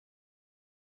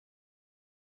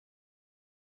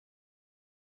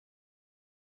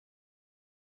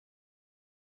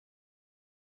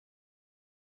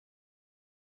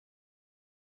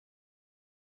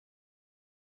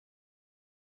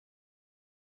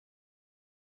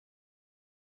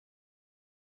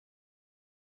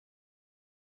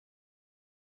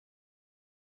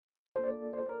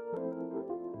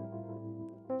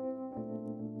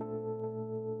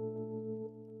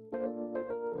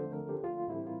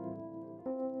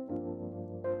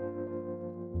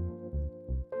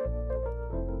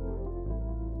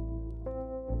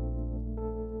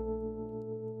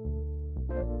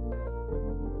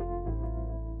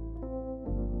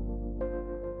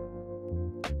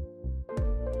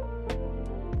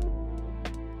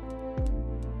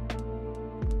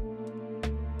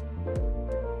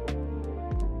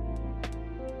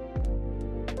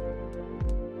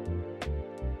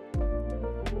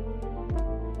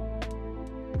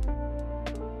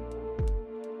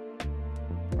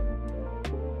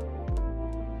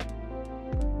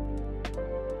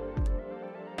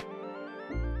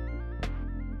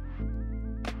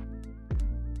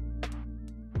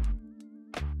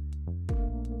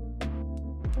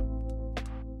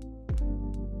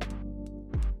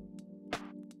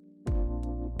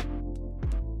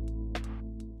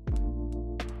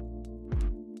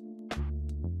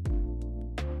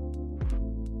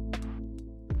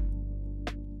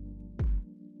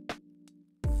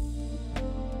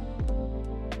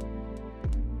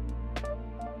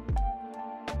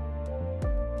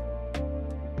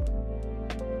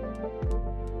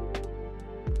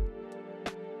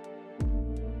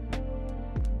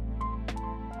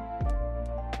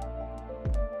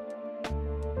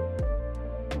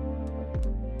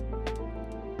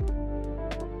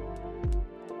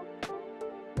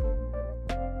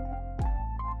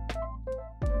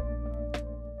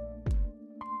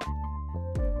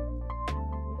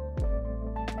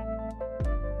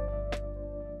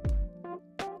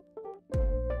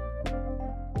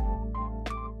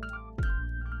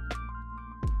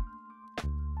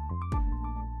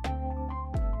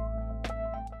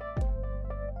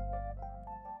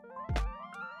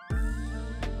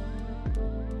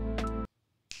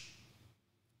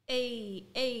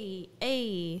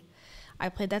A. I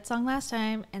played that song last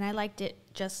time, and I liked it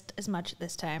just as much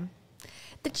this time.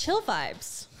 The Chill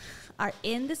Vibes are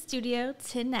in the studio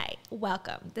tonight.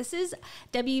 Welcome. This is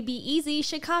WBEZ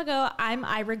Chicago. I'm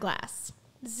Ira Glass.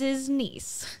 This is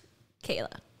niece,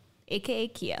 Kayla, a.k.a.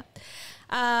 Kia.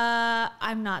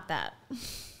 I'm not that.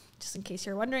 Just in case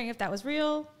you're wondering if that was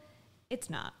real, it's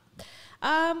not.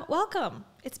 Welcome.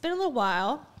 It's been a little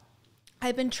while.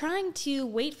 I've been trying to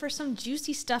wait for some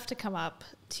juicy stuff to come up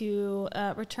to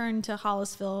return to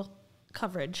Hollisville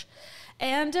coverage.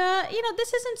 And,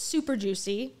 this isn't super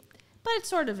juicy, but it's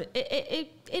sort of,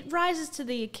 it rises to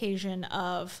the occasion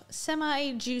of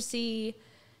semi-juicy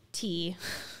tea,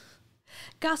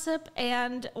 gossip,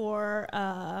 and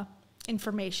or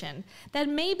information that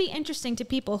may be interesting to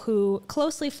people who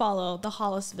closely follow the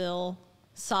Hollisville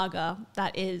saga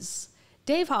that is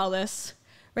Dave Hollis,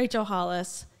 Rachel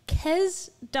Hollis,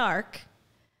 Kez Dark,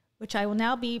 which I will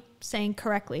now be saying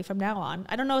correctly from now on.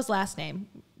 I don't know his last name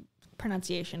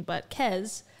pronunciation, but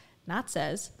Kez, not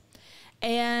says,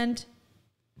 and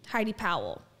Heidi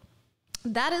Powell.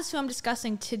 That is who I'm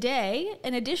discussing today,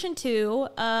 in addition to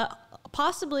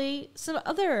possibly some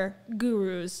other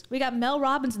gurus. We got Mel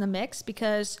Robbins in the mix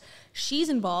because she's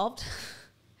involved.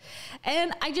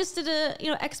 And I just did a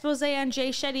expose on Jay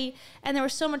Shetty, and there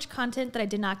was so much content that I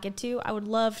did not get to. I would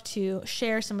love to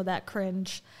share some of that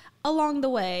cringe along the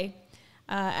way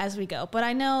as we go. But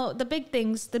I know the big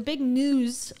things, the big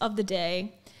news of the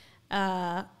day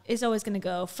is always going to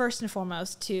go first and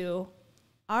foremost to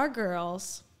our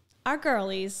girls, our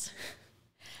girlies,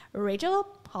 Rachel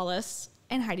Hollis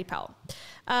and Heidi Powell.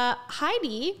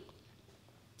 Heidi,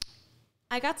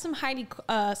 I got some Heidi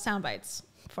sound bites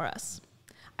for us.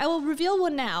 I will reveal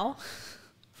one now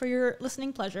for your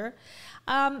listening pleasure,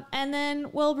 and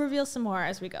then we'll reveal some more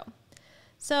as we go.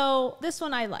 So this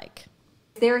one I like.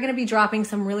 They're going to be dropping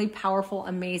some really powerful,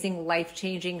 amazing,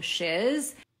 life-changing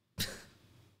shiz.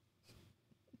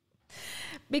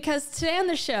 Because today on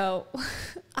the show,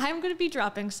 I'm going to be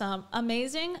dropping some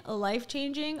amazing,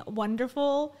 life-changing,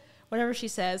 wonderful, whatever she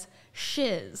says,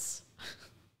 shiz.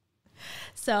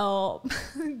 So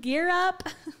gear up.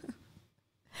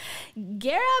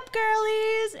 Gear up,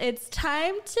 girlies. It's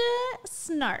time to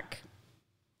snark.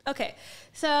 Okay,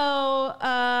 so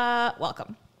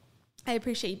welcome. I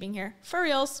appreciate you being here. For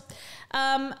reals.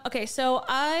 Okay, so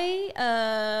I'm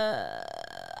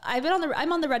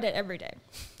on the Reddit every day.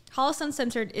 Hollis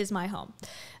Uncensored is my home.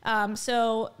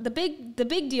 So the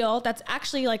big deal that's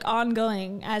actually like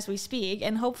ongoing as we speak,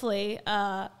 and hopefully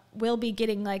we'll be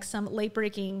getting like some late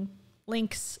breaking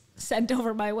links sent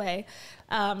over my way.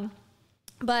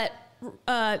 But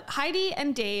Heidi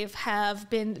and Dave have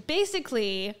been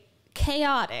basically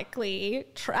chaotically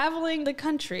traveling the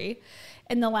country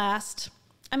in the last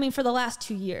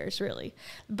 2 years, really.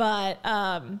 But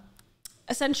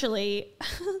essentially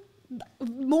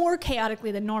more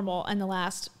chaotically than normal in the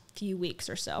last few weeks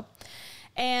or so.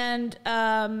 And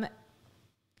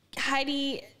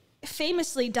Heidi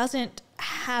famously doesn't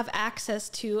have access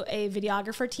to a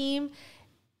videographer team,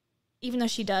 even though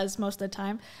she does most of the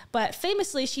time. But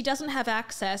famously, she doesn't have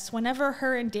access whenever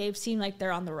her and Dave seem like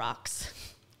they're on the rocks.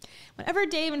 Whenever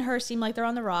Dave and her seem like they're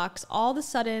on the rocks, all of a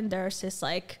sudden there's this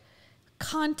like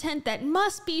content that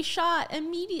must be shot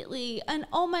immediately. And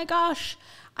oh my gosh,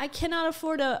 I cannot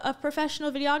afford a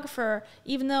professional videographer,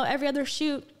 even though every other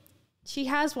shoot she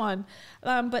has one.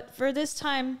 But for this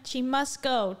time, she must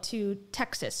go to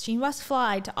Texas. She must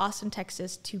fly to Austin,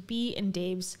 Texas to be in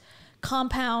Dave's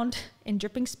compound in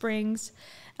Dripping Springs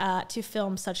to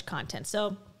film such content.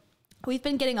 So we've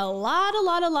been getting a lot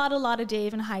of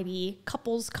Dave and Heidi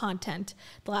couples content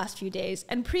the last few days.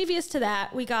 And previous to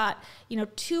that, we got,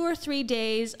 2 or 3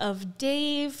 days of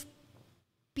Dave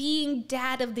being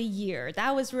dad of the year.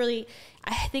 That was really,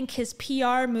 I think, his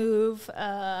PR move,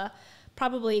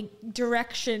 probably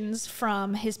directions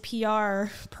from his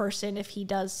PR person, if he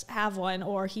does have one,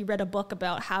 or he read a book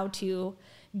about how to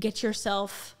get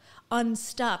yourself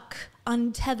unstuck,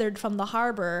 untethered from the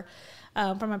harbor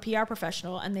from a PR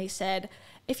professional. And they said,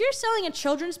 if you're selling a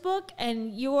children's book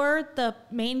and you're the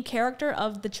main character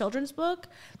of the children's book,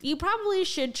 you probably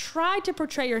should try to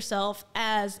portray yourself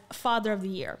as father of the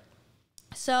year.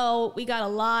 So we got a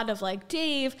lot of like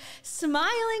Dave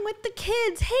smiling with the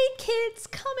kids. Hey kids,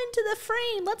 come into the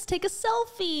frame. Let's take a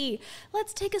selfie.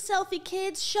 Let's take a selfie,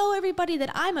 kids. Show everybody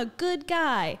that I'm a good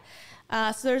guy.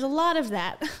 So there's a lot of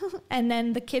that. And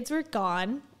then the kids were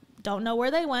gone. Don't know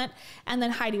where they went. And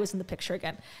then Heidi was in the picture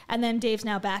again. And then Dave's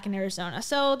now back in Arizona.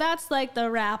 So that's like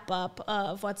the wrap up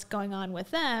of what's going on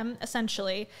with them,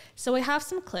 essentially. So we have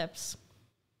some clips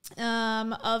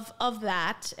of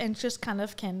that, and just kind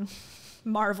of can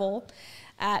marvel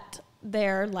at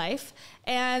their life.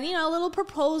 And, you know, little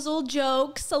proposal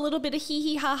jokes, a little bit of hee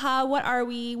hee ha ha, what are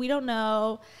we? We don't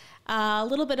know. A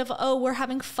little bit of, oh, we're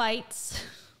having fights.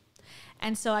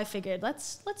 And so I figured,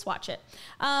 let's watch it.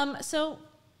 So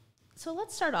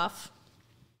let's start off.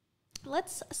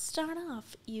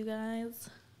 You guys.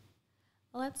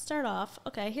 Let's start off.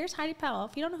 Okay, here's Heidi Powell.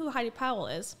 If you don't know who Heidi Powell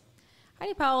is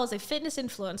a fitness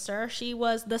influencer. She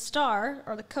was the star,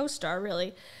 or the co-star,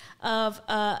 really, of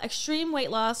Extreme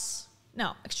Makeover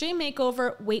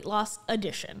Weight Loss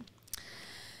Edition.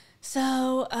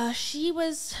 So she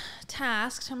was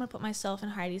tasked, I'm going to put myself in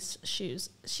Heidi's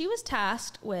shoes. She was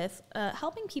tasked with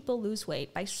helping people lose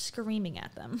weight by screaming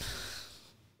at them.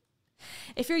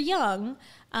 If you're young,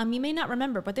 you may not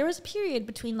remember, but there was a period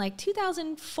between like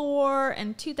 2004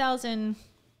 and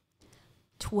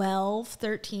 2012,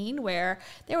 13, where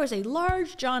there was a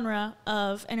large genre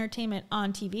of entertainment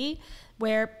on TV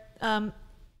where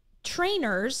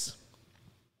trainers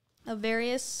of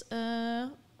various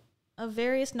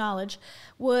knowledge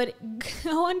would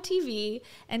go on TV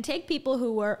and take people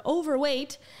who were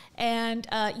overweight and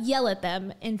yell at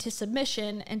them into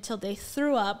submission until they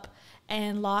threw up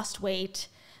and lost weight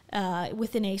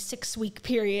within a 6-week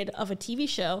period of a TV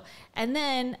show. And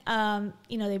then, they'd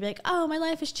be like, oh, my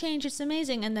life has changed. It's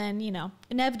amazing. And then,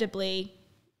 inevitably,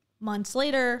 months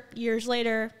later, years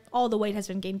later, all the weight has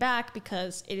been gained back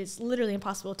because it is literally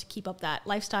impossible to keep up that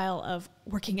lifestyle of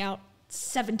working out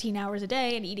 17 hours a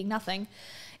day and eating nothing.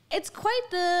 It's quite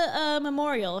the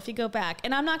memorial if you go back.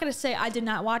 And I'm not going to say I did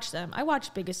not watch them. I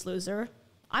watched Biggest Loser.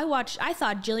 I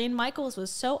thought Jillian Michaels was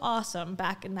so awesome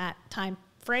back in that time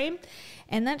frame.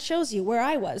 And that shows you where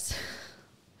I was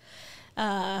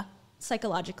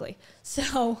psychologically.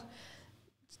 So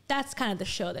that's kind of the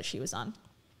show that she was on.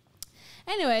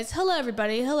 Anyways, hello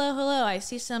everybody. Hello. I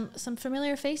see some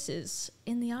familiar faces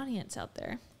in the audience out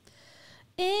there.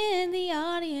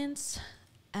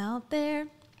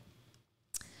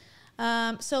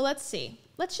 So let's see.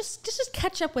 Let's just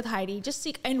catch up with Heidi. Just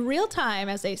see in real time,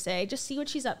 as they say. Just see what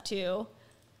she's up to.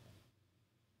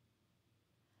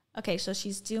 Okay, so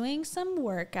she's doing some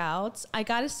workouts. I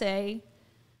gotta say,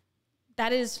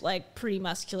 that is like pretty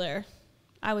muscular.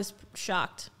 I was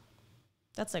shocked.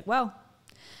 That's like, wow.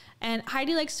 And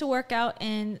Heidi likes to work out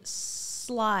in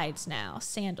slides now,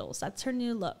 sandals. That's her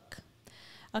new look.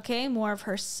 Okay, more of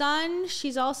her son.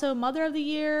 She's also Mother of the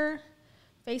Year.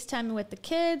 FaceTiming with the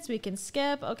kids. We can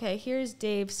skip. Okay, here's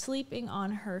Dave sleeping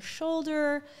on her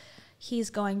shoulder.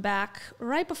 He's going back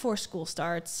right before school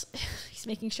starts. He's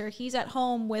making sure he's at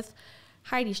home with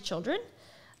Heidi's children.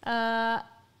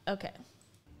 Okay.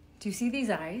 Do you see these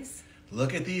eyes?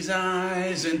 Look at these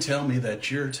eyes and tell me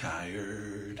that you're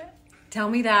tired. Tell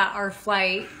me that our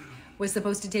flight was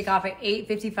supposed to take off at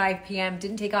 8:55 p.m.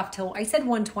 Didn't take off till, I said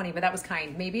 1:20, but that was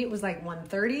kind. Maybe it was like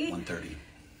 1:30. 1:30.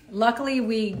 Luckily,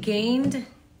 we gained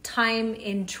time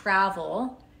in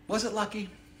travel. Was it lucky?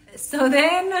 So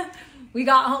then we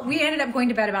got home. We ended up going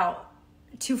to bed about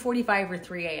 2:45 or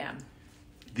 3 a.m.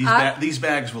 These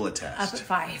bags will attest. Up at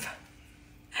 5.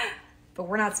 But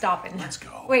we're not stopping. Let's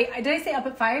go. Wait, did I say up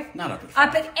at 5? Not up at 5.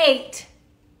 Up at 8.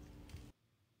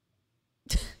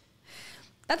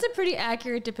 That's a pretty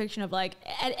accurate depiction of, like,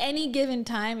 at any given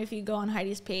time, if you go on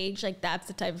Heidi's page, like, that's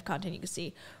the type of content you can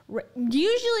see.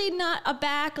 Usually not a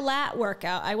back lat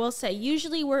workout, I will say.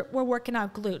 Usually we're working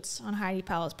out glutes on Heidi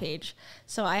Powell's page.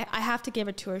 So I have to give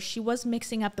it to her. She was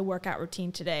mixing up the workout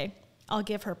routine today. I'll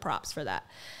give her props for that.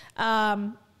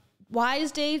 Why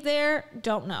is Dave there?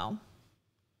 Don't know.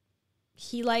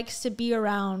 He likes to be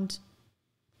around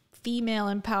female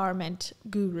empowerment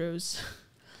gurus,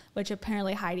 which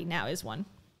apparently Heidi now is one.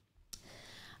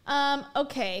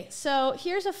 Okay, so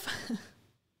here's a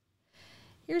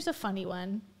funny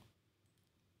one.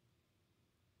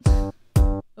 Oh.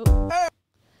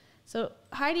 So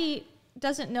Heidi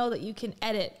doesn't know that you can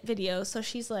edit videos, so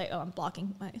she's like, "Oh, I'm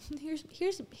blocking my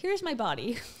here's my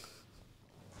body."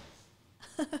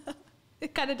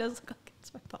 It kind of does look like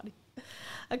it's my body.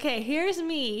 Okay, here's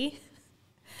me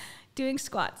doing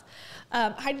squats.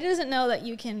 Heidi doesn't know that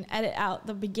you can edit out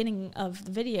the beginning of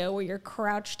the video where you're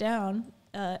crouched down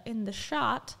in the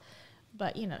shot,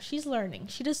 but she's learning.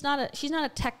 She's not a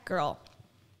tech girl,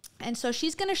 and so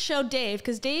she's gonna show Dave,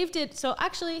 because Dave did. So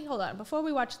actually, hold on. Before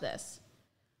we watch this,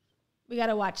 we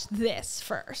gotta watch this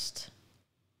first.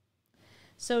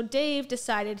 So Dave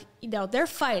decided, they're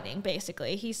fighting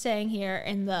basically. He's saying here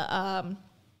in the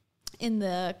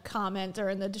comment or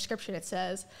in the description, it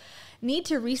says, "Need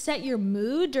to reset your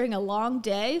mood during a long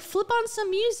day? Flip on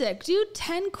some music. Do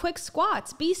 10 quick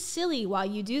squats. Be silly while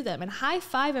you do them and high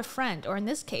five a friend, or in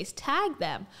this case, tag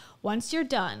them once you're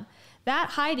done.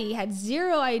 That Heidi had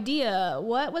zero idea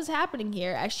what was happening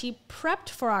here as she prepped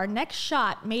for our next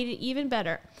shot made it even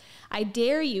better. I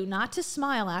dare you not to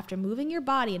smile after moving your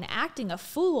body and acting a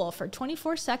fool for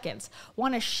 24 seconds.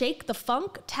 Want to shake the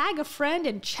funk? Tag a friend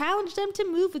and challenge them to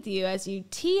move with you as you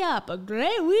tee up a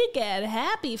great weekend.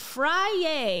 Happy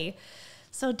Friday.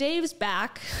 So Dave's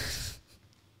back.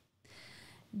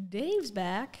 Dave's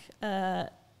back.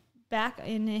 Back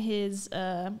in his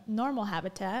normal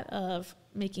habitat of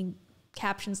making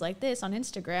captions like this on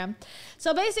Instagram.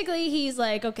 So basically he's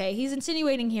like, okay, he's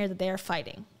insinuating here that they're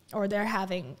fighting or they're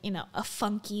having, you know, a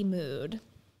funky mood.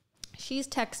 She's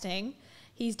texting.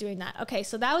 He's doing that. Okay,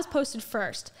 so that was posted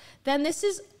first. Then this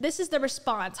is the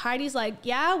response. Heidi's like,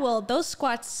 yeah, well, those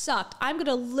squats sucked. I'm going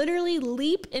to literally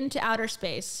leap into outer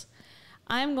space.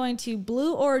 I'm going to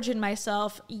Blue Origin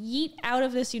myself, yeet out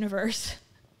of this universe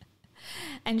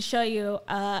and show you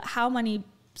how many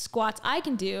squats I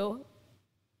can do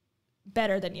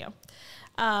better than you.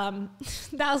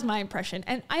 That was my impression.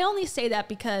 And I only say that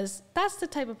because that's the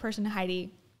type of person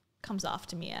Heidi comes off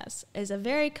to me as a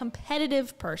very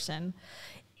competitive person,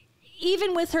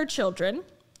 even with her children.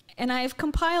 And I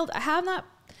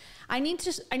need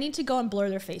to go and blur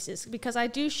their faces because I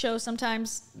do show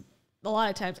sometimes, a lot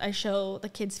of times I show the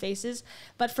kids' faces,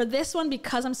 but for this one,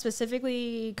 because I'm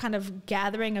specifically kind of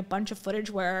gathering a bunch of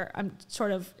footage where I'm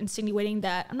sort of insinuating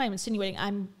that, I'm not even insinuating,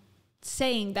 I'm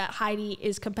saying that Heidi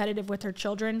is competitive with her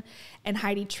children and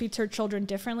Heidi treats her children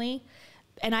differently.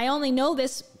 And I only know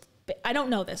this, I don't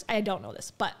know this,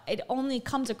 but it only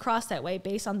comes across that way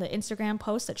based on the Instagram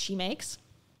posts that she makes.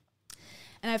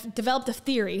 And I've developed a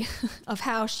theory of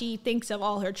how she thinks of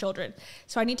all her children.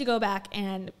 So I need to go back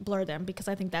and blur them because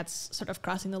I think that's sort of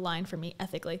crossing the line for me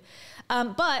ethically.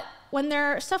 But when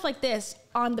there are stuff like this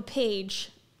on the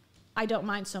page, I don't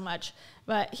mind so much.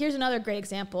 But here's another great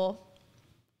example.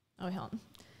 Oh, hold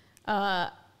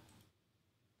on.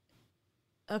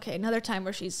 Okay, another time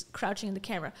where she's crouching in the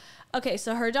camera. Okay,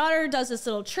 so her daughter does this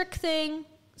little trick thing.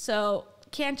 So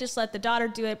can't just let the daughter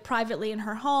do it privately in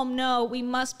her home. No, we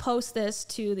must post this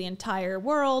to the entire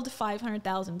world,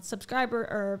 500,000 subscriber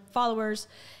or followers.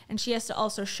 And she has to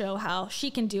also show how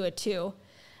she can do it too.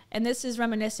 And this is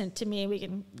reminiscent to me. We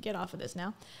can get off of this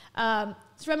now.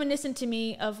 It's reminiscent to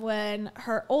me of when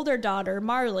her older daughter,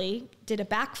 Marley, did a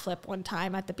backflip one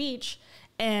time at the beach.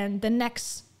 And the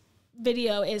next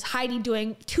video is Heidi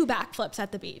doing 2 backflips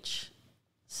at the beach.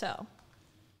 So,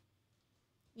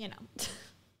 you know,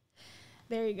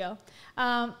 there you go.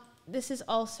 This is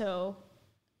also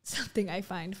something I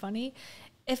find funny.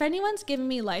 If anyone's giving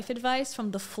me life advice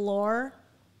from the floor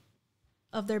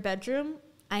of their bedroom,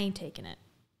 I ain't taking it.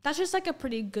 That's just like a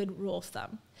pretty good rule of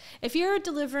thumb. If you're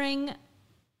delivering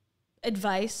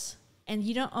advice and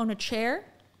you don't own a chair,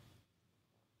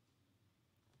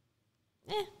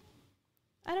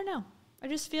 I don't know. I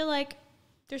just feel like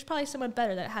there's probably someone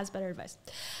better that has better advice.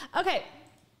 Okay.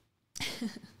 So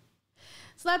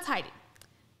that's Heidi.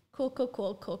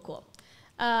 Cool.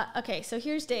 Okay, so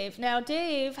here's Dave. Now,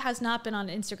 Dave has not been on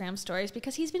Instagram stories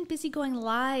because he's been busy going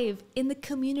live in the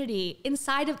community,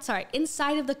 inside of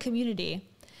the community,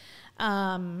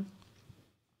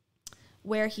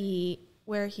 where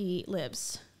he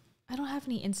lives. I don't have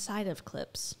any inside of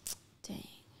clips. Dang.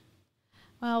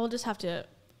 Well, we'll just have to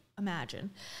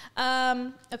imagine.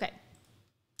 Okay.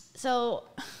 So,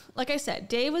 like I said,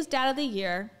 Dave was Dad of the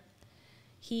Year.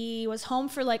 He was home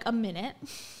for like a minute.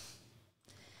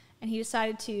 And he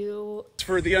decided to...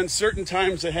 For the uncertain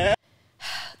times ahead.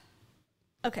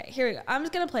 Okay, here we go. I'm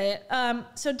just going to play it.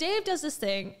 So Dave does this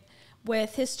thing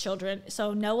with his children.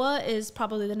 So Noah is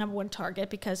probably the #1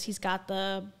 target because he's got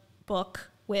the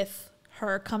book with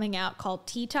her coming out called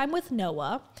Tea Time with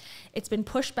Noah. It's been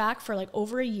pushed back for like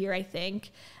over a year, I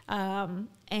think. And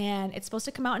it's supposed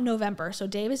to come out in November. So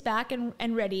Dave is back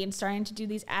and ready and starting to do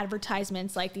these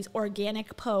advertisements, like these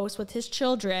organic posts with his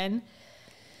children,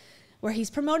 where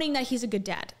he's promoting that he's a good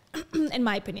dad, in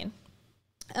my opinion.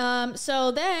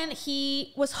 So then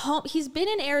he was home. He's been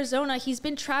in Arizona. He's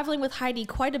been traveling with Heidi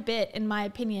quite a bit, in my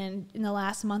opinion, in the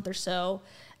last month or so.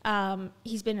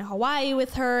 He's been in Hawaii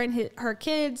with her and her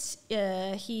kids.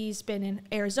 He's been in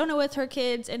Arizona with her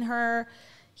kids and her.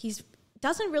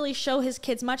 Doesn't really show his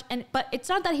kids much. But it's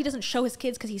not that he doesn't show his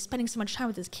kids because he's spending so much time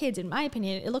with his kids. In my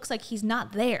opinion, it looks like he's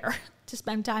not there to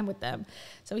spend time with them.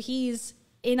 So he's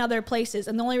in other places.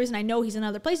 And the only reason I know he's in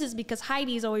other places is because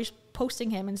Heidi's always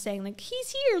posting him and saying like, he's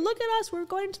here, look at us, we're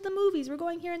going to the movies, we're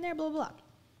going here and there, blah, blah, blah.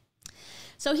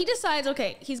 So he decides,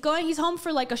 okay, he's home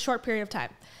for like a short period of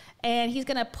time and he's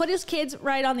going to put his kids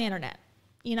right on the internet.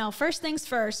 You know, first things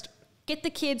first, get the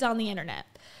kids on the internet.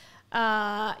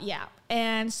 Yeah.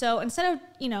 And so instead of,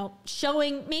 you know,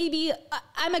 showing, maybe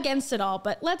I'm against it all,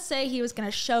 but let's say he was going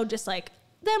to show just like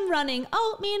them running.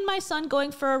 Oh, me and my son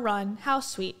going for a run. How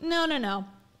sweet. No, no, no.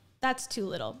 That's too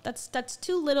little. That's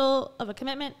too little of a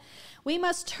commitment. We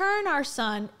must turn our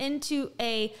son into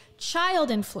a child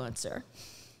influencer.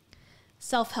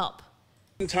 Self-help.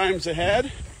 Times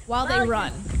ahead. While they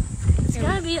run. It's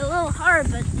going to be a little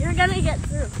hard, but you're going to get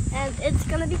through. And it's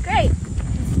going to be great.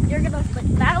 You're going to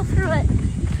like, battle through it.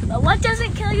 But what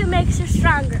doesn't kill you makes you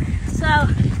stronger. So,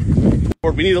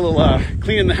 We need a little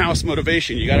cleaning the house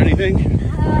motivation. You got anything?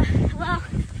 well,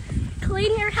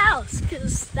 clean your house,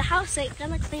 because the house ain't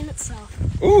going to clean itself.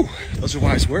 Ooh, those are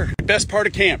wise words. Best part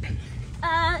of camp?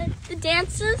 The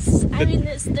dances. I mean,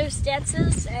 there's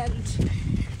dances, and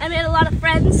I made a lot of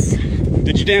friends.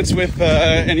 Did you dance with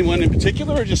anyone in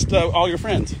particular, or just all your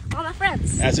friends? All my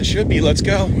friends. As it should be. Let's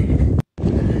go. I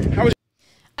don't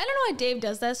know why Dave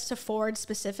does this to Ford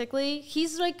specifically.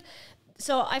 He's like,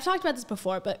 so I've talked about this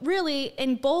before, but really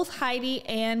in both Heidi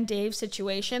and Dave's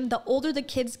situation, the older the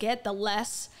kids get, the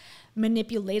less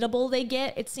manipulatable they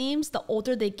get. It seems the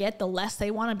older they get, the less they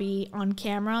want to be on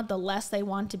camera, the less they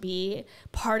want to be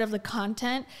part of the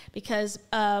content, because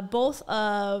both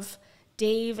of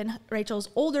Dave and Rachel's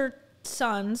older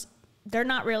sons, they're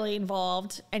not really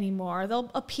involved anymore. They'll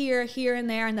appear here and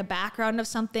there in the background of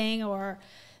something, or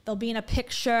they'll be in a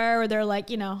picture, or they're like,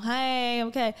 you know, hey,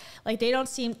 okay. Like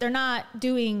they're not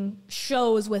doing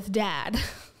shows with dad.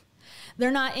 They're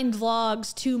not in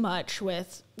vlogs too much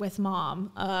with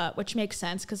mom, which makes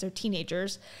sense because they're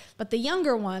teenagers. But the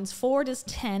younger ones, Ford is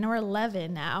 10 or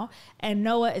 11 now, and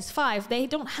Noah is 5. They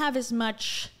don't have as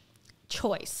much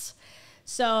choice.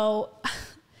 So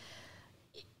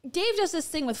Dave does this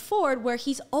thing with Ford where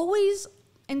he's always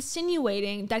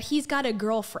insinuating that he's got a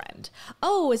girlfriend.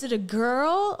 Oh, is it a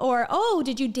girl? Or, oh,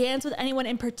 did you dance with anyone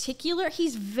in particular?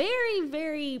 He's very,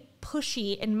 very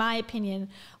pushy, in my opinion,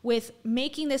 with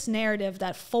making this narrative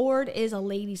that Ford is a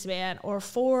ladies' man or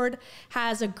Ford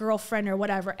has a girlfriend or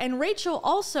whatever. And Rachel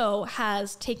also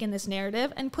has taken this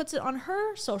narrative and puts it on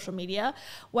her social media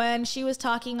when she was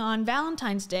talking on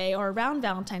Valentine's Day or around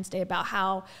Valentine's Day about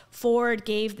how Ford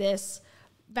gave this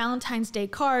Valentine's Day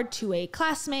card to a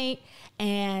classmate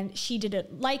and she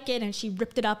didn't like it and she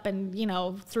ripped it up and, you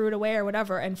know, threw it away or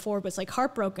whatever. And Ford was like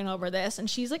heartbroken over this. And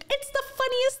she's like, it's the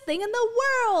funniest thing in the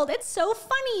world. It's so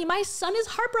funny. My son is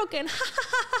heartbroken.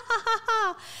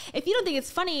 If you don't think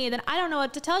it's funny, then I don't know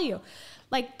what to tell you.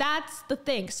 Like, that's the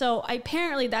thing. So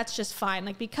apparently that's just fine.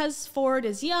 Like, because Ford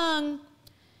is young,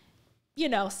 you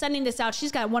know, sending this out.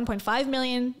 She's got 1.5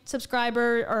 million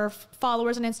subscribers or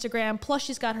followers on Instagram. Plus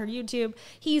she's got her YouTube.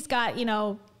 He's got, you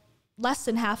know, less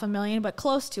than 500,000, but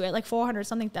close to it, like 400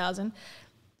 something thousand.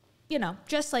 You know,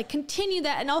 just like continue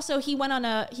that. And also he went on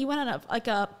a like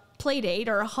a play date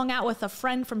or hung out with a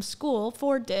friend from school.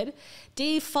 Ford did.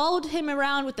 Dave followed him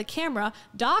around with the camera,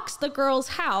 doxed the girl's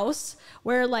house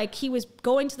where like he was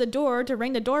going to the door to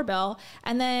ring the doorbell,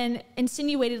 and then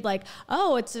insinuated like,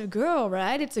 oh, it's a girl,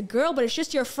 right? It's a girl, but it's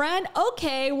just your friend.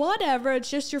 Okay, whatever.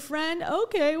 It's just your friend.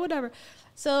 Okay, whatever.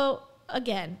 So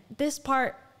again, this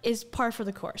part is par for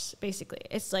the course, basically.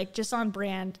 It's like just on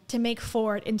brand to make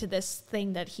Ford into this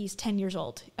thing that he's 10 years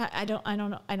old. I don't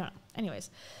know. Anyways.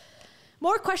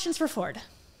 More questions for Ford.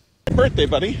 Birthday,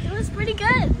 buddy. It was pretty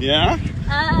good. Yeah?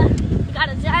 We got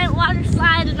a giant water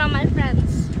slide and all my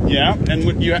friends. Yeah,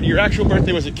 and your actual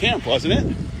birthday was at camp, wasn't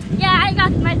it? Yeah, I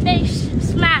got my face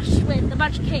smashed with a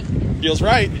bunch of cake. Feels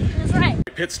right. Feels right.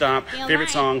 Pit stop. Feel Favorite right.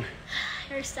 song?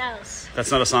 Harry Styles. That's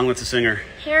not a song, that's a singer.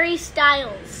 Harry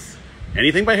Styles.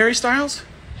 Anything by Harry Styles?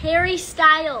 Harry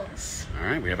Styles. All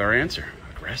right, we have our answer.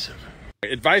 Aggressive.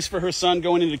 Advice for her son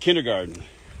going into kindergarten.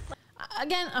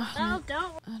 Again, Oh,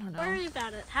 don't worry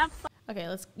about it. Have fun. okay,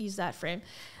 let's use that frame.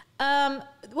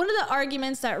 One of the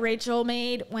arguments that Rachel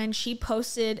made when she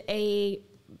posted a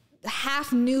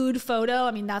half nude photo,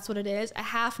 I mean, that's what it is, a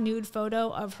half nude photo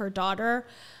of her daughter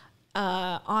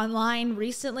online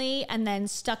recently, and then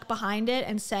stuck behind it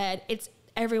and said, it's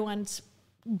everyone's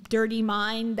dirty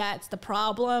mind that's the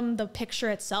problem. The picture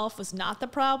itself was not the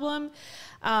problem.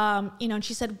 You know, and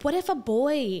she said, what if a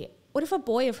boy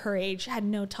of her age had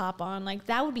no top on? Like,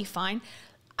 that would be fine.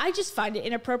 I just find it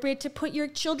inappropriate to put your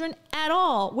children at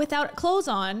all without clothes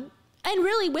on, and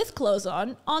really with clothes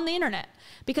on the internet.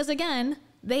 Because again,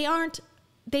 they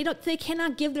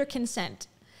cannot give their consent.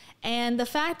 And the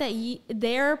fact that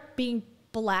they're being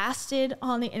blasted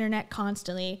on the internet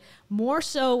constantly, more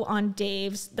so on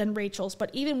Dave's than Rachel's,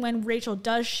 but even when Rachel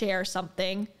does share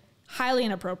something highly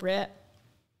inappropriate,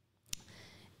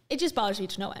 it just bothers me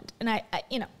to no end. And I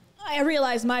you know, I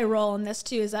realize my role in this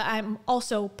too is that I'm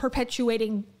also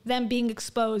perpetuating them being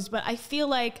exposed, but I feel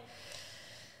like,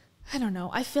 I don't know,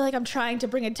 I feel like I'm trying to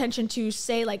bring attention to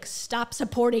say like, stop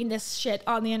supporting this shit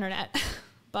on the internet.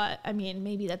 But I mean,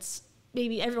 maybe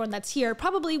everyone that's here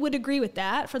probably would agree with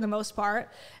that for the most part.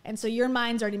 And so your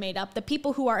mind's already made up. The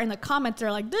people who are in the comments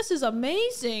are like, this is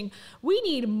amazing. We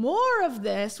need more of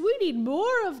this. We need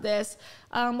more of this,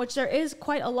 which there is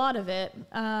quite a lot of it.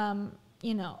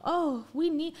 You know, oh,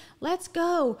 let's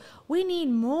go. We need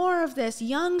more of this.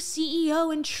 Young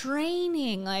CEO in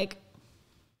training. Like,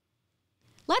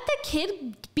 let the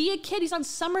kid be a kid. He's on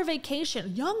summer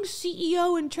vacation. Young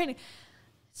CEO in training.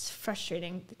 It's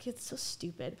frustrating. The kid's so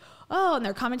stupid. Oh, and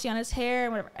they're commenting on his hair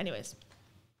and whatever. Anyways.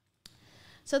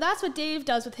 So that's what Dave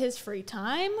does with his free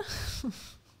time.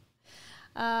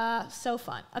 So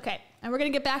fun. Okay. And we're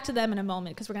going to get back to them in a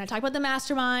moment because we're going to talk about the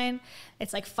mastermind.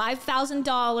 It's like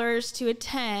 $5,000 to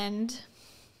attend.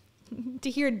 To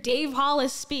hear Dave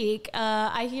Hollis speak.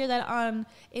 I hear that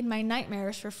in my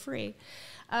nightmares for free.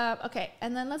 Okay.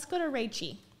 And then let's go to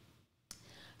Rachie.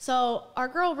 So our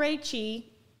girl Rachie,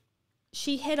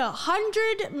 she hit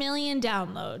 100 million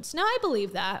downloads. Now, I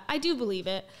believe that. I do believe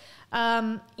it.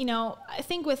 You know, I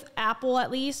think with Apple,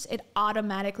 at least, it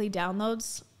automatically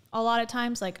downloads a lot of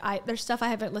times. Like, there's stuff I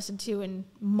haven't listened to in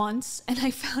months, and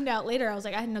I found out later, I was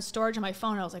like, I had no storage on my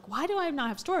phone. I was like, why do I not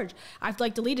have storage? I've,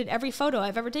 like, deleted every photo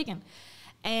I've ever taken.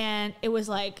 And it was,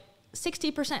 like,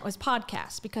 60% was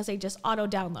podcasts because they just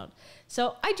auto-download.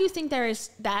 So I do think there is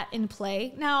that in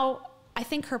play. Now, I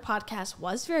think her podcast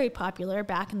was very popular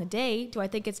back in the day. Do I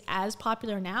think it's as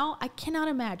popular now? I cannot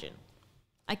imagine.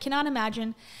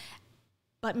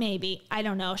 But maybe. I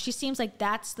don't know. She seems like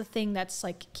that's the thing that's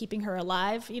like keeping her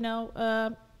alive, you know,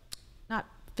 not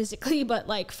physically, but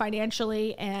like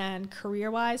financially and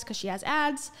career-wise, because she has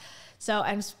ads. So,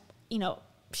 and, you know,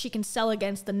 she can sell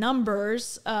against the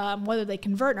numbers, whether they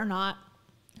convert or not.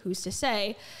 Who's to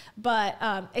say, but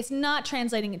it's not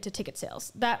translating into ticket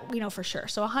sales. That we know for sure.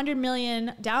 So 100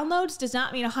 million downloads does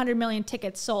not mean 100 million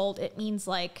tickets sold. It means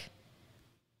like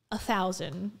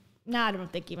 1,000. No, I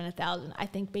don't think even 1,000. I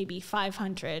think maybe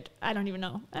 500. I don't even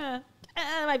know. It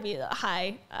might be a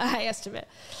high estimate,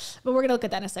 but we're gonna look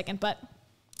at that in a second. But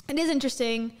it is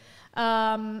interesting.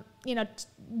 You know,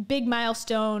 big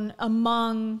milestone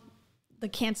among the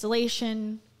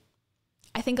cancellation.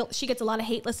 I think she gets a lot of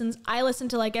hate listens. I listen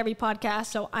to like every podcast,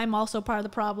 so I'm also part of the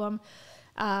problem.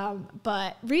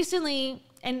 But recently,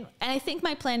 and I think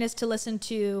my plan is to listen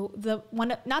to the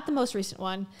one, not the most recent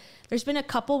one. There's been a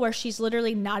couple where she's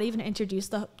literally not even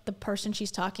introduced the person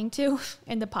she's talking to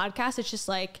in the podcast. It's just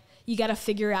like, you got to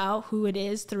figure out who it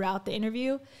is throughout the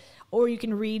interview, or you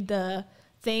can read the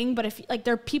thing. But if like,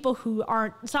 there are people who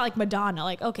aren't, it's not like Madonna.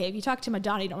 Like, okay, if you talk to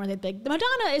Madonna, you don't really think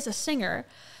Madonna is a singer.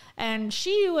 And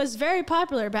she was very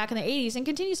popular back in the 80s and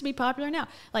continues to be popular now.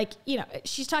 Like, you know,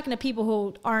 she's talking to people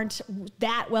who aren't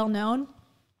that well known.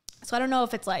 So I don't know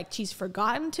if it's like she's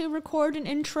forgotten to record an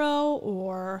intro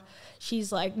or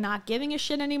she's like not giving a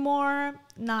shit anymore.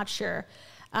 Not sure.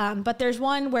 But there's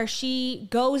one where she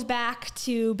goes back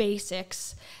to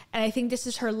basics. And I think this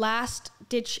is her last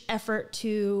ditch effort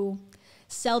to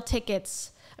sell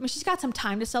tickets. I mean, she's got some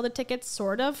time to sell the tickets,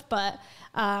 sort of, but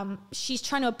she's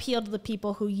trying to appeal to the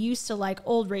people who used to like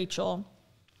old Rachel,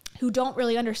 who don't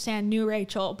really understand new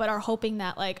Rachel, but are hoping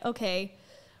that like, okay,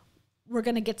 we're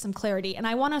going to get some clarity. And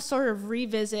I want to sort of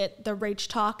revisit the Rach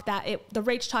Talk, the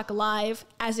Rach Talk Live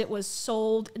as it was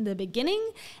sold in the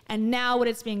beginning and now what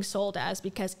it's being sold as,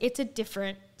 because it's a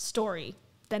different story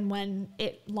than when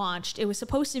it launched. It was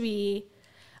supposed to be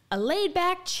a laid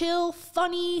back, chill,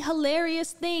 funny,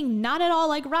 hilarious thing, not at all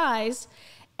like Rise.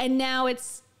 And now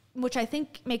it's, which I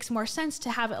think makes more sense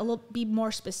to have it be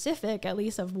more specific, at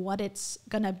least of what it's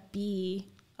going to be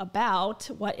about,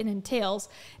 what it entails.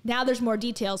 Now there's more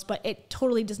details, but it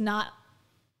totally does not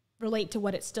relate to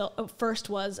what it still first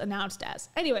was announced as.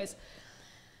 Anyways,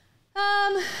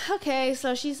 okay,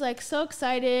 so she's like so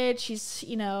excited. She's,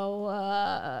 you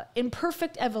know,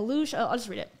 imperfect evolution. I'll just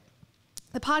read it.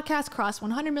 The podcast crossed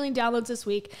 100 million downloads this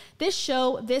week. This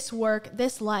show, this work,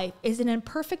 this life is an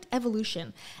imperfect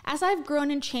evolution. As I've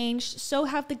grown and changed, so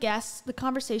have the guests, the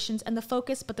conversations, and the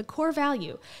focus, but the core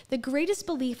value, the greatest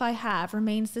belief I have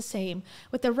remains the same.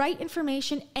 With the right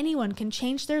information, anyone can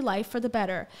change their life for the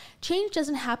better. Change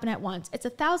doesn't happen at once. It's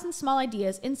 1,000 small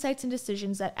ideas, insights, and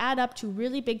decisions that add up to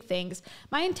really big things.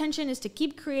 My intention is to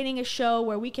keep creating a show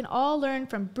where we can all learn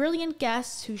from brilliant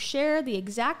guests who share the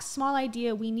exact small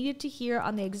idea we needed to hear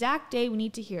on the exact day we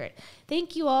need to hear it.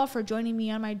 Thank you all for joining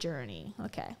me on my journey.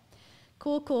 Okay.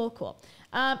 Cool.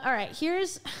 All right.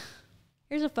 Here's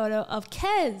a photo of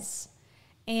Kez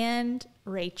and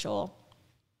Rachel.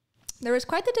 There was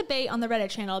quite the debate on the Reddit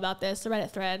channel about this, the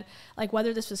Reddit thread, like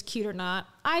whether this was cute or not.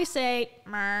 I say,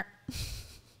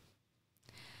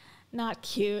 not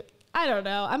cute. I don't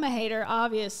know. I'm a hater,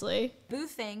 obviously. Boo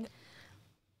thing.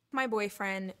 My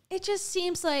boyfriend. It just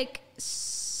seems like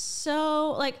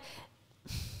so, like,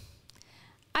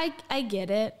 I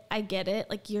get it. I get it.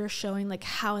 Like, you're showing, like,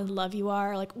 how in love you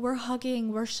are. Like, we're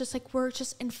hugging. We're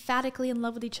just emphatically in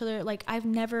love with each other. Like, I've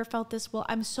never felt this well.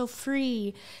 I'm so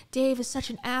free. Dave is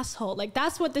such an asshole. Like,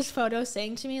 that's what this photo is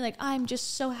saying to me. Like, I'm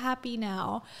just so happy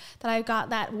now that I got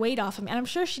that weight off of me. And I'm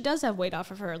sure she does have weight off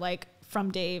of her, like,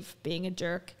 from Dave being a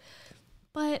jerk.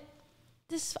 But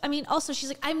this, I mean, also she's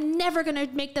like, I'm never going to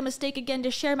make the mistake again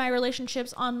to share my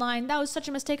relationships online. That was such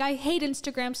a mistake. I hate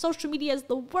Instagram. Social media is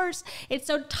the worst. It's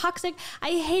so toxic.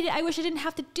 I hate it. I wish I didn't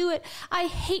have to do it. I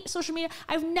hate social media.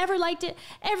 I've never liked it.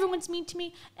 Everyone's mean to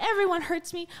me. Everyone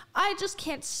hurts me. I just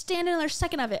can't stand another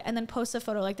second of it. And then post a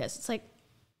photo like this. It's like,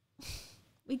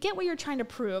 we get what you're trying to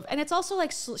prove. And it's also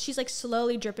like, she's like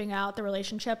slowly dripping out the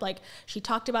relationship. Like, she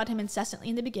talked about him incessantly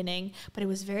in the beginning, but it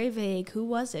was very vague. Who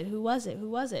was it? Who was it? Who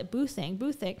was it? Boo thing,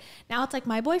 boo thing. Now it's like,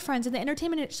 my boyfriend's in the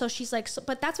entertainment. So she's like,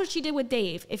 but that's what she did with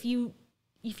Dave. If you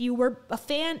were a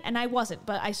fan, and I wasn't,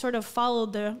 but I sort of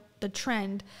followed the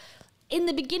trend. In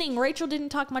the beginning, Rachel didn't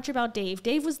talk much about Dave.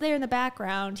 Dave was there in the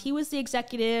background. He was the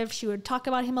executive. She would talk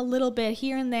about him a little bit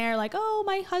here and there, like, oh,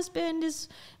 my husband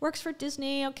works for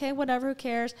Disney. Okay, whatever, who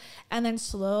cares? And then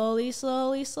slowly,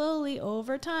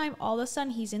 over time, all of a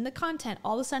sudden he's in the content.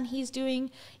 All of a sudden he's doing,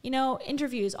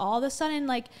 interviews. All of a sudden,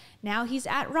 like, now he's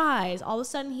at Rise. All of a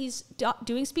sudden he's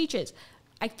doing speeches.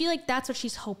 I feel like that's what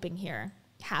she's hoping here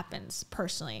happens,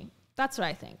 personally. That's what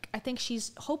I think. I think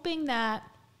she's hoping that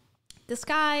this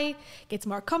guy gets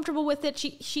more comfortable with it.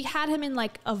 She had him in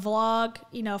like a vlog,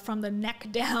 from the neck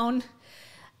down.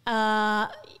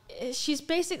 She's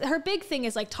basically, her big thing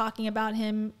is like talking about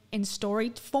him in story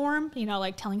form,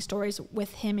 like telling stories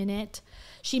with him in it.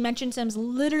 She mentions him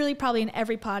literally probably in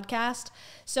every podcast.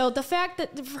 So the fact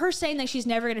that her saying that she's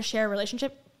never going to share a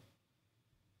relationship,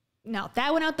 no,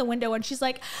 that went out the window. And she's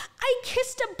like, I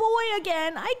kissed a boy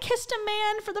again. I kissed a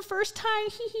man for the first time.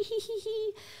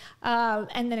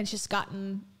 And then it's just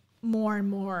gotten more and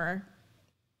more,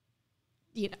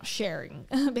 sharing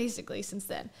basically since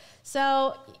then.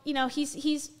 So,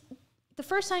 he's the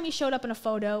first time he showed up in a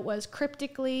photo was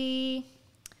cryptically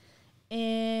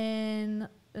in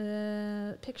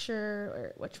a picture,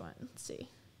 or which one? Let's see.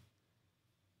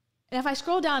 And if I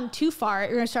scroll down too far,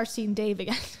 you're going to start seeing Dave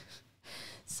again.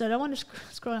 So I don't want to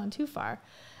scroll down too far.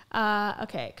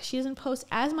 Okay, because she doesn't post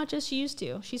as much as she used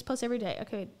to. She's posts every day.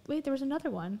 Okay, wait, there was another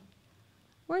one.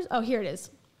 Here it is.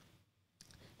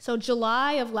 So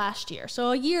July of last year.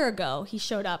 So a year ago, he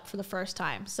showed up for the first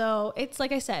time. So it's,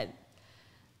 like I said,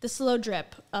 the slow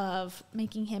drip of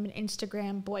making him an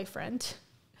Instagram boyfriend.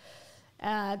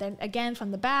 Then again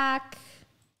from the back,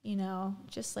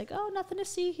 just like, oh, nothing to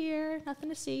see here, nothing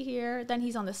to see here. Then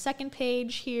he's on the second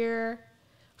page here.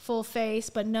 Full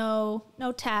face, but no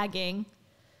tagging.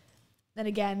 Then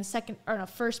again,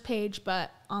 first page, but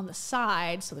on the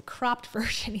side, so the cropped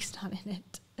version, he's not in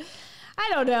it. I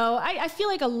don't know. I feel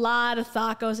like a lot of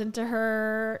thought goes into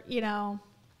her,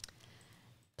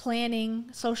 planning,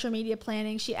 social media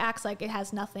planning. She acts like it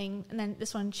has nothing. And then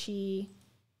this one, she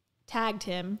tagged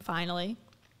him, finally,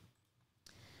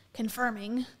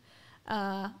 confirming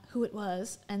who it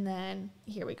was. And then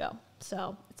here we go.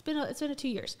 So it's been 2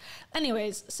 years.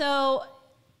 Anyways, so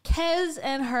Kez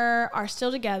and her are still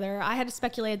together. I had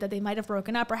speculated that they might have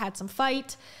broken up or had some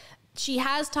fight. She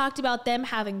has talked about them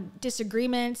having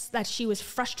disagreements, that she was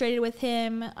frustrated with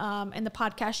him in the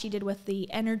podcast she did with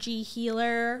the energy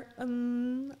healer,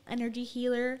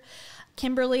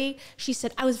 Kimberly. She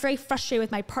said, I was very frustrated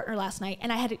with my partner last night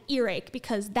and I had an earache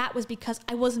because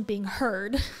I wasn't being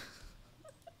heard.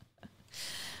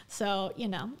 So,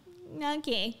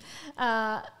 okay.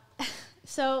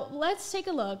 So let's take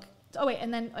a look. Oh, wait.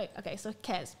 And then, okay. So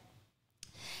Kez.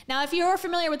 Now, if you're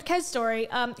familiar with Kez's story,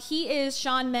 he is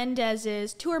Shawn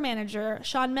Mendes's tour manager.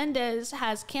 Shawn Mendes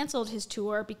has canceled his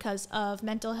tour because of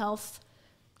mental health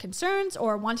concerns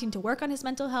or wanting to work on his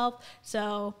mental health.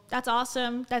 So that's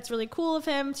awesome. That's really cool of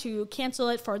him to cancel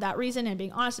it for that reason and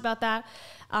being honest about that.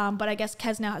 But I guess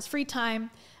Kez now has free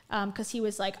time. Because he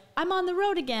was like, I'm on the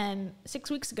road again 6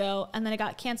 weeks ago, and then it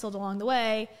got canceled along the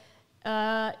way.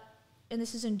 And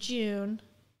this is in June.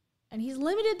 And he's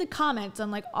limited the comments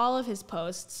on like all of his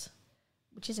posts,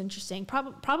 which is interesting.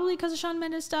 Probably because of Shawn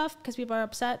Mendes stuff, because people are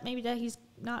upset maybe that he's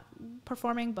not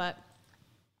performing, but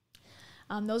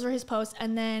those are his posts.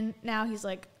 And then now he's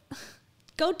like,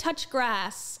 go touch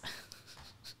grass.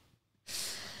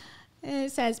 And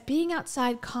it says, being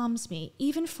outside calms me,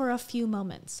 even for a few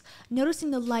moments.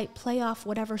 Noticing the light play off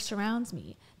whatever surrounds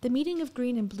me. The meeting of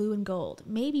green and blue and gold.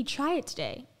 Maybe try it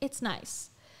today. It's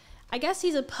nice. I guess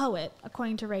he's a poet,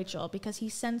 according to Rachel, because he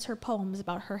sends her poems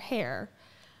about her hair.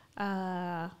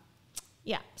 Yeah,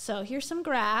 so here's some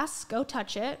grass. Go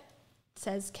touch it,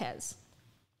 says Kez.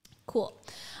 Cool.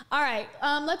 All right,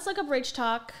 let's look up Rach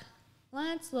Talk.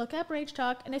 Let's look up Rach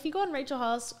Talk. And if you go on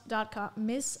RachelHollis.com,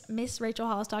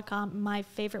 MissRachelHollis.com, my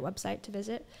favorite website to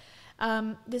visit,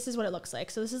 this is what it looks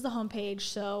like. So this is the homepage.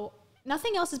 So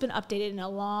nothing else has been updated in a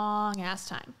long ass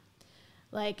time.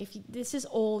 Like, this is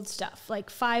old stuff. Like,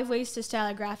 5 Ways to Style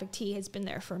a Graphic Tee has been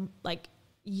there for, like,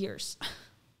 years.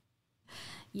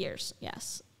 Years,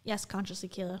 yes. Yes, consciously,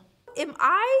 Keela. Am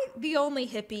I the only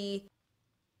hippie?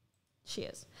 She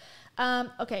is.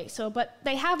 Okay, so, but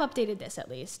they have updated this at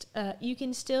least. You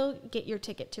can still get your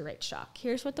ticket to Rach Talk.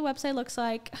 Here's what the website looks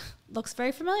like. Looks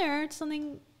very familiar. It's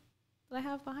something that I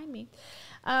have behind me.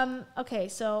 Okay,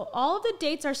 so all of the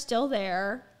dates are still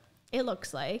there, it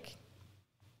looks like.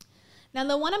 Now,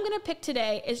 the one I'm going to pick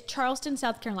today is Charleston,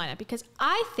 South Carolina, because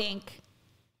I think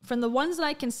from the ones that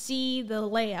I can see the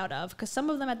layout of, because some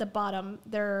of them at the bottom,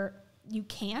 you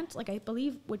can't, like I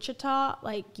believe Wichita,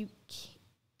 like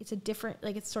it's a different,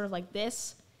 like it's sort of like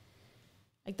this.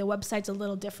 Like the website's a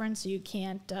little different, so you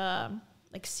can't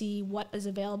like see what is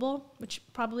available, which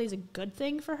probably is a good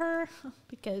thing for her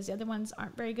because the other ones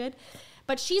aren't very good.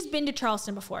 But she's been to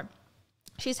Charleston before.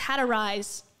 She's had a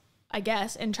rise, I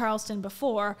guess, in Charleston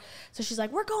before. So she's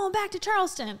like, we're going back to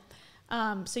Charleston.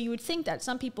 So you would think that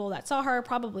some people that saw her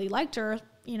probably liked her,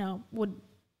 you know, would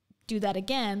do that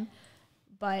again.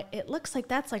 But it looks like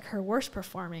that's like her worst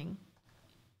performing,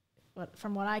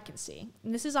 from what I can see.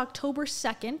 And this is October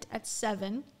 2nd at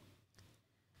 7.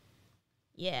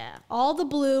 Yeah. All the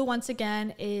blue, once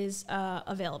again, is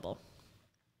available.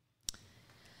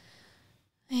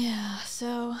 Yeah.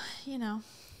 So, you know,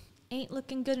 ain't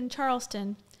looking good in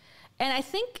Charleston. And I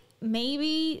think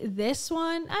maybe this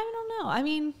one, I don't know. I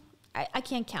mean, I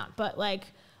can't count, but like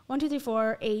 1, 2, 3,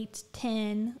 4, 8,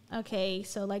 10. Okay,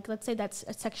 so like let's say that's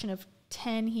a section of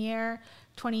 10 here,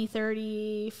 20,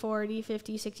 30, 40,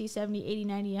 50, 60, 70, 80,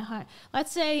 90, 100.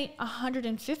 Let's say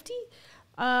 150.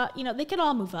 You know, they could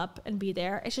all move up and be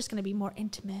there. It's just going to be more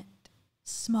intimate,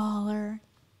 smaller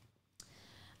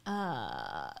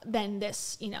than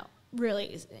this, you know,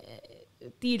 really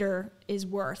theater is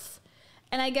worth.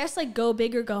 And I guess like go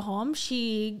big or go home.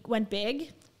 She went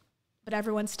big, but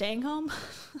everyone's staying home.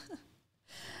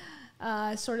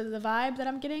 Sort of the vibe that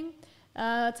I'm getting.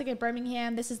 Let's look at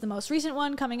Birmingham. This is the most recent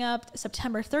one coming up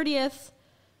September 30th.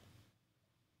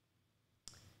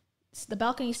 So the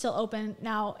balcony's still open.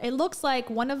 Now, it looks like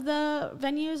one of the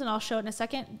venues, and I'll show it in a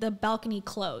second, the balcony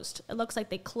closed. It looks like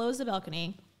they closed the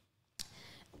balcony.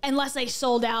 Unless they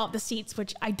sold out the seats,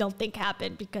 which I don't think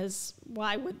happened because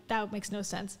that makes no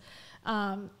sense.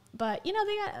 But you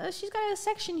know, she's got a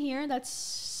section here that's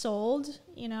sold,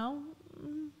 you know,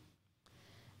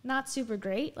 not super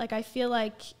great. Like, I feel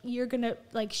like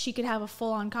she could have a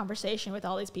full on conversation with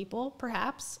all these people,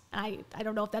 perhaps. I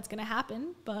don't know if that's going to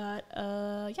happen, but,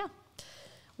 yeah,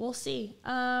 we'll see.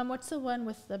 What's the one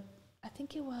with I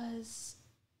think it was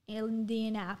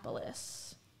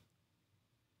Indianapolis,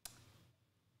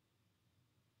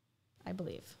 I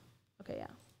believe. Okay. Yeah.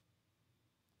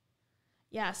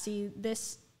 Yeah, see,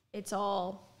 it's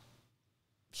all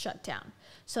shut down.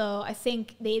 So I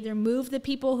think they either moved the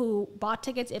people who bought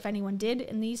tickets, if anyone did,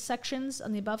 in these sections,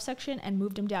 on the above section, and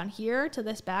moved them down here to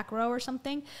this back row or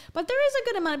something. But there is a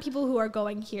good amount of people who are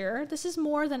going here. This is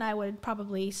more than I would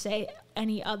probably say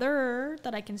any other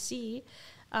that I can see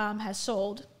has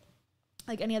sold,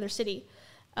 like any other city.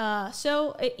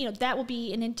 So, you know, that will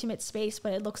be an intimate space,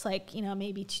 but it looks like, you know,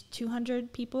 maybe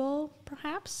 200 people,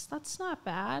 perhaps. That's not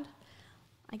bad.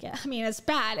 I mean, it's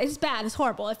bad. It's bad. It's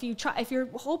horrible. If you're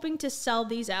hoping to sell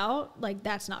these out, like,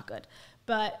 that's not good.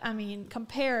 But I mean,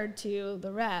 compared to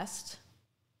the rest,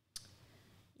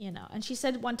 you know. And she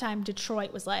said one time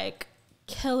Detroit was like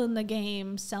killing the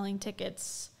game, selling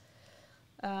tickets,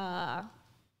 and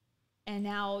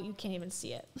now you can't even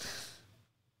see it.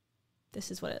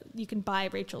 This is what you can buy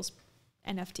Rachel's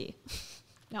NFT.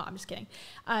 No, I'm just kidding.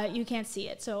 You can't see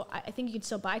it. So I think you can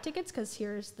still buy tickets because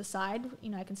here's the side. You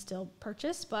know, I can still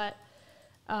purchase, but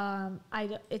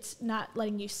it's not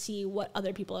letting you see what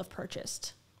other people have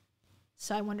purchased.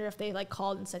 So I wonder if they like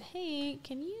called and said, hey,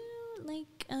 can you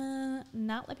like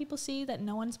not let people see that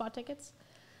no one's bought tickets?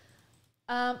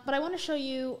 But I want to show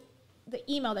you the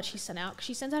email that she sent out.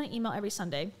 She sends out an email every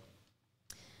Sunday.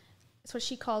 It's what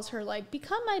she calls her, like,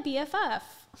 become my BFF.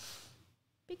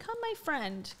 Become my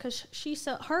friend, because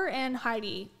her and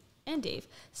Heidi and Dave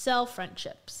sell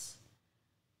friendships.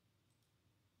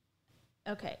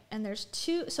 Okay, and there's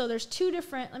two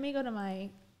different, let me go to my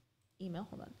email,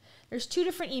 hold on. There's two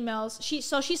different emails.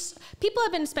 People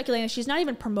have been speculating she's not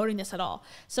even promoting this at all.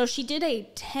 So she did a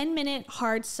 10-minute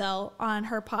hard sell on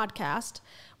her podcast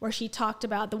where she talked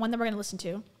about, the one that we're going to listen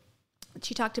to,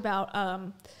 she talked about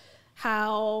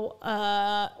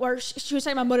or she was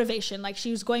talking about motivation. Like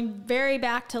she was going very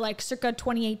back to like circa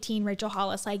 2018 Rachel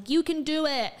Hollis. Like, you can do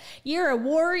it. You're a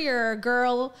warrior,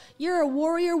 girl. You're a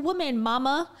warrior woman,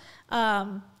 mama.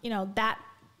 You know, that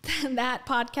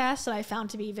podcast that I found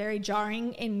to be very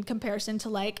jarring in comparison to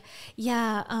like, you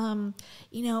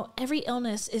know, every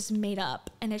illness is made up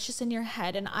and it's just in your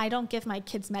head, and I don't give my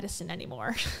kids medicine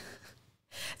anymore.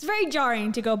 It's very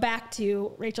jarring to go back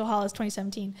to Rachel Hollis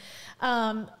 2017.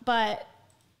 But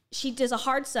she does a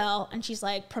hard sell and she's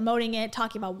like promoting it,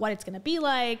 talking about what it's going to be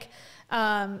like.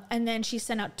 And then she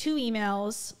sent out 2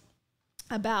 emails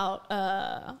about,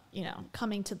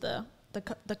 coming to the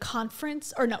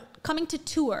conference, or no, coming to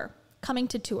tour.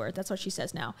 That's what she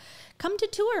says now. Come to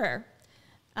tour.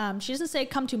 She doesn't say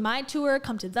come to my tour,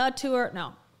 come to the tour.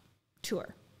 No,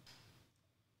 tour.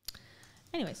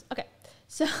 Anyways, okay.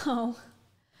 So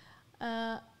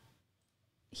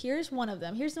here's one of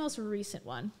them. Here's the most recent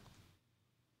one.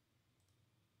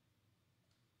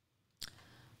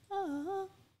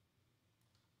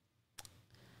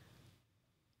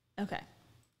 Okay.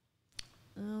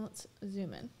 Let's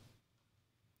zoom in.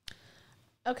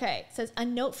 Okay, it says a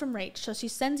note from Rach. So she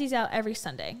sends these out every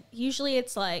Sunday. Usually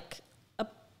it's like a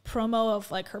promo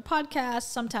of like her podcast.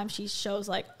 Sometimes she shows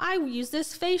like, I use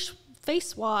this face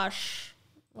wash,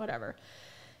 whatever.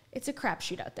 It's a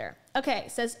crapshoot out there. Okay,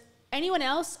 it says, anyone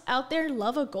else out there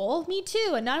love a goal? Me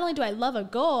too. And not only do I love a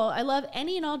goal, I love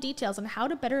any and all details on how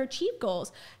to better achieve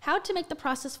goals, how to make the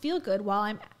process feel good while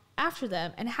I'm after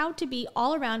them, and how to be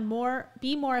all around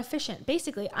be more efficient.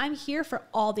 Basically, I'm here for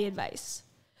all the advice.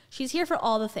 She's here for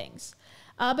all the things.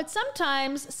 But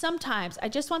sometimes I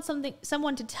just want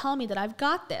someone to tell me that I've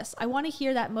got this. I want to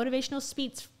hear that motivational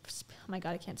speech. Oh my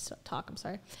God, I can't talk. I'm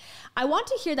sorry. I want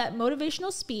to hear that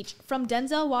motivational speech from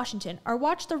Denzel Washington, or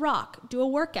watch The Rock do a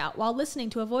workout while listening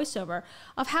to a voiceover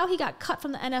of how he got cut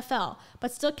from the NFL,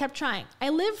 but still kept trying. I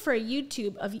live for a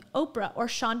YouTube of Oprah or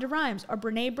Shonda Rhimes or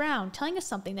Brene Brown telling us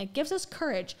something that gives us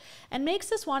courage and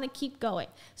makes us want to keep going.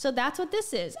 So that's what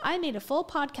this is. I made a full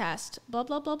podcast, blah,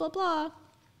 blah, blah, blah, blah.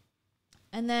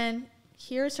 And then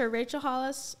here's her Rachel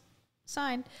Hollis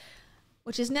sign,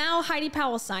 which is now Heidi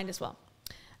Powell signed as well.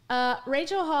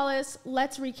 Rachel Hollis,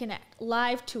 Let's Reconnect,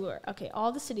 live tour. Okay,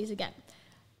 all the cities again.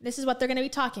 This is what they're going to be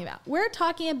talking about. We're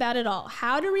talking about it all.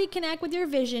 How to reconnect with your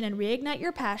vision and reignite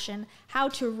your passion. How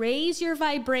to raise your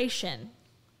vibration.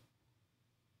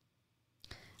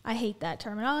 I hate that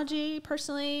terminology,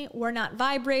 personally. We're not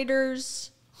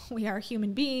vibrators. We are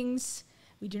human beings.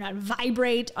 We do not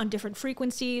vibrate on different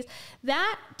frequencies.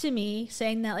 That, to me,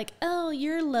 saying that like, oh,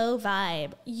 you're low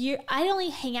vibe. I only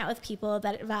hang out with people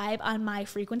that vibe on my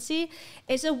frequency,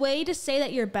 is a way to say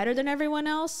that you're better than everyone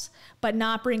else, but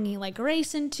not bringing like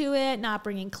race into it, not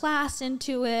bringing class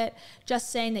into it, just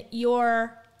saying that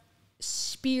you're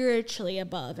spiritually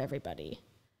above everybody.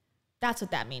 That's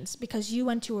what that means, because you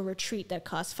went to a retreat that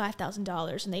cost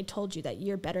 $5,000 and they told you that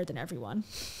you're better than everyone.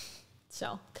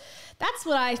 So that's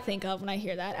what I think of when I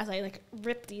hear that, as I like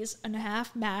rip these in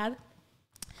half, mad.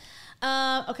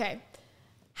 Okay.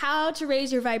 How to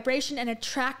raise your vibration and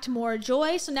attract more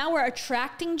joy. So now we're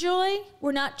attracting joy.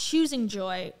 We're not choosing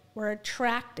joy. We're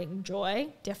attracting joy.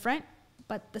 Different,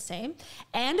 but the same.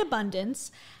 And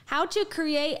abundance. How to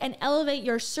create and elevate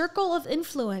your circle of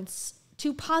influence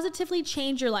to positively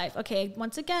change your life. Okay,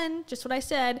 once again, just what I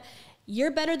said.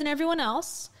 You're better than everyone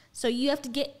else. So you have to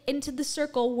get into the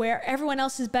circle where everyone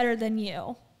else is better than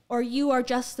you, or you are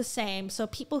just the same. So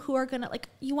people who are going to, like,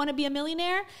 you want to be a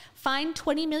millionaire? Find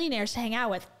 20 millionaires to hang out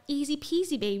with. Easy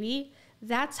peasy, baby.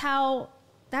 That's how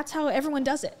everyone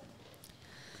does it.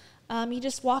 You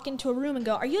just walk into a room and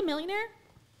go, are you a millionaire?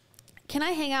 Can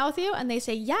I hang out with you? And they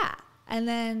say, yeah. And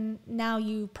then now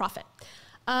you profit.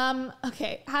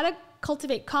 Okay. How to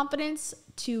cultivate confidence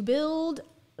to build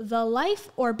the life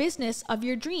or business of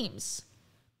your dreams.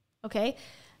 Okay.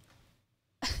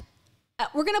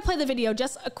 We're going to play the video,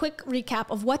 just a quick recap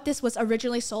of what this was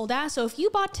originally sold at. So if you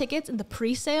bought tickets in the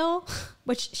pre-sale,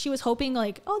 which she was hoping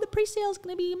like, oh, the pre-sale is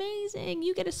going to be amazing.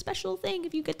 You get a special thing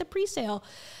if you get the pre-sale.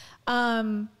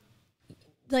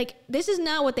 Like, this is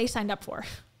not what they signed up for.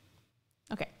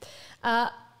 Okay.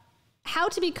 How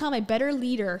to become a better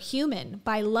leader, human,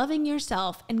 by loving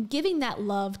yourself and giving that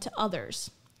love to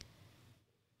others.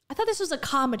 I thought this was a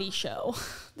comedy show.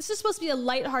 This is supposed to be a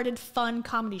lighthearted, fun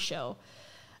comedy show.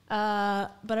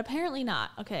 But apparently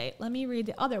not. Okay, let me read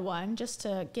the other one just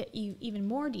to get you even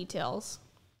more details.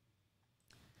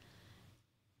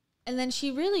 And then she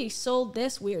really sold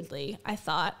this weirdly, I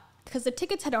thought, because the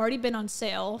tickets had already been on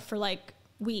sale for like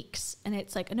weeks. And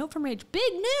it's like, a note from Rach,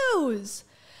 big news!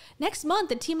 Next month,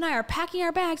 the team and I are packing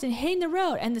our bags and hitting the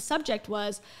road. And the subject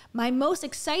was, my most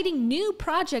exciting new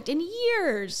project in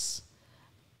years.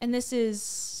 And this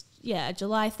is, yeah,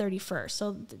 July 31st.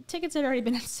 So the tickets had already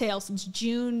been on sale since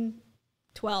June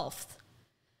 12th.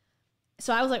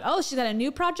 So I was like, oh, she's got a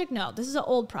new project? No, this is an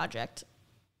old project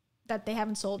that they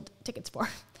haven't sold tickets for.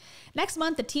 Next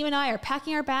month, the team and I are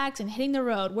packing our bags and hitting the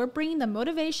road. We're bringing the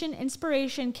motivation,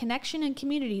 inspiration, connection, and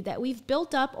community that we've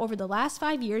built up over the last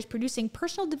 5 years producing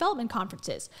personal development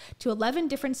conferences to 11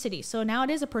 different cities. So now it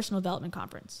is a personal development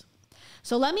conference.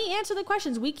 So let me answer the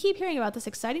questions we keep hearing about this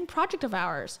exciting project of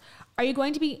ours. Are you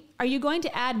going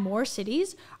to add more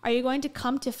cities? Are you going to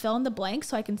come to fill in the blank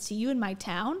so I can see you in my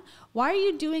town? Why are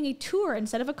you doing a tour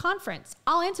instead of a conference?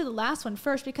 I'll answer the last one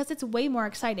first because it's way more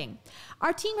exciting.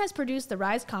 Our team has produced the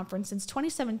Rise Conference since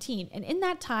 2017, and in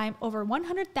that time, over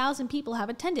 100,000 people have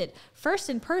attended,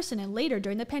 first in person and later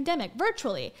during the pandemic,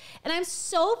 virtually. And I'm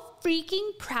so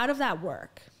freaking proud of that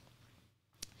work.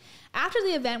 After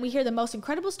the event, we hear the most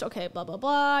incredible story. Okay, blah, blah, blah.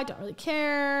 I don't really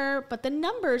care. But the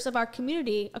numbers of our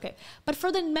community, okay. But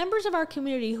for the members of our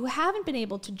community who haven't been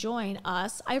able to join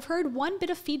us, I've heard one bit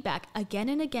of feedback again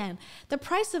and again. The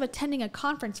price of attending a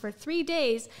conference for 3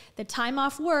 days, the time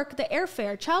off work, the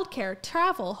airfare, childcare,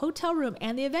 travel, hotel room,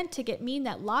 and the event ticket mean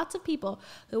that lots of people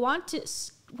who want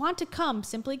to come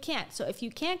simply can't. So if you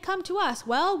can't come to us,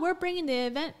 well, we're bringing the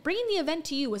event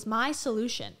to you was my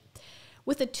solution.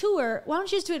 With a tour, why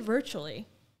don't you just do it virtually?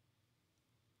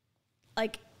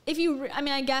 Like,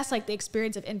 I guess like the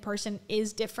experience of in-person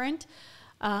is different,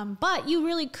 but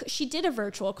she did a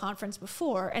virtual conference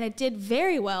before and it did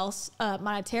very well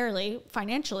monetarily,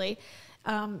 financially.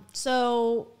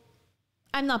 So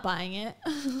I'm not buying it.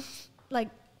 Like,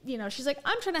 she's like,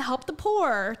 I'm trying to help the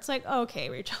poor. It's like, okay,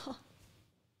 Rachel.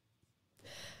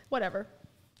 Whatever.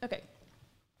 Okay.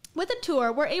 With a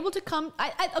tour, we're able to come.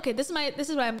 Okay, this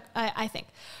is what I think.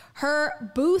 Her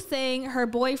boo thing, her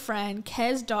boyfriend,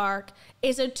 Kez Dark,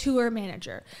 is a tour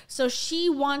manager. So she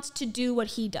wants to do what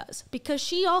he does because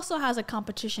she also has a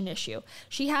competition issue.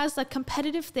 She has a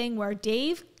competitive thing where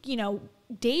Dave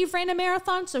ran a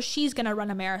marathon, so she's going to run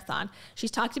a marathon.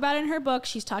 She's talked about it in her book.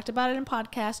 She's talked about it in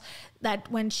podcasts that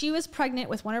when she was pregnant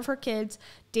with one of her kids,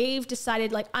 Dave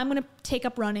decided, like, I'm going to take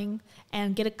up running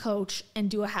and get a coach and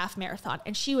do a half marathon.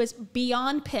 And she was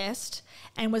beyond pissed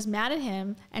and was mad at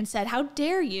him and said, how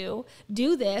dare you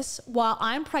do this while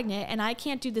I'm pregnant and I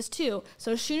can't do this too?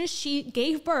 So as soon as she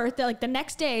gave birth, the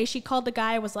next day, she called the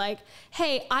guy and was like,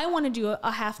 hey, I want to do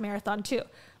a half marathon too.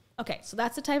 Okay, so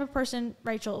that's the type of person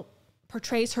Rachel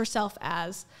portrays herself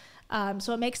as.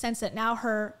 So it makes sense that now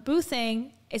her boo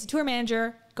thing is a tour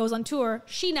manager, goes on tour.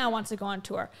 She now wants to go on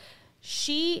tour.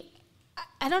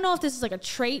 I don't know if this is like a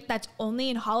trait that's only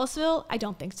in Hollisville. I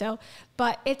don't think so.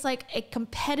 But it's like a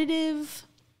competitive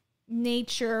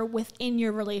nature within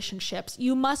your relationships.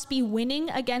 You must be winning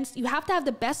against, you have to have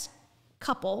the best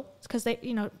couple because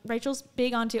Rachel's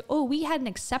big onto, we had an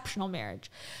exceptional marriage.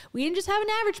 We didn't just have an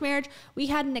average marriage. We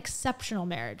had an exceptional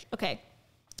marriage. Okay.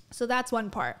 So that's one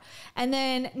part. And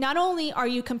then not only are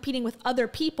you competing with other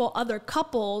people, other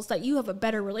couples that you have a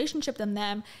better relationship than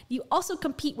them, you also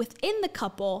compete within the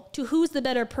couple to who's the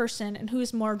better person and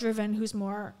who's more driven, who's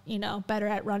more, better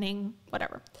at running,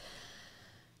 whatever.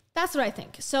 That's what I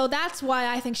think. So that's why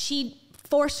I think she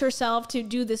forced herself to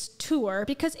do this tour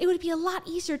because it would be a lot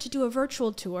easier to do a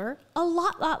virtual tour, a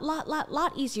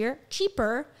lot easier,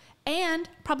 cheaper, and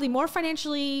probably more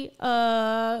financially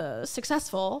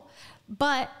successful.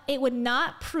 But it would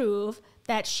not prove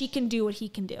that she can do what he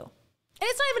can do. And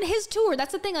it's not even his tour.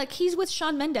 That's the thing. Like, he's with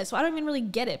Shawn Mendes, so I don't even really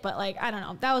get it. But like, I don't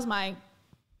know. That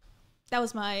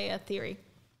was my theory.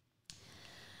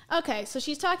 Okay, so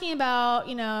she's talking about,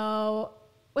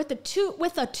 with a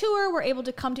tour, we're able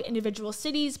to come to individual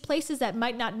cities, places that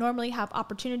might not normally have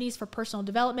opportunities for personal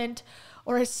development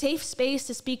or a safe space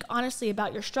to speak honestly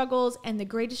about your struggles and the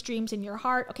greatest dreams in your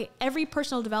heart. Okay, every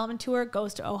personal development tour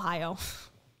goes to Ohio.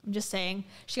 I'm just saying.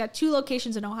 She got 2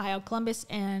 locations in Ohio, Columbus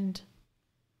and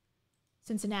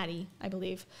Cincinnati, I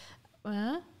believe.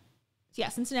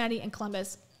 Cincinnati and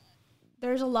Columbus.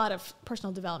 There's a lot of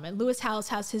personal development. Lewis Howes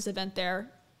has his event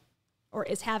there, or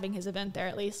is having his event there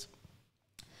at least.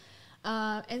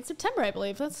 In September, I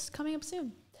believe. That's coming up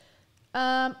soon.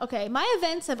 Okay, my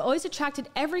events have always attracted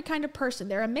every kind of person.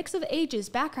 They're a mix of ages,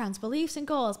 backgrounds, beliefs, and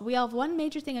goals, but we all have one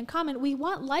major thing in common. We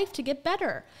want life to get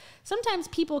better. Sometimes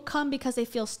people come because they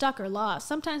feel stuck or lost.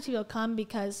 Sometimes people come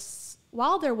because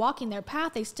while they're walking their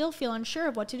path, they still feel unsure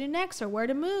of what to do next or where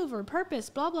to move or purpose,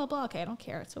 blah, blah, blah. Okay, I don't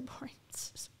care. It's so boring.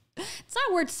 It's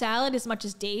not word salad as much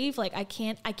as Dave. Like, I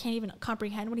can't even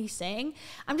comprehend what he's saying.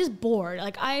 I'm just bored.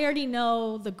 Like, I already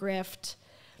know the grift.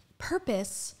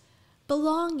 Purpose,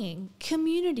 belonging,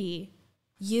 community,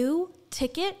 you,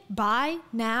 ticket, buy,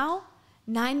 now,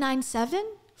 997,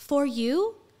 for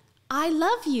you, I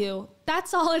love you.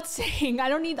 That's all it's saying. I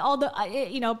don't need all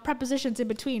the, prepositions in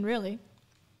between, really.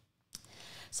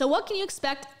 So what can you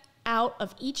expect out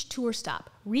of each tour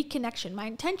stop? Reconnection. My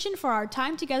intention for our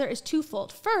time together is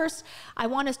twofold. First, I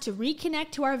want us to reconnect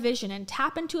to our vision and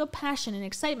tap into a passion and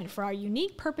excitement for our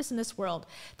unique purpose in this world.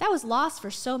 That was lost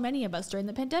for so many of us during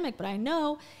the pandemic, but I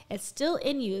know it's still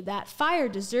in you. That fire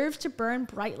deserves to burn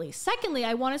brightly. Secondly,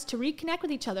 I want us to reconnect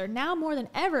with each other. Now more than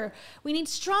ever, we need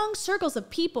strong circles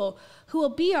of people who will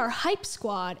be our hype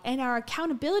squad and our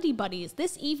accountability buddies.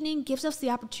 This evening gives us the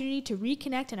opportunity to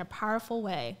reconnect in a powerful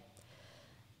way.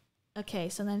 Okay,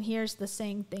 so then here's the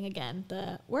same thing again.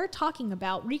 We're talking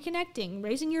about reconnecting,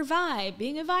 raising your vibe,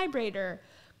 being a vibrator,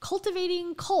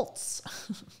 cultivating cults,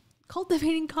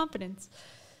 cultivating confidence.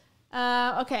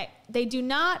 Okay, they do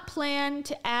not plan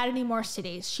to add any more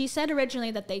cities. She said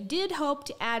originally that they did hope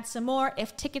to add some more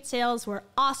if ticket sales were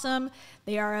awesome.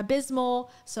 They are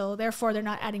abysmal, so therefore they're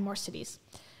not adding more cities.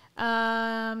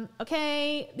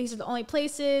 Okay, these are the only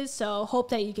places, so hope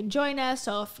that you can join us.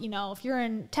 So if you're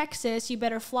in Texas, you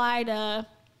better fly to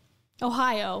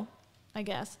Ohio, I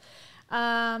guess.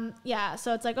 Yeah,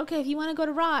 so it's like, okay, if you want to go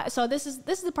to Rise, so this is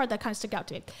the part that kind of stuck out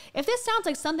to me. If this sounds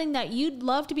like something that you'd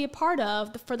love to be a part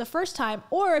of for the first time,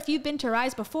 or if you've been to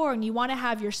Rise before and you want to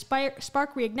have your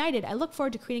spark reignited, I look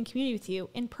forward to creating community with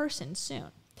you in person soon.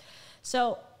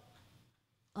 So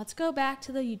let's go back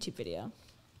to the YouTube video.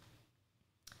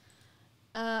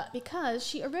 Because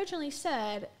she originally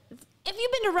said, if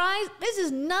you've been to Rise, this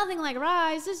is nothing like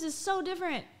Rise. This is so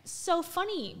different, so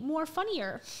funny,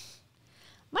 funnier,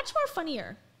 much more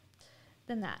funnier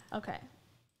than that. Okay.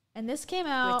 And this came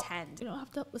out, you don't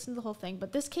have to listen to the whole thing,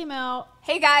 but this came out.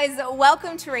 Hey guys,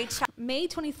 welcome to Rachel. May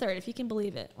 23rd, if you can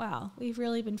believe it. Wow, we've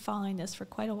really been following this for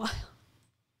quite a while.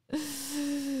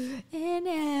 It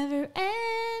never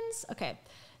ends. Okay,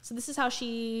 so this is how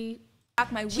she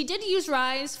did use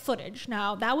Rise footage.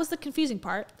 Now, that was the confusing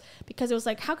part, because it was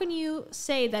like, how can you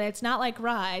say that it's not like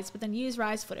Rise, but then use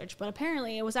Rise footage? But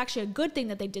apparently it was actually a good thing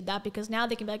that they did that, because now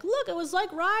they can be like, look, it was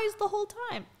like Rise the whole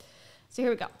time. So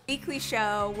here we go. Weekly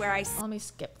show where let me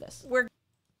skip this.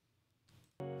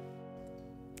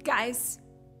 Guys,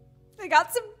 I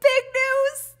got some big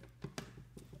news.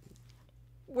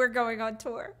 We're going on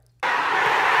tour.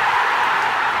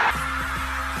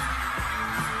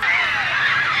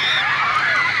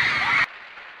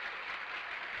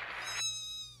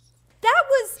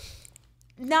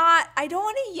 I don't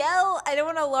want to yell. I don't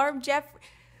want to alarm Jeff.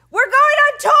 We're going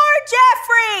on tour,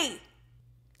 Jeffrey!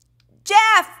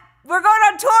 Jeff, we're going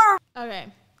on tour. Okay,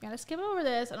 gotta skip over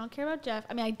this. I don't care about Jeff.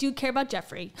 I mean, I do care about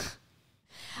Jeffrey.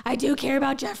 I do care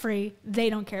about Jeffrey.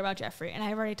 They don't care about Jeffrey. And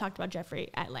I've already talked about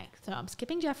Jeffrey at length. So I'm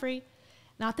skipping Jeffrey,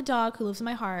 not the dog who lives in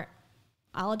my heart.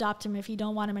 I'll adopt him if you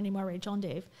don't want him anymore, Rachel and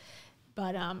Dave.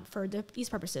 But for these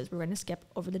purposes, we're going to skip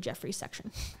over the Jeffrey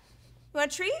section. You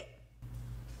want a treat?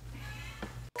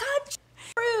 God,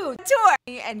 rude. Tour.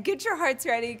 And get your hearts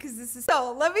ready, because this is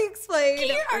so, let me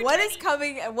explain what is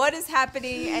coming and what is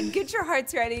happening, and get your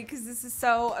hearts ready, because this is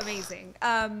so amazing.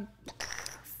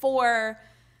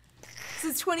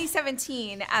 Since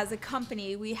 2017, as a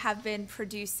company, we have been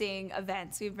producing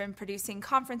events. We've been producing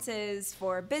conferences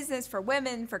for business, for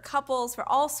women, for couples, for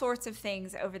all sorts of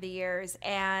things over the years.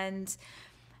 And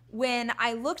when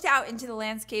I looked out into the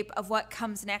landscape of what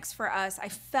comes next for us, I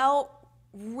felt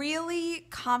really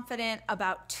confident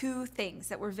about two things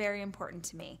that were very important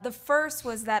to me. The first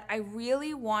was that I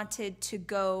really wanted to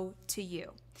go to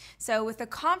you. So with the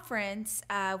conference,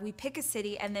 we pick a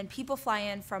city and then people fly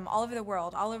in from all over the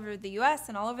world, all over the US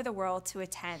and all over the world to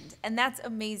attend. And that's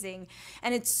amazing.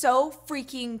 And it's so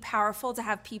freaking powerful to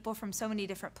have people from so many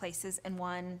different places in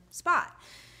one spot.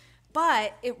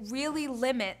 But it really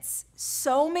limits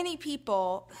so many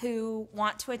people who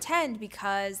want to attend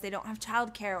because they don't have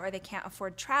childcare or they can't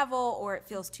afford travel or it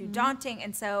feels too daunting.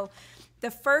 And so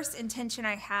the first intention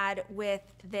I had with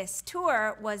this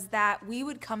tour was that we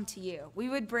would come to you. We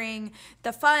would bring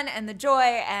the fun and the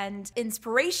joy and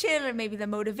inspiration and maybe the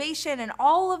motivation and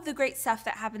all of the great stuff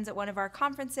that happens at one of our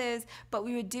conferences, but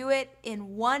we would do it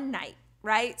in one night.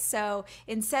 right? So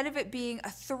instead of it being a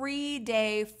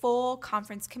 3-day full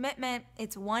conference commitment,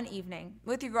 it's one evening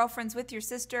with your girlfriends, with your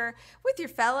sister, with your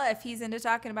fella if he's into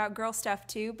talking about girl stuff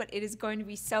too, but it is going to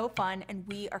be so fun and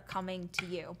we are coming to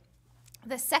you.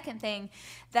 The second thing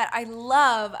that I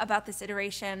love about this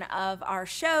iteration of our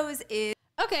shows is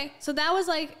Okay, so that was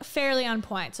like fairly on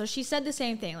point. So she said the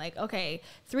same thing, like, okay,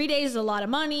 3 days is a lot of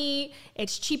money.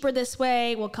 It's cheaper this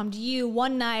way. We'll come to you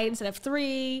one night instead of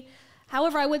 3.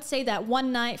 However, I would say that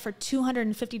one night for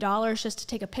 $250 just to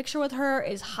take a picture with her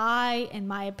is high, in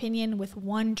my opinion, with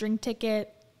one drink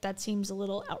ticket. That seems a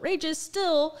little outrageous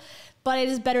still, but it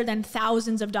is better than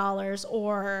thousands of dollars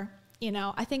or, you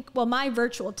know, I think, well, my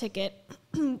virtual ticket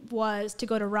was to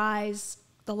go to Rise,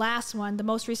 the last one, the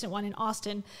most recent one in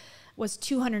Austin, was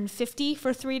 $250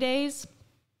 for 3 days.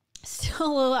 Still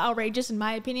a little outrageous in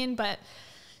my opinion, but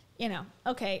you know,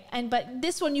 okay. But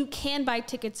this one you can buy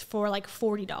tickets for like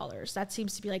 $40. That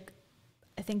seems to be like,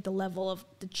 I think the level of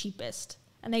the cheapest.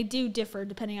 And they do differ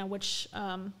depending on which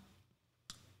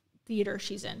theater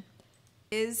she's in.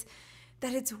 Is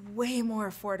that it's way more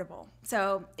affordable.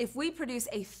 So if we produce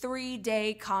a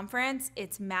 3-day conference,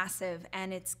 it's massive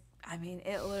and it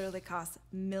literally costs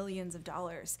millions of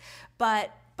dollars.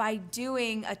 But by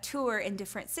doing a tour in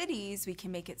different cities, we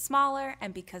can make it smaller,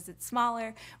 and because it's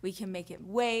smaller, we can make it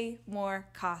way more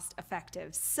cost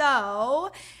effective.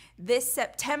 So this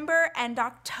September and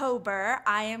October,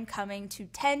 I am coming to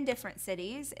 10 different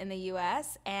cities in the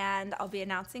US, and I'll be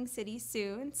announcing cities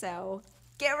soon, so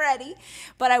get ready.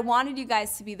 But I wanted you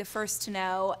guys to be the first to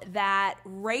know that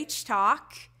Rach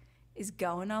Talk is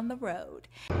going on the road.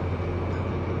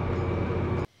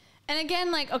 And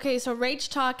again, like, okay, so Rach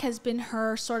Talk has been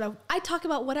her sort of, I talk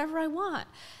about whatever I want.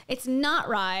 It's not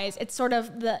Rise. It's sort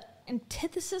of the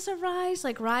antithesis of Rise.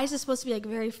 Like, Rise is supposed to be like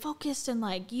very focused and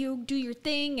like you do your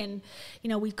thing and, you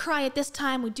know, we cry at this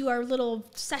time, we do our little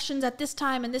sessions at this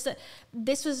time, and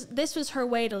this was her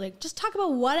way to like just talk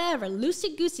about whatever,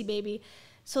 loosey-goosey, baby.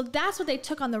 So that's what they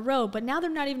took on the road, but now they're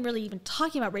not even really even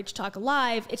talking about Rach Talk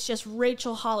Live. It's just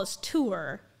Rachel Hollis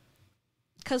Tour.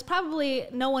 Because probably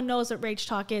no one knows what Rach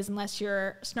Talk is unless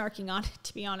you're snarking on it,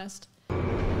 to be honest.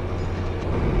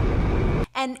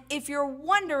 And if you're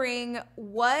wondering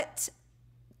what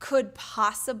could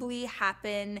possibly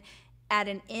happen at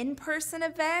an in-person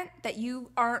event that you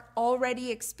aren't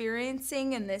already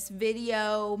experiencing in this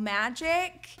video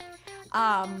magic,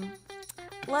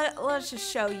 let's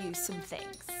just show you some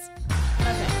things.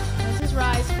 Okay, this is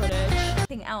Rise footage.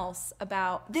 Else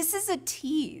about this is a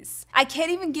tease. I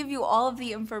can't even give you all of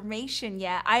the information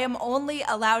yet. I am only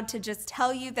allowed to just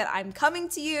tell you that I'm coming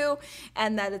to you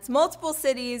and that it's multiple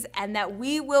cities and that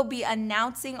we will be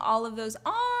announcing all of those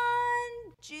on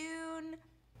June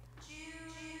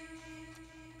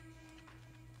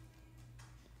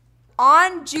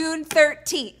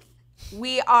 13th.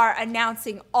 We are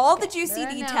announcing all the juicy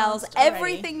details,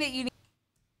 everything that you need.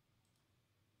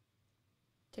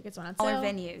 Tickets on Smaller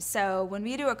venues. So when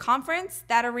we do a conference,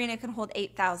 that arena can hold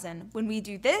 8,000. When we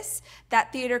do this,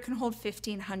 that theater can hold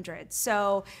 1,500.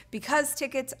 So because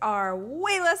tickets are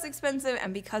way less expensive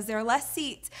and because there are less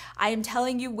seats, I am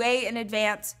telling you way in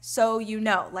advance so you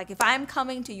know. Like if I'm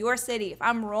coming to your city, if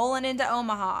I'm rolling into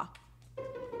Omaha,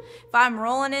 if I'm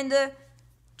rolling into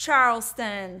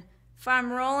Charleston, if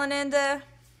I'm rolling into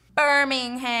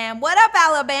Birmingham, what up,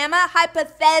 Alabama?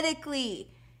 Hypothetically,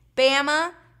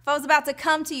 Bama, if I was about to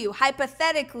come to you,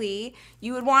 hypothetically,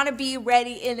 you would want to be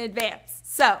ready in advance.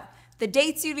 So, the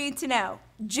dates you need to know.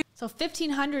 So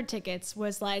 1,500 tickets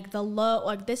was like the low,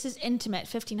 like this is intimate,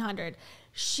 1,500.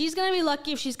 She's going to be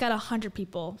lucky if she's got 100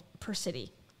 people per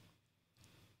city.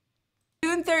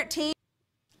 June 13th.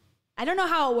 I don't know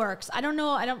how it works. I don't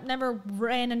know. Never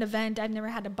ran an event. I've never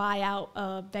had to buy out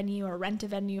a venue or rent a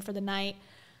venue for the night.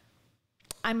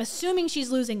 I'm assuming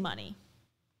she's losing money.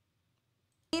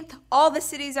 All the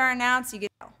cities are announced.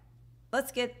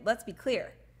 Let's be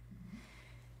clear.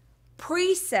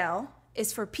 Pre-sale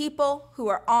is for people who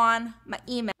are on my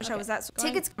email. Okay.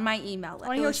 Tickets on my email list. I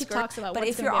want to hear what she talks about. But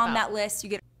if you're on that list, you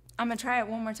get. I'm gonna try it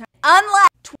one more time. Unless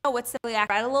what's the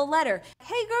write a little letter.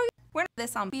 Hey girl, we're not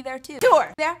this. I'll be there too.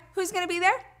 Tour there. Who's gonna be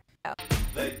there? Oh.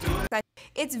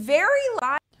 It's very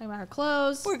live. Talking about her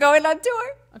clothes. We're going on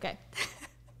tour. Okay.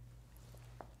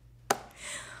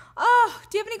 Oh,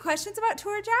 do you have any questions about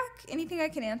Tour Jack? Anything I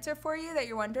can answer for you that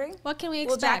you're wondering? What can we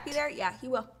expect? Will Jack be there? Yeah, he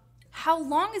will. How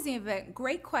long is the event?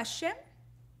 Great question.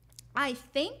 I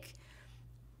think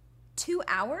 2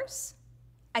 hours.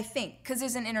 I think, because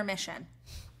there's an intermission.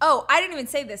 Oh, I didn't even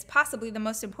say this. Possibly the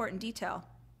most important detail.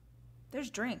 There's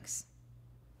drinks.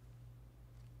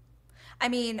 I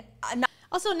mean,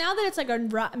 Also, now that it's like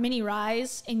a mini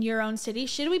rise in your own city,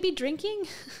 should we be drinking?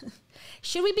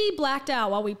 Should we be blacked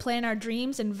out while we plan our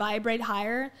dreams and vibrate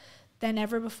higher than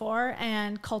ever before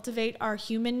and cultivate our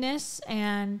humanness?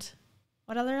 And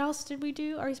what other else did we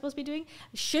do? Are we supposed to be doing?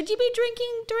 Should you be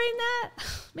drinking during that?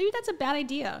 Maybe that's a bad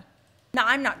idea. no,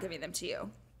 I'm not giving them to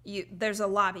you. There's a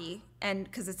lobby, and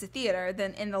because it's a theater,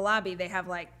 then in the lobby they have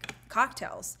like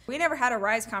cocktails. We never had a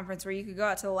Rise conference where you could go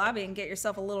out to the lobby and get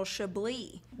yourself a little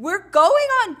Chablis. We're going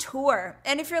on tour,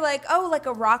 and if you're like, oh, like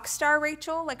a rock star,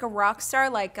 Rachel, like a rock star,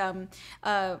 like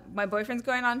my boyfriend's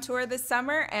going on tour this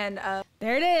summer, and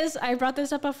there it is. I brought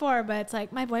this up before, but it's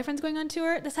like, my boyfriend's going on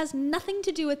tour. This has nothing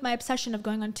to do with my obsession of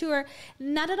going on tour.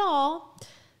 Not at all.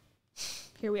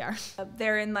 Here we are.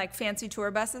 They're in like fancy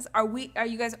tour buses. Are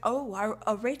you guys?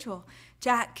 Oh, Rachel,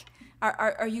 Jack.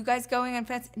 Are you guys going on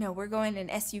fancy? No, we're going in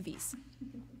SUVs.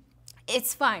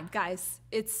 It's fine, guys.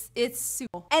 It's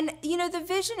super. And you know, the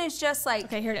vision is just like,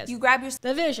 okay, here it is. You grab your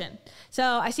the vision. So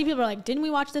I see people are like, didn't we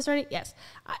watch this already? Yes,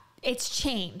 it's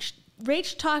changed.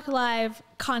 Rach Talk Live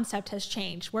concept has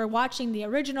changed. We're watching the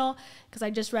original because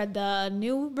I just read the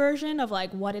new version of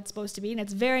like what it's supposed to be, and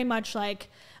it's very much like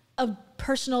a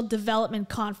personal development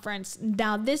conference.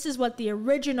 Now, this is what the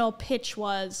original pitch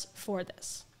was for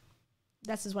this.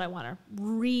 This is what I want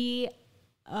to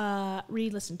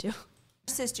re-listen to.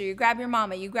 Sister, you grab your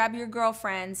mama, you grab your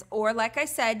girlfriends, or like I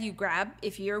said, you grab,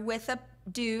 if you're with a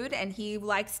dude and he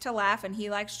likes to laugh and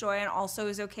he likes joy and also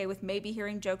is okay with maybe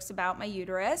hearing jokes about my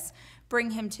uterus,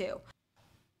 bring him too.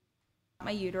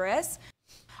 My uterus.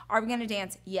 Are we going to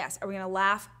dance? Yes. Are we going to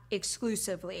laugh?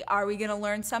 Exclusively. Are we going to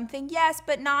learn something? Yes,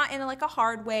 but not in like a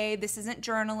hard way. This isn't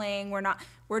journaling.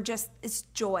 It's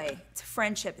joy. It's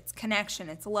friendship. It's connection.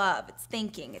 It's love. It's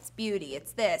thinking. It's beauty.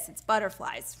 It's this. It's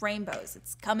butterflies. It's rainbows.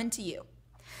 It's coming to you.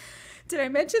 Did I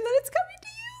mention that it's coming to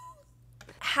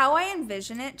you? How I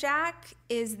envision it, Jack,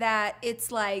 is that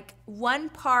it's like one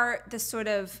part, the sort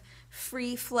of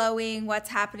free flowing, what's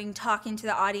happening, talking to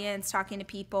the audience, talking to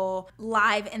people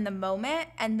live in the moment.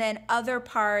 And then other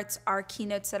parts are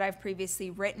keynotes that I've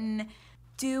previously written.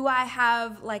 Do I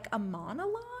have like a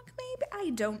monologue? Maybe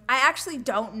I actually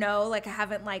don't know. Like I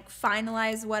haven't like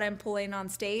finalized what I'm pulling on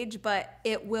stage, but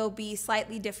it will be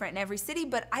slightly different in every city.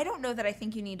 But I don't know that I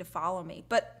think you need to follow me,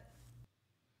 but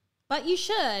you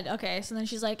should. Okay. So then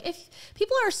she's like, if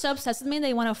people are so obsessed with me,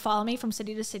 they want to follow me from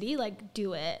city to city, like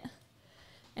do it.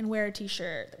 And wear a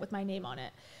t-shirt with my name on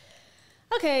it.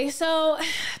 Okay, so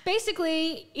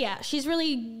basically, yeah, she's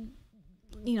really,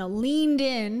 leaned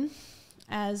in,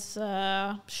 as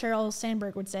Sheryl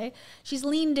Sandberg would say. She's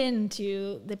leaned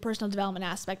into the personal development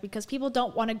aspect because people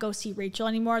don't want to go see Rachel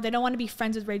anymore. They don't want to be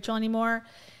friends with Rachel anymore.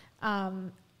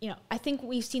 I think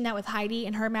we've seen that with Heidi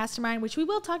and her mastermind, which we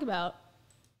will talk about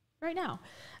right now.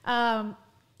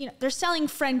 They're selling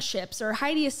friendships, or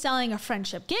Heidi is selling a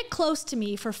friendship. Get close to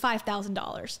me for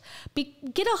 $5,000.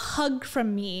 Get a hug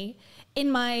from me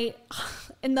in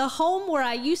the home where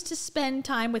I used to spend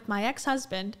time with my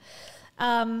ex-husband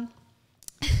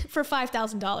for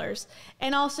 $5,000.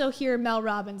 And also hear Mel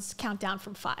Robbins count down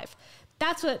from 5.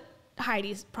 That's what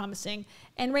Heidi's promising.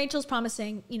 And Rachel's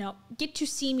promising, get to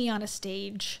see me on a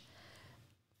stage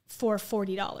for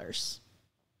 $40.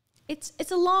 It's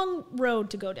a long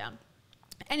road to go down.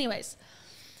 Anyways,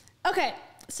 okay,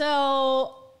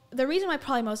 so the reason why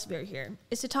probably most of you are here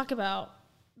is to talk about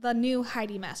the new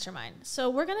Heidi Mastermind. So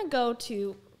we're going to go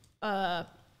to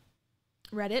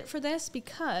Reddit for this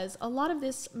because a lot of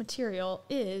this material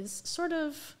is sort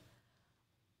of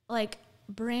like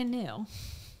brand new.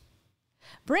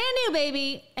 Brand new,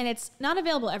 baby, and it's not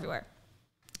available everywhere.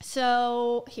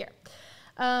 So here,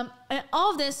 and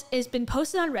all of this has been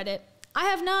posted on Reddit. I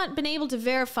have not been able to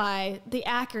verify the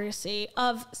accuracy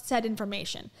of said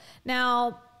information.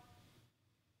 Now,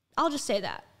 I'll just say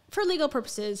that. For legal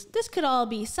purposes, this could all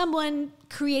be someone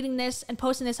creating this and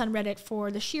posting this on Reddit for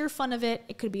the sheer fun of it.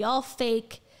 It could be all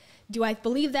fake. Do I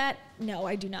believe that? No,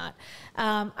 I do not.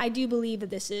 I do believe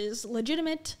that this is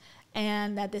legitimate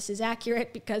and that this is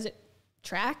accurate because it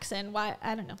tracks and why,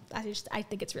 I don't know. I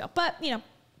think it's real. But,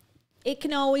 it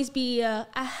can always be a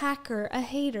hacker, a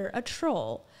hater, a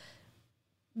troll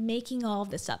making all of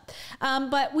this up.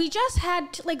 But we just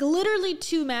had literally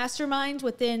 2 masterminds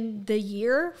within the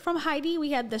year from Heidi.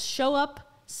 We had the Show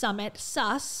Up Summit,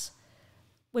 SUS,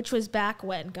 which was back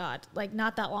when,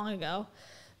 not that long ago.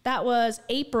 That was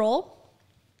April.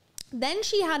 Then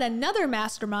she had another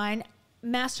mastermind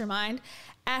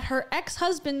at her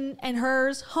ex-husband and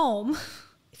hers home,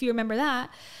 if you remember that,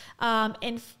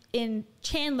 in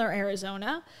Chandler,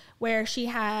 Arizona, where she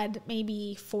had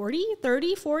maybe 40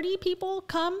 people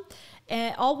come,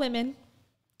 all women,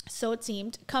 so it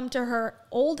seemed, come to her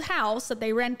old house that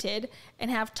they rented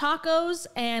and have tacos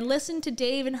and listen to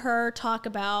Dave and her talk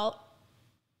about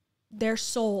their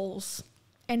souls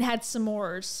and had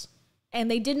s'mores. And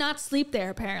they did not sleep there,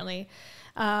 apparently.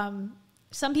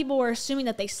 Some people were assuming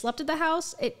that they slept at the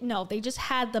house. No, they just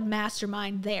had the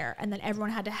mastermind there, and then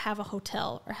everyone had to have a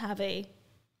hotel or have a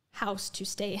house to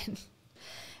stay in.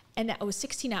 And that was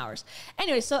 16 hours.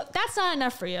 Anyway, so that's not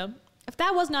enough for you. If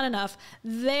that was not enough,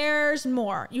 there's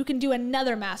more. You can do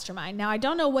another mastermind. Now, I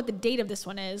don't know what the date of this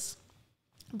one is,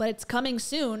 but it's coming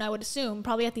soon, I would assume,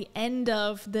 probably at the end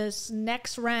of this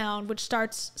next round, which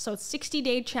starts, so it's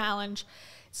 60-day challenge.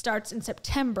 It starts in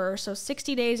September, so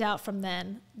 60 days out from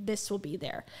then, this will be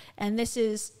there. And this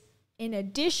is, in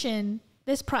addition,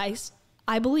 this price,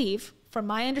 I believe, from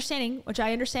my understanding, which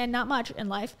I understand not much in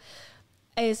life,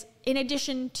 is in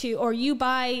addition to, or you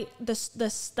buy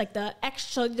this like the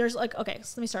extra, there's like, okay,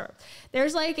 so let me start.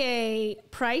 There's like a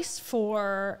price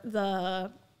for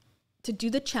to do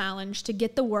the challenge, to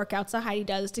get the workouts that Heidi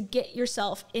does, to get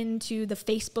yourself into the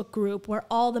Facebook group where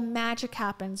all the magic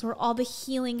happens, where all the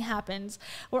healing happens,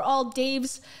 where all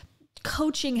Dave's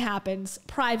coaching happens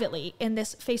privately in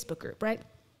this Facebook group, right?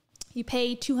 You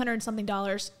pay $200 and something,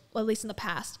 well, at least in the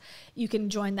past, you can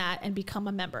join that and become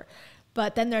a member.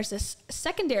 But then there's this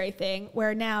secondary thing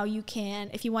where now you can,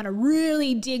 if you want to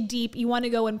really dig deep, you want to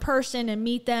go in person and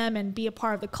meet them and be a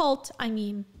part of the cult,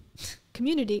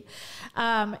 community,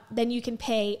 then you can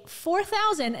pay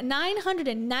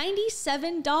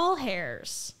 $4,997 doll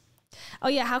hairs. Oh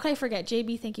yeah, how could I forget?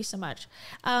 JB, thank you so much.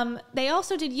 They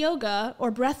also did yoga or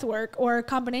breath work or a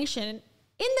combination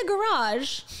in the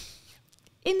garage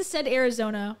in said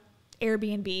Arizona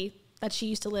Airbnb that she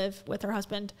used to live with her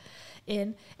husband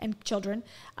in and children,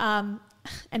 and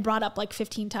brought up like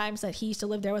 15 times that he used to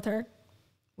live there with her.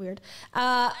 Weird.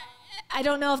 I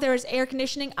don't know if there was air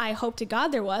conditioning. I hope to God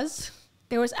there was.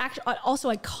 There was actually also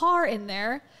a car in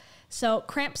there. So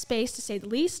cramped space to say the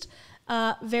least.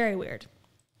 Very weird.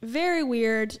 Very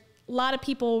weird. A lot of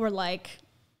people were like,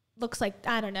 looks like,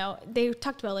 I don't know. They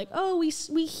talked about like, oh, we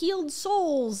healed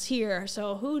souls here.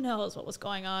 So who knows what was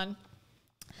going on.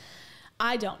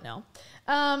 I don't know.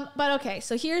 But okay,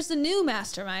 so here's the new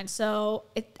mastermind. So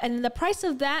and the price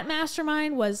of that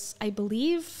mastermind was, I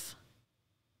believe,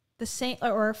 the same,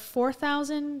 or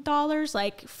 $4,000,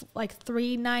 like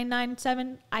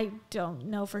 $3,997. I don't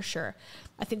know for sure.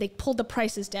 I think they pulled the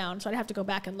prices down, so I'd have to go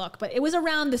back and look. But it was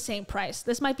around the same price.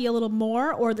 This might be a little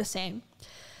more or the same.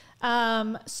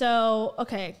 So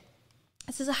okay,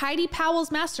 this is a Heidi Powell's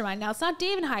mastermind. Now it's not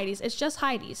Dave and Heidi's; it's just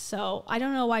Heidi's. So I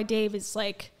don't know why Dave is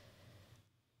like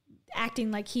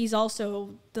acting like he's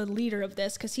also the leader of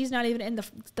this, because he's not even in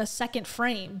the second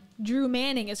frame. Drew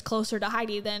Manning is closer to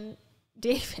Heidi than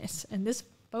Dave is in this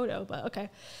photo, but okay.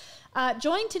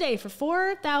 Join today for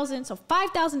 $4,000, so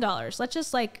 $5,000. Let's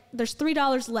just like, there's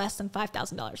 $3 less than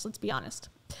 $5,000. Let's be honest.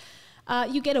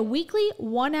 You get a weekly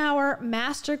 1-hour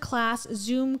masterclass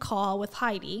Zoom call with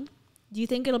Heidi. Do you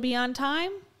think it'll be on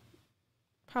time?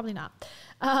 Probably not.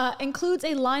 Includes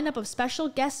a lineup of special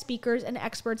guest speakers and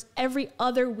experts every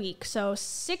other week. So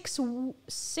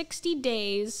 60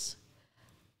 days.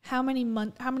 How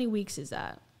many weeks is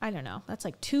that? I don't know. That's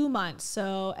like 2 months.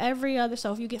 So every other,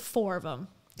 so if you get 4 of them,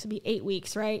 it'd be 8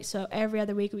 weeks, right? So every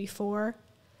other week would be 4.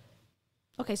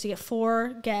 Okay, so you get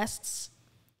 4 guests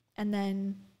and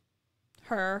then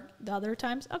her the other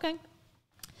times. Okay.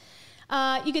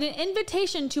 You get an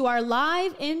invitation to our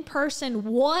live in-person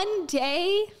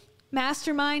 1-day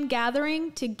mastermind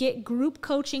gathering to get group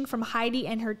coaching from Heidi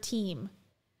and her team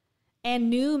and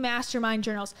new mastermind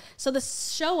journals. So the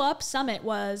Show Up Summit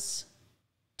was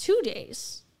 2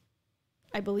 days,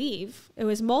 I believe. It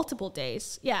was multiple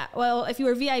days. Yeah. Well, if you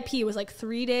were VIP, it was like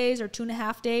 3 days or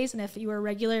 2.5 days. And if you were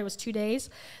regular, it was 2 days.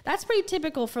 That's pretty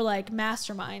typical for like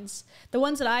masterminds. The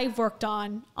ones that I've worked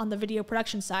on the video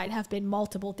production side have been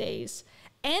multiple days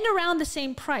and around the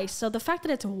same price. So the fact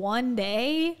that it's 1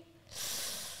 day,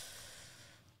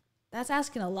 that's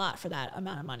asking a lot for that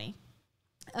amount of money.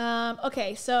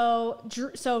 Okay. So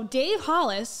Dave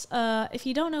Hollis, if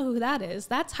you don't know who that is,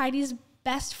 that's Heidi's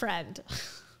best friend.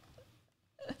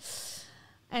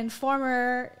 And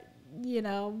former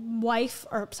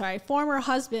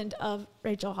husband of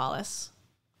Rachel Hollis,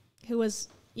 who was,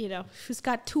 who's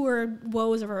got tour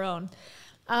woes of her own.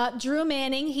 Drew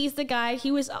Manning, he's the guy,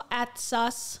 he was at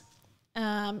SUS.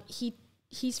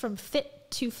 He's from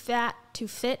Fit to Fat to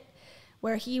Fit,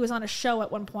 where he was on a show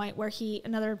at one point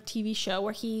another TV show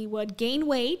where he would gain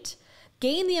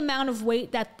the amount of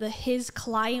weight that his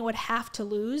client would have to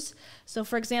lose. So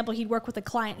for example, he'd work with a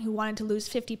client who wanted to lose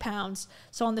 50 pounds.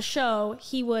 So on the show,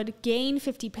 he would gain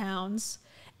 50 pounds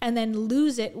and then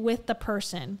lose it with the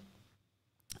person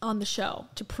on the show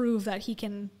to prove that he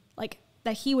can, like,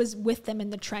 that he was with them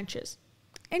in the trenches.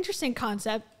 Interesting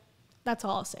concept. That's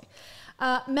all I'll say.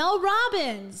 Mel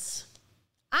Robbins.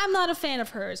 I'm not a fan of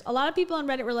hers. A lot of people on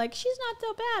Reddit were like, she's not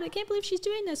so bad. I can't believe she's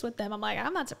doing this with them. I'm like,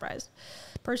 I'm not surprised,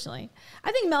 personally.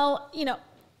 I think Mel, you know,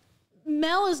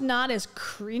 Mel is not as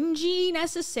cringy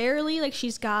necessarily. Like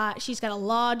she's got a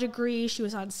law degree. She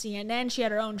was on CNN. She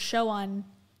had her own show on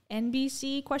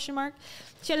NBC ?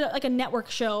 She had like a network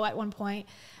show at one point.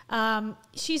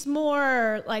 She's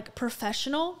more like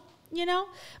professional, you know,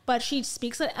 but she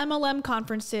speaks at MLM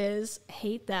conferences.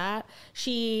 Hate that.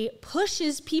 She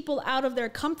pushes people out of their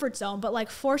comfort zone, but like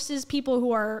forces people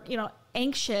who are, you know,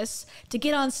 anxious to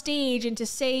get on stage and to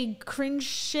say cringe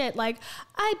shit like,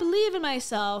 I believe in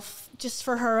myself, just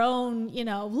for her own, you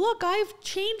know, look, I've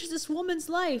changed this woman's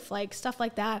life, like stuff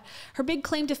like that. Her big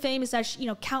claim to fame is that she, you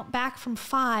know, count back from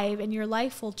 5 and your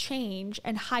life will change,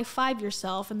 and high five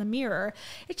yourself in the mirror.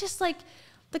 It's just like,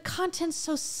 the content's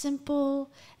so simple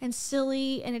and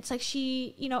silly, and it's like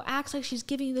she, you know, acts like she's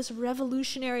giving you this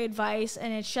revolutionary advice,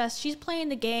 and it's just, she's playing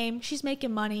the game, she's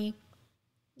making money.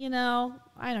 You know,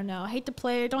 I don't know. Hate the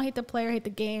player, don't hate the player, hate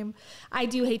the game. I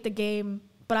do hate the game,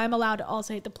 but I'm allowed to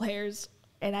also hate the players,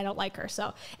 and I don't like her.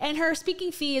 So, and her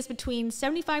speaking fee is between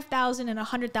 $75,000 and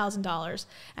 $100,000.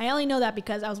 I only know that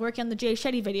because I was working on the Jay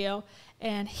Shetty video,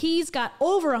 and he's got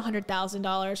over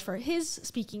 $100,000 for his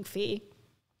speaking fee,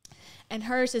 and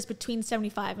hers is between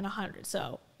 75 and 100.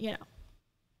 So, you know,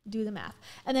 do the math.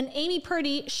 And then Amy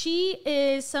Purdy, she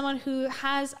is someone who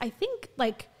has, I think,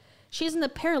 like, she's in the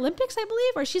Paralympics, I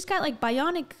believe, or she's got like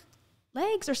bionic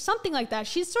legs or something like that.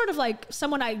 She's sort of like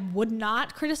someone I would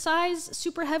not criticize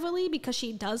super heavily, because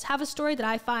she does have a story that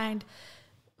I find,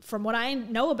 from what I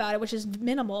know about it, which is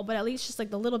minimal, but at least just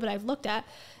like the little bit I've looked at,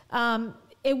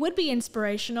 it would be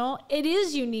inspirational. It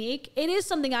is unique. It is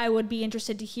something I would be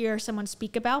interested to hear someone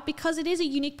speak about, because it is a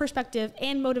unique perspective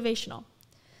and motivational.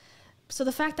 So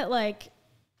the fact that, like,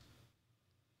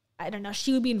 I don't know,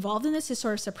 she would be involved in this is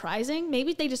sort of surprising.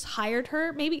 Maybe they just hired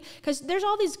her. Maybe because there's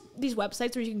all these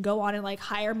websites where you can go on and like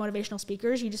hire motivational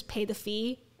speakers. You just pay the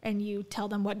fee and you tell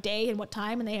them what day and what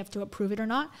time, and they have to approve it or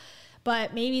not.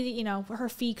 But maybe, you know, her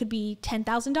fee could be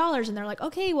 $10,000, and they're like,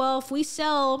 okay, well, if we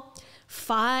sell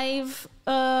 5,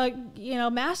 you know,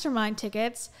 mastermind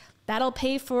tickets, that'll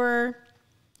pay for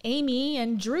Amy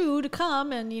and Drew to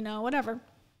come, and, you know, whatever.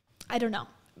 I don't know.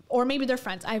 Or maybe they're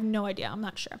friends. I have no idea. I'm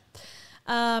not sure.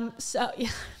 So yeah,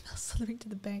 Mel's slithering to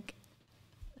the bank.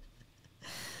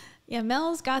 Yeah,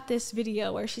 Mel's got this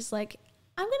video where she's like,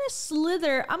 I'm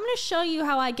gonna show you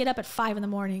how I get up at 5 in the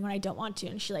morning when I don't want to.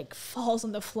 And she like falls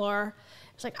on the floor.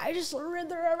 It's like, I just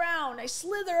slither around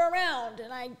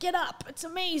and I get up. It's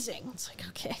amazing. It's like,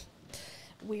 okay,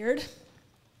 weird.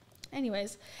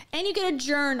 Anyways, and you get a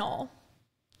journal.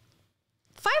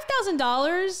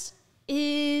 $5,000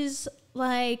 is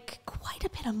like quite a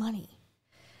bit of money.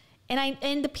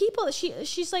 And the people that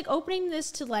she's like opening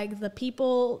this to like the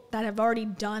people that have already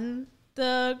done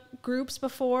the groups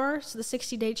before, so the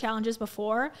 60-day challenges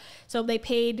before. So they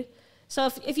paid.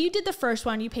 So if you did the first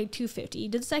one, you paid $250. You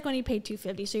did the second one, you paid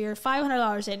 $250. So you're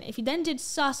 $500 in. If you then did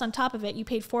sus on top of it, you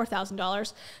paid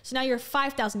 $4,000. So now you're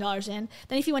 $5,000 in.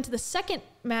 Then if you went to the second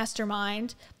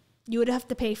mastermind, you would have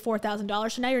to pay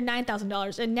 $4,000. So now you're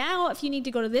 $9,000. And now if you need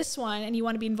to go to this one and you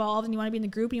want to be involved and you want to be in the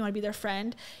group and you want to be their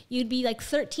friend, you'd be like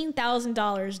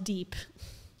 $13,000 deep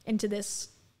into this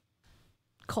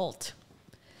cult.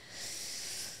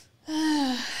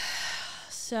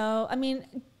 So, I mean,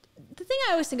 the thing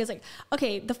I always think is like,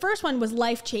 okay, the first one was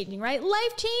life-changing, right?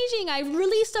 Life-changing. I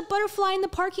released a butterfly in the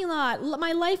parking lot.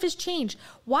 My life has changed.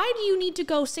 Why do you need to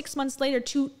go 6 months later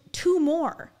to 2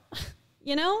 more?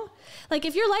 You know, like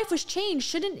if your life was changed,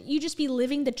 shouldn't you just be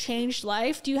living the changed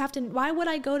life? Do you have to, why would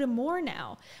I go to more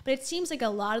now? But it seems like a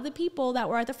lot of the people that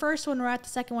were at the first one were at the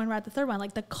second one, were at the third one,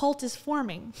 like the cult is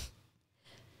forming.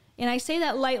 And I say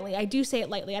that lightly. I do say it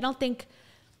lightly. I don't think,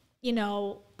 you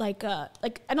know, I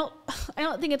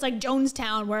don't think it's like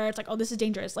Jonestown where it's like, oh, this is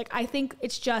dangerous. Like, I think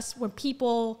it's just when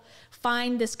people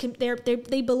find this,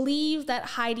 they believe that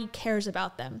Heidi cares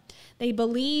about them. They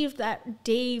believe that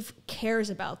Dave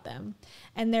cares about them,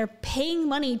 and they're paying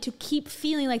money to keep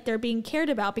feeling like they're being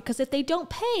cared about, because if they don't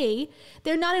pay,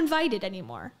 they're not invited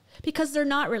anymore, because they're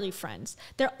not really friends.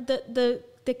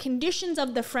 The conditions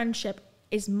of the friendship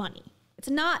is money. It's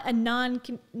not a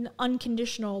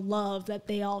unconditional love that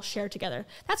they all share together.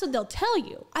 That's what they'll tell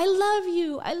you. I love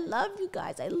you. I love you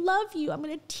guys. I love you. I'm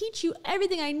going to teach you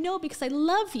everything I know because I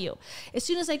love you. As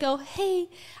soon as I go, hey,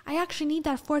 I actually need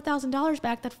that $4,000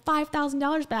 back, that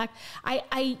 $5,000 back.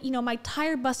 My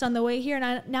tire busted on the way here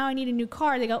and now I need a new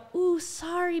car. They go, ooh,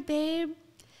 sorry, babe.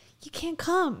 You can't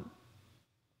come.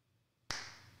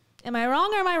 Am I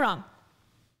wrong or am I wrong?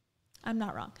 I'm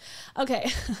not wrong.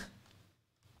 Okay.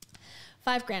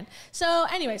 $5,000. So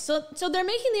anyway, so they're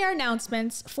making their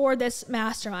announcements for this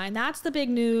mastermind. That's the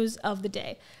big news of the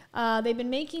day. They've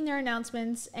been making their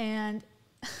announcements, and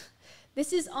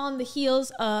this is on the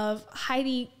heels of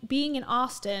Heidi being in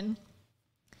Austin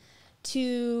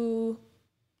to,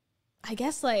 I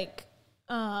guess, like,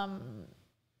 to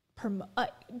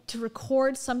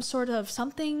record some sort of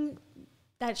something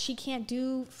that she can't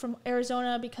do from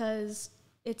Arizona because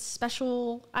it's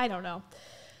special. I don't know.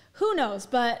 Who knows?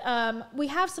 But we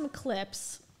have some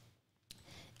clips,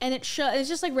 and it's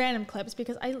just like random clips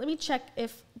because let me check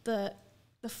if the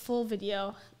full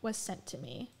video was sent to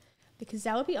me, because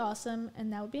that would be awesome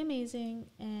and that would be amazing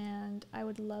and I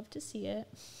would love to see it,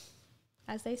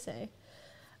 as they say.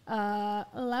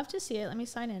 Love to see it. Let me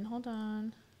sign in. Hold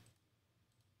on.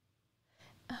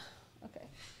 Okay.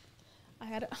 I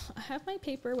have my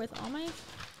paper with all my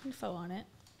info on it.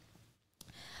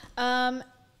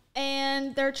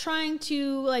 And they're trying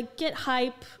to like get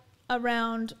hype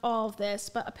around all of this,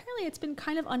 but apparently it's been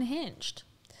kind of unhinged.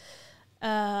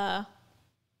 Let's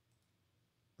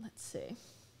see.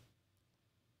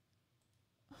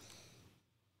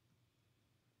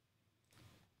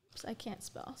 Oops, I can't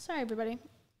spell. Sorry, everybody.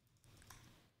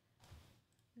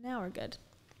 Now we're good.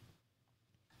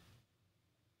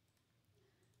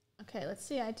 Okay, let's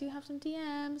see. I do have some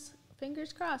DMs.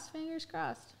 Fingers crossed, fingers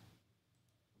crossed.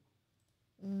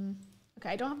 Okay,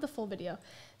 I don't have the full video.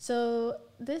 So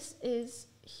this is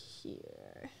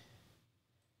here.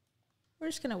 We're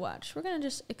just going to watch. We're going to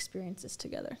just experience this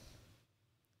together.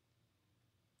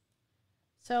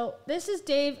 So this is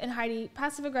Dave and Heidi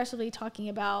passive-aggressively talking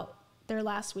about their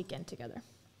last weekend together.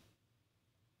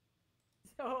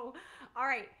 So, all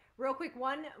right, real quick,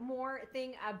 one more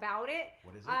thing about it.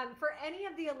 What is it? For any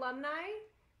of the alumni,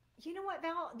 you know what,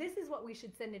 Val? This is what we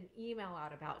should send an email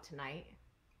out about tonight.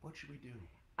 What should we do?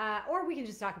 Or we can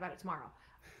just talk about it tomorrow.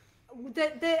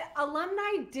 The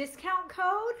alumni discount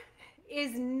code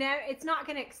is it's not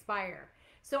going to expire.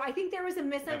 So I think there was a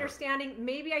misunderstanding. Ever.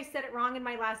 Maybe I said it wrong in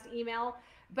my last email,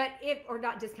 but or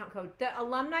not discount code. The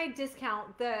alumni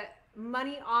discount, the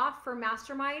money off for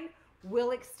Mastermind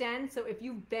will extend. So if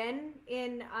you've been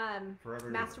in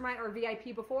Mastermind or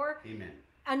VIP before, Amen.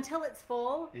 Until it's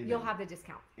full, Amen. You'll have the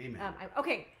discount. Amen.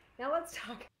 Okay, now let's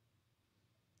talk.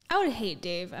 I would hate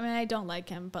Dave. I mean, I don't like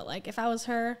him, but like if I was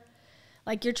her,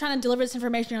 like you're trying to deliver this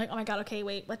information, you're like, oh my God, okay,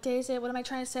 wait, what day is it? What am I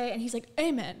trying to say? And he's like,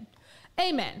 amen,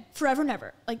 amen, forever,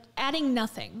 never. Like adding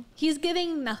nothing. He's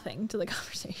giving nothing to the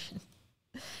conversation.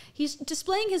 He's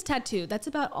displaying his tattoo. That's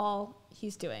about all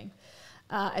he's doing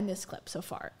in this clip so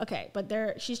far. Okay, but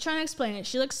she's trying to explain it.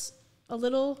 She looks a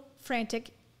little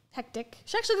frantic, hectic.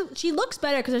 She looks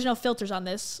better because there's no filters on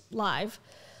this live.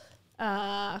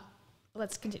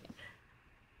 Let's continue.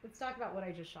 Let's talk about what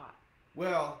I just shot.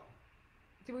 Well,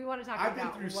 do we want to talk I've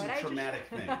about been through some what traumatic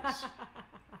things.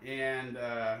 And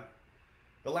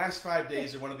the last 5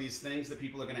 days are one of these things that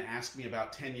people are going to ask me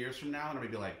about 10 years from now, and I'm going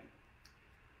to be like,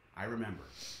 I remember.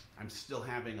 I'm still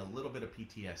having a little bit of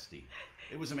PTSD.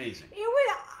 It was amazing.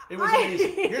 It was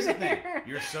amazing. Here's the thing.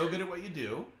 You're so good at what you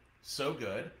do. So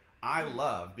good. I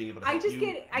love being able to help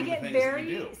I get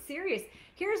very serious.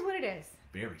 Here's what it is.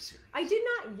 Very serious. I did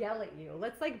not yell at you.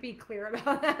 Let's like be clear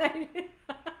about that. I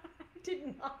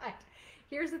did not.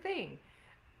 Here's the thing.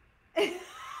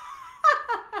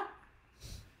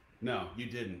 No, you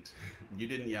didn't. You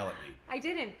didn't yell at me. I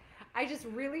didn't. I just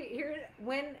really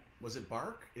when was it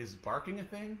bark? Is barking a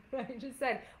thing? I just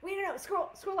said, wait, no,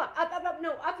 scroll up,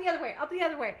 no, up the other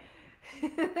way.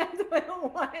 That's what it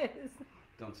was.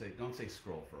 Don't say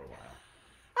scroll for a while.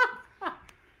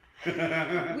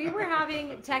 We were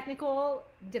having technical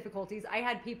difficulties. I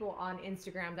had people on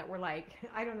Instagram that were like,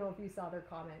 I don't know if you saw their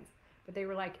comments, but they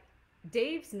were like,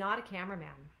 Dave's not a cameraman.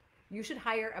 You should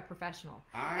hire a professional.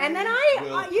 And then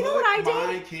you know what I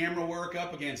did? My camera work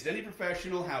up against any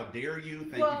professional. How dare you?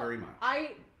 Thank you very much.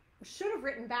 I should have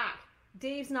written back.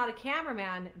 Dave's not a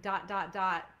cameraman. ...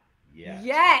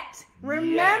 Yet.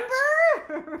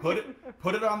 Remember? Put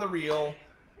it on the reel.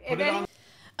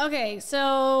 Okay,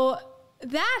 so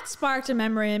that sparked a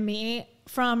memory in me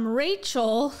from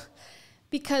Rachel,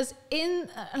 because and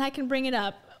I can bring it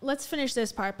up, let's finish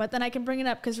this part, but then I can bring it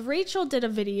up because Rachel did a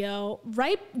video,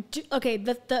 right? Okay,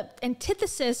 the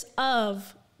antithesis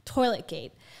of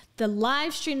Toiletgate, the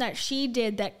live stream that she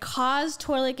did that caused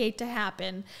Toiletgate to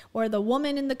happen, where the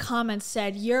woman in the comments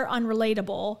said, "You're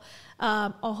unrelatable."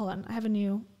 Oh, hold on. I have a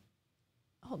new,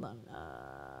 hold on.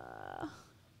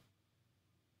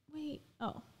 Wait,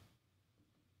 oh.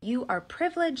 You are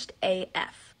privileged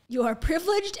AF. You are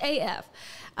privileged AF.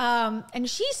 And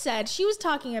she said, she was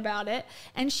talking about it,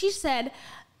 and she said,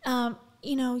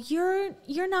 you know,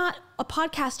 you're not a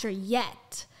podcaster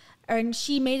yet. And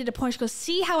she made it a point. She goes,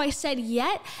 see how I said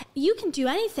yet? You can do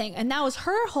anything. And that was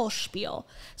her whole spiel.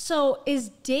 So is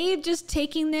Dave just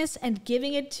taking this and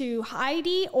giving it to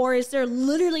Heidi, or is there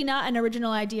literally not an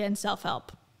original idea in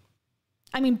self-help?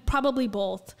 I mean, probably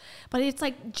both, but it's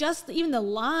like just even the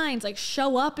lines, like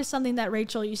show up is something that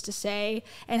Rachel used to say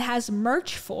and has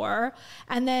merch for.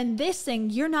 And then this thing,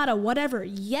 you're not a whatever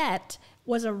yet,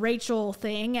 was a Rachel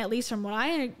thing, at least from what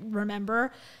I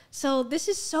remember. So this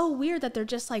is so weird that they're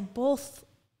just like both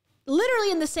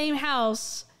literally in the same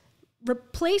house,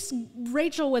 replace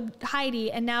Rachel with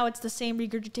Heidi, and now it's the same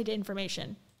regurgitated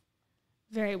information.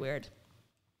 Very weird.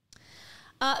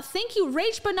 Thank you,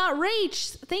 Rach, but not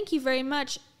Rach. Thank you very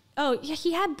much. Oh, yeah,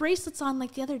 he had bracelets on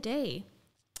like the other day.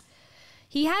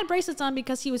 He had bracelets on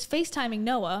because he was FaceTiming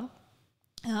Noah.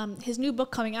 His new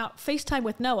book coming out, FaceTime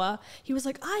with Noah. He was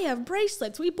like, I have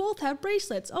bracelets. We both have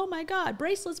bracelets. Oh my God,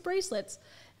 bracelets, bracelets.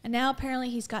 And now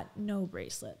apparently he's got no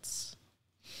bracelets.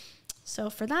 So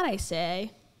for that I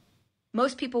say,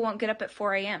 Most people won't get up at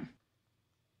 4 a.m.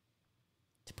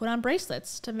 to put on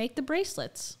bracelets, to make the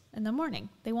bracelets in the morning.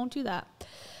 They won't do that.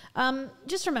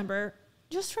 Just remember,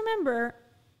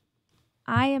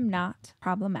 I am not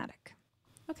problematic.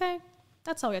 okay?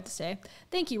 That's all we have to say.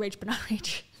 Thank you, Rach, but not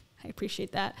Rach. I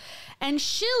appreciate that. And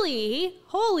Shilly,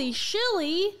 holy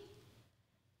Shilly,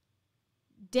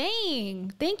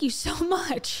 dang, thank you so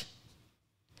much.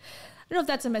 I don't know if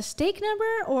that's a mistake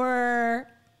number or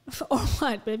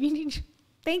what, but if you need,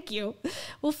 thank you.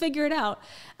 We'll figure it out.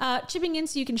 Chipping in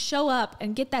so you can show up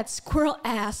and get that squirrel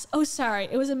ass. Oh, sorry.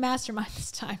 It was a mastermind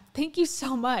this time. Thank you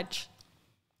so much.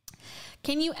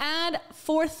 Can you add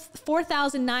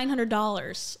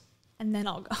 $4,900? And then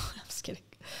I'll go. I'm just kidding.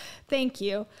 Thank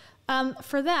you.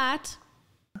 For that.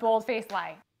 Bold-faced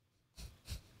lie.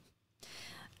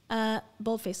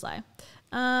 Bold-faced lie.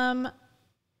 Am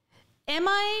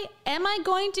I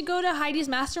going to go to Heidi's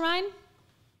mastermind?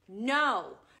 No.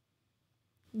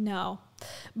 No.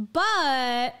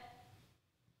 But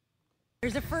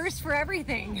There's a first for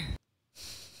everything.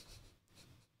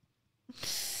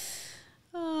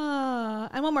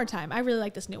 and one more time. I really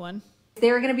like this new one.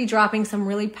 They're going to be dropping some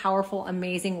really powerful,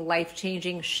 amazing,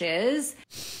 life-changing shiz.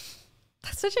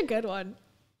 That's such a good one.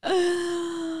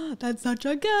 That's such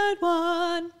a good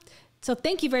one. So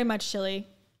thank you very much, Shilly.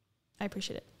 I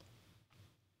appreciate it.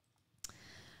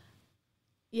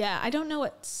 Yeah, I don't know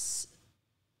what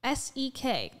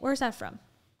SEK. Where's that from?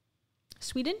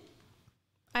 Sweden?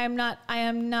 I am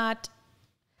not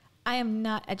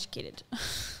educated.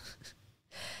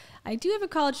 I do have a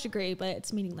college degree, but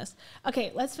it's meaningless.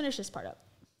 Okay, let's finish this part up.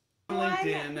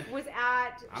 LinkedIn. Was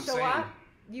at I'm Show saying. Up.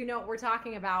 You know what we're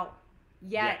talking about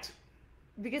yet.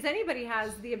 Because anybody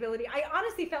has the ability. I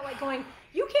honestly felt like going,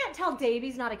 you can't tell Dave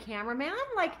he's not a cameraman.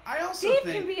 Like, I also Dave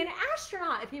think can be an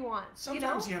astronaut if he wants.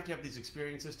 Sometimes you know? have to have these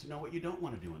experiences to know what you don't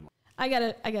want to do in life. I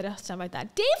gotta stand by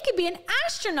that. Dave could be an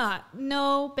astronaut.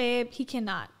 No, babe, he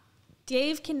cannot.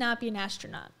 Dave cannot be an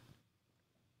astronaut.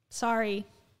 Sorry.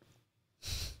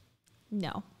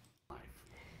 No.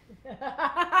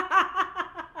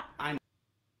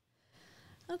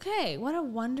 Okay, what a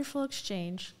wonderful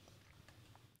exchange.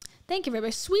 Thank you,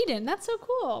 everybody. Sweden, that's so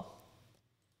cool.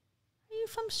 Are you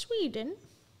from Sweden?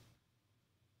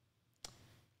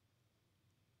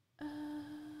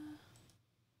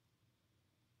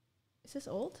 Is this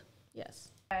old? Yes.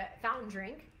 Fountain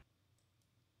drink.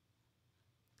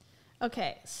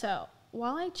 Okay, so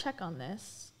while I check on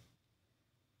this,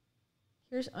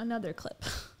 here's another clip.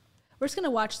 We're just going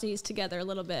to watch these together a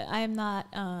little bit. I am not,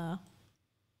 I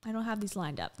don't have these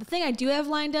lined up. The thing I do have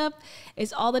lined up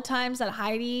is all the times that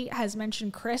Heidi has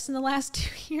mentioned Chris in the last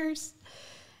 2 years.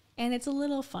 And it's a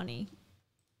little funny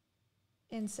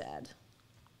and sad.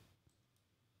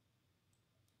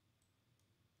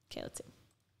 Okay, let's see.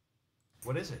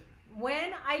 What is it?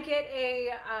 When I get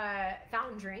a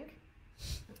fountain drink,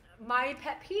 my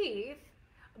pet peeve,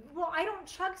 well, I don't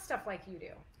chug stuff like you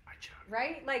do. I chug.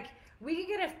 Right? Like, we could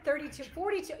get a 32,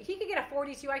 42. He could get a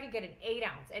 42. I could get an 8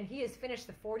 ounce. And he has finished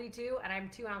the 42, and I'm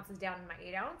 2 ounces down in my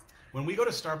 8 ounce. When we go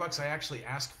to Starbucks, I actually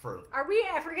ask for Are we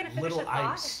ever going to finish little a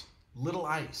thought? ice. Little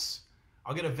ice.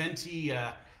 I'll get a venti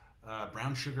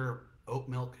brown sugar oat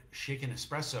milk shaken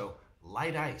espresso,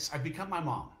 light ice. I've become my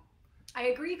mom. I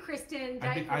agree, Kristen.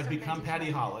 I've become Patty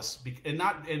Hollis, and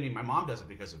my mom does it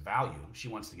because of value. She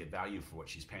wants to get value for what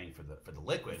she's paying for the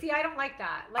liquid. See, I don't like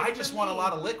that. Like, I just want a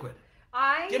lot of liquid.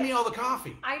 Give me all the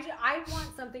coffee. I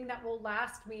want something that will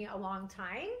last me a long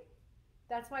time.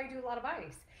 That's why I do a lot of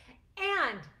ice.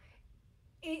 And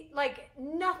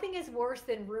nothing is worse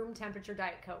than room temperature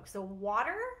Diet Coke. So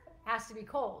water has to be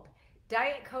cold.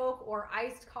 Diet Coke or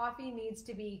iced coffee needs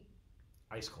to be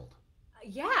ice cold.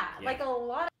 Yeah, like a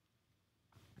lot of.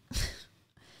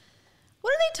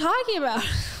 What are they talking about?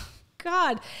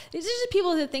 God, these are just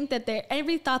people that think that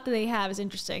every thought that they have is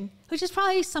interesting, which is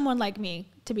probably someone like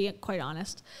me, to be quite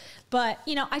honest. But,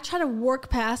 I try to work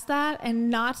past that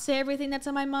and not say everything that's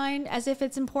on my mind as if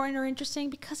it's important or interesting,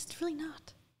 because it's really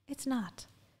not. It's not.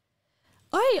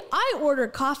 I order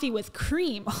coffee with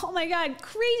cream. Oh my God,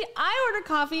 crazy. I order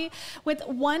coffee with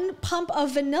 1 pump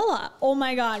of vanilla. Oh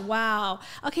my God, wow.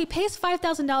 Okay, pay us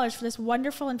 $5,000 for this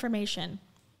wonderful information.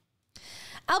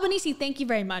 Albanese, thank you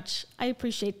very much. I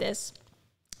appreciate this.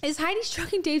 Is Heidi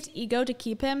stroking Dave's ego to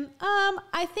keep him?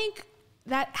 I think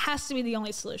that has to be the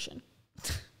only solution.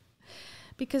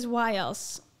 Because why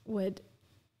else would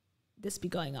this be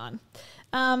going on?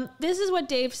 This is what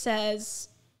Dave says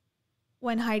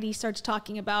when Heidi starts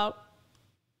talking about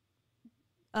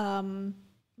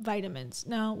vitamins.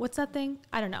 No, what's that thing?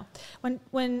 I don't know. When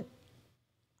when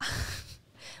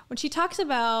she talks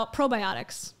about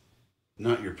probiotics.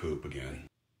 Not your poop again.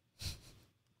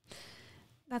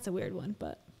 That's a weird one,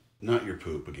 but. Not your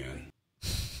poop again.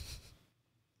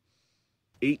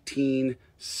 18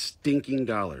 stinking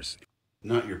dollars.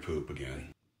 Not your poop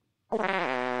again.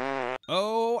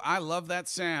 Oh, I love that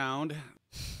sound.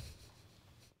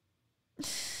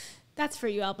 That's for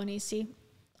you, Albanese.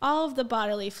 All of the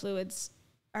bodily fluids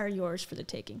are yours for the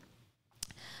taking.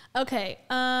 Okay,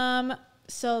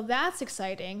 so that's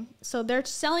exciting. So they're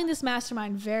selling this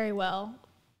mastermind very well.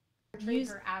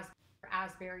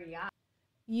 Asbury, yeah.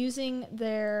 Using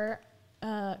their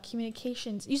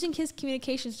communications, using his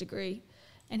communications degree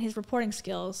and his reporting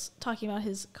skills, talking about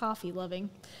his coffee loving.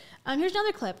 Here's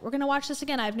another clip. We're going to watch this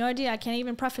again. I have no idea. I can't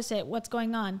even preface it. What's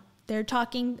going on? They're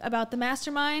talking about the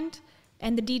mastermind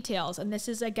and the details, and this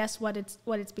is, I guess, what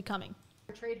it's becoming.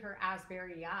 Portrayed her as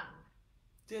very young.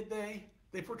 Did they?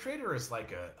 They portrayed her as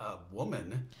like a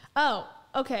woman. Oh,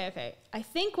 okay. I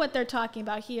think what they're talking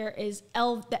about here is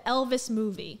the Elvis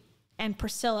movie and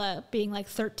Priscilla being like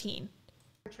 13.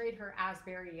 Portrayed her as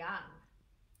very young.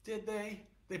 Did they?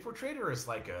 They portrayed her as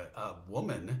like a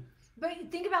woman. But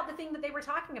think about the thing that they were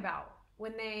talking about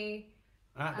when they.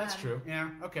 That's true. Yeah.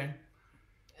 Okay.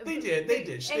 They did.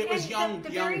 It was younger.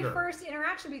 The very first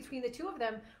interaction between the two of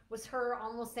them was her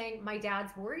almost saying, "My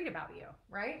dad's worried about you."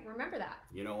 Right? Remember that?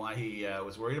 You know why he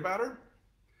was worried about her?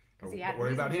 Because he had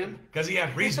worried about him? Because he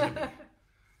had reason to be.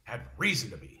 Had reason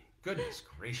to be. Goodness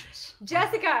gracious.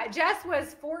 Jess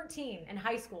was 14 in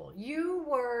high school. You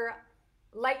were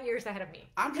light years ahead of me.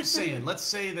 I'm just saying, let's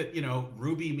say that,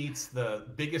 Ruby meets the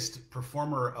biggest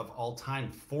performer of all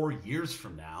time 4 years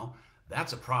from now.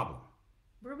 That's a problem.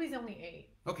 Ruby's only 8.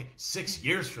 Okay, 6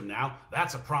 years from now,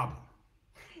 that's a problem.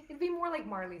 It'd be more like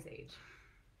Marley's age,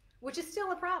 which is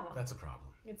still a problem. That's a problem.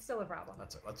 It's still a problem.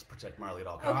 Let's protect Marley at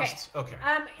all costs. Okay.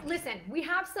 Listen, we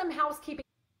have some housekeeping.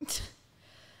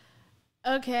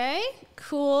 Okay,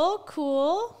 cool,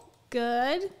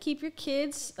 good. Keep your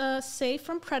kids safe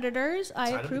from predators. I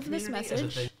approve of this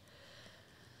message.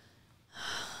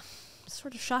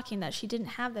 Sort of shocking that she didn't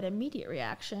have that immediate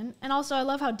reaction. And also, I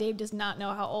love how Dave does not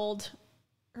know how old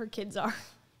her kids are.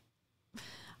 I'm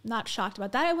not shocked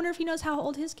about that. I wonder if he knows how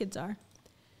old his kids are.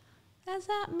 Does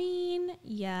that mean?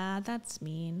 Yeah, that's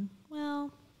mean.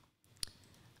 Well,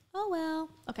 oh well.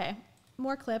 Okay.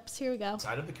 More clips. Here we go.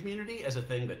 Side of the community as a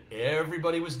thing that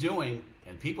everybody was doing,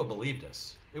 and people believed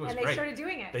us. It was great. And they started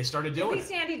doing it. They started doing it. At least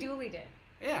Sandy Dooley did.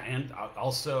 Yeah, and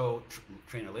also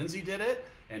Trainer Lindsay did it,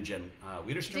 and Jen Wiederstrom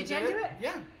did it. Did Jen do it?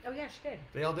 Yeah. Oh yeah, she did.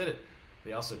 They all did it.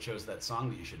 They also chose that song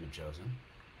that you shouldn't have chosen.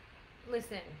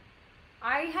 Listen,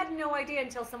 I had no idea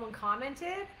until someone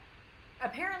commented.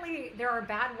 Apparently, there are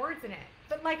bad words in it,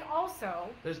 but also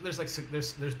there's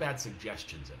bad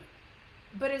suggestions in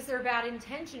it. But is there bad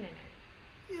intention in it?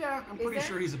 Yeah, I'm pretty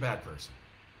sure he's a bad person.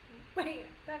 Wait,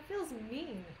 that feels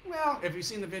mean. Well, have you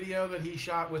seen the video that he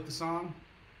shot with the song?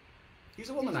 He's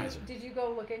a womanizer. Did you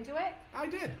go look into it? I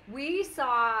did. We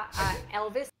saw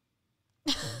Elvis.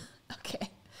 Okay.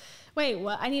 Wait,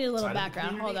 what? I need a little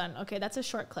background. Hold on. Okay, that's a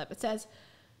short clip. It says,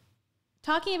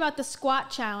 talking about the squat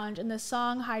challenge and the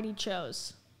song Heidi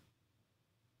chose.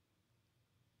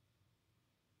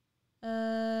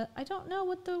 I don't know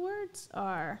what the words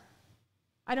are.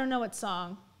 I don't know what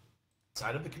song.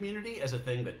 Side of the community as a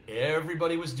thing that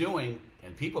everybody was doing,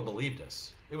 and people believed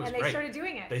us. It was And they great. started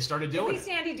doing it. They started doing At least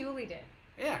it. Andy Dooley did.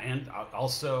 Yeah, and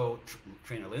also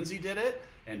Trainer Lindsay did it,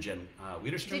 and Jen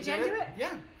Wiederstrom Did Jen do it?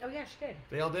 Yeah, Oh, yeah, she did.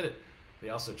 they all did it. They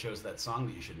also chose that song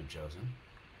that you shouldn't have chosen.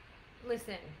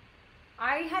 Listen,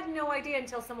 I had no idea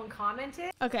until someone commented.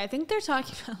 Okay, I think they're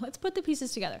talking about, let's put the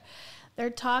pieces together. They're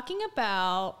talking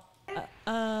about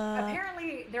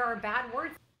Apparently, there are bad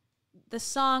words. the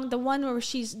song, the one where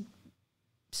she's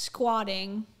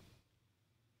squatting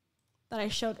that I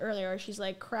showed earlier, where she's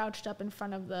like crouched up in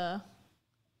front of the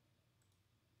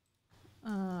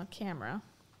camera.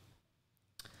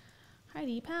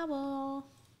 Heidi Powell,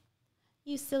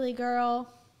 you silly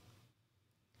girl.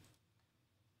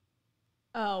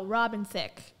 Oh, Robin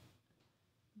Thicke.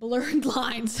 Blurred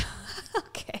lines.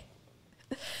 Okay.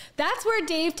 That's where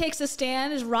Dave takes a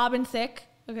stand, is Robin Thicke.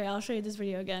 Okay, I'll show you this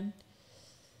video again.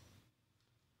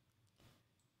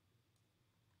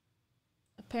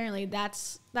 Apparently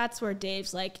that's where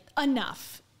Dave's like,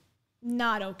 enough.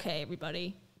 Not okay,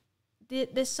 everybody.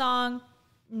 This song,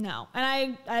 no.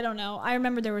 And I don't know. I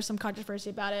remember there was some controversy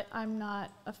about it. I'm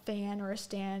not a fan or a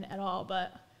stan at all,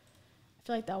 but I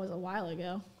feel like that was a while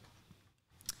ago.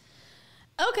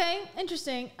 Okay,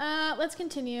 interesting. Let's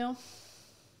continue.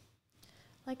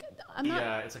 Like,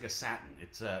 It's like a satin.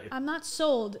 I'm not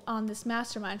sold on this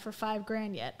mastermind for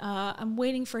 $5,000 yet. I'm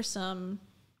waiting for some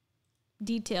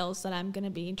details that I'm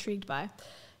gonna be intrigued by.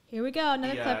 Here we go.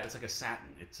 Another clip. It's like a satin.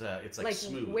 It's like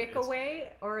smooth. Wick away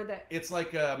or the. It's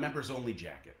like a members only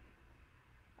jacket.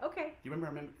 Okay. Do you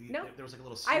remember? No. There was like a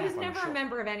little. Snap I was on the never a shoulder.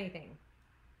 member of anything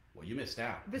Well, you missed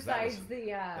out. besides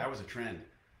that was a trend.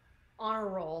 honor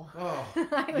roll. Oh,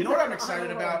 I you know what was I'm on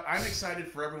excited honor about? roll. I'm excited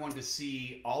for everyone to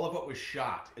see all of what was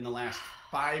shot in the last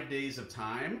 5 days of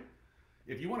time.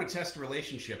 If you want to test a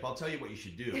relationship, I'll tell you what you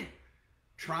should do.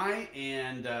 Try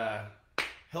and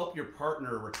help your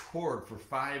partner record for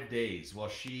 5 days while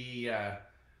she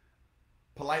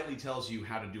politely tells you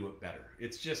how to do it better.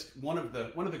 It's just one of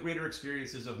the greater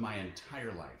experiences of my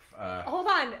entire life. Hold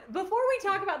on. Before we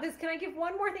talk about this, can I give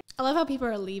one more thing? I love how people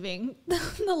are leaving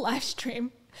the live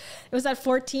stream. It was at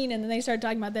 14, and then they started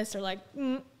talking about this. They're like,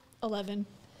 11.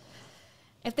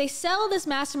 If they sell this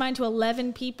mastermind to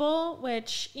 11 people,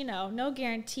 which, no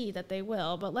guarantee that they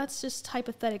will, but let's just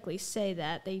hypothetically say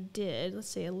that they did. Let's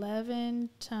say 11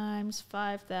 times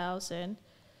 5,000.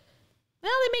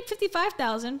 Well, they make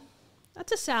 55,000.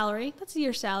 That's a salary. That's a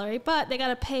year's salary. But they got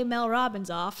to pay Mel Robbins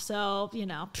off, so, they're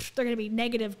going to be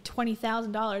negative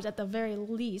 $20,000 at the very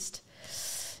least.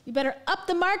 You better up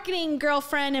the marketing,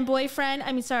 girlfriend and boyfriend.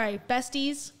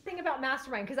 Besties. Thing about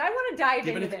Mastermind, because I want to dive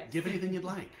into this. Give anything you'd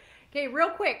like. Okay, real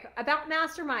quick about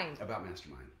Mastermind. About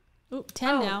Mastermind. Ooh,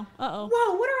 10 now. Uh-oh.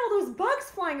 Whoa, what are all those bugs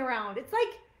flying around? It's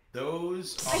like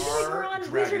Those I feel like we're are on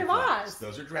Wizard of dragonflies. Oz.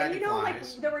 Those are And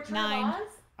dragonflies. the Return 9. of Oz?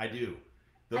 I do.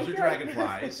 I Those are feel like-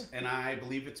 dragonflies, and I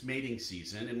believe it's mating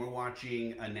season, and we're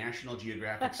watching a National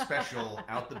Geographic special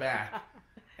out the back.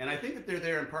 And I think that they're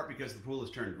there in part because the pool has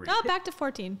turned green. Oh, back to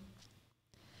 14.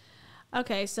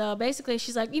 Okay, so basically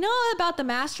she's like, you know about the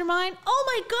mastermind? Oh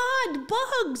my God,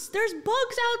 bugs! There's bugs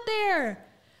out there!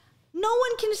 No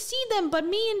one can see them but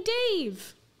me and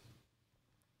Dave.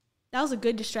 That was a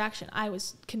good distraction. I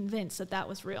was convinced that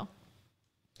was real.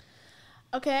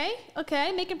 Okay,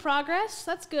 making progress.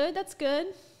 That's good.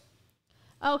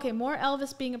 Okay, more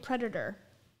Elvis being a predator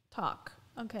talk.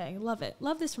 Okay, love it.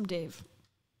 Love this from Dave.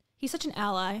 He's such an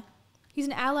ally. He's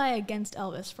an ally against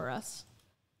Elvis for us.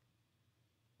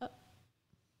 Hold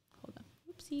on.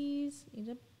 Oopsies. Need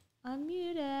to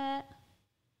unmute it.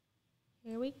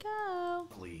 Here we go.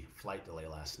 Flight delay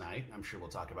last night. I'm sure we'll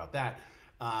talk about that.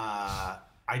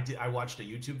 I watched a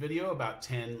YouTube video about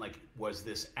 10, was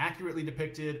this accurately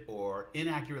depicted or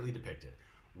inaccurately depicted?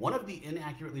 One of the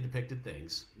inaccurately depicted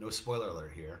things, no spoiler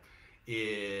alert here,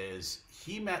 is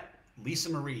he met Lisa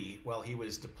Marie while he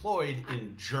was deployed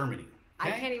in Germany. Okay?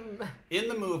 I can't even. In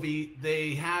the movie,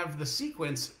 they have the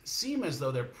sequence seem as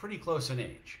though they're pretty close in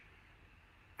age.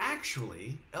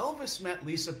 Actually, Elvis met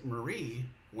Lisa Marie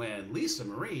when Lisa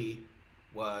Marie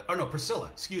was, Priscilla.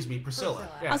 Excuse me, Priscilla.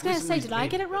 Yeah, I was gonna Lisa say, Marie's did I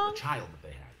get it the wrong? child that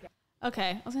they had. Okay,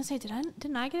 I was gonna say,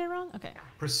 didn't I get it wrong? Okay.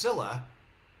 Priscilla,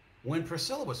 when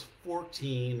Priscilla was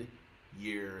 14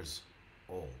 years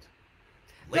old.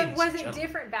 But Ladies was and it gentlemen.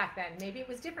 different back then? Maybe it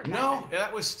was different back No, then.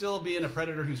 that was still being a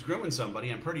predator who's grooming somebody,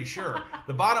 I'm pretty sure.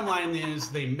 The bottom line is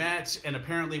they met and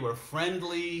apparently were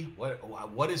friendly.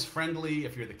 What is friendly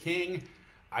if you're the king?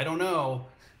 I don't know.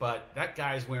 But that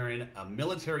guy's wearing a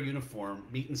military uniform,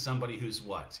 meeting somebody who's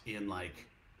what, in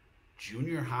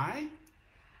junior high?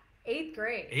 8th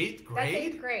grade. 8th grade?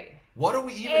 That's 8th grade. What are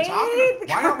we even talking about?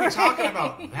 Why aren't we talking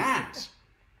about that?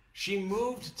 She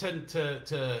moved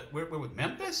to with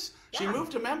Memphis? Yeah. She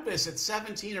moved to Memphis at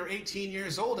 17 or 18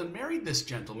 years old and married this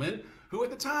gentleman who at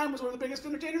the time was one of the biggest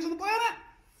entertainers on the planet.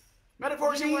 Met at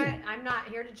 14. You know what? I'm not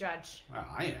here to judge. Well,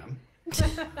 I am.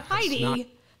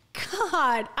 Heidi,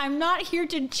 God, I'm not here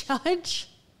to judge.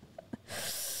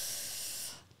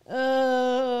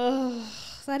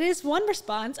 That is one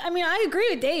response. I mean, I agree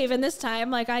with Dave, and this time,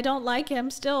 like, I don't like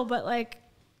him still, but, like,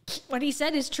 what he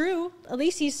said is true. At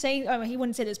least he's saying, I mean, he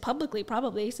wouldn't say this publicly,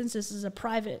 probably, since this is a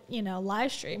private, you know,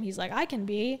 live stream. He's like, I can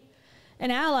be an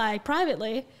ally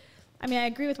privately. I mean, I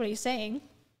agree with what he's saying.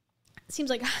 It seems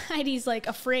like Heidi's, like,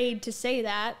 afraid to say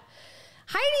that.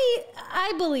 Heidi,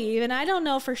 I believe, and I don't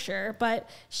know for sure, but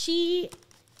she...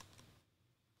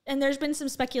 And there's been some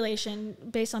speculation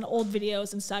based on old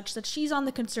videos and such that she's on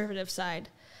the conservative side.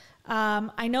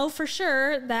 I know for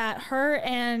sure that her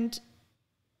and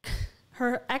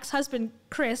her ex-husband,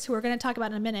 Chris, who we're going to talk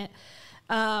about in a minute,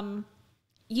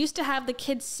 used to have the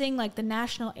kids sing like the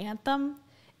national anthem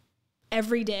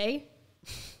every day.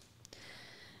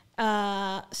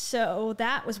 So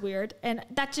that was weird. And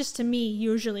that just to me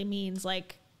usually means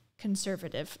like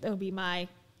conservative. That would be my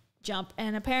jump.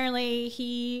 And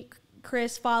apparently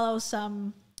Chris follows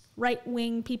some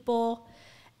right-wing people,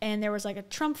 and there was like a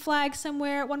Trump flag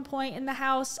somewhere at one point in the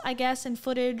house, I guess, in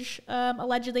footage,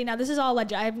 allegedly. Now, this is all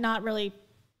alleged. I have not really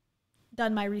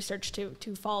done my research to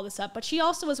follow this up, but she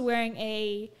also was wearing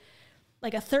a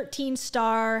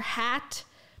 13-star hat,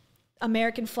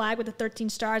 American flag with the 13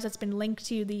 stars that's been linked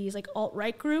to these like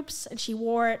alt-right groups, and she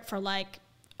wore it for like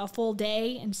a full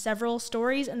day in several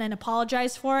stories and then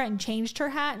apologized for it and changed her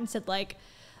hat and said like,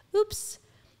 oops,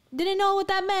 didn't know what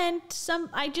that meant.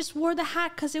 I just wore the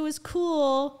hat because it was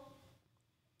cool.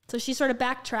 So she sort of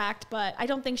backtracked, but I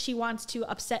don't think she wants to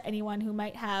upset anyone who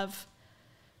might have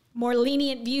more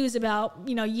lenient views about,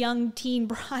 you know, young teen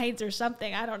brides or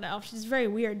something. I don't know. She's very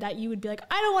weird that you would be like,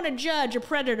 I don't want to judge a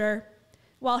predator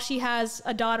while she has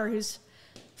a daughter who's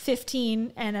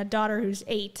 15 and a daughter who's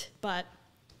 8. But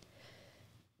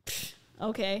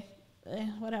okay,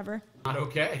 whatever. Not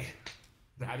okay.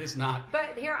 That is not.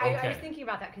 But here, okay. I was thinking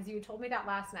about that because you told me that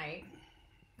last night,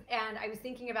 and I was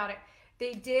thinking about it.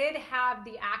 They did have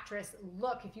the actress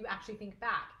look, if you actually think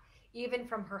back, even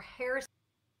from her hair.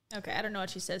 Okay, I don't know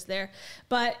what she says there,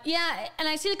 but yeah, and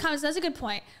I see the comments. That's a good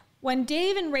point. When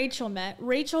Dave and Rachel met,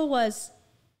 Rachel was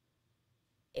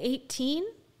 18,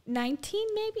 19,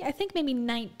 maybe. I think maybe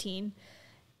 19,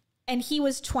 and he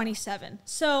was 27.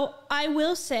 So I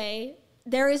will say,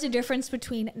 there is a difference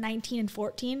between 19 and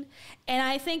 14. And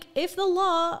I think if the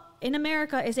law in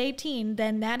America is 18,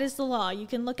 then that is the law. You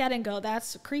can look at it and go,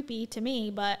 that's creepy to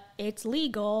me, but it's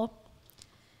legal.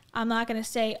 I'm not going to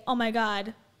say, oh my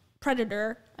God,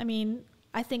 predator. I mean,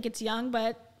 I think it's young,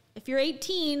 but if you're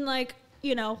 18, like,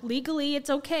 you know, legally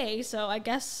it's okay. So I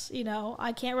guess, you know,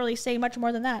 I can't really say much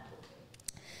more than that.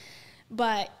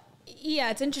 But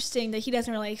yeah, it's interesting that he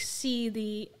doesn't really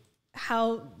see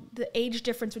how the age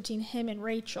difference between him and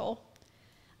Rachel.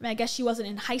 I mean, I guess she wasn't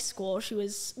in high school. She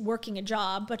was working a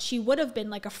job, but she would have been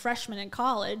like a freshman in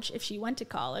college if she went to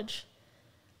college.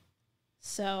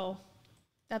 So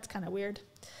that's kind of weird.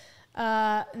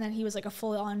 And then he was like a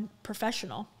full-on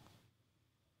professional.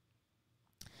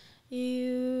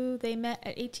 They met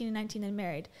at 18 and 19 and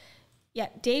married. Yeah,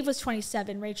 Dave was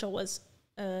 27. Rachel was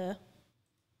 19.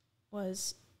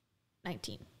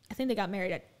 I think they got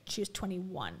married she was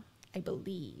 21. I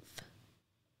believe.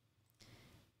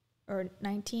 Or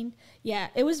 19. Yeah,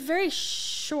 it was very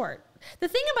short. The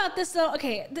thing about this, though,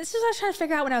 okay, this is what I was trying to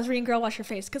figure out when I was reading Girl Wash Your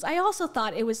Face, because I also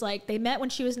thought it was like they met when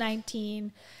she was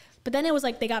 19, but then it was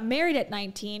like they got married at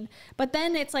 19, but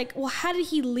then it's like, well, how did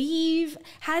he leave?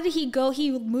 How did he go?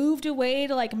 He moved away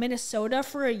to like Minnesota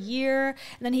for a year,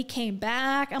 and then he came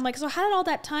back. I'm like, so how did all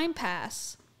that time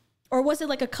pass? Or was it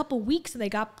like a couple weeks that they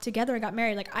got together and got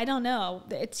married? Like, I don't know.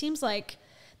 It seems like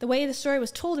the way the story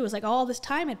was told, it was like all this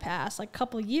time had passed, like a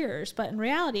couple years. But in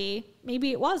reality,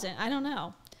 maybe it wasn't. I don't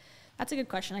know. That's a good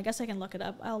question. I guess I can look it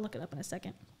up. I'll look it up in a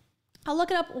second. I'll look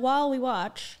it up while we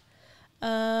watch.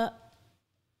 Actually,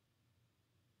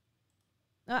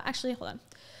 hold on.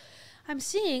 I'm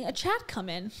seeing a chat come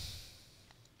in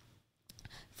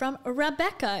from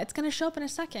Rebecca. It's going to show up in a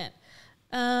second.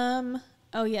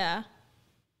 Oh, yeah.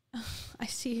 I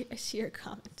see your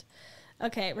comment.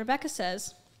 Okay, Rebecca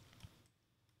says...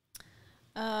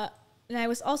 and I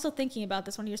was also thinking about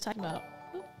this when he was talking about...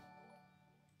 Ooh.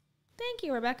 Thank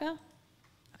you, Rebecca.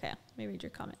 Okay, let me read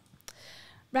your comment.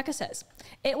 Becca says,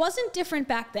 it wasn't different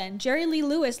back then. Jerry Lee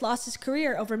Lewis lost his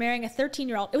career over marrying a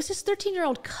 13-year-old. It was his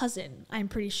 13-year-old cousin, I'm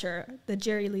pretty sure, the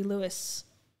Jerry Lee Lewis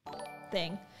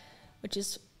thing, which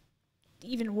is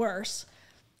even worse.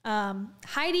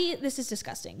 Heidi, this is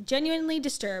disgusting. Genuinely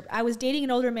disturbed. I was dating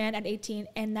an older man at 18,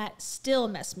 and that still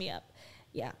messed me up.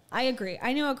 Yeah, I agree.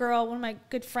 I knew a girl, one of my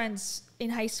good friends in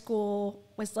high school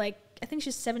was like, I think she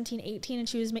was 17, 18, and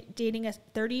she was dating a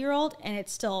 30-year-old, and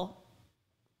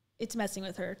it's messing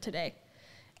with her today,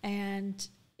 and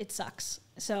it sucks.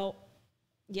 So,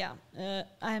 yeah,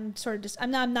 I'm sort of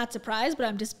I'm not surprised, but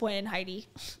I'm disappointed in Heidi,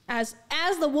 as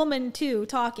the woman too,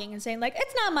 talking and saying like,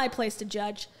 it's not my place to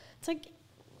judge. It's like,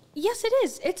 yes, it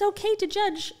is. It's okay to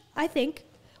judge. I think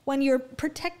when you're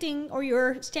protecting or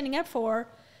you're standing up for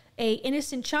a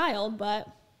innocent child, but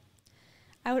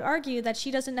I would argue that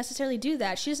she doesn't necessarily do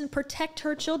that. She doesn't protect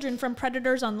her children from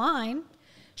predators online.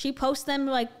 She posts them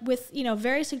like with,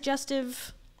 very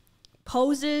suggestive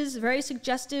poses, very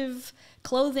suggestive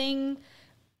clothing,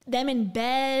 them in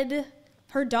bed.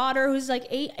 Her daughter who's like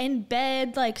 8 in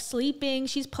bed, like sleeping,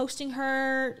 she's posting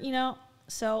her,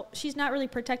 so she's not really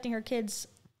protecting her kids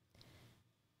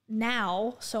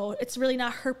now. So it's really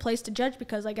not her place to judge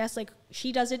because I guess like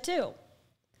she does it too.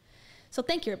 So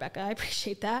thank you, Rebecca. I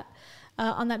appreciate that.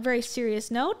 On that very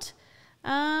serious note,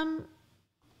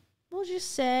 we'll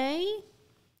just say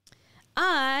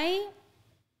I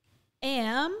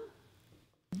am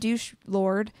A douche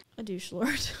lord.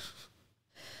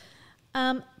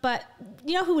 But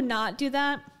you know who would not do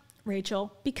that?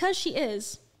 Rachel, because she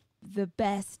is The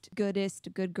best,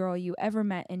 good girl you ever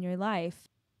met in your life.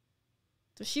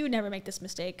 So she would never make this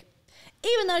mistake,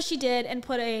 even though she did and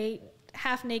put a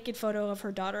half-naked photo of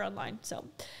her daughter online. So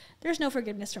there's no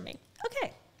forgiveness from me.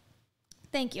 Okay.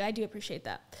 Thank you. I do appreciate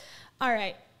that. All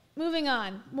right. Moving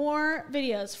on. More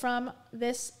videos from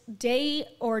this day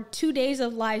or 2 days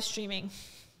of live streaming.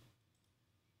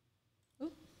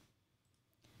 Ooh.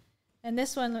 And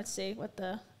this one, let's see what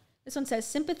this one says,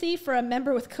 sympathy for a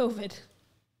member with COVID.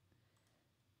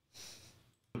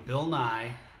 Bill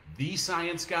Nye, the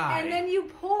science guy. And then you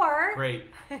pour. Great.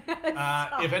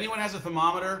 If anyone has a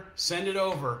thermometer, send it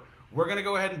over. We're going to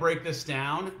go ahead and break this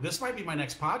down. This might be my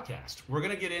next podcast. We're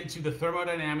going to get into the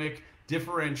thermodynamic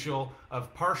differential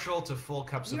of partial to full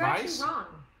cups You're of actually ice. wrong.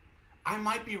 I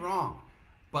might be wrong,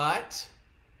 but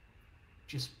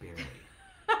just barely.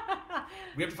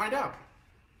 We have to find out.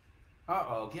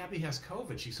 Uh-oh, Gabby has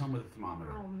COVID. She's home with a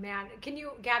thermometer. Oh man, can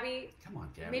you, Gabby? Come on,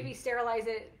 Gabby. Maybe sterilize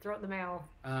it, throw it in the mail.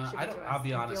 I'll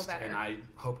be honest, and I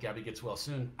hope Gabby gets well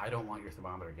soon. I don't want your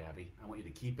thermometer, Gabby. I want you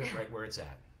to keep it right where it's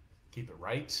at. Keep it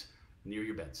right near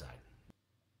your bedside.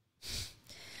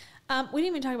 We didn't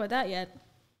even talk about that yet.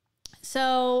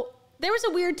 So there was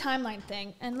a weird timeline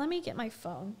thing, and let me get my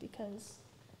phone because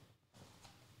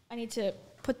I need to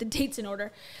put the dates in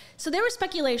order. So there was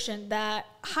speculation that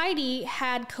Heidi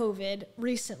had COVID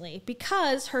recently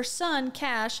because her son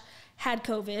Cash had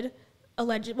COVID. No,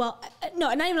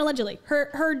 not even allegedly.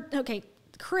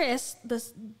 Chris,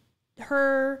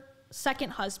 her second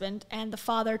husband and the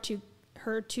father to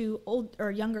her 2 old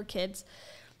or younger kids,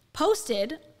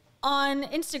 posted on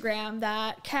Instagram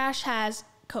that Cash has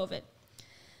COVID.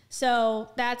 So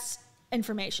that's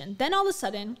information. Then all of a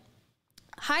sudden,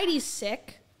 Heidi's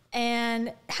sick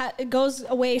and goes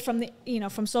away from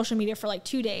from social media for like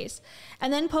 2 days,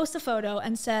 and then posts a photo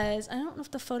and says, I don't know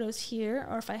if the photo's here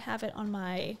or if I have it on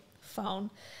my phone,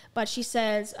 but she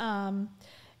says,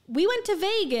 we went to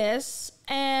Vegas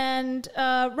and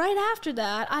right after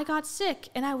that I got sick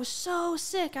and I was so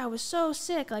sick.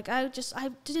 Like I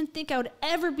didn't think I would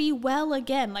ever be well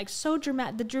again. Like so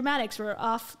dramatic. The dramatics were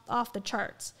off the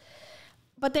charts,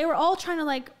 but they were all trying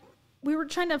to we were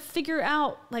trying to figure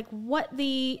out like what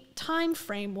the time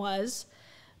frame was,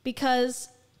 because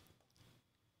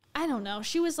I don't know.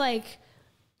 She was like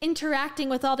interacting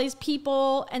with all these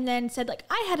people and then said like,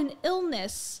 I had an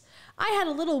illness. I had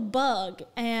a little bug,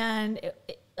 and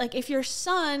like if your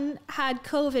son had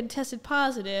COVID, tested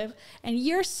positive, and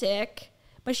you're sick,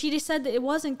 but she just said that it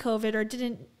wasn't COVID or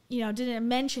didn't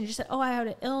mention, she said, oh, I had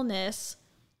an illness.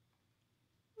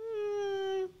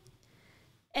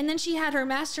 And then she had her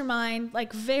mastermind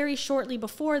like very shortly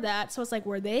before that. So it's like,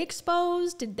 were they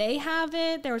exposed? Did they have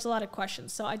it? There was a lot of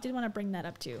questions. So I did want to bring that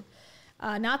up too.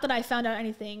 Not that I found out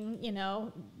anything,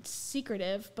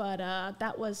 secretive, but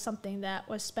that was something that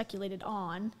was speculated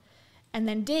on. And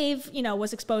then Dave,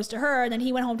 was exposed to her, and then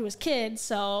he went home to his kids.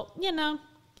 So,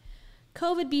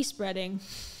 COVID be spreading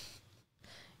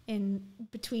in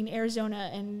between Arizona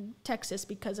and Texas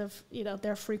because of,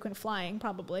 their frequent flying,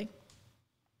 probably.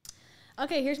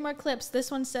 Okay, here's more clips.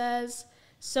 This one says,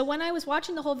 So when I was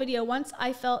watching the whole video, once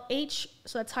I felt H,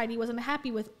 so that's Heidi, wasn't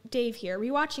happy with Dave here.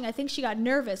 Rewatching, I think she got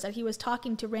nervous that he was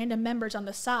talking to random members on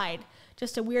the side.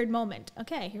 Just a weird moment.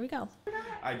 Okay, here we go.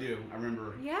 I do. I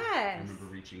remember. Yes. I remember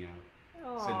reaching out,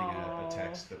 sending a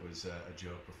text that was a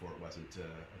joke before it wasn't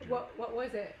a joke. What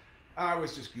was it? I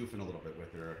was just goofing a little bit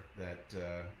with her. That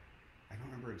I don't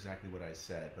remember exactly what I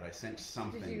said, but I sent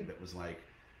something that was like,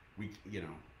 we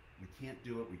can't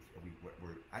do it. We're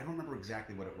I don't remember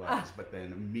exactly what it was, but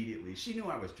then immediately she knew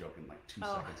I was joking like 2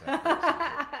 seconds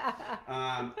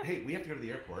after. Hey, we have to go to the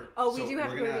airport. Oh, we do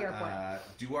have to go to the airport.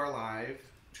 Do our live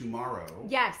tomorrow.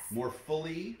 Yes. More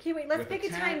fully. Okay, wait, let's pick a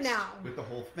time now. With the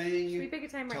whole thing. Should we pick a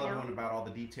time right now? Tell everyone about all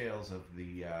the details of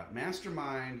the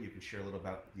mastermind. You can share a little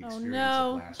about the experience Oh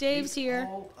no, of last Dave's week. here.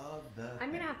 All of the I'm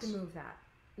going to have to move that,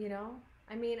 you know?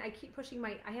 I mean, I keep pushing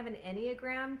I have an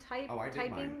Enneagram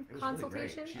typing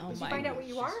consultation. Really Did you find out what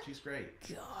you are? She's great.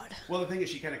 God. Well, the thing is,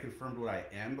 she kind of confirmed what I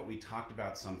am, but we talked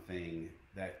about something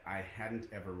that I hadn't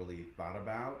ever really thought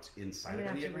about inside of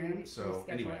Enneagram. So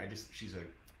anyway, she's a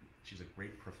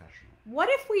great professional. What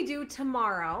if we do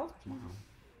tomorrow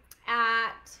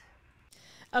at...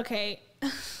 Okay.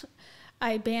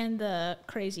 I banned the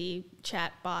crazy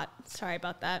chat bot. Sorry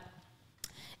about that.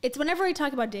 It's whenever we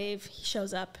talk about Dave, he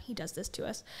shows up. He does this to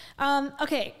us.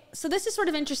 Okay, so this is sort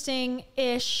of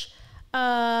interesting-ish.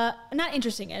 Not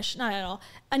interesting-ish, not at all.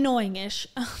 Annoying-ish,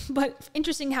 but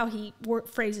interesting how he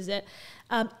phrases it.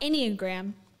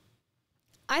 Enneagram.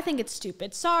 I think it's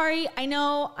stupid. Sorry, I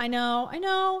know. I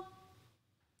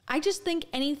just think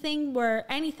anything,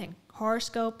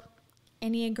 horoscope,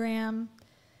 Enneagram,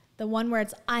 the one where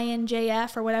it's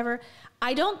INJF or whatever,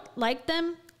 I don't like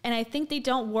them. And I think they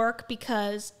don't work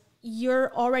because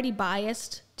you're already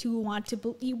biased to we want to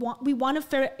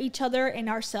fit each other and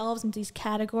ourselves into these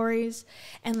categories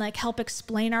and like help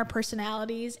explain our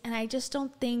personalities. And I just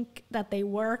don't think that they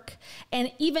work.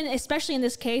 And even, especially in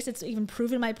this case, it's even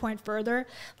proven my point further.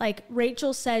 Like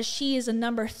Rachel says she is a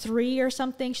number 3 or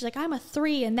something. She's like, I'm a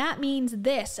 3 and that means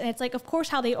this. And it's like, of course,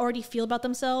 how they already feel about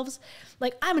themselves.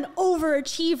 Like, I'm an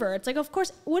overachiever. It's like, of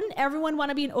course, wouldn't everyone want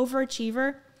to be an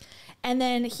overachiever? And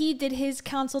then he did his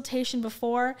consultation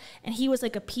before and he was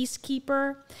like a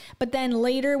peacekeeper. But then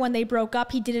later when they broke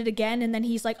up, he did it again. And then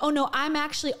he's like, oh no, I'm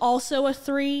actually also a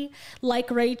 3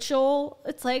 like Rachel.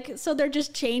 It's like, so they're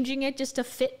just changing it just to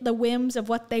fit the whims of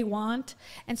what they want.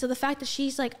 And so the fact that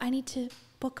she's like, I need to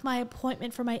book my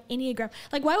appointment for my Enneagram.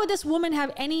 Like, why would this woman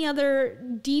have any other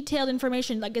detailed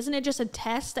information? Like, isn't it just a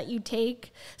test that you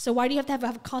take? So why do you have to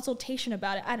have a consultation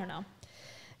about it? I don't know.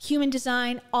 Human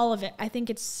design, all of it. I think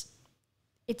it's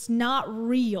not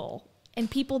real and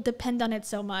people depend on it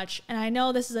so much. And I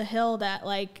know this is a hill that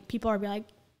like people are being like,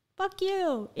 fuck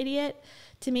you, idiot,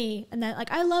 to me. And then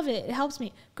like, I love it. It helps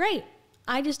me. Great.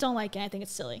 I just don't like it. I think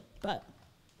it's silly, but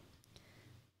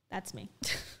that's me.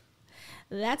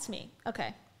 That's me.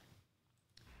 Okay.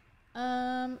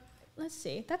 Let's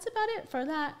see. That's about it for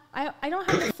that. I don't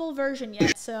have the full version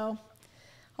yet, so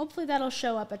hopefully that'll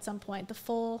show up at some point, the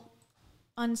full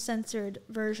uncensored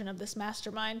version of this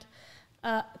mastermind.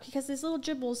 Because these little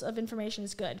dribbles of information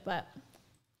is good, but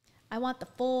I want the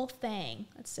full thing.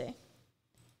 Let's see.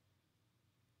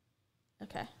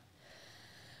 Okay.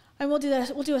 And we'll do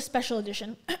that. We'll do a special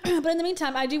edition. But in the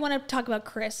meantime, I do want to talk about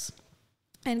Chris.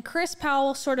 And Chris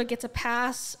Powell sort of gets a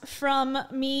pass from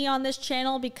me on this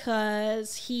channel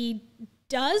because he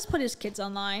does put his kids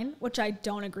online, which I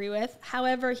don't agree with.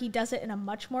 However, he does it in a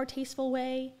much more tasteful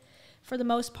way. For the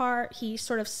most part, he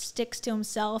sort of sticks to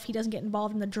himself. He doesn't get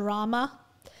involved in the drama,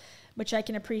 which I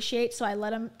can appreciate, so I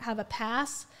let him have a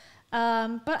pass.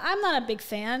 But I'm not a big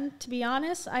fan, to be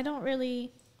honest. I don't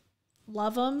really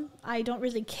love him. I don't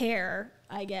really care,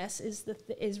 I guess,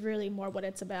 is really more what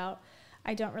it's about.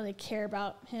 I don't really care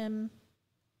about him,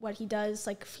 what he does.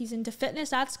 Like, if he's into fitness,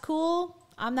 that's cool.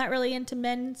 I'm not really into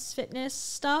men's fitness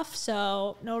stuff,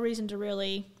 so no reason to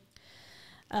really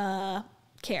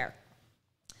care.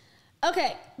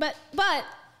 Okay, but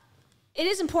it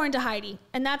is important to Heidi,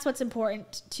 and that's what's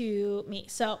important to me.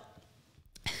 So,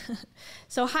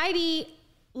 so Heidi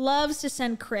loves to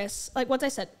send Chris, like what I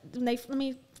said. Let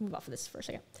me move off of this for a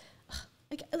second.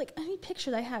 Like any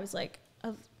picture that I have is like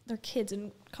of their kids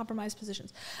in compromised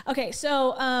positions. Okay,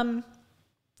 so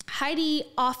Heidi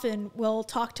often will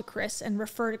talk to Chris and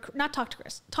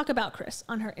talk about Chris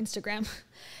on her Instagram,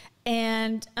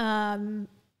 and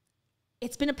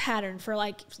it's been a pattern for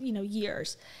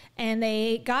years. And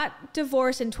they got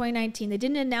divorced in 2019. They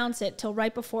didn't announce it till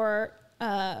right before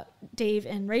Dave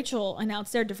and Rachel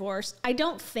announced their divorce. I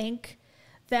don't think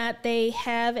that they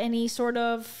have any sort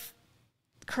of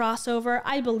crossover.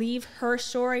 I believe her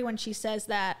story when she says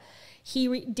that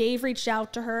Dave reached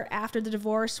out to her after the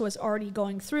divorce was already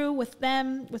going through with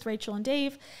them, with Rachel and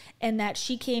Dave, and that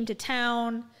she came to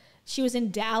town. She was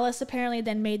in Dallas apparently,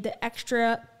 then made the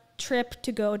extra trip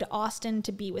to go to Austin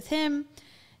to be with him.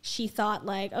 She thought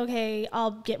like, okay,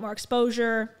 I'll get more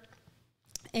exposure.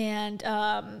 And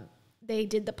they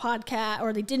did the podcast,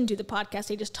 or they didn't do the podcast.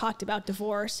 They just talked about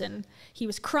divorce, and he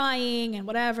was crying and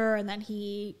whatever. And then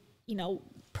he, you know,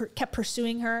 kept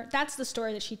pursuing her. That's the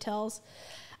story that she tells.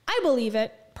 I believe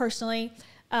it personally.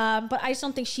 But I just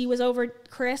don't think she was over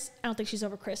Chris. I don't think she's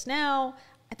over Chris now.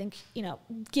 I think, you know,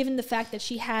 given the fact that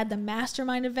she had the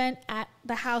mastermind event at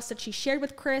the house that she shared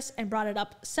with Chris and brought it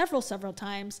up several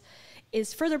times,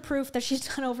 is further proof that she's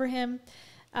not over him.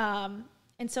 And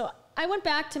so I went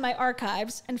back to my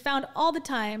archives and found all the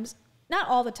times, not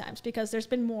all the times, because there's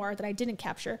been more that I didn't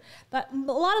capture, but a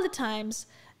lot of the times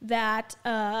that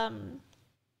I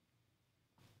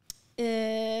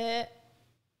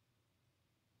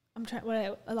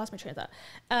lost my train of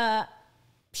thought.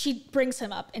 She brings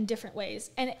him up in different ways.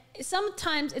 And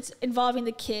sometimes it's involving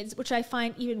the kids, which I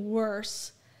find even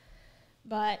worse.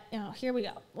 But, you know, here we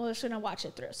go. We're just going to watch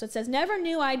it through. So it says, never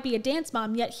knew I'd be a dance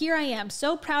mom, yet here I am,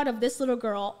 so proud of this little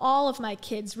girl, all of my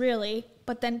kids, really.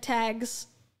 But then tags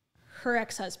her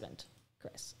ex-husband,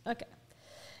 Chris. Okay.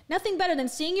 Nothing better than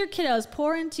seeing your kiddos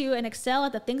pour into and excel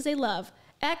at the things they love.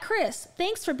 At Chris,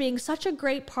 thanks for being such a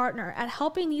great partner at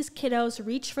helping these kiddos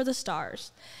reach for the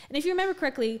stars. And if you remember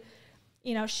correctly,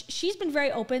 you know, she's been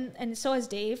very open, and so has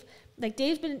Dave. Like,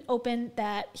 Dave's been open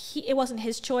that it wasn't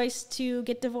his choice to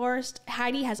get divorced.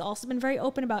 Heidi has also been very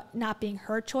open about not being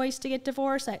her choice to get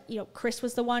divorced, that, you know, Chris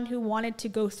was the one who wanted to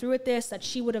go through with this, that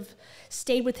she would have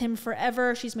stayed with him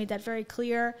forever. She's made that very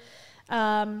clear.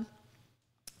 So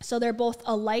they're both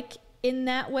alike in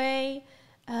that way.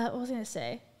 What was I going to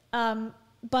say?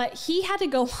 But he had to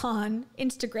go on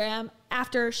Instagram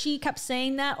after she kept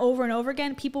saying that over and over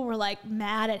again. People were like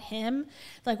mad at him.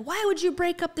 Like, why would you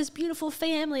break up this beautiful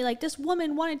family? Like, this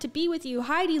woman wanted to be with you.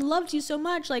 Heidi loved you so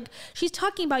much. Like, she's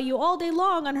talking about you all day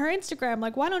long on her Instagram.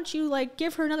 Like, why don't you like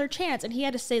give her another chance? And he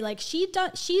had to say like, she's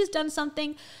done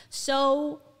something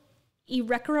so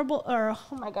irreparable, or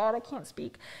oh my God, I can't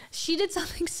speak. She did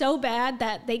something so bad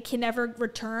that they can never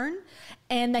return,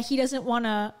 and that he doesn't want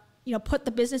to, you know, put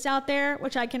the business out there,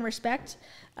 which I can respect,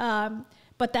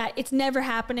 but that it's never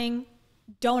happening.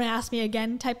 Don't ask me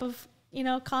again type of, you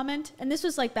know, comment. And this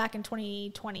was like back in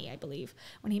 2020, I believe,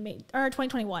 when he made, or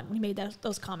 2021, when he made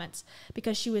those comments,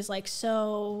 because she was like,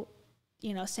 so,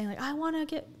 you know, saying like, I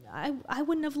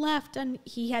wouldn't have left. And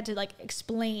he had to like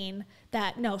explain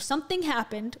that, no, something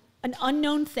happened, an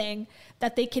unknown thing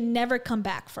that they can never come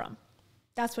back from.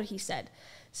 That's what he said.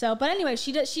 So, but anyway,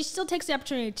 she still takes the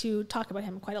opportunity to talk about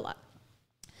him quite a lot.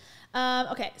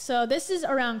 Okay, so this is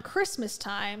around Christmas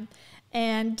time,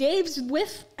 and Dave's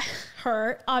with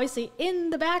her, obviously in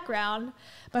the background,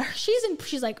 but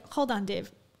she's like, hold on,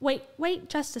 Dave, wait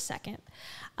just a second.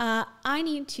 I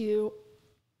need to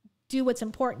do what's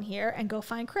important here and go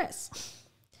find Chris.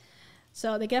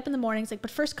 So they get up in the morning, it's like,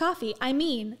 but first coffee,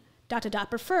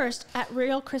 but first at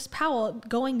real Chris Powell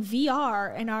going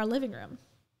VR in our living room.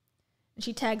 And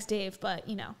she tags Dave, but,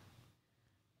 you know,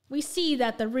 we see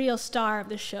that the real star of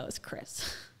the show is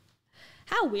Chris.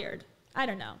 How weird. I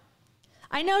don't know.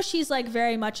 I know she's like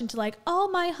very much into like, oh,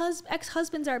 my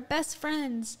ex-husbands are best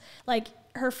friends. Like,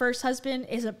 her first husband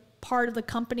is a part of the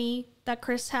company that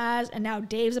Chris has, and now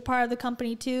Dave's a part of the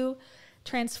company too.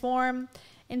 Transform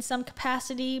in some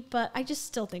capacity, but I just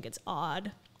still think it's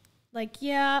odd. Like,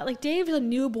 yeah, like Dave's a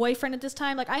new boyfriend at this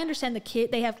time. Like, I understand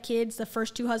they have kids, the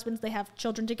first two husbands, they have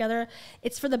children together.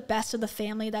 It's for the best of the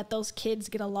family that those kids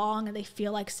get along and they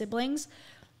feel like siblings.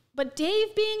 But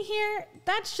Dave being here,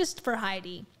 that's just for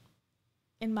Heidi,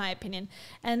 in my opinion.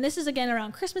 And this is again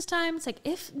around Christmas time. It's like,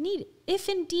 if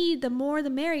indeed the more the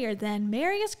merrier, then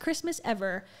merriest Christmas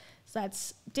ever. So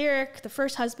that's Derek, the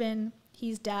first husband.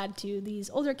 He's dad to these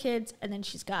older kids. And then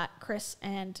she's got Chris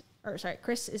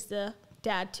is the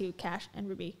dad to Cash and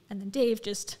Ruby, and then Dave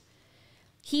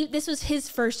this was his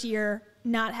first year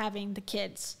not having the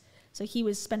kids, so he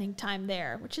was spending time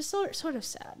there, which is sort of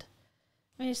sad.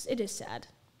 I mean, it is sad.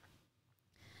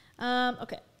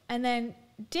 Okay, and then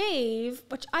Dave,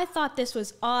 which I thought this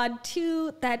was odd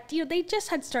too, that, you know, they just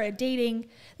had started dating.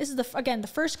 This is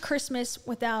the first Christmas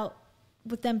with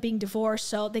them being divorced.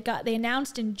 So they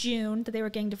announced in June that they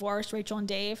were getting divorced, Rachel and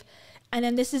Dave, and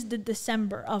then this is the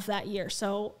December of that year.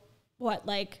 So what,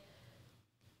 like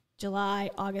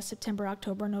July, August, September,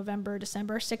 October, November,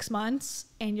 December, 6 months,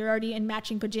 and you're already in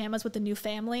matching pajamas with the new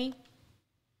family?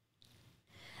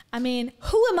 I mean,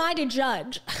 who am I to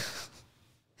judge?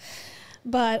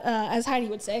 But as Heidi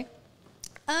would say.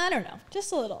 I don't know,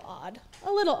 just a little odd.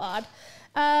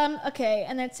 Okay,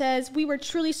 and it says, we were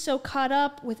truly so caught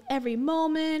up with every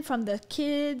moment from the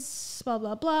kids, blah,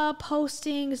 blah, blah.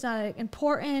 Posting is not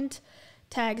important.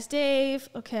 Tags Dave.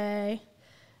 Okay.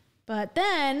 But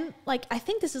then, like, I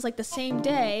think this is like the same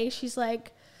day. She's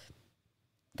like,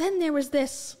 then there was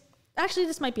this. Actually,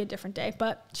 this might be a different day,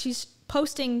 but she's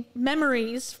posting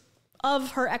memories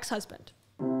of her ex-husband.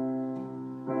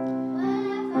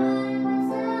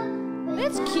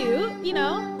 It's cute, you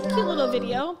know, cute little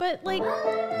video, but like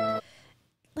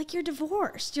you're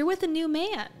divorced. You're with a new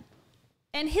man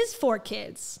and his 4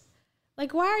 kids.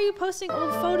 Like, why are you posting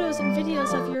old photos and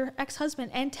videos of your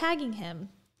ex-husband and tagging him?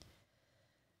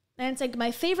 And it's like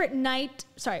my favorite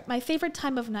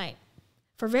time of night.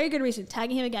 For very good reason,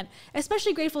 tagging him again.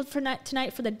 Especially grateful for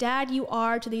tonight for the dad you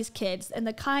are to these kids and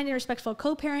the kind and respectful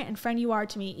co-parent and friend you are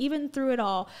to me. Even through it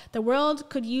all, the world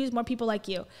could use more people like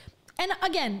you. And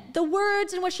again, the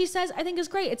words and what she says, I think is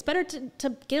great. It's better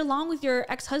to get along with your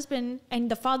ex-husband and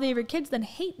the father of your kids than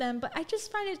hate them. But I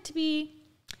just find it to be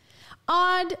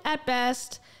odd at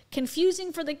best,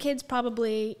 confusing for the kids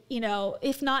probably, you know,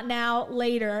 if not now,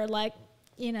 later. Like,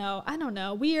 you know, I don't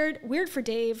know. Weird for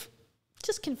Dave.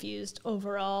 Just confused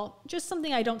overall. Just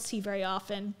something I don't see very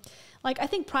often. Like, I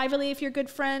think privately, if you're good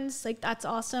friends, like, that's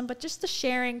awesome. But just the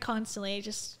sharing constantly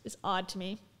just is odd to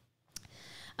me.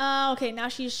 Okay, now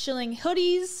she's shilling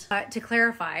hoodies. To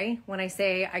clarify, when I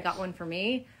say I got one for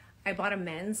me, I bought a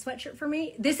men's sweatshirt for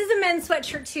me. This is a men's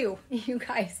sweatshirt too, you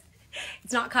guys.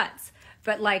 It's not cuts,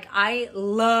 but like, I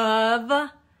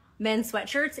love men's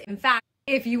sweatshirts. In fact,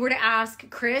 if you were to ask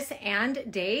Chris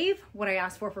and Dave what I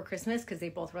asked for Christmas, because they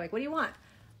both were like, what do you want?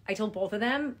 I told both of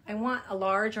them, I want a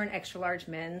large or an extra large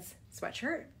men's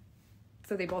sweatshirt.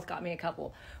 So they both got me a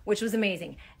couple, which was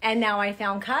amazing. And now I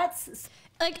found cuts.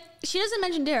 Like, she doesn't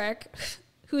mention Derek,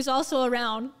 who's also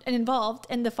around and involved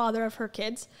and the father of her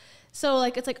kids. So,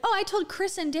 like, it's like, oh, I told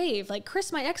Chris and Dave, like,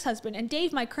 Chris, my ex-husband, and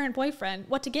Dave, my current boyfriend,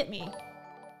 what to get me.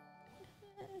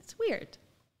 It's weird.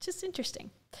 Just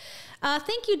interesting.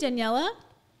 Thank you, Daniela.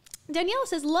 Daniela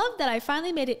says, love that I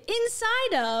finally made it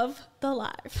inside of the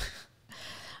live.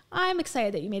 I'm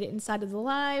excited that you made it inside of the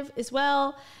live as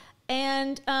well.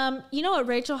 And you know what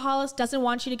Rachel Hollis doesn't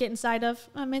want you to get inside of?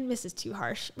 I mean, this is too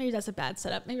harsh. Maybe that's a bad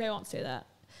setup. Maybe I won't say that.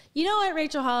 You know what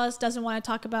Rachel Hollis doesn't want to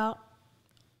talk about?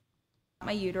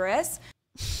 My uterus.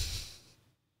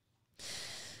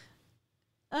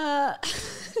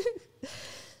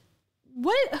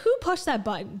 Who pushed that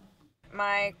button?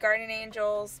 My guardian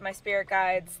angels, my spirit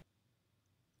guides.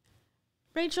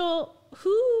 Rachel,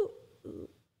 who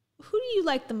do you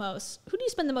like the most? Who do you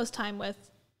spend the most time with?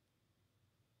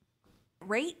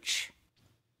 Rach.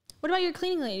 What about your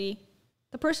cleaning lady?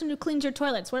 The person who cleans your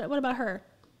toilets. What about her?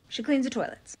 She cleans the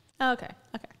toilets. Oh, okay.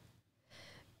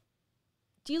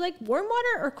 Do you like warm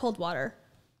water or cold water?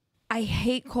 I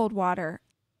hate cold water.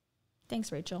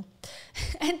 Thanks, Rachel.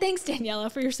 And thanks,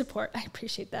 Daniela, for your support. I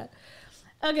appreciate that.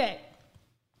 Okay.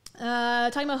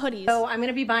 Talking about hoodies. So I'm going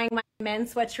to be buying my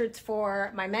men's sweatshirts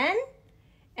for my men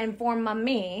and for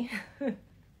mommy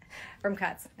from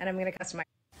Cuts. And I'm going to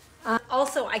customize.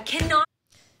 Also, I cannot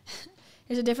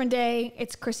Here's a different day.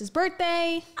 It's Chris's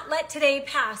birthday. let today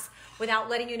pass without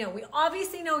letting you know. We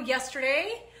obviously know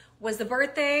yesterday was the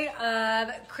birthday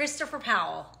of Christopher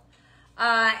Powell.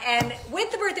 And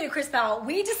with the birthday of Chris Powell,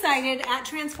 we decided at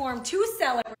Transform to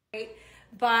celebrate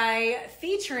by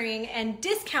featuring and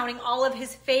discounting all of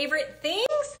his favorite things.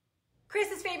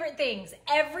 Chris's favorite things.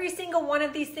 Every single one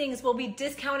of these things will be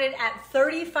discounted at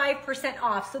 35%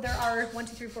 off. So there are 1,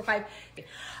 2, 3, 4, 5.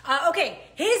 Okay,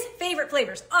 his favorite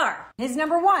flavors are, his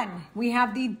number 1, we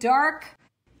have the dark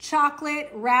chocolate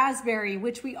raspberry,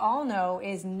 which we all know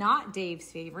is not Dave's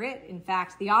favorite. In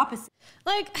fact, the opposite.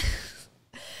 Like,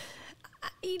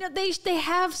 you know, they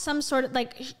have some sort of,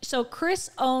 like, so Chris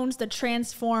owns the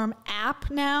Transform app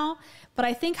now, but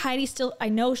I think Heidi still, I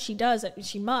know she does it.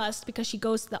 She must, because she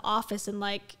goes to the office and,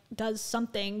 like, does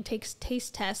something, takes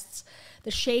taste tests,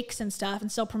 the shakes and stuff,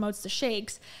 and still promotes the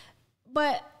shakes.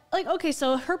 But, like, okay,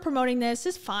 so her promoting this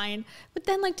is fine. But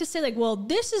then, like, to say, like, well,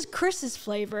 this is Chris's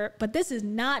flavor, but this is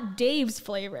not Dave's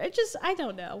flavor. It just, I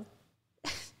don't know.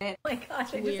 Oh my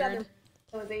gosh, I Weird. just had the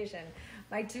realization.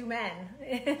 My 2 men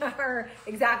are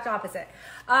exact opposite.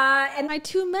 And my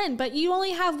 2 men, but you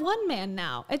only have 1 man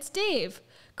now. It's Dave.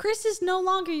 Chris is no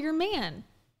longer your man.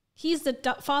 He's the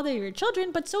father of your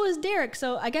children, but so is Derek.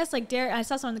 So I guess, like, Derek, I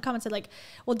saw someone in the comments said, like,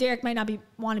 well, Derek might not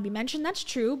want to be mentioned. That's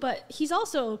true, but he's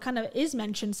also kind of is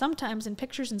mentioned sometimes in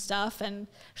pictures and stuff. And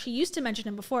she used to mention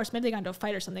him before, so maybe they got into a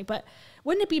fight or something. But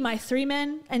wouldn't it be my 3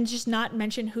 men and just not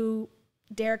mention who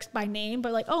Derek's by name,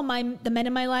 but like, oh, the men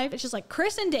in my life? It's just like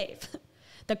Chris and Dave.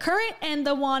 The current and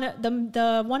the one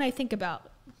I think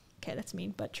about. Okay, that's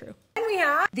mean, but true. And we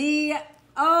have the,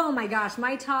 oh my gosh,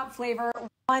 my top flavor,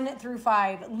 1 through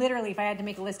 5. Literally, if I had to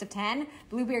make a list of 10,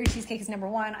 blueberry cheesecake is number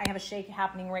 1. I have a shake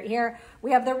happening right here.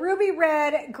 We have the ruby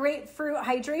red grapefruit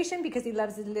hydration because he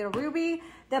loves his little ruby.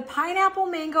 The pineapple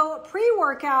mango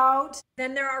pre-workout.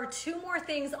 Then there are 2 more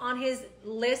things on his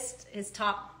list, his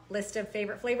top list of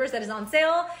favorite flavors that is on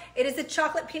sale. It is the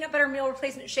chocolate peanut butter meal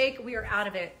replacement shake. We are out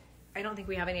of it. I don't think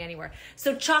we have any anywhere.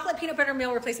 So chocolate peanut butter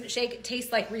meal replacement shake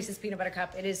tastes like Reese's peanut butter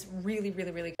cup. It is really,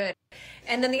 really, really good.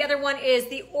 And then the other one is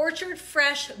the Orchard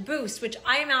Fresh Boost, which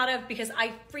I am out of because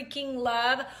I freaking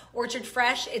love Orchard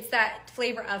Fresh. It's that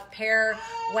flavor of pear,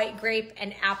 white grape,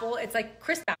 and apple. It's like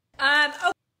Chris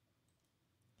Powell.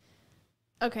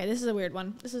 Okay, this is a weird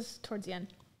one. This is towards the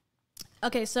end.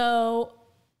 Okay, so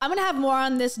I'm going to have more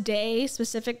on this day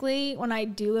specifically when I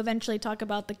do eventually talk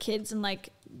about the kids and like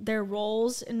their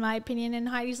roles, in my opinion, in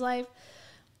Heidi's life.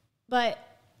 But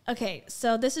okay,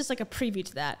 so this is like a preview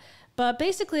to that. But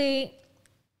basically,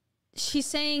 she's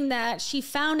saying that she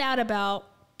found out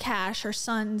about Cash, her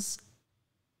son's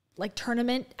like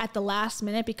tournament at the last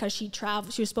minute because she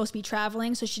was supposed to be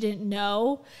traveling, so she didn't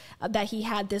know that he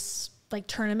had this like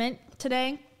tournament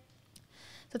today.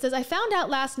 So it says, I found out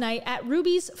last night at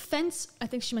Ruby's fence, I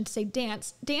think she meant to say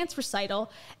dance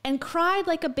recital, and cried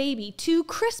like a baby to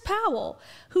Chris Powell,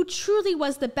 who truly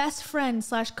was the best friend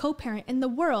 / co-parent in the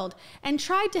world and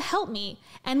tried to help me,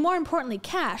 and more importantly,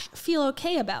 Cash, feel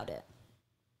okay about it.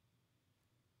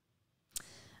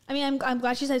 I mean, I'm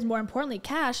glad she says more importantly,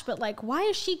 Cash, but like, why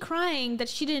is she crying that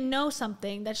she didn't know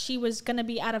something that she was going to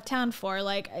be out of town for?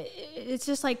 Like, it's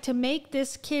just like to make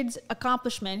this kid's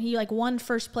accomplishment, he like won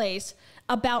first place,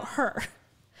 about her.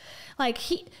 Like,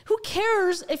 who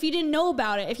cares if you didn't know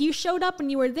about it? If you showed up and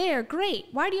you were there, great.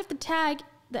 Why do you have to tag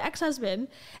the ex-husband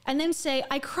and then say,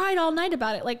 I cried all night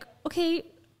about it? Like, okay,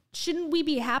 shouldn't we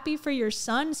be happy for your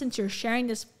son since you're sharing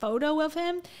this photo of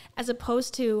him, as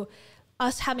opposed to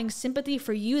us having sympathy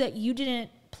for you that you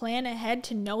didn't plan ahead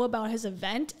to know about his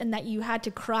event and that you had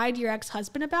to cry to your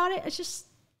ex-husband about it? It's just,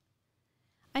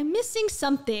 I'm missing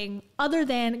something other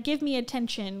than give me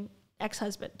attention,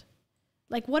 ex-husband.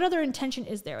 Like, what other intention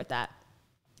is there with that?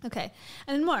 Okay,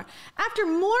 and then more. After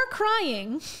more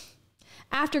crying,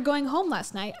 after going home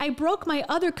last night, I broke my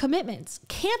other commitments,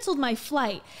 canceled my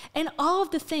flight, and all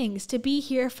of the things to be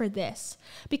here for this.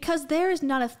 Because there is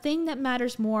not a thing that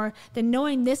matters more than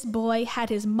knowing this boy had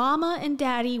his mama and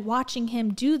daddy watching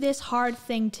him do this hard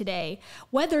thing today,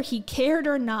 whether he cared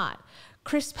or not.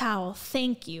 Chris Powell,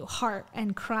 thank you, heart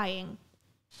and crying.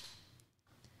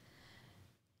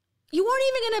 You weren't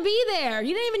even going to be there.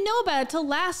 You didn't even know about it till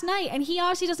last night, and he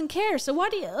obviously doesn't care. So why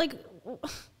do you, like,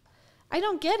 I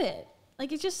don't get it.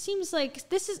 Like, it just seems like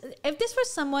this is, if this was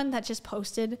someone that just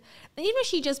posted, even if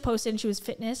she just posted and she was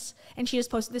fitness and she just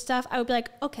posted this stuff, I would be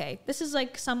like, okay, this is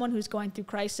like someone who's going through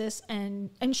crisis, and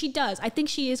she does. I think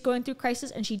she is going through crisis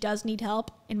and she does need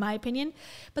help, in my opinion.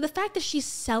 But the fact that she's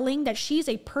selling that she's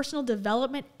a personal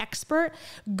development expert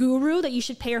guru that you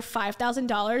should pay her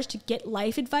 $5,000 to get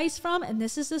life advice from, and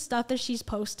this is the stuff that she's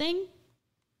posting.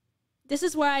 This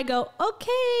is where I go,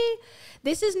 okay,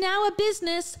 this is now a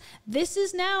business. This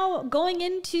is now going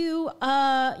into,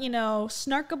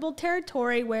 snarkable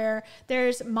territory where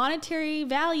there's monetary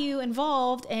value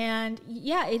involved. And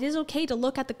yeah, it is okay to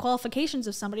look at the qualifications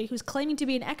of somebody who's claiming to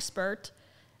be an expert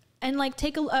and like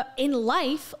in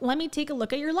life, let me take a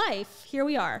look at your life. Here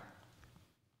we are.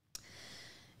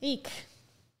 Eek.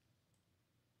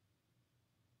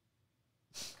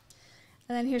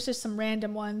 And then here's just some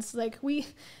random ones. Like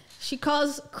she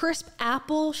calls crisp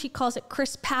apple, she calls it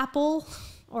Chris Powell,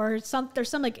 or there's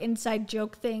some like inside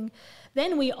joke thing.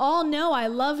 Then we all know I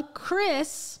love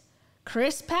Chris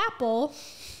Powell.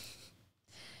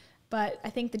 But I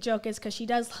think the joke is because she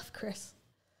does love Chris.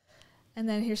 And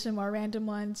then here's some more random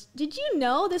ones. Did you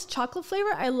know this chocolate flavor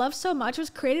I love so much was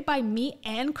created by me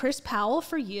and Chris Powell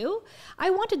for you? I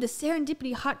wanted the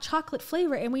serendipity hot chocolate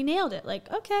flavor and we nailed it. Like,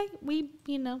 okay,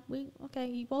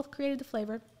 you both created the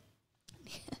flavor.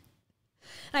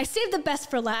 And I saved the best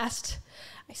for last.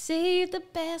 Besides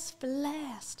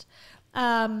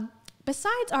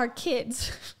our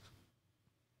kids,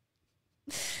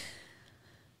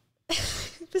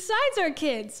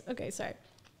 okay, sorry.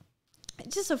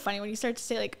 It's just so funny when you start to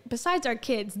say, like, besides our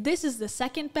kids, this is the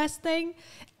second best thing,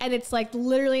 and it's like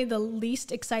literally the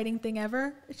least exciting thing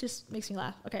ever. It just makes me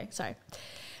laugh. Okay, sorry.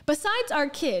 Besides our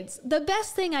kids, the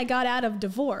best thing I got out of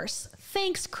divorce,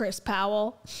 thanks, Chris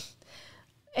Powell.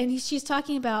 And she's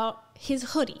talking about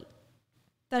his hoodie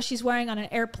that she's wearing on an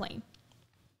airplane.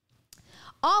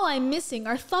 All I'm missing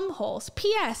are thumb holes.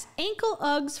 P.S. Ankle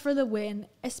Uggs for the win,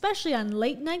 especially on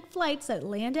late night flights that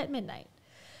land at midnight.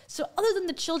 So other than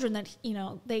the children that, you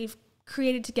know, they've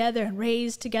created together and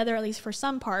raised together, at least for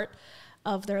some part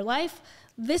of their life,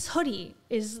 this hoodie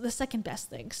is the second best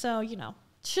thing. So, you know,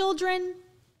 children,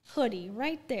 hoodie,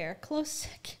 right there, close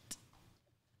second.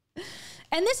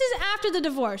 And this is after the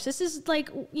divorce. This is like,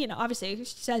 you know, obviously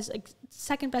she says like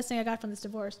second best thing I got from this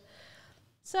divorce.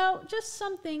 So just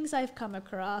some things I've come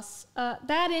across.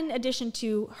 That in addition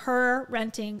to her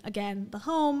renting, again, the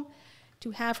home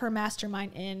to have her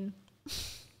mastermind in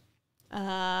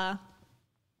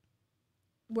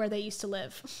where they used to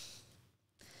live.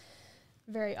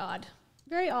 Very odd.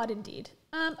 Very odd indeed.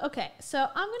 Okay, so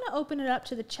I'm going to open it up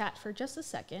to the chat for just a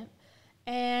second,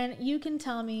 and you can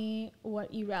tell me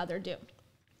what you'd rather do.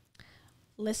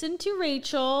 Listen to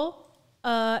Rachel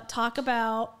talk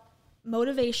about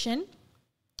motivation.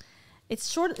 It's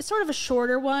sort of a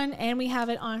shorter one, and we have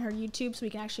it on her YouTube, so we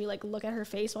can actually like look at her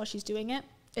face while she's doing it.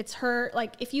 It's her,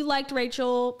 like, if you liked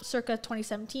Rachel circa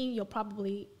 2017, you'll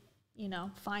probably, you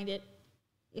know, find it,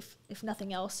 if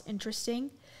nothing else,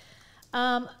 interesting.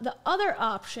 The other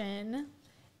option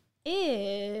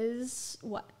is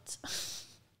what?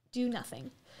 Do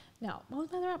nothing. No, what was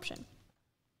the other option?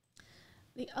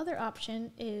 The other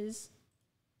option is,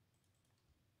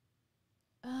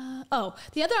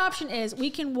 the other option is we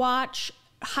can watch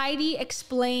Heidi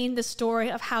explain the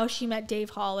story of how she met Dave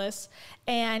Hollis,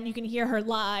 and you can hear her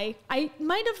lie. I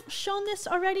might have shown this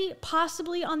already,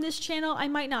 possibly on this channel. I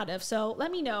might not have, so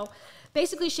let me know.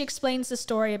 Basically, she explains the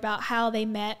story about how they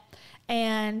met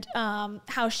and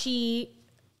how she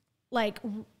like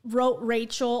wrote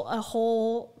Rachel a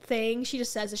whole thing. She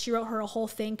just says that she wrote her a whole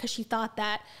thing because she thought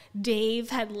that Dave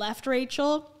had left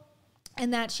Rachel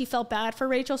and that she felt bad for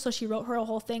Rachel. So she wrote her a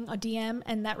whole thing, a DM,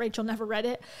 and that Rachel never read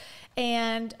it.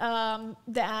 And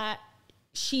that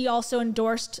she also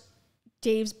endorsed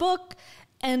Dave's book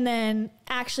and then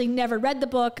actually never read the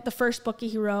book, the first book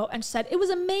he wrote, and said, it was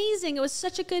amazing. It was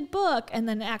such a good book. And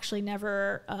then actually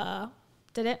never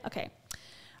did it. Okay.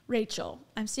 Rachel.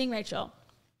 I'm seeing Rachel.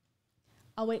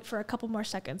 I'll wait for a couple more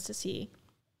seconds to see.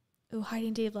 Ooh, Heidi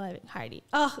and Dave live. Heidi.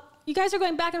 Oh, you guys are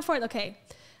going back and forth. Okay.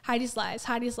 Heidi's lies.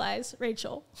 Heidi's lies.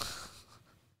 Rachel.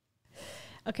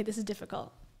 Okay, this is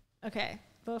difficult. Okay.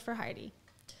 Vote for Heidi.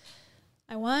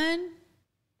 I won.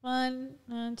 1,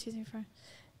 2, 3, 4.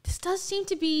 This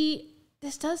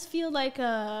does feel like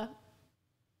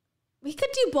we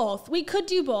could do both. We could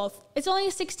do both. It's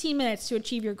only 16 minutes to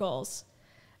achieve your goals.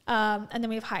 And then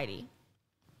we have Heidi.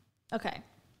 Okay.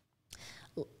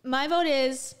 My vote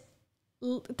is,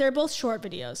 they're both short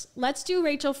videos. Let's do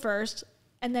Rachel first,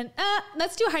 and then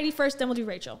let's do Heidi first, then we'll do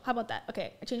Rachel. How about that?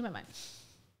 Okay, I changed my mind.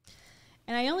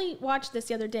 And I only watched this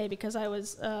the other day because I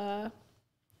was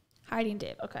Heidi and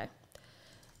Dave. Okay.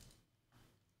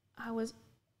 I was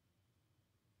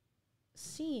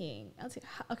seeing,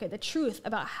 okay, the truth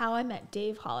about how I met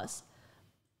Dave Hollis.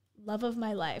 Love of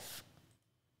my life.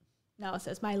 Now it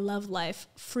says, my love life,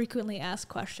 frequently asked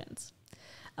questions.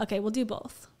 Okay, we'll do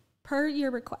both, per your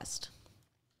request.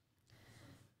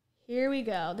 Here we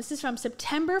go. This is from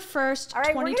September 1st, All right,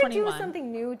 2021. we're going to do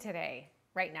something new today,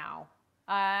 right now.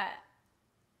 I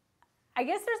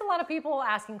guess there's a lot of people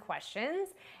asking questions,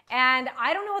 and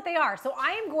I don't know what they are. So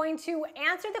I am going to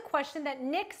answer the question that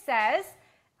Nick says.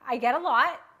 I get a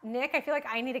lot. Nick, I feel like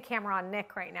I need a camera on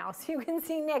Nick right now so you can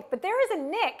see Nick. But there is a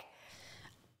Nick.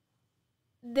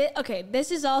 Okay,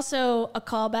 this is also a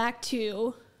callback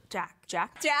to Jack.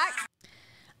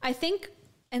 I think,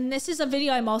 and this is a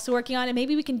video I'm also working on, and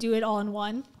maybe we can do it all in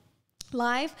one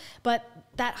live, but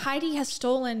that Heidi has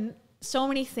stolen so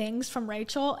many things from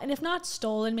Rachel, and if not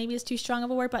stolen, maybe it's too strong of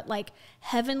a word, but like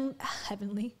heavily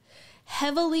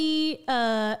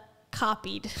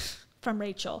copied from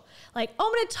Rachel. Like, oh,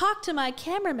 I'm going to talk to my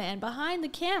cameraman behind the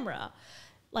camera.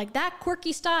 Like that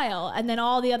quirky style, and then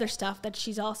all the other stuff that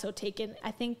she's also taken.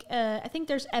 I think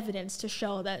there's evidence to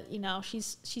show that, you know,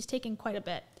 she's taken quite a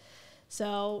bit.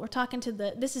 So we're talking to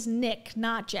this is Nick,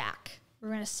 not Jack.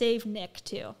 We're gonna save Nick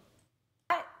too.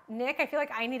 Nick, I feel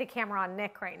like I need a camera on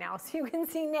Nick right now so you can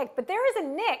see Nick. But there is a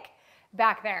Nick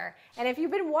back there, and if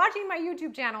you've been watching my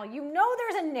YouTube channel, you know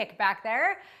there's a Nick back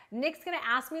there. Nick's gonna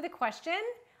ask me the question.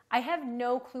 I have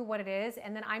no clue what it is,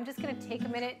 and then I'm just going to take a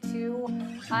minute to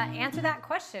answer that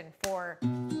question for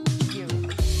you.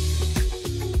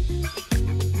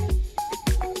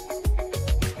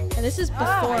 And this is before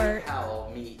Heidi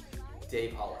Powell meet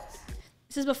Dave Hollis.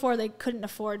 This is before they couldn't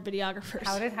afford videographers.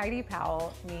 How did Heidi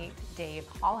Powell meet Dave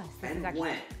Hollis? And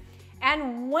when?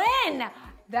 And when?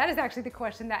 That is actually the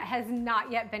question that has not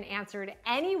yet been answered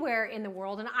anywhere in the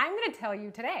world, and I'm going to tell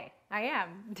you today. I am.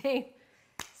 Dave,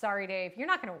 sorry, Dave. You're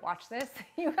not going to watch this.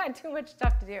 You got too much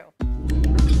stuff to do.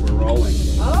 We're rolling.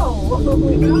 Oh,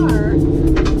 we are.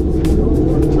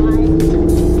 Oh, my.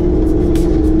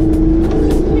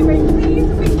 Anyway, please,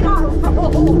 we cannot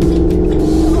roll.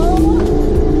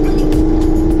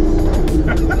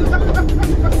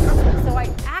 So I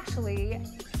actually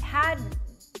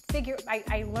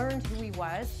I learned who he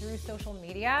was through social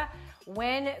media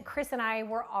when Chris and I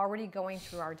were already going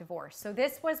through our divorce. So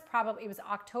this was it was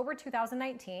October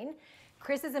 2019.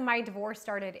 Chris's and my divorce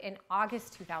started in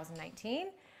August 2019.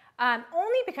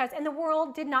 Only because, and the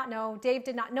world did not know, Dave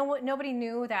did not know, nobody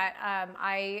knew that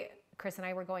Chris and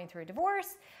I were going through a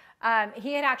divorce.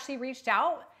 He had actually reached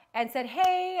out and said,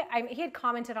 hey, he had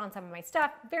commented on some of my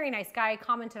stuff. Very nice guy,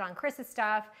 commented on Chris's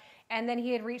stuff. And then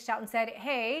he had reached out and said,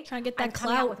 hey, trying to get that I'm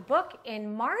coming out with a book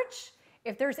in March.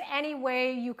 If there's any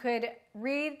way you could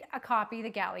read a copy, the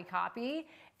galley copy,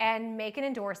 and make an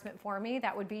endorsement for me,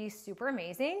 that would be super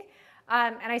amazing.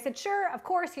 And I said, sure, of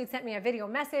course. He had sent me a video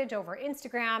message over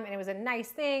Instagram, and it was a nice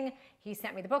thing. He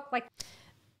sent me the book. Like,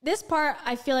 this part,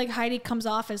 I feel like Heidi comes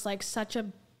off as like such a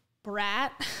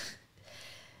brat.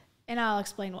 And I'll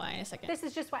explain why in a second. This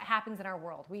is just what happens in our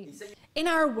world. In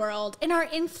our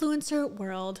influencer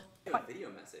world. A video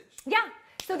message. Yeah.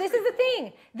 So this is the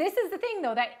thing. This is the thing,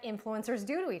 though, that influencers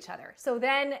do to each other. So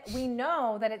then we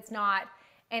know that it's not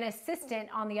an assistant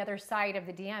on the other side of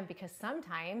the DM, because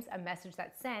sometimes a message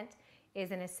that's sent is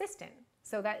an assistant.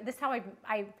 So this is how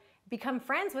I become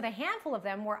friends with a handful of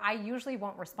them, where I usually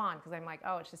won't respond because I'm like,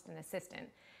 oh, it's just an assistant.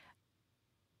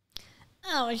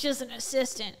 Oh, it's just an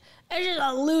assistant. It's just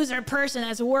a loser person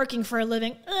that's working for a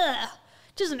living. Ugh.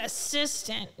 Just an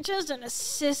assistant. Just an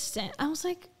assistant. I was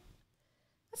like,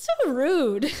 that's so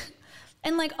rude.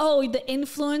 And like, oh, the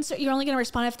influencer, you're only going to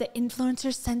respond if the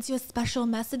influencer sends you a special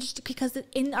message, because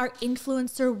in our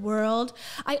influencer world,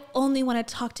 I only want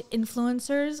to talk to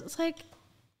influencers. It's like,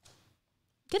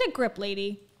 get a grip,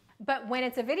 lady. But when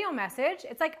it's a video message,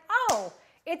 it's like, oh,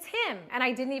 it's him. And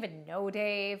I didn't even know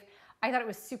Dave. I thought it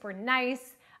was super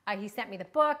nice. He sent me the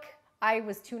book. I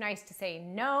was too nice to say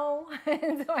no.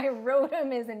 And so I wrote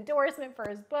him his endorsement for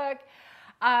his book.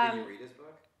 Did you read his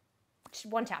book?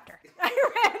 One chapter.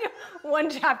 I read one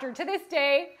chapter. To this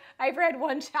day, I've read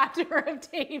one chapter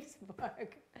of Dave's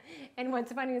book. And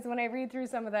what's funny is when I read through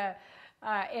some of the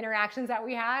interactions that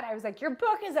we had, I was like, your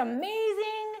book is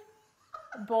amazing.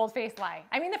 Bold-faced lie.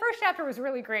 I mean, the first chapter was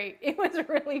really great. It was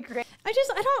really great.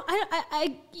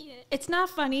 It's not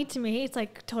funny to me. It's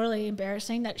like totally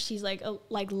embarrassing that she's like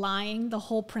lying. The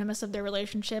whole premise of their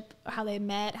relationship, how they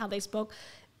met, how they spoke,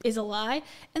 is a lie.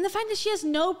 And the fact that she has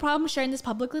no problem sharing this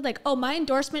publicly, like, oh, my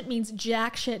endorsement means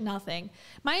jack shit nothing.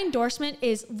 My endorsement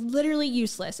is literally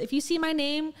useless. If you see my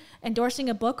name endorsing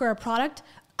a book or a product,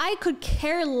 I could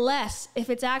care less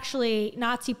if it's actually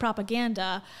Nazi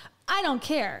propaganda. I don't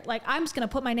care. Like, I'm just going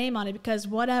to put my name on it because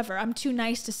whatever. I'm too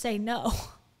nice to say no.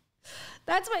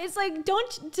 That's why it's like, do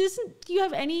you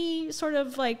have any sort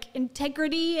of like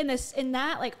integrity in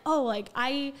that? Like, oh, like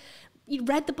you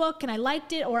read the book and I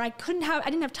liked it, or I didn't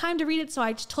have time to read it. So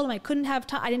I just told him I didn't have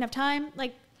time.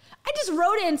 Like, I just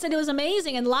wrote it and said it was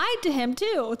amazing and lied to him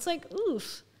too. It's like,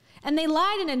 oof. And they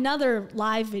lied in another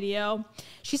live video.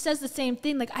 She says the same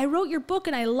thing. Like, I wrote your book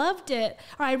and I loved it.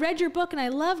 Or I read your book and I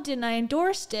loved it and I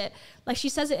endorsed it. Like, she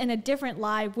says it in a different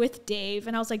live with Dave.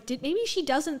 And I was like, maybe she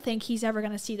doesn't think he's ever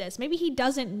going to see this. Maybe he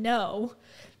doesn't know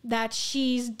that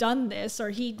she's done this, or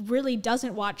he really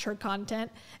doesn't watch her content.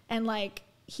 And like,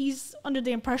 he's under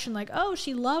the impression like, oh,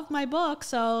 she loved my book,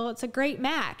 so it's a great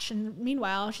match. And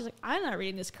meanwhile, she's like, I'm not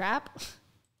reading this crap.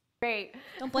 Great.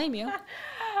 Don't blame you.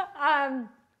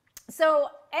 So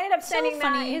ended up sending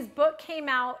that. His book came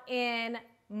out in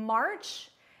March,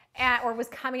 or was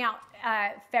coming out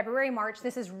February, March.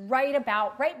 This is right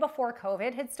before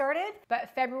COVID had started.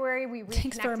 But February we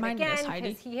reconnected again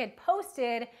because he had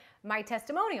posted my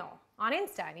testimonial on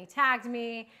Insta, and he tagged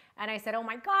me, and I said, oh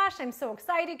my gosh, I'm so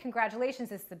excited. Congratulations.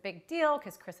 This is a big deal,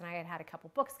 because Chris and I had a couple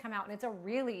books come out, and it's a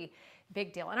really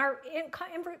big deal. And our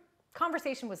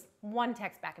conversation was one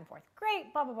text back and forth.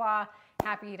 Great, blah, blah, blah.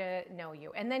 Happy to know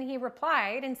you. And then he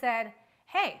replied and said,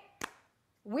 hey,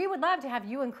 we would love to have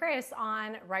you and Chris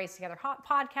on Rise Together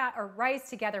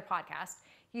podcast.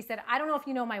 He said, I don't know if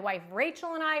you know my wife,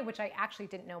 Rachel, and I, which I actually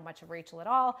didn't know much of Rachel at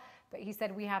all, but he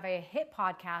said, we have a hit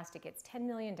podcast. It gets 10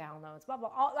 million downloads, blah,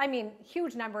 blah, I mean,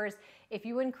 huge numbers. If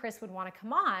you and Chris would want to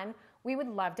come on, we would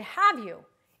love to have you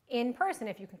in person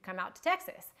if you can come out to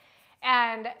Texas.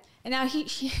 And now now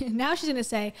she's going to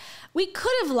say, we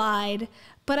could have lied,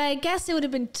 but I guess it would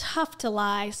have been tough to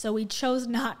lie, so we chose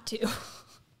not to.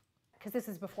 Because this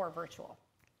is before virtual.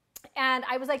 And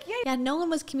I was like, yeah, no one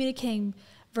was communicating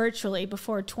virtually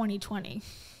before 2020.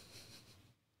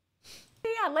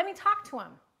 Yeah, let me talk to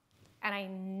him. And I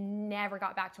never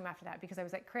got back to him after that because I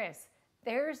was like, Chris,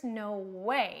 there's no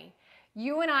way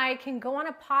you and I can go on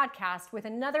a podcast with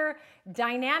another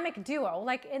dynamic duo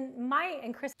like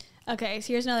in Chris. Okay,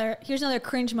 so here's another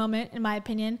cringe moment in my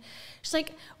opinion. She's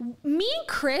like, me and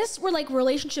Chris were like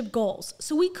relationship goals,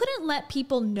 so we couldn't let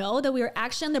people know that we were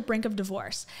actually on the brink of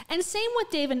divorce. And same with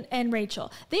Dave and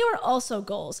Rachel, they were also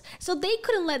goals, so they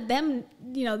couldn't let them,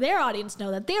 their audience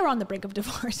know that they were on the brink of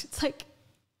divorce. It's like,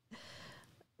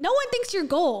 no one thinks your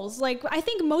goals. Like, I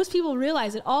think most people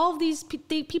realize that all of these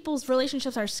people's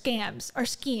relationships are scams, are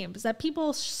schemes, that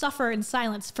people suffer in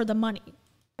silence for the money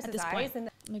at this point.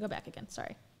 Let me go back again.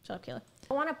 Sorry. Shut up, Kayla.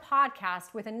 Go on a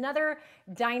podcast with another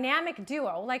dynamic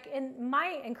duo, like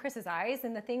in Chris's eyes,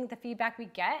 and the feedback we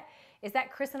get is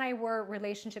that Chris and I were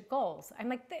relationship goals. I'm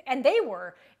like, and they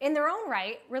were in their own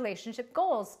right relationship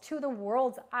goals to the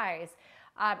world's eyes.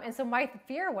 And so my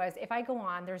fear was, if I go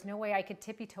on, there's no way I could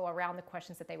tippy-toe around the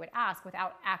questions that they would ask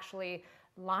without actually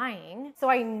lying. So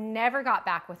I never got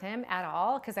back with him at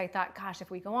all because I thought, gosh,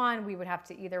 if we go on, we would have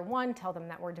to either one, tell them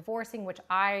that we're divorcing, which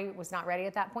I was not ready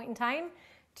at that point in time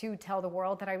to tell the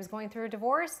world that I was going through a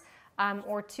divorce,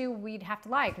 or two, we'd have to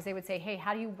lie because they would say, hey,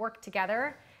 how do you work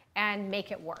together and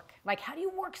make it work? Like, how do you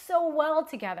work so well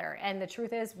together? And the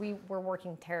truth is, we were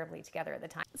working terribly together at the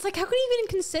time. It's like, how could you even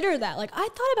consider that? Like, I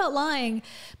thought about lying,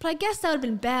 but I guess that would have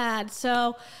been bad.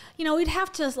 So, we'd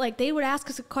have to, like, they would ask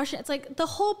us a question. It's like, the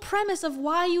whole premise of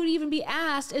why you would even be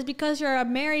asked is because you're a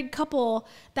married couple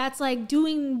that's, like,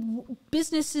 doing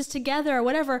businesses together or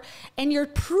whatever, and you're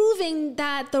proving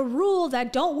that the rule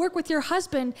that don't work with your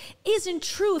husband isn't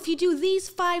true if you do these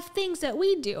 5 things that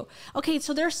we do. Okay,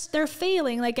 so they're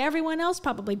failing, like everyone else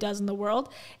probably does in the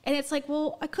world. And it's like,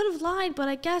 well, I could have lied, but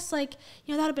I guess, like,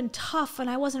 that would have been tough, and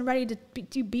I wasn't ready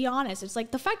to be honest. It's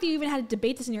like, the fact that you even had to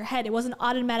debate this in your head, it was an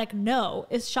automatic no,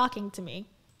 is shocking to me.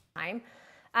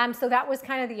 So that was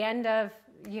kind of the end of,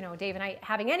 Dave and I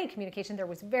having any communication. There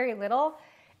was very little.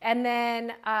 And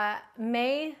then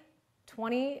May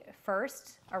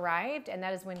 21st arrived, and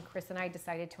that is when Chris and I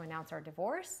decided to announce our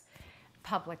divorce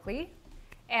publicly.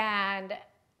 And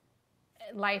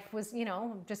life was,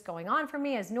 just going on for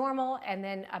me as normal. And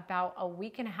then about a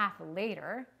week and a half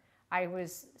later, I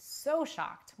was so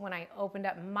shocked when I opened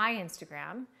up my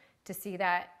Instagram to see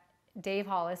that Dave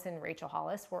Hollis and Rachel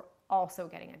Hollis were also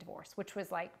getting a divorce, which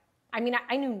was like, I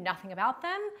knew nothing about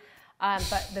them,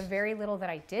 but the very little that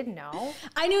I did know.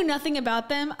 I knew nothing about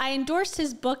them. I endorsed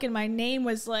his book and my name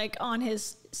was like on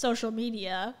his social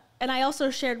media. And I also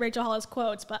shared Rachel Hollis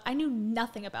quotes, but I knew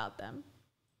nothing about them.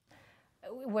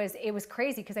 It was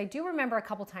crazy because I do remember a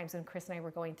couple times when Chris and I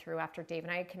were going through after Dave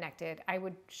and I had connected, I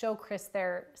would show Chris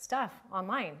their stuff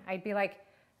online. I'd be like,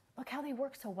 look how they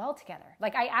work so well together.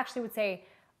 Like, I actually would say,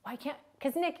 well, I can't,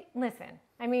 because Nick, listen,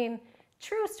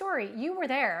 true story, you were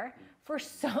there for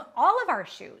all of our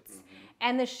shoots.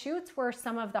 And the shoots were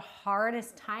some of the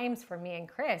hardest times for me and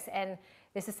Chris. And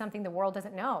this is something the world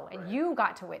doesn't know. And you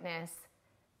got to witness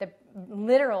the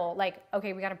literal, like,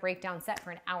 okay, we got to break down set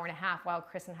for an hour and a half while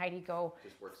Chris and Heidi go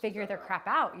figure their crap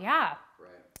out. Yeah.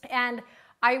 Right. And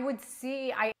I would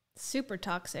see, super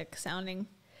toxic sounding.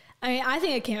 I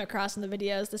think it came across in the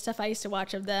videos, the stuff I used to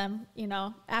watch of them,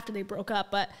 after they broke up,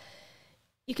 but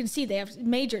you can see they have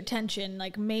major tension,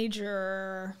 like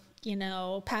major,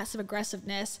 passive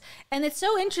aggressiveness. And it's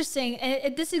so interesting.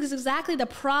 And this is exactly the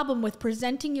problem with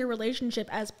presenting your relationship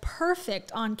as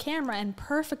perfect on camera and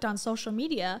perfect on social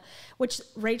media, which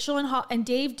Rachel and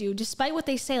Dave do, despite what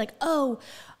they say, like, oh,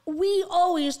 we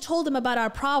always told them about our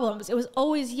problems. It was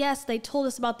always, yes, they told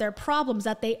us about their problems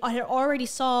that they had already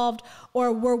solved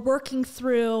or were working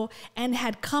through and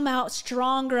had come out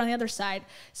stronger on the other side.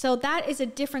 So that is a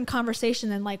different conversation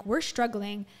than like, we're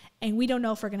struggling and we don't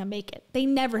know if we're going to make it. They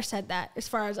never said that as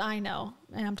far as I know.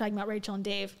 And I'm talking about Rachel and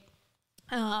Dave.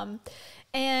 And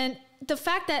the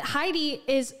fact that Heidi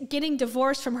is getting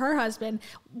divorced from her husband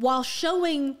while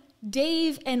showing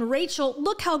Dave and Rachel,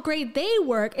 look how great they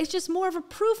work. It's just more of a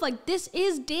proof, like, this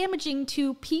is damaging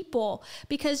to people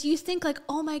because you think like,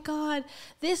 oh my God,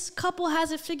 this couple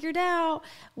has it figured out.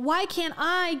 Why can't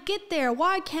I get there?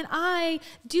 Why can't I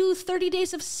do 30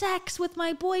 days of sex with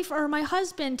my boyfriend or my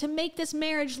husband to make this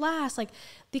marriage last? Like,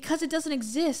 because it doesn't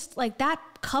exist. Like, that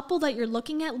couple that you're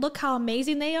looking at, look how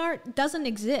amazing they are, doesn't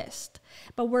exist.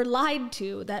 But we're lied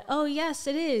to that, oh yes,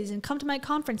 it is. And come to my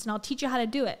conference and I'll teach you how to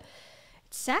do it.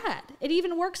 sad. It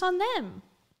even works on them.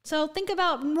 So think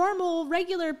about normal,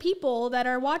 regular people that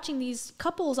are watching these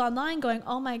couples online going,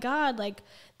 oh my God, like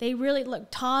they really look,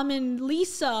 Tom and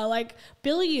Lisa, like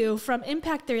Bilyeu from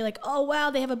Impact Theory, like, oh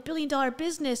wow, they have $1 billion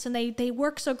business and they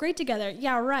work so great together.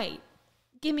 Yeah, right.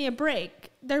 Give me a break.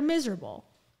 They're miserable.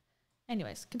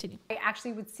 Anyways, continue. I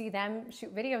actually would see them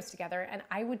shoot videos together and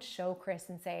I would show Chris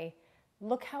and say,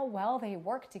 look how well they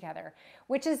work together,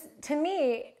 which is, to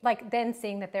me, like then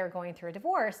seeing that they're going through a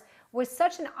divorce was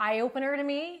such an eye-opener to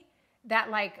me that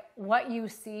like what you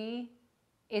see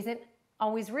isn't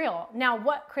always real. Now,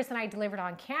 what Chris and I delivered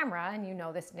on camera, and you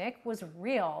know this, Nick, was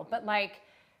real, but like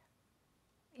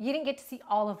you didn't get to see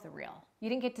all of the real. You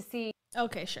didn't get to see.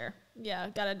 Okay, sure. Yeah,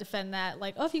 gotta defend that.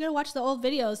 Like, oh, if you gotta watch the old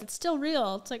videos, it's still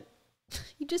real. It's like,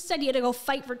 you just said you had to go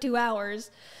fight for 2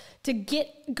 hours to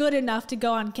get good enough to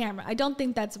go on camera. I don't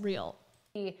think that's real.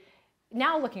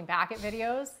 Now looking back at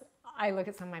videos, I look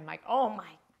at some of them, I'm like, oh my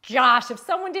gosh, if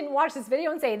someone didn't watch this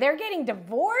video and say they're getting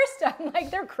divorced, I'm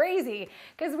like, they're crazy.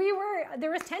 Because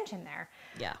there was tension there.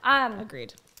 Yeah,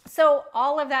 agreed. So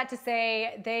all of that to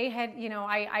say, they had,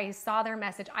 I saw their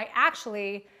message. I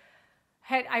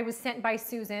was sent by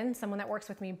Susan, someone that works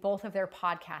with me, both of their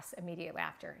podcasts immediately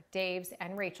after, Dave's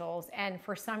and Rachel's. And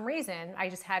for some reason, I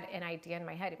just had an idea in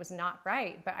my head. It was not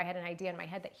right, but I had an idea in my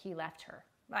head that he left her.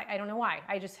 I don't know why.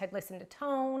 I just had listened to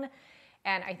tone,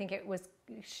 and I think it was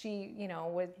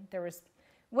there was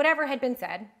whatever had been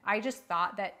said. I just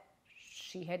thought that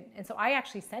she had, and so I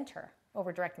actually sent her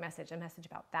over direct message, a message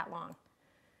about that long.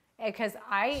 Because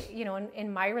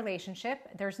in my relationship,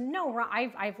 there's no,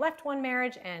 I've left one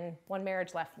marriage and one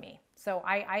marriage left me. So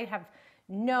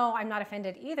I'm not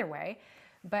offended either way.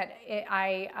 But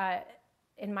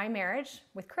in my marriage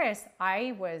with Chris,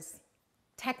 I was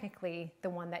technically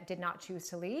the one that did not choose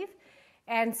to leave.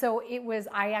 And so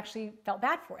I actually felt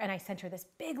bad for her. And I sent her this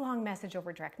big long message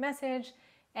over direct message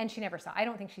and she never saw. I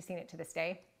don't think she's seen it to this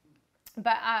day.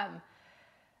 But,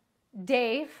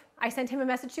 Dave, I sent him a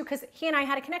message too because he and I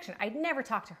had a connection. I'd never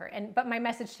talked to her, but my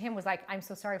message to him was like, I'm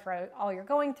so sorry for all you're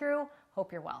going through.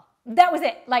 Hope you're well. That was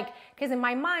it. Like, because in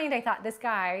my mind, I thought this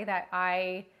guy that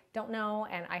I don't know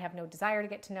and I have no desire to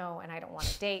get to know and I don't want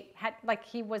to date,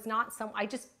 I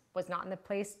just was not in the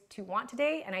place to want to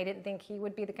date, and I didn't think he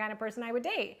would be the kind of person I would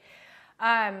date.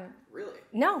 Really?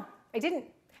 No, I didn't.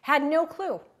 Had no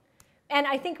clue. And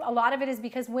I think a lot of it is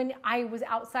because when I was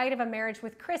outside of a marriage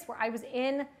with Chris, where I was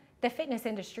in the fitness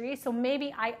industry, so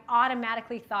maybe I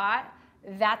automatically thought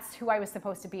that's who I was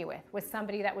supposed to be with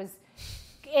somebody that was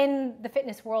in the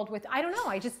fitness world with, I don't know,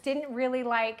 I just didn't really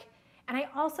like, and I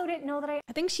also didn't know that I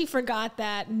think she forgot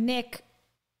that Nick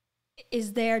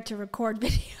is there to record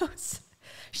videos.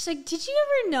 She's like, did you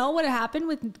ever know what happened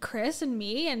with Chris and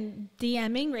me and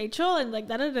DMing Rachel and like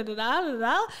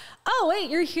da-da-da-da-da-da-da? Oh,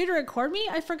 wait, you're here to record me?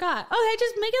 I forgot. Oh, I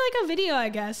just make it like a video, I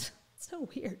guess. It's so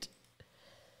weird.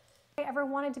 I ever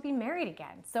wanted to be married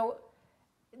again. So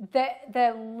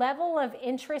the level of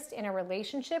interest in a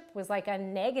relationship was like a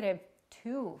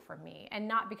 -2 for me, and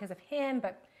not because of him,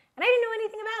 and I didn't know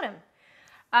anything about him.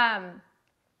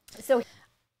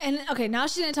 And okay, now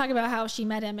she's going to talk about how she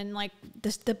met him and like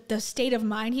the state of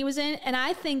mind he was in. And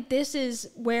I think this is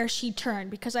where she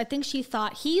turned, because I think she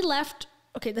thought he left.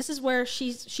 Okay, this is where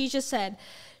she just said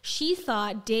she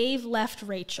thought Dave left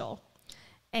Rachel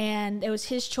and it was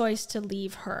his choice to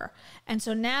leave her. And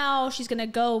so now she's going to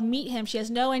go meet him. She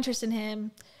has no interest in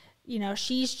him.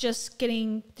 She's just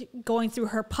going through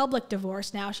her public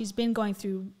divorce now. She's been going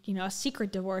through, a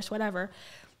secret divorce, whatever.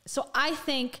 So I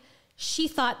think she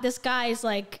thought this guy's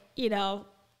like,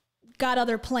 got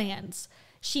other plans.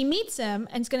 She meets him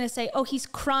and is going to say, oh, he's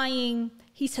crying.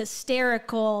 He's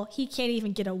hysterical. He can't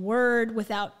even get a word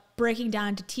without breaking down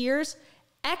into tears.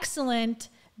 Excellent.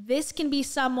 This can be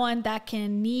someone that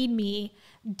can need me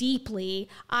deeply.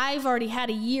 I've already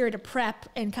had a year to prep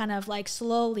and kind of like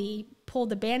slowly pull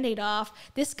the Band-Aid off.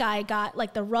 This guy got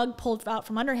like the rug pulled out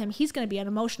from under him. He's going to be an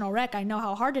emotional wreck. I know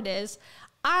how hard it is.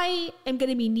 I am going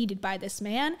to be needed by this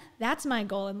man. That's my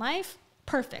goal in life.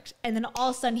 Perfect. And then all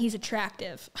of a sudden he's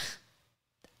attractive.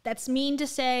 That's mean to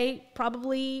say,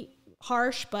 probably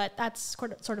harsh, but that's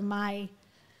sort of my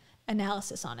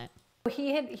analysis on it.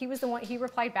 He was the one, he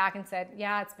replied back and said,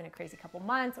 yeah, it's been a crazy couple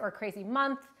months or a crazy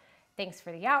month. Thanks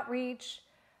for the outreach.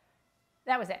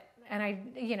 That was it.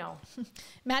 And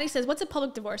Maddie says, what's a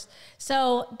public divorce?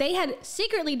 So they had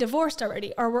secretly divorced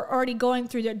already, or were already going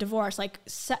through their divorce, like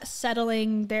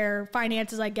settling their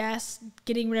finances, I guess,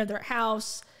 getting rid of their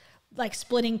house, like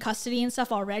splitting custody and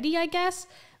stuff already, I guess.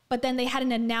 But then they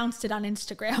hadn't announced it on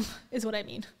Instagram, is what I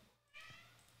mean.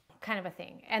 Kind of a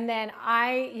thing. And then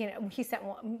he sent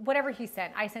whatever he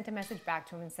sent. I sent a message back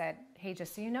to him and said, hey,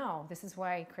 just so you know, this is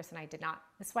why Chris and I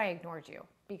this is why I ignored you,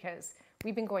 because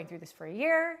we've been going through this for a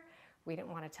year. We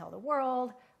didn't want to tell the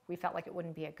world. We felt like it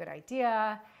wouldn't be a good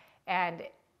idea. And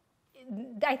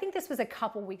I think this was a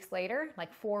couple weeks later,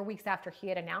 like 4 weeks after he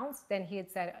had announced, then he had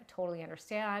said, totally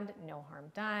understand, no harm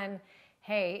done.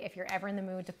 Hey, if you're ever in the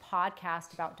mood to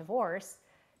podcast about divorce,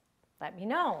 let me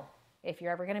know if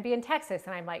you're ever going to be in Texas.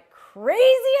 And I'm like,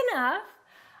 crazy enough,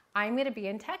 I'm going to be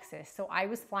in Texas. So I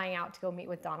was flying out to go meet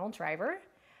with Donald Driver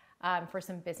for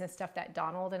some business stuff that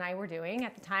Donald and I were doing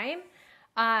at the time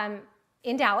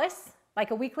in Dallas,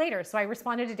 like a week later. So I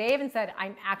responded to Dave and said,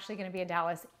 I'm actually going to be in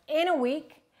Dallas in a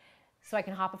week so I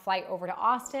can hop a flight over to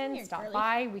Austin, stop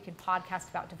by. We can podcast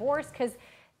about divorce, because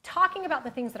talking about the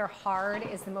things that are hard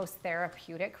is the most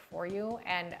therapeutic for you.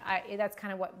 And that's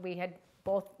kind of what we had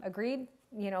both agreed,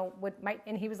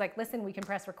 and he was like, listen, we can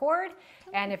press record.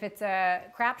 And if it's a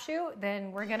crapshoot,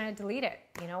 then we're going to delete it,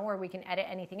 or we can edit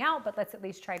anything out, but let's at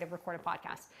least try to record a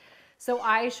podcast. So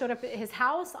I showed up at his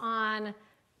house on,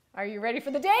 are you ready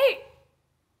for the date?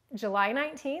 July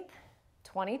 19th,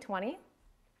 2020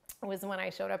 was when I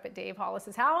showed up at Dave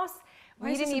Hollis's house.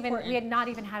 We had not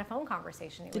even had a phone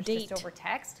conversation. It was just over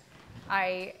text.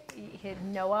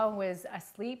 Noah was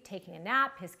asleep, taking a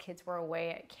nap. His kids were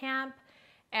away at camp.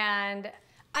 And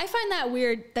I find that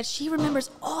weird that she remembers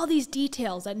all these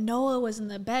details, that Noah was in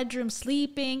the bedroom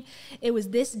sleeping. It was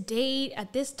this date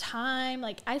at this time.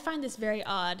 Like, I find this very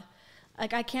odd.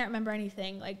 Like, I can't remember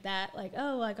anything like that. Like,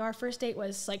 oh, like our first date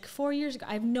was like 4 years ago.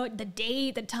 I have no, the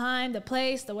date, the time, the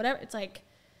place, the whatever. It's like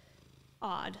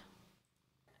odd.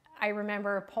 I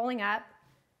remember pulling up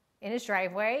in his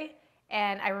driveway,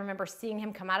 and I remember seeing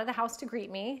him come out of the house to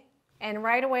greet me. And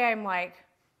right away I'm like,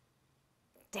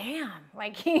 damn,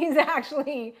 like he's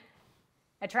actually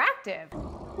attractive.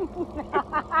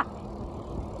 I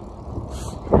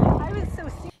was so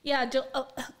serious. Yeah,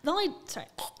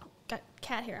 got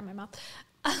cat hair in my mouth.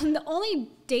 The only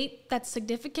date that's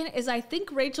significant is I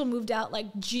think Rachel moved out like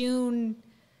June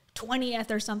 20th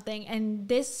or something, and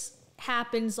this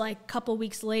happens like a couple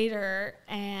weeks later,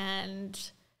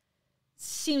 and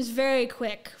seems very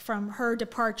quick from her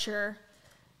departure.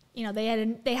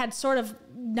 They had sort of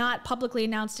not publicly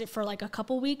announced it for like a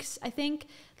couple weeks, I think.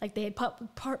 Like they had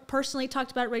personally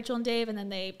talked about Rachel and Dave, and then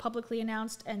they publicly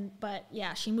announced. But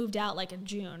yeah, she moved out like in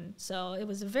June, so it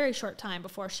was a very short time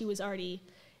before she was already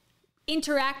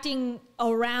interacting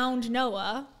around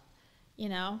Noah.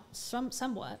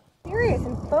 Somewhat serious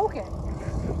and focused.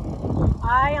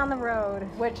 Eye on the road,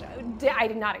 which I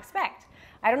did not expect.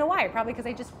 I don't know why. Probably because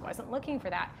I just wasn't looking for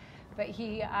that. But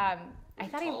he. I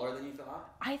thought taller than you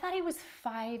thought? I thought he was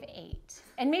 5'8".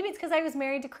 And maybe it's because I was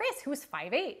married to Chris, who was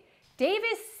 5'8". Dave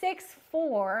is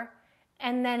 6'4",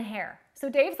 and then hair. So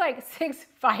Dave's like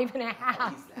 6'5" and a half. Oh,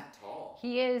 he's that tall.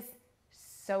 He is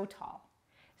so tall.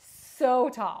 So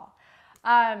tall.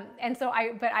 And so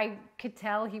I could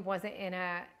tell he wasn't in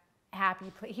a happy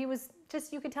place. He was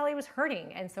just, you could tell he was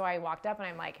hurting. And so I walked up and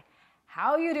I'm like,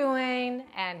 how you doing?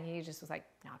 And he just was like,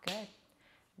 not good.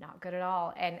 Not good at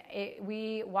all. And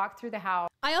we walked through the house.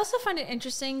 I also find it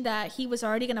interesting that he was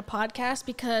already going to podcast,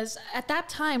 because at that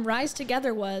time, Rise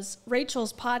Together was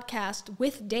Rachel's podcast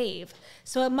with Dave.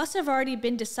 So it must have already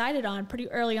been decided on pretty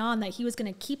early on that he was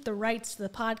going to keep the rights to the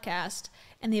podcast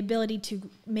and the ability to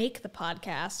make the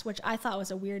podcast, which I thought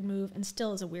was a weird move and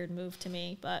still is a weird move to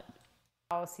me. But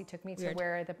he took me to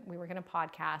where we were going to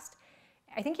podcast.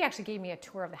 I think he actually gave me a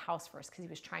tour of the house first because he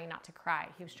was trying not to cry.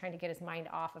 He was trying to get his mind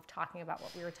off of talking about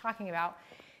what we were talking about.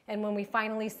 And when we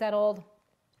finally settled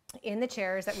in the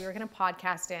chairs that we were going to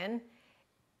podcast in,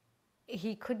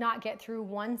 he could not get through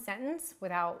one sentence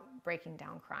without breaking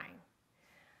down crying.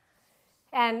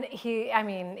 And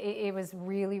it was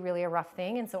really, really a rough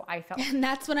thing. And so I felt... And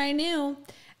that's when I knew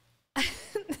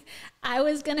I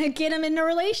was going to get him in a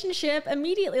relationship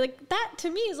immediately. Like, that to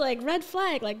me is like red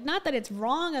flag. Like, not that it's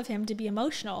wrong of him to be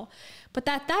emotional, but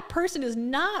that person is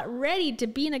not ready to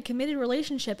be in a committed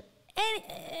relationship in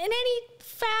any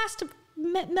fast,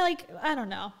 like, I don't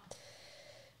know,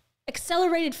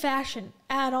 accelerated fashion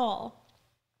at all.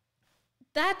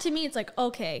 That to me, it's like,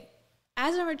 okay,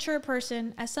 as a mature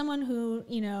person, as someone who,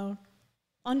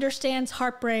 understands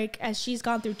heartbreak, as she's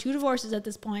gone through 2 divorces at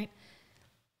this point,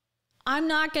 I'm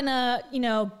not gonna,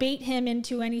 bait him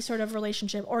into any sort of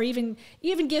relationship or even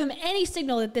give him any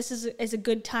signal that this is a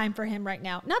good time for him right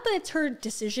now. Not that it's her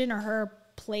decision or her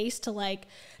place to like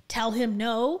tell him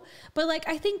no, but like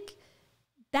I think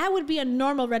that would be a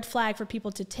normal red flag for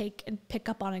people to take and pick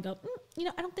up on and go,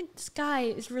 I don't think this guy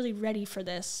is really ready for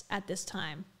this at this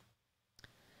time.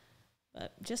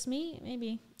 But just me,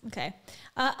 maybe. Okay.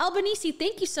 Albanese,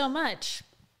 thank you so much.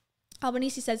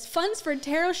 Albanese says, funds for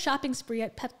Tarot shopping spree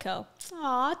at Petco.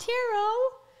 Aw, Tarot,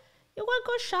 you want to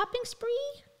go shopping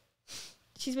spree?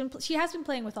 She has been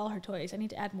playing with all her toys. I need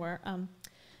to add more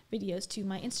videos to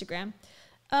my Instagram.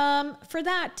 For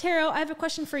that, Tarot, I have a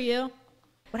question for you.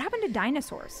 What happened to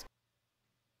dinosaurs?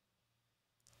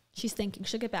 She's thinking.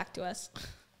 She'll get back to us.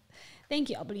 Thank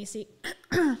you, Albanese.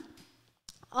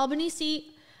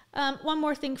 Albanese, one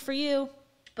more thing for you.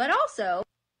 But also,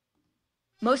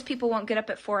 most people won't get up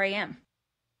at 4 a.m.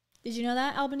 Did you know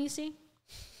that, Albanese?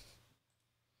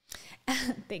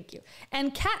 Thank you.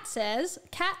 And Kat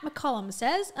McCollum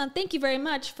says, thank you very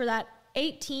much for that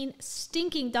 $18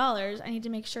 stinking. I need to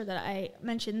make sure that I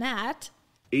mention that.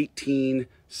 $18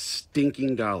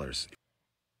 stinking.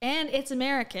 And it's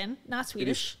American, not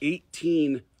Swedish. It is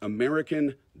 18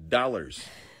 American dollars.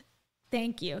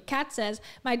 Thank you. Kat says,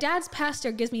 my dad's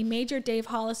pastor gives me major Dave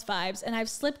Hollis vibes, and I've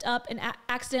slipped up and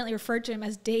accidentally referred to him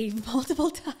as Dave multiple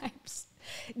times.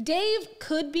 Dave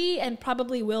could be and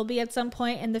probably will be at some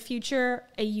point in the future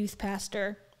a youth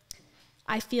pastor.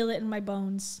 I feel it in my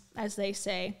bones, as they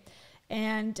say.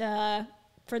 And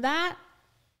for that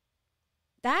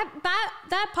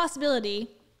possibility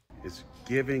It's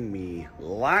giving me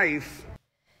life.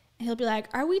 And he'll be like,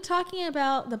 are we talking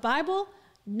about the Bible?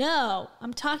 No,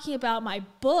 I'm talking about my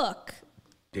book.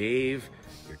 Dave,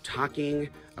 you're talking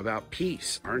about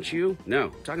peace, aren't you? No,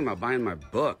 I'm talking about buying my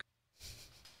book.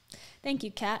 Thank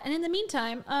you, Kat. And in the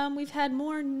meantime, we've had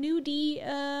more nudie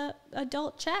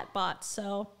adult chat bots,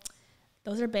 so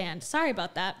those are banned. Sorry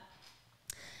about that.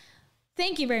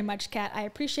 Thank you very much, Kat. I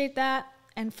appreciate that.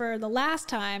 And for the last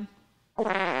time...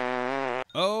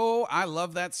 Oh, I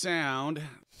love that sound.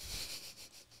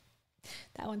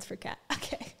 That one's for Kat.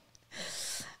 Okay.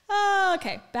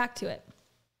 Okay, back to it.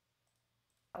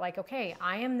 Like, okay,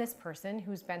 I am this person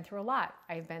who's been through a lot.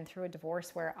 I've been through a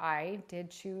divorce where I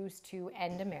did choose to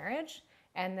end a marriage.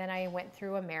 And then I went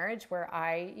through a marriage where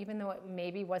I, even though it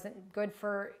maybe wasn't good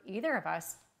for either of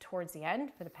us towards the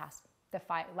end, for the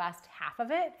last half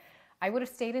of it, I would have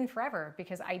stayed in forever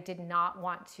because I did not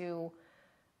want to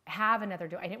have another,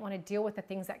 I didn't want to deal with the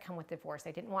things that come with divorce.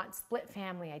 I didn't want split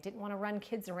family. I didn't want to run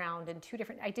kids around in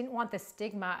I didn't want the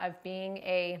stigma of being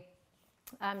a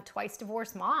twice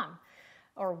divorced mom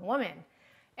or woman.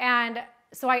 And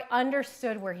so I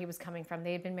understood where he was coming from.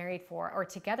 They had been married or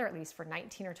together at least for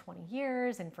 19 or 20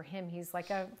 years. And for him, he's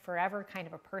like a forever kind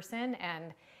of a person.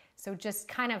 And so just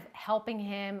kind of helping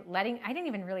him, I didn't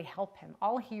even really help him.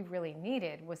 All he really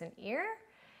needed was an ear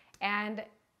and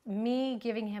me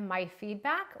giving him my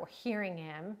feedback or hearing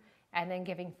him and then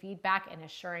giving feedback and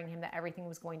assuring him that everything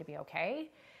was going to be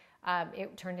okay.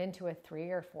 It turned into a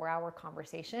 3 or 4 hour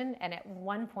conversation. And at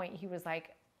one point he was like,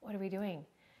 what are we doing?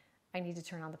 I need to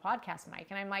turn on the podcast mic.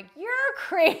 And I'm like, you're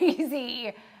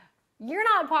crazy. You're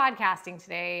not podcasting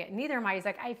today. Neither am I. He's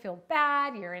like, I feel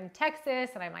bad. You're in Texas.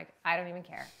 And I'm like, I don't even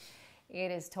care. It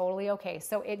is totally okay.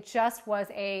 So it just was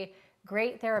a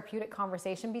great therapeutic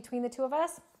conversation between the two of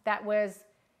us. That was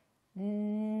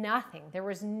nothing. There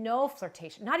was no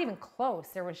flirtation, not even close.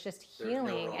 There was just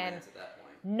healing and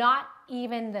not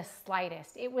even the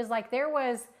slightest. It was like there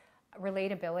was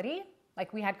relatability,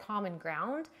 like we had common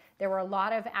ground. There were a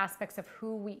lot of aspects of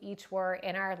who we each were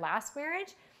in our last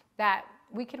marriage that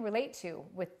we could relate to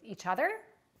with each other.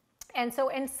 And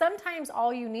sometimes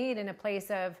all you need in a place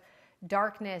of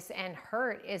darkness and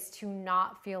hurt is to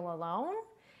not feel alone.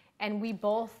 And we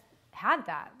both had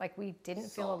that. Like we didn't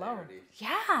feel alone.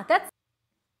 Yeah,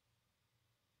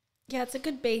 it's a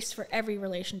good base for every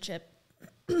relationship.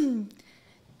 Not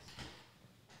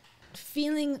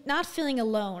feeling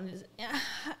alone is,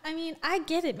 I mean, I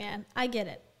get it, man. I get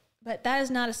it. But that is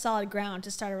not a solid ground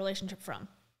to start a relationship from.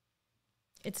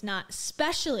 It's not,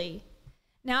 especially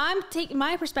now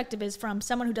my perspective is from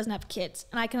someone who doesn't have kids,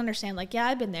 and I can understand, like, yeah,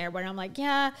 I've been there where I'm like,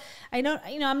 yeah, I don't,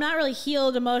 I'm not really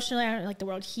healed emotionally. I don't like the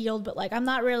word healed, but like, I'm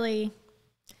not really,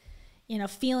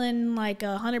 feeling like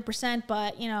 100%,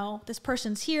 but this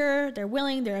person's here, they're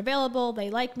willing, they're available,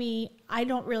 they like me. I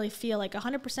don't really feel like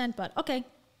 100%, but okay,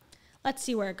 let's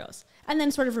see where it goes. And then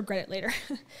sort of regret it later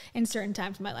in certain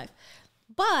times of my life.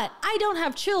 But I don't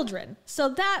have children, so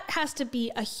that has to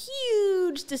be a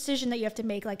huge decision that you have to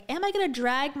make. Like, am I going to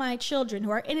drag my children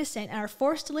who are innocent and are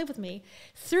forced to live with me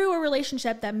through a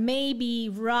relationship that may be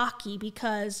rocky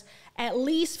because at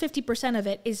least 50% of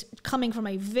it is coming from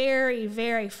a very,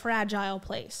 very fragile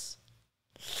place?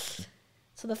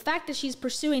 So the fact that she's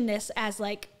pursuing this as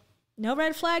like, no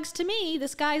red flags to me.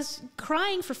 This guy's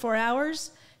crying for 4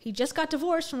 hours. He just got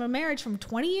divorced from a marriage from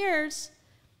 20 years.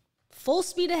 Full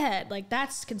speed ahead. Like,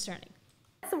 that's concerning.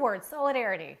 That's the word,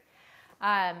 solidarity.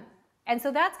 And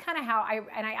so that's kind of how I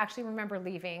actually remember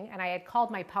leaving, and I had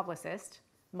called my publicist,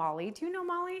 Molly. Do you know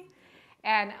Molly?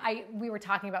 And we were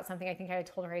talking about something. I think I had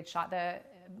told her I had shot the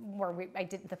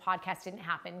podcast didn't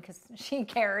happen because she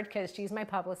cared, because she's my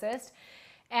publicist.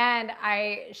 And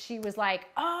she was like,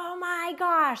 oh my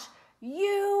gosh,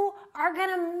 you are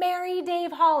gonna marry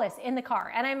Dave Hollis, in the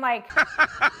car. And I'm like,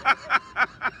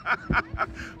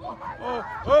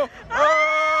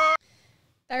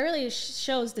 That really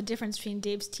shows the difference between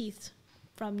Dave's teeth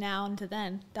from now and to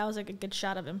then. That was like a good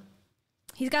shot of him.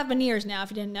 He's got veneers now,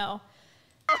 if you didn't know.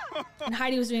 And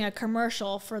Heidi was doing a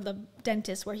commercial for the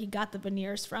dentist where he got the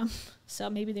veneers from. So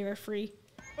maybe they were free.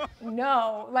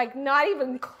 No, like not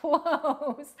even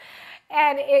close.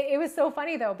 And it was so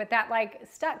funny though, but that like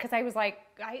stuck, because I was like,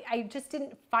 I just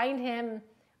didn't find him,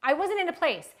 I wasn't in a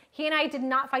place. He and I did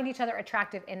not find each other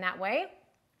attractive in that way.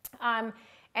 And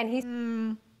he's...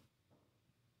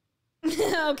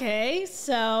 Okay,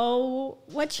 so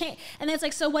what changed? And then it's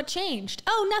like, so what changed?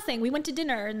 Oh, nothing. We went to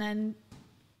dinner and then...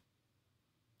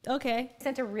 Okay.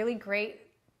 Sent a really great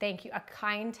thank you, a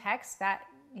kind text that,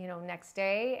 next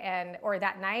day or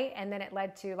that night. And then it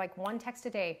led to like one text a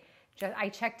day. I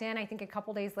checked in, I think a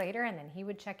couple days later, and then he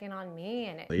would check in on me.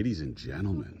 And Ladies and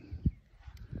gentlemen,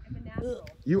 I'm a natural.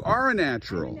 you are a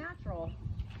natural. I'm a natural.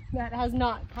 That has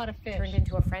not caught a fish. Turned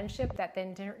into a friendship that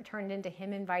then turned into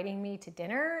him inviting me to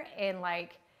dinner. And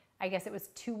like, I guess it was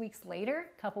 2 weeks later,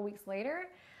 a couple weeks later.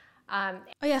 Oh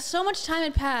yeah, so much time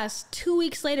had passed. 2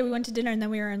 weeks later, we went to dinner and then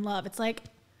we were in love. It's like,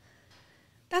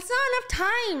 that's not enough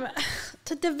time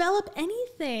to develop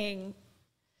anything.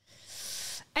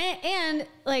 And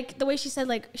like the way she said,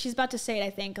 like she's about to say it, I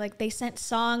think, like they sent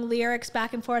song lyrics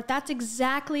back and forth. That's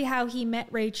exactly how he met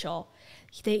Rachel.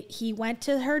 He went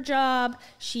to her job.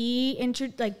 She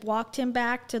walked him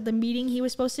back to the meeting he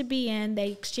was supposed to be in.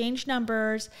 They exchanged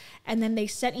numbers, and then they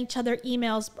sent each other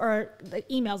emails,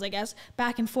 I guess,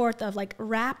 back and forth of like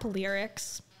rap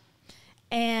lyrics.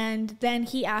 And then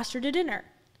he asked her to dinner.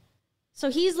 So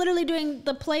he's literally doing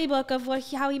the playbook of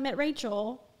how he met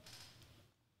Rachel,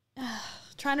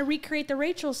 trying to recreate the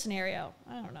Rachel scenario.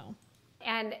 I don't know.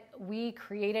 And we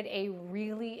created a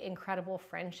really incredible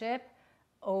friendship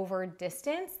over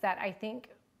distance that I think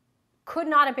could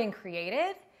not have been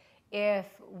created if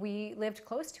we lived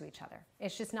close to each other.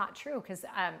 It's just not true, because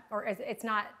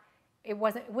it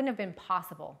wouldn't have been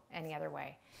possible any other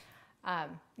way.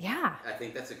 Yeah. I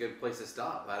think that's a good place to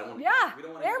stop. Yeah.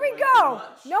 There we go.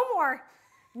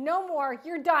 No more.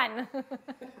 You're done.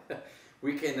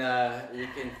 we can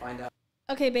find out.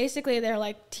 Okay, basically they're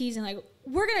like teasing, like,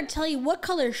 we're gonna tell you what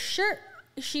color shirt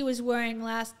she was wearing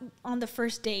on the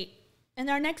first date in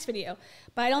our next video.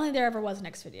 But I don't think there ever was a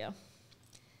next video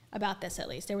about this, at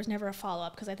least. There was never a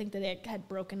follow-up, because I think that they had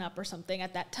broken up or something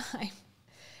at that time.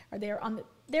 Or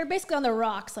they're basically on the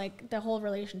rocks, like the whole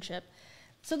relationship.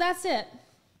 So that's it.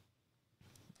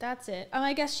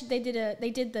 I guess they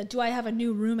did the Do I Have a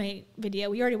New Roommate video.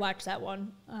 We already watched that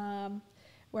one,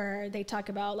 where they talk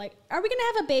about like, are we gonna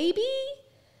have a baby?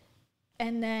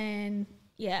 And then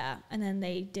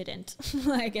they didn't,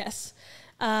 I guess.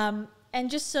 And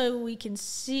just so we can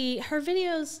see her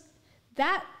videos,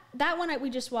 that one that we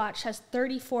just watched has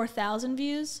 34,000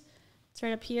 views. It's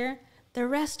right up here. The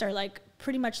rest are like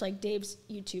pretty much like Dave's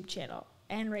YouTube channel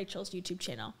and Rachel's YouTube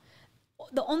channel.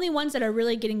 The only ones that are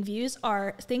really getting views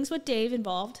are things with Dave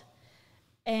involved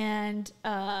and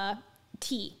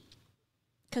T.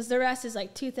 Because the rest is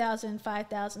like 2,000,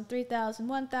 5,000, 3,000,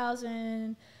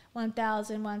 1,000,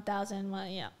 1,000, 1,000,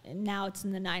 yeah. And now it's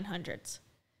in the 900s.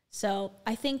 So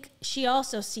I think she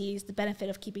also sees the benefit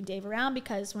of keeping Dave around,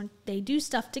 because when they do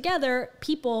stuff together,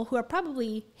 people who are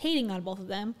probably hating on both of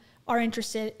them are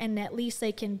interested, and at least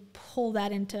they can pull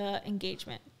that into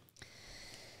engagement.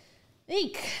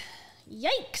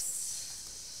 Yikes.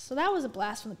 So that was a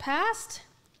blast from the past.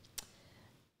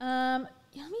 Let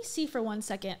me see for 1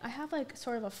 second. I have like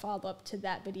sort of a follow-up to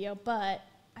that video, but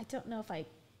I don't know if I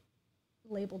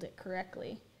labeled it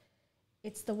correctly.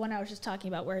 It's the one I was just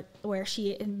talking about where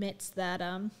she admits that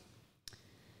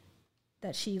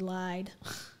that she lied.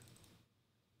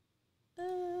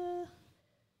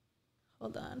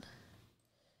 Hold on.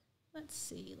 Let's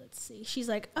see. She's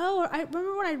like, "Oh, I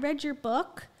remember when I read your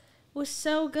book. It was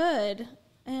so good.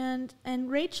 And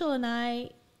Rachel and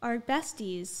I are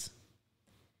besties."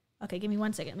 Okay, give me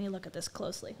 1 second. Let me look at this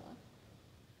closely. Hold on.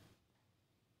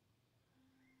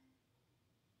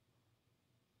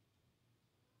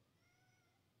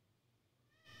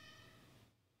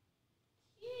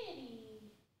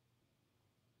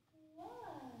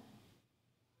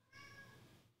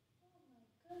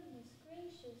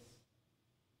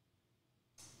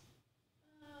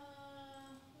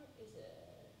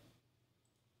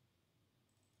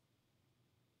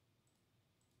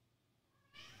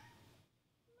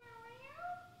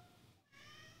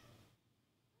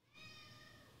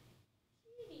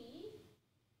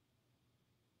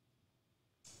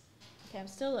 I'm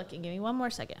still looking. Give me one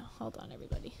more second. Hold on,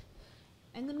 everybody.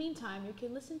 In the meantime, you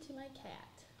can listen to my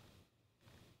cat.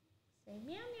 Say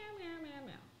meow, meow, meow, meow,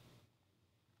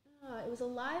 meow. It was a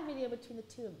live video between the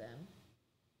two of them.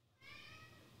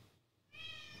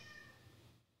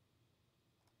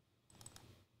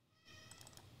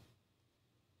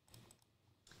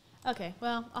 Okay,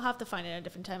 well, I'll have to find it at a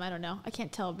different time. I don't know. I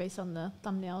can't tell based on the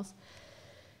thumbnails.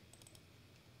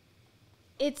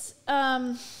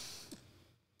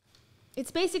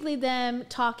 It's basically them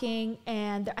talking,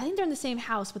 and I think they're in the same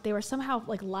house, but they were somehow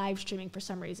like live streaming for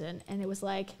some reason, and it was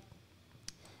like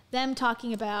them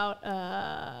talking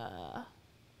about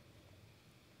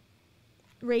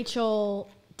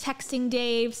Rachel texting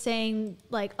Dave saying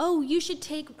like, oh, you should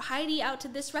take Heidi out to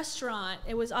this restaurant.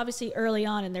 It was obviously early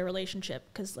on in their relationship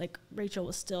because like Rachel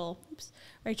was still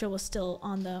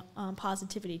on the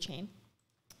positivity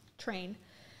train.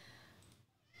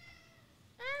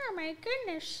 Oh my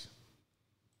goodness.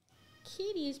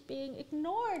 Kitty's being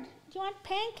ignored. Do you want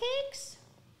pancakes?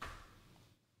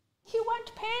 You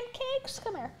want pancakes?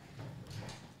 Come here.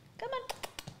 Come on.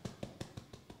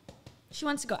 She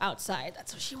wants to go outside.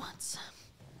 That's what she wants.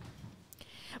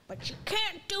 But she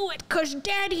can't do it because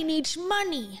Daddy needs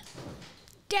money.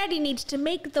 Daddy needs to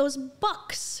make those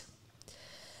bucks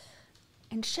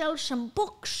and sell some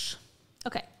books.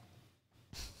 Okay.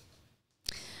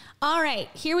 All right,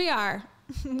 here we are.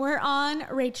 We're on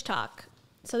Rach Talk.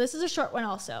 So this is a short one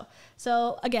also.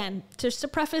 So again, just to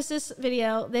preface this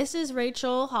video, this is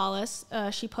Rachel Hollis.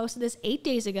 She posted this 8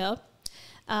 days ago.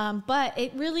 But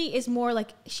it really is more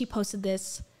like she posted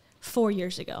this 4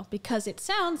 years ago because it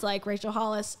sounds like Rachel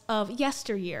Hollis of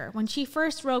yesteryear. When she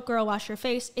first wrote Girl Wash Your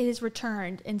Face, it is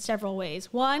returned in several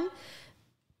ways. One,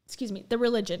 the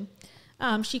religion.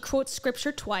 She quotes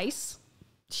scripture twice.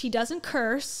 She doesn't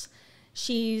curse.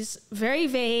 She's very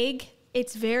vague.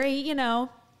 It's very,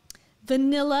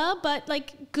 vanilla, but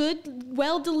like good,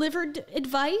 well-delivered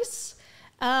advice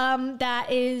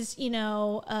that is,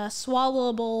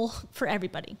 swallowable for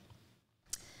everybody.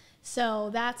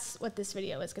 So that's what this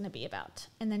video is going to be about.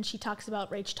 And then she talks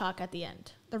about Rach Talk at the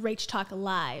end, the Rach Talk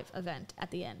live event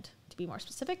at the end, to be more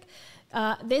specific.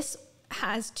 This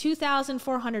has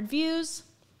 2,400 views.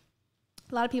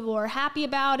 A lot of people were happy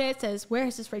about it. It says, where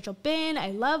has this Rachel been? I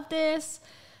love this.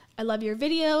 I love your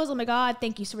videos. Oh my God,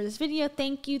 thank you for this video.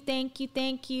 Thank you, thank you,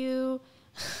 thank you.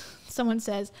 Someone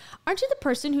says, aren't you the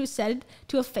person who said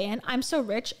to a fan, I'm so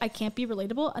rich, I can't be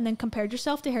relatable, and then compared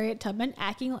yourself to Harriet Tubman,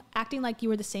 acting like you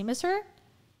were the same as her?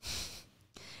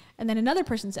 And then another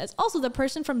person says, also the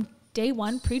person from day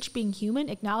one preached being human,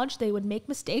 acknowledged they would make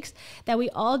mistakes that we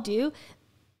all do,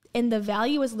 and the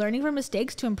value is learning from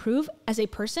mistakes to improve as a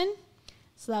person.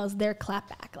 So that was their clap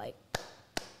back, like,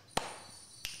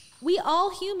 we all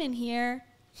human here.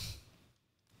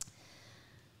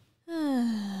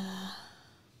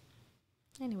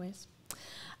 Anyways.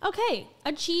 Okay,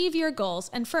 achieve your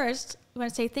goals. And first, we want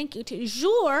to say thank you to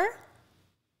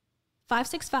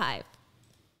Jour565.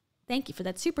 Thank you for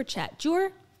that super chat.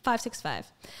 Jour565.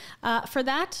 For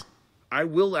that, I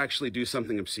will actually do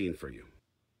something obscene for you.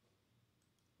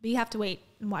 But you have to wait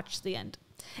and watch the end.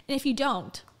 And if you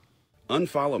don't,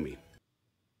 unfollow me.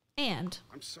 And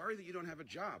I'm sorry that you don't have a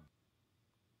job.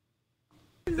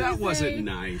 That wasn't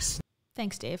nice.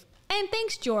 Thanks, Dave. And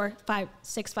thanks,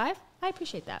 Jour565. I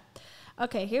appreciate that.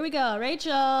 Okay, here we go.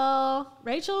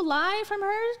 Rachel live from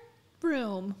her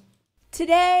room.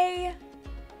 Today,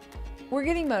 we're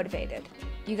getting motivated.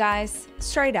 You guys,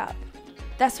 straight up.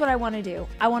 That's what I want to do.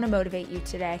 I want to motivate you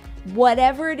today.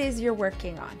 Whatever it is you're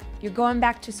working on, you're going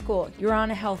back to school, you're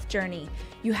on a health journey,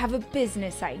 you have a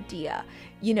business idea,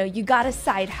 you got a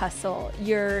side hustle,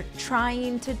 you're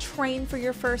trying to train for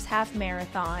your first half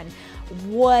marathon,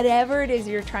 whatever it is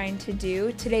you're trying to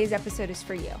do, today's episode is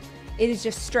for you. It is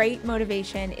just straight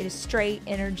motivation. It is straight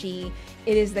energy.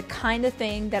 It is the kind of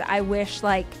thing that I wish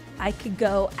like I could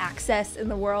go access in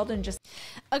the world and just.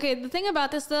 Okay, the thing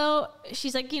about this though,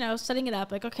 she's like, setting it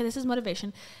up like, okay, this is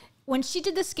motivation. When she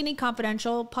did the Skinny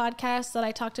Confidential podcast that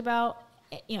I talked about,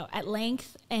 at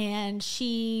length, and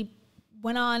she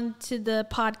went on to the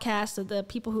podcast of the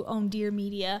people who own Dear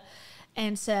Media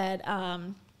and said,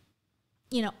 I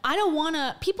don't want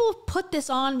to, people put this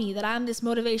on me that I'm this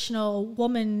motivational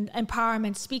woman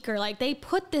empowerment speaker. Like they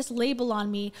put this label on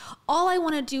me. All I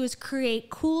want to do is create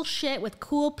cool shit with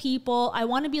cool people. I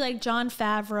want to be like Jon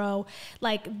Favreau.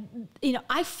 Like,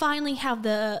 I finally have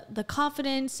the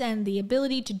confidence and the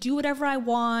ability to do whatever I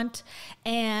want.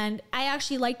 And I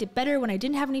actually liked it better when I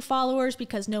didn't have any followers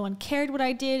because no one cared what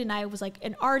I did. And I was like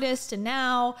an artist. And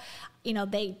now you know,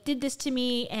 they did this to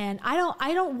me, and I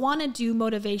don't want to do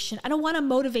motivation. I don't want to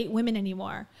motivate women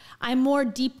anymore. I'm more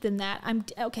deep than that.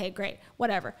 Okay, great,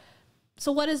 whatever.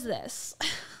 So what is this?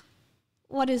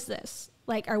 What is this?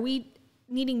 Like, are we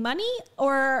needing money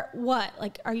or what?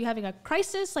 Like, are you having a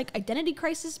crisis, like identity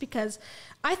crisis? Because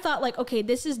I thought like, okay,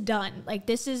 this is done. Like,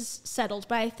 this is settled.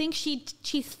 But I think she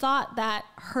thought that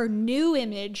her new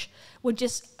image would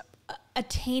just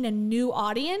attain a new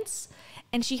audience,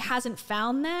 and she hasn't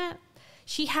found that.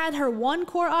 She had her one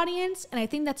core audience, and I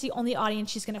think that's the only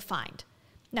audience she's going to find.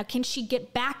 Now, can she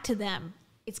get back to them?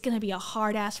 It's going to be a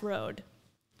hard-ass road.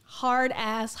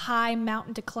 Hard-ass high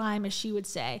mountain to climb, as she would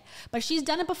say. But she's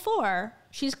done it before.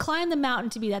 She's climbed the mountain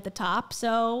to be at the top,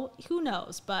 so who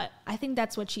knows? But I think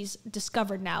that's what she's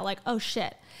discovered now. Like, oh,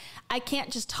 shit. I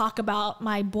can't just talk about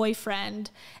my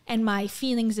boyfriend and my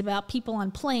feelings about people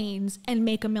on planes and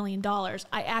make $1 million.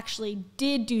 I actually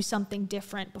did do something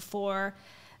different before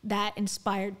that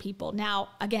inspired people. Now,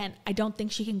 again, I don't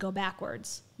think she can go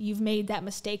backwards. You've made that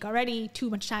mistake already. Too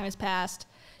much time has passed.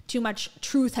 Too much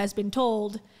truth has been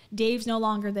told. Dave's no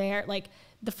longer there. Like,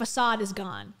 the facade is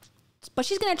gone. But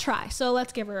she's going to try, so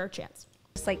let's give her a chance.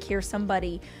 Just like hear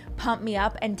somebody pump me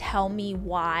up and tell me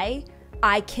why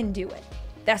I can do it.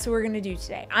 That's what we're going to do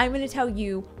today. I'm going to tell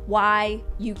you why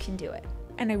you can do it.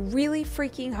 And I really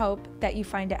freaking hope that you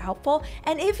find it helpful.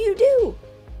 And if you do,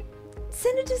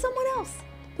 send it to someone else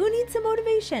who needs some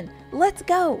motivation. Let's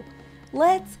go.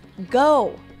 Let's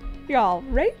go. Y'all,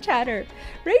 right chatter.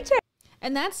 Right chatter.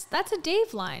 And that's a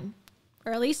Dave line.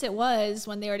 Or at least it was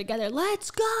when they were together. Let's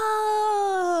go.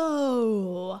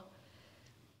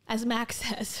 As Max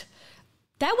says.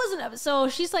 That wasn't, so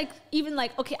she's like, even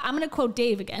like, okay, I'm going to quote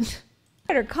Dave again.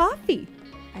 Had her coffee.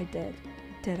 I did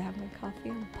have my coffee.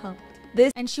 I'm pumped.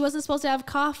 And she wasn't supposed to have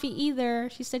coffee either.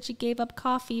 She said she gave up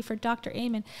coffee for Dr.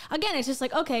 Amen. Again, it's just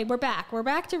like, okay, we're back. We're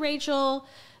back to Rachel.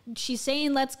 She's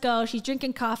saying, let's go. She's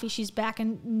drinking coffee. She's back.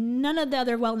 And none of the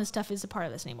other wellness stuff is a part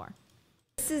of this anymore.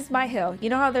 This is my hill. You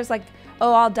know how there's like,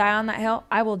 oh, I'll die on that hill?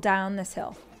 I will die on this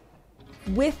hill.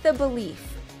 With the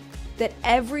belief that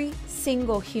every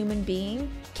single human being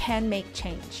can make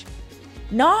change.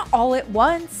 Not all at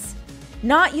once. You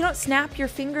don't snap your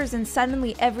fingers and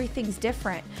suddenly everything's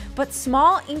different. But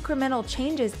small incremental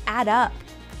changes add up.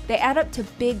 They add up to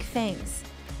big things.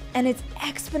 And it's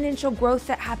exponential growth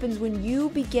that happens when you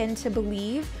begin to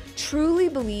believe, truly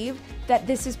believe, that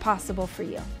this is possible for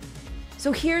you.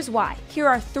 So here's why. Here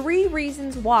are 3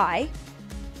 reasons why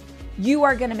you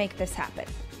are going to make this happen.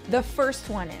 The first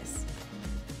one is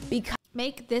because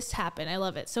make this happen. I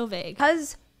love it. So vague.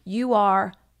 Because you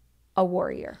are a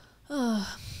warrior.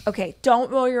 Okay, don't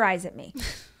roll your eyes at me.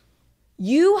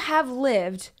 You have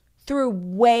lived through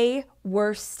way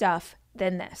worse stuff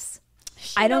than this.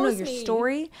 I don't know your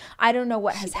story. I don't know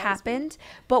what has happened.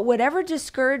 But whatever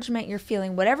discouragement you're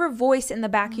feeling, whatever voice in the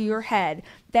back of your head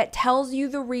that tells you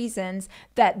the reasons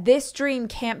that this dream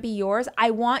can't be yours,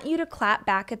 I want you to clap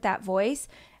back at that voice,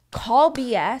 call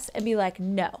BS, and be like,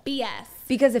 no. BS.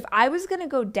 Because if I was going to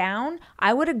go down,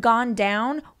 I would have gone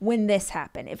down when this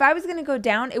happened. If I was going to go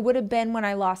down, it would have been when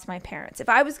I lost my parents. If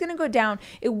I was going to go down,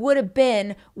 it would have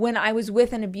been when I was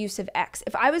with an abusive ex.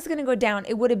 If I was going to go down,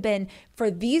 it would have been for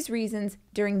these reasons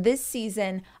during this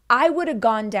season. I would have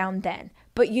gone down then.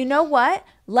 But you know what?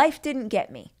 Life didn't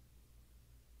get me.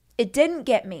 It didn't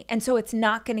get me. And so it's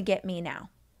not going to get me now.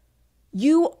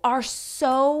 You are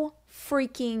so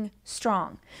freaking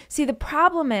strong. See, the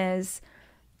problem is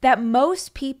that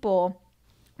most people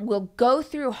will go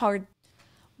through hard.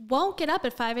 Won't get up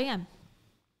at 5 a.m.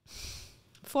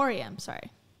 4 a.m., sorry.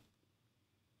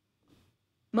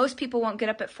 Most people won't get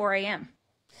up at 4 a.m.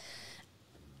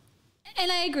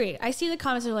 And I agree. I see the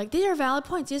comments that are like, these are valid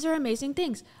points. These are amazing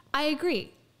things. I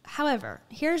agree. However,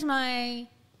 here's my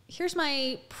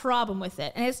problem with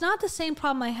it. And it's not the same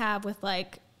problem I have with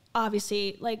like,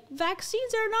 obviously, like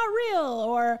vaccines are not real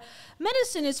or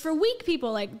medicine is for weak people.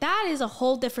 Like that is a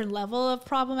whole different level of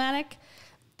problematic.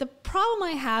 The problem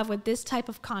I have with this type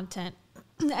of content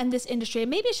and this industry,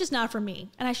 maybe it's just not for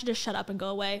me and I should just shut up and go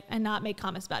away and not make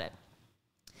comments about it.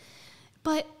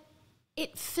 But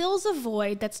it fills a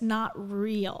void that's not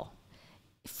real.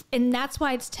 And that's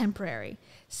why it's temporary.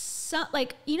 So,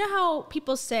 like, you know how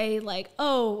people say like,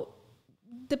 oh,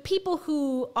 the people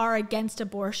who are against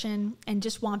abortion and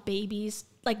just want babies,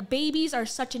 like babies are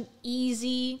such an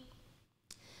easy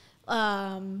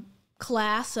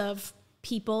class of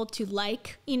people to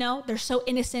like, you know, they're so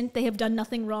innocent. They have done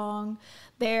nothing wrong.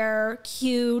 They're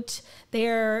cute.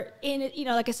 They're you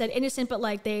know, like I said, innocent, but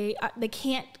like they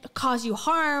can't cause you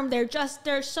harm.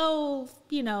 They're so,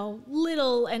 you know,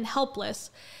 little and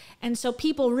helpless. And so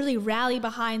people really rally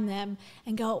behind them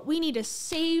and go, we need to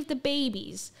save the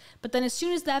babies. But then as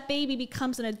soon as that baby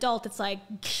becomes an adult, it's like,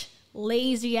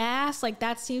 lazy ass. Like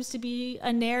that seems to be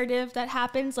a narrative that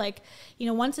happens. Like, you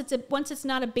know, once it's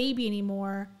not a baby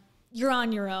anymore, you're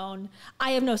on your own.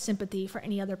 I have no sympathy for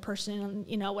any other person,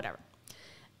 you know, whatever.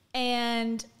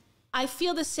 And I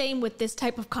feel the same with this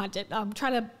type of content. I'm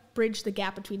trying to bridge the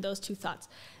gap between those two thoughts.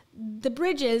 The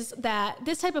bridge is that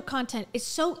this type of content is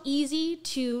so easy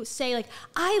to say, like,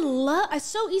 it's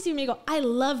so easy for me to go, I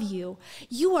love you.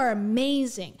 You are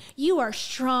amazing. You are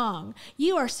strong.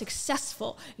 You are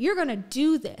successful. You're going to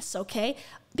do this, okay?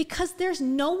 Because there's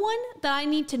no one that I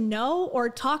need to know or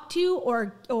talk to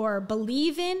or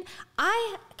believe in.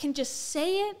 I can just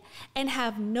say it and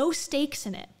have no stakes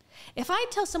in it. If I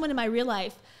tell someone in my real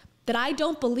life that I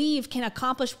don't believe can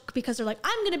accomplish because they're like,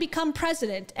 I'm going to become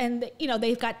president, and you know,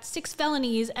 they've got 6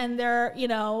 felonies and they're, you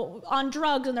know, on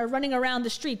drugs and they're running around the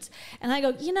streets. And I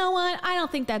go, you know what? I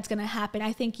don't think that's going to happen.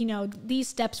 I think, you know, these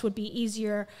steps would be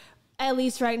easier, at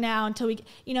least right now, until we,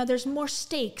 you know, there's more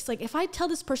stakes. Like if I tell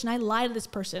this person, I lie to this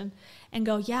person and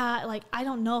go, yeah, like, I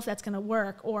don't know if that's going to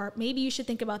work, or maybe you should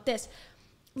think about this.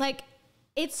 Like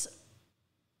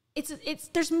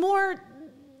there's more,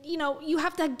 you know, you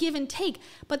have to give and take.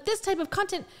 But this type of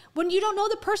content, when you don't know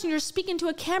the person, you're speaking to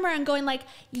a camera and going like,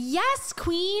 yes,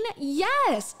 queen,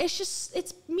 yes.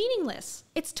 It's meaningless.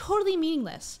 It's totally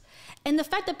meaningless. And the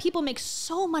fact that people make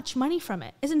so much money from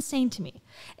it is insane to me.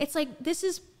 It's like, this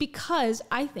is because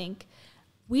I think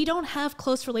we don't have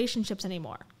close relationships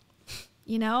anymore.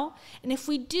 You know? And if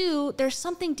we do, there's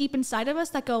something deep inside of us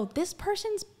that go, this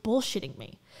person's bullshitting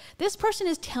me. This person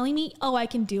is telling me, oh, I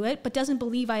can do it, but doesn't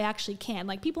believe I actually can.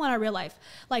 Like people in our real life.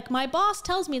 Like my boss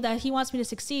tells me that he wants me to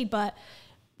succeed, but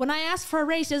when I ask for a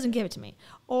raise, he doesn't give it to me.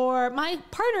 Or my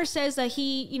partner says that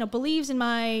he, you know, believes in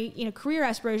my, you know, career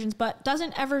aspirations, but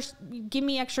doesn't ever give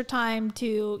me extra time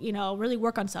to, you know, really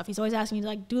work on stuff. He's always asking me to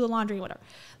like do the laundry, whatever.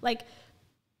 Like,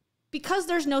 because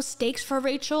there's no stakes for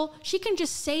Rachel, she can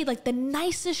just say like the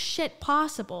nicest shit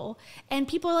possible. And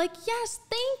people are like, yes,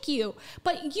 thank you.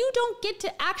 But you don't get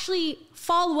to actually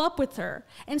follow up with her.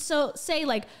 And so say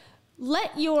like,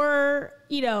 let your,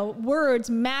 you know, words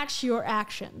match your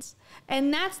actions.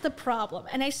 And that's the problem.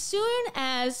 And as soon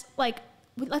as like,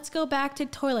 let's go back to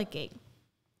Toiletgate.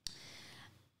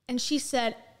 And she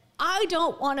said, I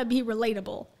don't want to be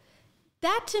relatable.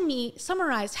 That to me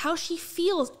summarized how she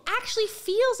actually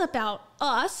feels about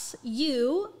us,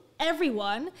 you,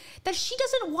 everyone, that she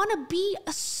doesn't want to be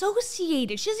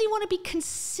associated. She doesn't even want to be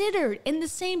considered in the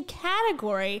same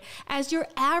category as your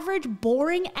average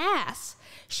boring ass.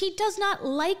 She does not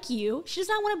like you. She does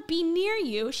not want to be near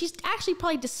you. She's actually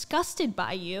probably disgusted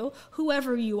by you,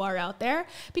 whoever you are out there,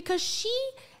 because she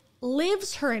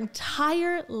lives her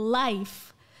entire life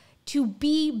to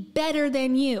be better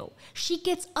than you. She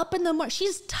gets up in the morning.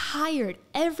 She's tired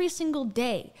every single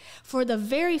day for the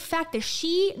very fact that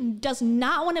she does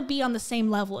not want to be on the same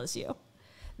level as you.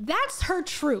 That's her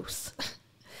truth.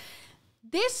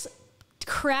 This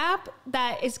crap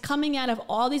that is coming out of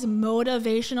all these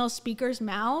motivational speakers'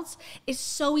 mouths is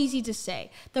so easy to say.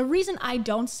 The reason I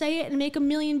don't say it and make $1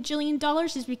 million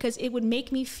jillion is because it would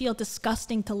make me feel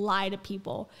disgusting to lie to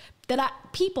people.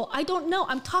 I don't know.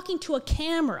 I'm talking to a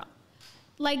camera.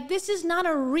 Like, this is not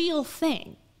a real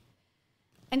thing.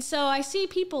 And so I see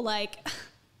people like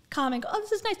comment, oh,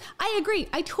 this is nice. I agree.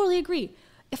 I totally agree.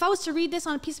 If I was to read this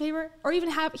on a piece of paper or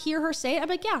even hear her say it, I'd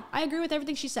be like, yeah, I agree with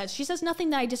everything she says. She says nothing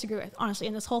that I disagree with, honestly,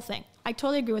 in this whole thing. I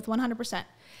totally agree with 100%.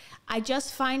 I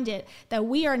just find it that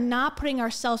we are not putting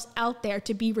ourselves out there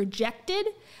to be rejected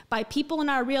by people in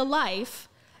our real life,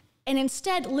 and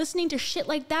instead listening to shit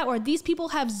like that where these people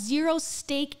have zero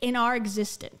stake in our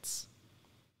existence.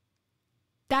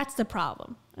 That's the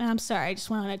problem. And I'm sorry, I just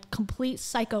went on a complete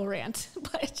psycho rant,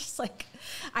 but it's just like,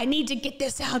 I need to get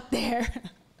this out there.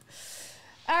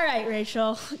 All right,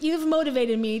 Rachel, you've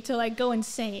motivated me to like go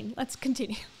insane. Let's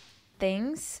continue.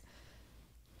 Things.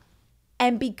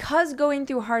 And because going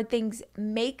through hard things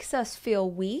makes us feel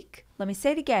weak, let me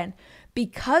say it again.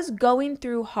 Because going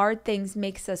through hard things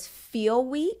makes us feel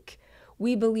weak,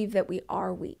 we believe that we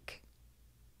are weak.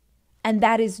 And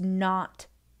that is not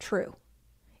true.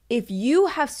 If you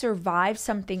have survived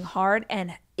something hard,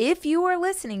 and if you are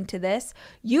listening to this,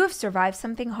 you have survived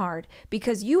something hard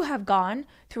because you have gone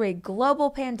through a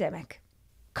global pandemic.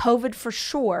 COVID for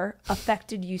sure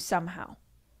affected you somehow.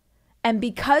 And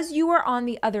because you are on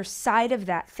the other side of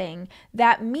that thing,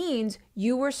 that means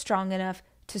you were strong enough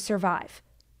to survive.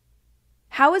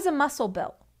 How is a muscle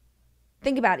built?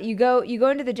 Think about it. You go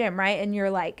into the gym, right? And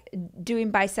you're like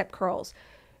doing bicep curls.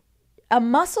 A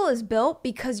muscle is built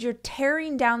because you're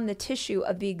tearing down the tissue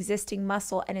of the existing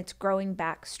muscle and it's growing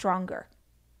back stronger.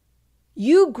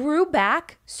 You grew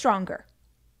back stronger.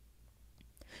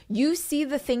 You see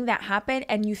the thing that happened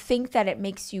and you think that it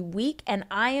makes you weak. And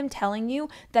I am telling you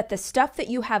that the stuff that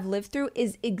you have lived through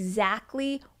is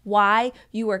exactly why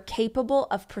you are capable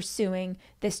of pursuing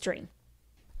this dream.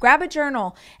 Grab a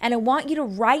journal and I want you to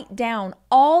write down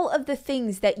all of the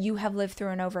things that you have lived through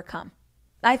and overcome.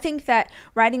 I think that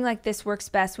writing like this works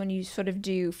best when you sort of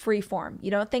do free form.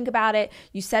 You don't think about it.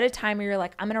 You set a timer. You're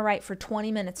like, I'm going to write for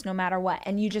 20 minutes no matter what.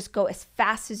 And you just go as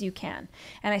fast as you can.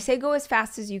 And I say go as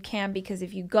fast as you can because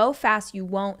if you go fast, you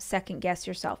won't second guess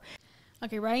yourself.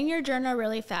 Okay, writing your journal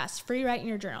really fast. Free writing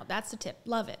your journal. That's the tip.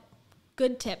 Love it.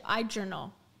 Good tip. I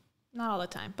journal. Not all the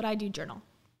time, but I do journal.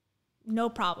 No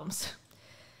problems.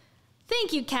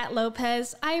 Thank you, Kat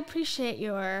Lopez. I appreciate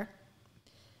your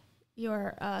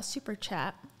super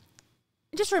chat.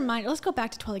 Just a reminder, let's go back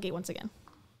to Twilight Gate once again.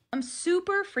 I'm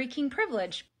super freaking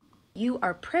privileged. You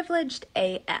are privileged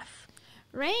AF.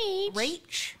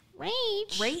 Rach.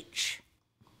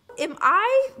 Am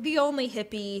I the only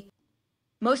hippie?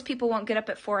 Most people won't get up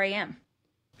at 4 a.m.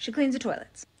 She cleans the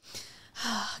toilets.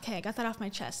 Okay, I got that off my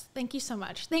chest. Thank you so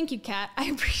much. Thank you, Kat. I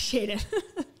appreciate it.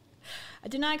 I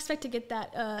did not expect to get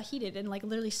that heated and like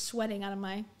literally sweating out of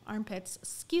my armpits.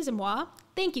 Excusez-moi.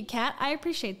 Thank you, Kat. I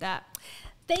appreciate that.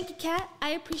 Thank you, Kat. I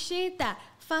appreciate that.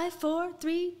 5, 4,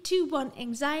 3, 2, 1.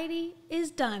 Anxiety is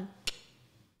done.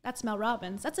 That's Mel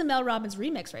Robbins. That's a Mel Robbins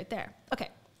remix right there. Okay.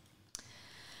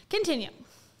 Continue.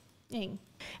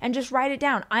 And just write it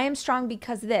down. I am strong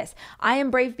because this. I am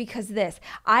brave because this.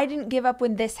 I didn't give up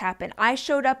when this happened. I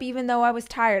showed up even though I was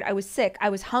tired. I was sick.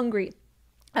 I was hungry.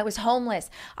 I was homeless.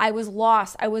 I was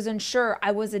lost. I was unsure.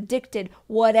 I was addicted.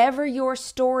 Whatever your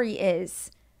story is,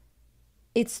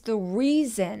 it's the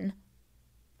reason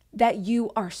that you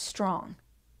are strong.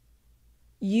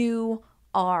 You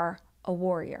are a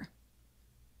warrior.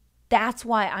 That's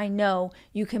why I know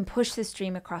you can push this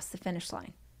dream across the finish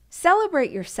line.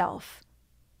 Celebrate yourself.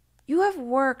 You have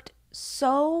worked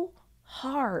so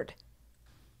hard.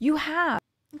 You have.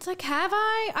 It's like, have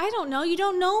I? I don't know. You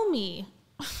don't know me.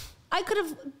 I could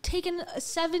have taken a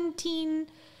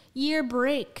 17-year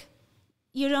break.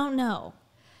 You don't know.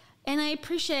 And I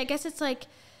appreciate, I guess it's like,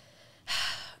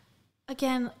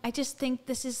 again, I just think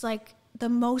this is like the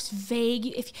most vague.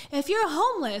 If you're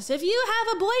homeless, if you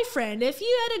have a boyfriend, if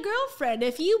you had a girlfriend,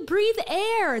 if you breathe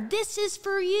air, this is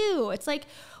for you. It's like,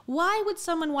 why would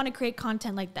someone want to create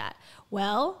content like that?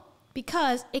 Well,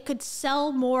 because it could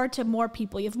sell more to more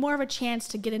people. You have more of a chance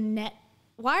to get a net.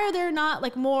 Why are there not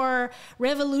like more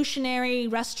revolutionary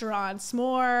restaurants,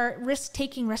 more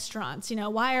risk-taking restaurants? You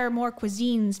know, why are more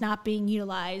cuisines not being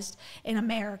utilized in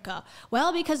America?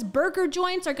 Well, because burger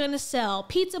joints are going to sell.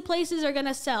 Pizza places are going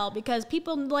to sell because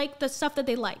people like the stuff that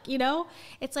they like, you know?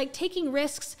 It's like taking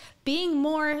risks, being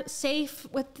more safe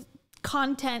with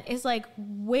content is like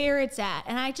where it's at.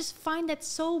 And I just find that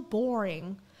so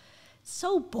boring.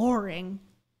 So boring.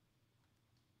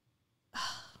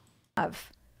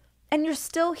 And you're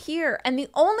still here. And the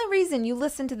only reason you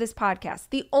listen to this podcast,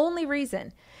 the only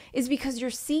reason is because you're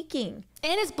seeking.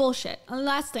 And it's bullshit. And the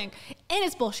last thing, and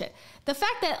it's bullshit. The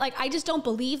fact that like I just don't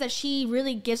believe that she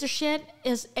really gives a shit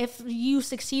is if you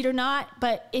succeed or not.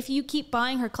 But if you keep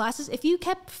buying her classes, if you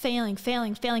kept failing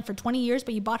for 20 years,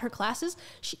 but you bought her classes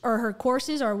or her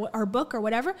courses or her book or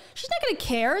whatever, she's not going to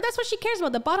care. That's what she cares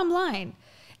about, the bottom line.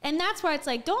 And that's why it's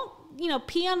like, don't, you know,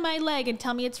 pee on my leg and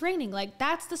tell me it's raining. Like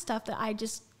that's the stuff that I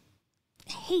just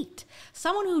hate.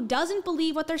 Someone who doesn't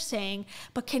believe what they're saying,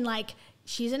 but can like,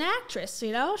 she's an actress,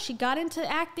 you know? She got into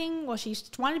acting. Well, she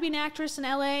wanted to be an actress in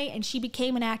LA and she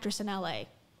became an actress in LA.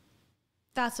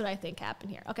 That's what I think happened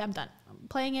here. Okay, I'm done. I'm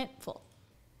playing it full.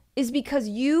 Is because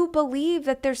you believe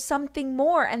that there's something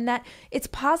more and that it's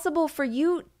possible for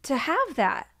you to have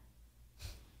that.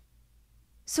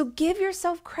 So give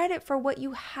yourself credit for what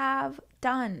you have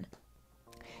done.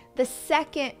 The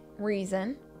second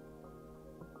reason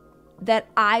that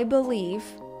I believe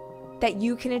that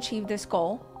you can achieve this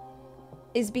goal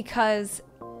is because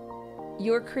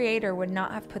your creator would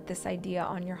not have put this idea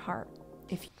on your heart.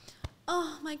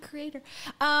 Oh, my creator.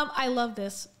 I love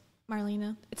this,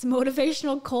 Marlena. It's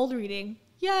motivational cold reading.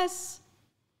 Yes.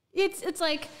 It's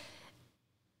like,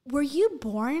 were you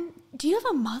born? Do you have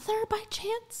a mother by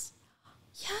chance?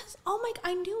 Yes. Oh my,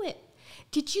 I knew it.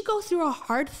 Did you go through a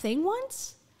hard thing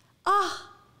once?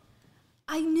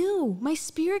 I knew. My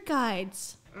spirit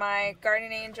guides. My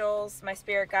guardian angels, my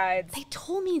spirit guides. They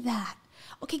told me that.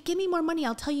 Okay, give me more money.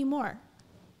 I'll tell you more.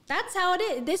 That's how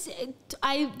it is.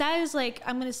 That is like,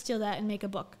 I'm going to steal that and make a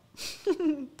book. I'm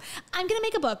going to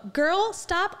make a book. Girl,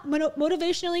 stop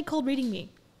motivationally cold reading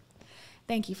me.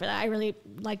 Thank you for that. I really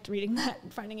liked reading that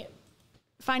and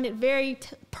find it very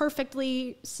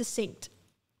perfectly succinct.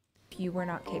 You were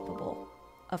not capable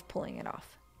of pulling it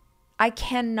off. I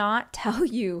cannot tell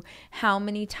you how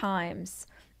many times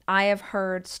I have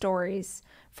heard stories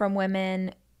from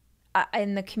women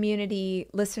in the community,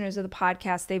 listeners of the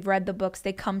podcast. They've read the books,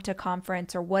 they come to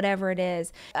conference or whatever it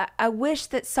is. I wish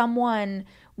that someone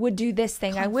would do this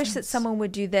thing. I wish that someone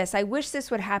would do this. I wish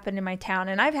this would happen in my town.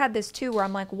 And I've had this too, where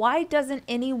I'm like, why doesn't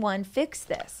anyone fix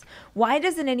this? Why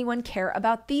doesn't anyone care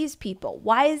about these people?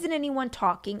 Why isn't anyone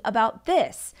talking about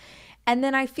this? And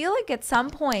then I feel like at some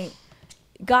point,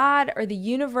 God or the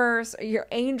universe or your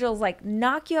angels like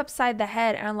knock you upside the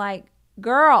head and are like,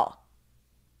 girl,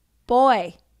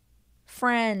 boy,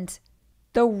 friend,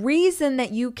 the reason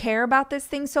that you care about this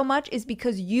thing so much is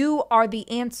because you are the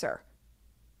answer.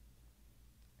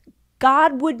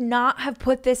 God would not have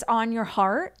put this on your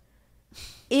heart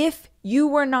if you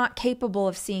were not capable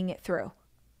of seeing it through.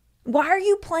 Why are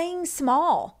you playing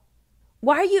small?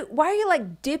 Why are you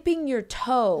like dipping your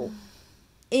toe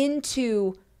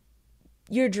into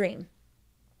your dream?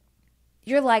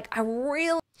 You're like, I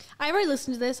already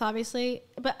listened to this, obviously,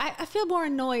 but I feel more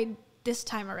annoyed this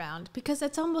time around because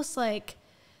it's almost like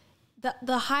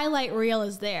the highlight reel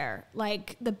is there.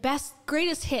 Like the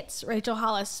greatest hits, Rachel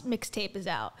Hollis mixtape is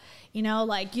out. You know,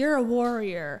 like, you're a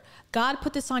warrior. God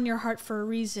put this on your heart for a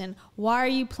reason. Why are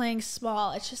you playing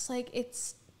small? It's just like,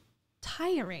 it's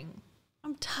tiring.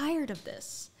 I'm tired of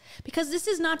this. Because this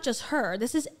is not just her.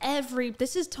 This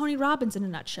is Tony Robbins in a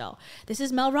nutshell. This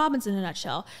is Mel Robbins in a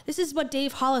nutshell. This is what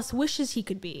Dave Hollis wishes he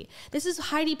could be. This is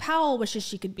Heidi Powell wishes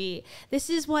she could be. This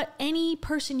is what any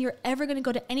person you're ever going to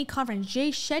go to any conference, Jay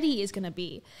Shetty, is going to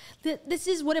be. This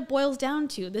is what it boils down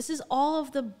to. This is all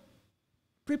of the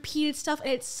repeated stuff.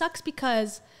 And it sucks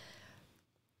because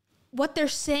what they're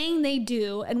saying they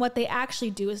do and what they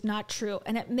actually do is not true.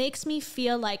 And it makes me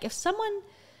feel like if someone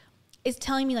is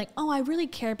telling me like, oh, I really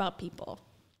care about people,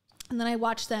 and then I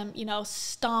watch them, you know,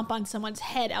 stomp on someone's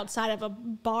head outside of a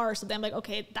bar or something, I'm like,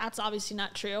 okay, that's obviously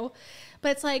not true.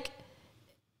 But it's like,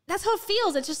 that's how it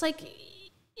feels. It's just like,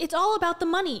 it's all about the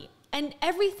money. And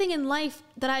everything in life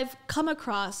that I've come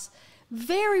across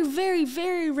very, very,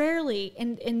 very rarely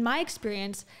in my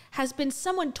experience has been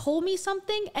someone told me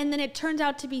something and then it turns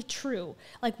out to be true.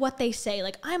 Like what they say,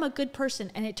 like, I'm a good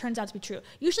person, and it turns out to be true.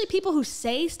 Usually people who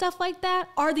say stuff like that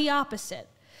are the opposite.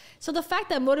 So the fact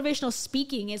that motivational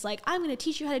speaking is like, I'm going to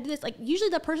teach you how to do this, like, usually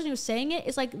the person who's saying it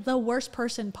is like the worst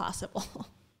person possible.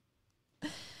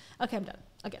 Okay, I'm done.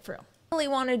 Okay, for real. I really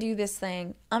want to do this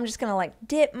thing. I'm just going to like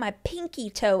dip my pinky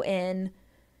toe in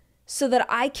so that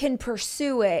I can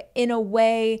pursue it in a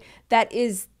way that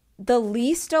is the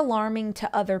least alarming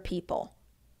to other people,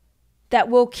 that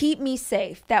will keep me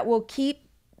safe, that will keep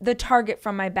the target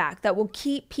from my back, that will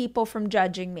keep people from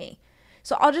judging me.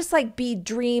 So I'll just like be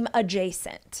dream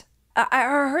adjacent. I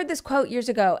heard this quote years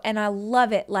ago and I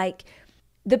love it. Like,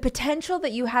 the potential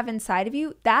that you have inside of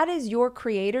you, that is your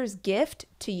creator's gift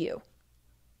to you.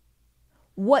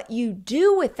 What you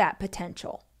do with that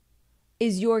potential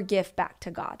is your gift back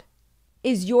to God,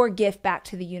 is your gift back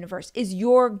to the universe, is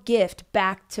your gift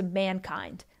back to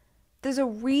mankind. There's a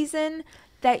reason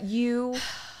that you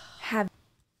have...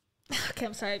 Okay,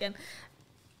 I'm sorry again.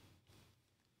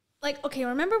 Like, okay,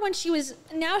 remember when she's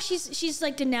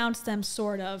like denounced them,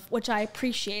 sort of, which I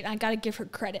appreciate. I gotta give her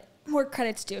credit, more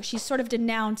credit's due. She's sort of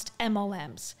denounced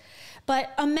MLMs.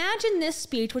 But imagine this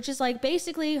speech, which is like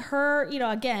basically her, you know,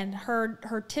 again,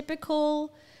 her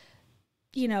typical,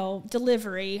 you know,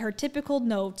 delivery, her typical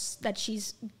notes that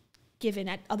she's given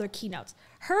at other keynotes.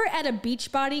 Her at a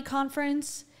Beachbody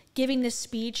conference giving this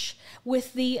speech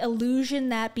with the illusion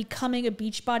that becoming a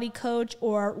Beachbody coach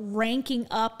or ranking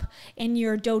up in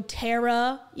your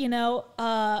doTERRA, you know,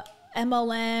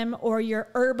 MLM or your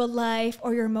Herbalife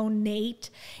or your Monate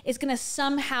is going to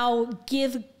somehow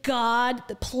give God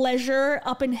the pleasure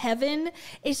up in heaven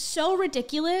is so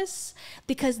ridiculous,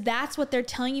 because that's what they're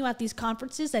telling you at these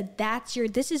conferences, that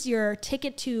this is your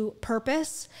ticket to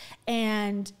purpose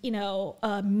and, you know,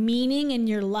 meaning in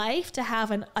your life, to have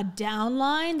a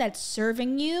downline that's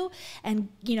serving you. And,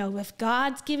 you know, if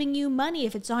God's giving you money,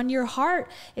 if it's on your heart,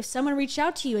 if someone reached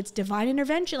out to you, it's divine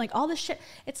intervention, like all this shit.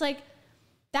 It's like,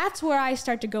 that's where I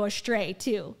start to go astray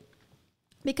too.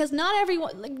 Because not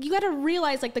everyone, like, you got to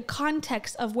realize like the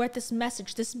context of what this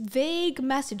vague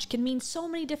message can mean so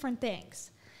many different things.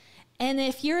 And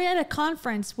if you're at a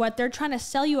conference, what they're trying to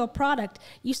sell you a product,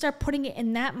 you start putting it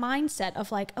in that mindset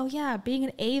of like, oh yeah, being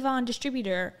an Avon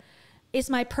distributor is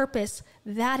my purpose.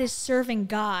 That is serving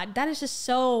God. That is just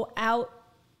so out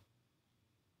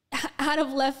out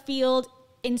of left field,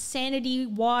 insanity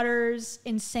waters,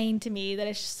 insane to me, that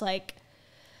it's just like,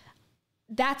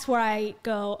 that's where I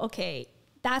go, okay,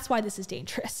 that's why this is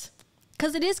dangerous.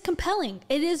 Because it is compelling.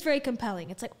 It is very compelling.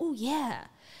 It's like, oh yeah,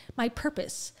 my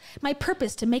purpose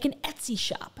to make an Etsy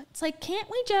shop. It's like, can't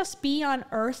we just be on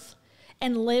Earth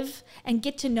and live and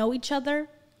get to know each other?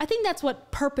 I think that's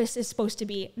what purpose is supposed to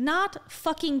be, not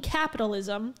fucking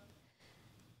capitalism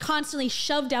constantly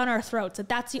shoved down our throats, that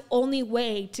that's the only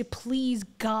way to please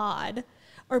God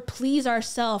or please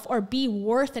ourselves or be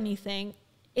worth anything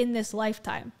in this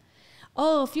lifetime.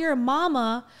 Oh, if you're a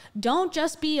mama, don't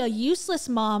just be a useless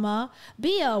mama,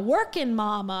 be a working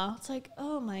mama. It's like,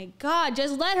 oh my God,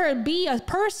 just let her be a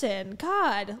person.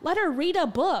 God, let her read a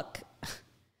book.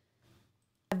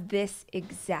 This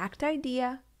exact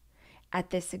idea at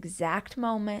this exact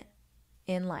moment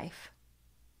in life.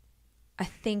 I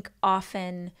think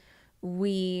often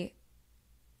we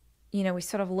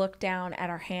sort of look down at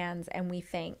our hands and we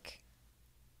think,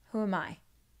 who am I?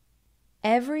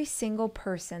 Every single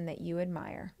person that you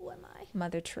admire, Who am I?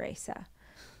 Mother Teresa,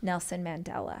 Nelson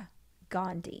Mandela,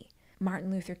 Gandhi,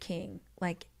 Martin Luther King,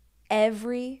 like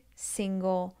every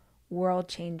single world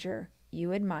changer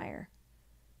you admire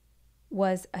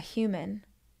was a human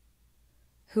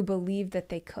who believed that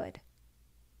they could.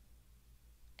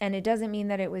 And it doesn't mean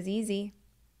that it was easy.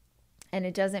 And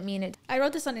it doesn't mean it. I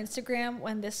wrote this on Instagram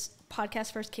when this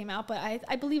podcast first came out, but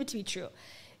I believe it to be true.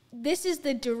 This is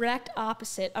the direct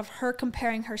opposite of her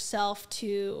comparing herself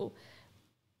to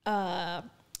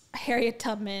Harriet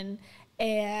Tubman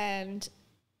and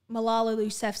Malala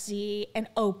Yousafzai and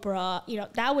Oprah. You know,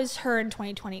 that was her in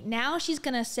 2020. Now she's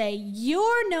going to say,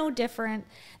 you're no different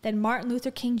than Martin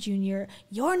Luther King Jr.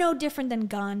 You're no different than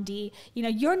Gandhi. You know,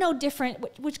 you're no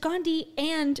different, which Gandhi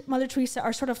and Mother Teresa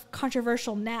are sort of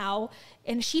controversial now.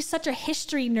 And she's such a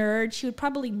history nerd. She would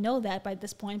probably know that by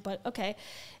this point, but okay.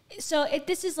 So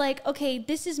this is like, okay,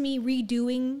 this is me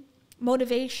redoing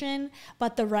motivation,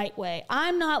 but the right way.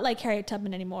 I'm not like Harriet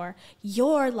Tubman anymore.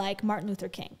 You're like Martin Luther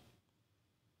King.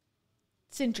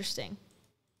 It's interesting.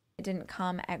 It didn't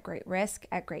come at great risk,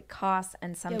 at great cost,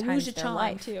 and sometimes their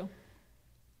life. Too.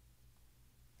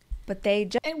 But they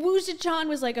just... And Wu Zetian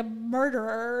was like a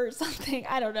murderer or something.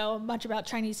 I don't know much about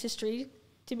Chinese history,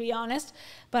 to be honest.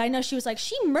 But I know she was like,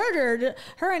 she murdered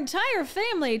her entire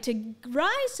family to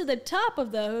rise to the top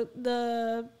of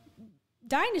the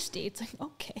dynasty. It's like,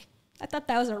 okay. I thought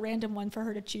that was a random one for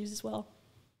her to choose as well.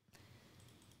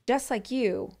 Just like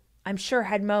you, I'm sure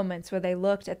had moments where they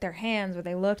looked at their hands, where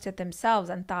they looked at themselves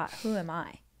and thought, who am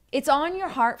I? It's on your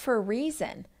heart for a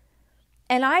reason.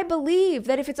 And I believe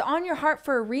that if it's on your heart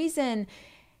for a reason,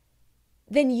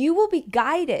 then you will be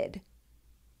guided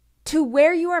to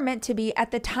where you are meant to be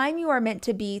at the time you are meant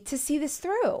to be to see this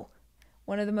through.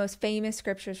 One of the most famous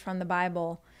scriptures from the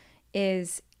Bible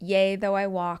is, yea, though I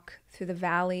walk through the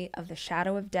valley of the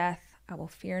shadow of death, I will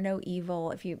fear no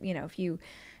evil. If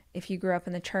you grew up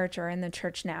in the church or in the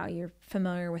church now, you're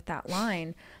familiar with that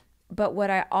line. But what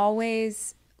I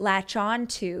always latch on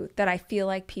to that I feel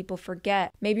like people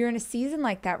forget, maybe you're in a season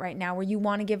like that right now where you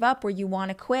want to give up, where you want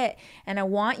to quit. And I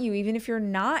want you, even if you're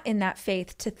not in that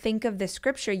faith, to think of this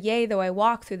scripture, yea, though I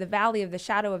walk through the valley of the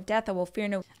shadow of death, I will fear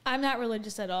no. I'm not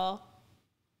religious at all.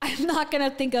 I'm not going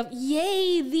to think of,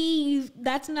 yea, thee.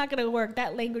 That's not going to work.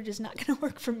 That language is not going to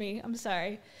work for me. I'm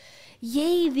sorry.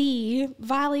 Yea, thee,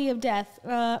 valley of death.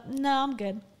 No, I'm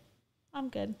good. I'm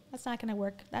good. That's not going to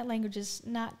work. That language is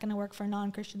not going to work for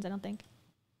non-Christians, I don't think.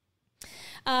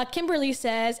 Kimberly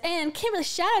says, and Kimberly,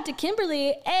 shout out to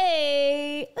Kimberly.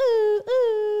 Hey, ooh,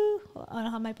 ooh. I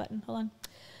don't have my button. Hold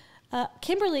on.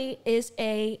 Kimberly is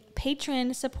a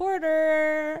patron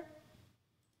supporter.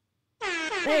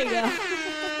 There you go.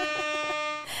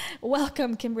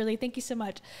 Welcome, Kimberly. Thank you so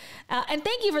much. And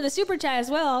thank you for the super chat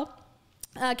as well.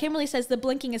 Kimberly says the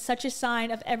blinking is such a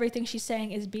sign of everything she's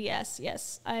saying is BS.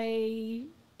 Yes, I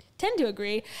tend to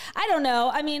agree. I don't know.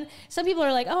 I mean, some people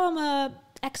are like, oh, I'm a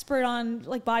expert on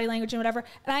like body language and whatever.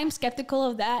 And I'm skeptical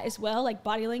of that as well, like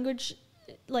body language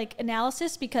like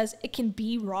analysis, because it can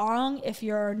be wrong if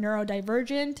you're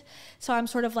neurodivergent. So I'm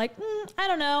sort of like, I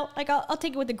don't know. Like I'll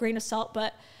take it with a grain of salt,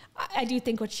 but I do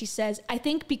think what she says, I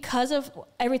think because of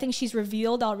everything she's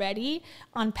revealed already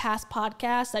on past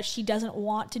podcasts that she doesn't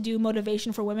want to do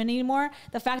motivation for women anymore,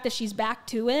 the fact that she's back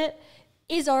to it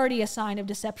is already a sign of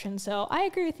deception. So I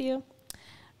agree with you.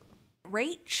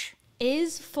 Rach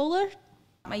is full of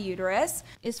my uterus.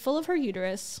 Is full of her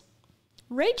uterus.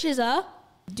 Rach is a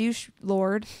douche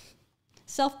lord.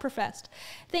 Self-professed.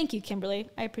 Thank you, Kimberly.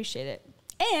 I appreciate it.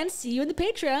 And see you in the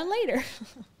Patreon later.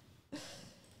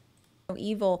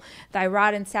 evil, thy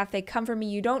rod and staff, they comfort me.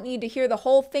 You don't need to hear the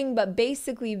whole thing, but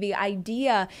basically the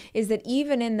idea is that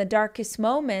even in the darkest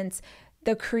moments,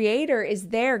 the Creator is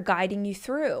there guiding you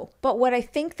through. But what I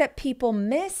think that people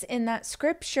miss in that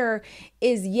scripture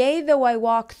is, yea, though I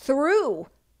walk through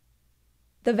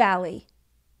the valley,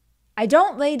 I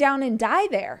don't lay down and die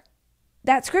there.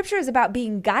 That scripture is about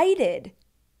being guided.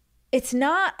 It's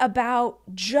not about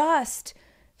just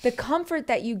the comfort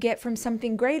that you get from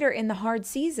something greater in the hard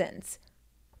seasons.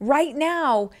 Right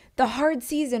now, the hard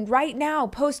season, right now,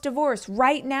 post-divorce,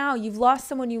 right now, you've lost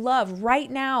someone you love, right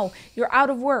now, you're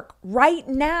out of work, right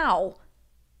now.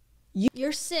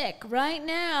 You're sick. Right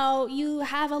now, you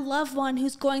have a loved one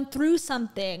who's going through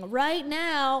something. Right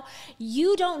now,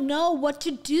 you don't know what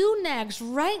to do next.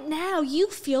 Right now, you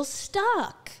feel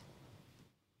stuck.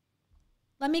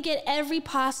 Let me get every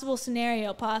possible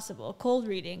scenario possible. Cold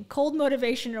reading, cold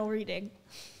motivational reading,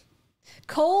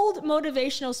 cold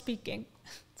motivational speaking.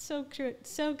 So true.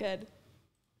 So good.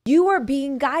 You are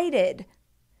being guided.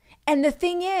 And the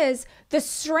thing is, the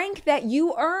strength that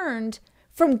you earned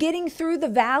from getting through the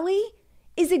valley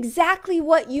is exactly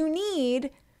what you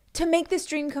need to make this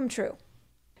dream come true.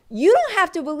 You don't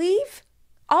have to believe.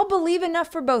 I'll believe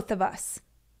enough for both of us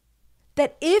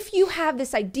that if you have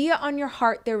this idea on your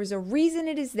heart, there is a reason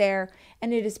it is there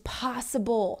and it is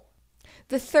possible.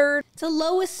 The third, it's the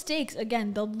lowest stakes.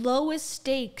 Again, the lowest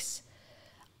stakes.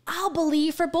 I'll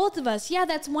believe for both of us. Yeah,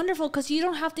 that's wonderful because you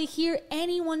don't have to hear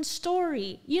anyone's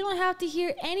story. You don't have to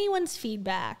hear anyone's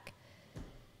feedback.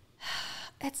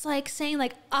 It's like saying,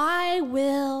 like, I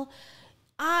will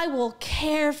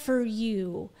care for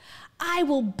you. I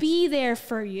will be there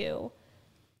for you.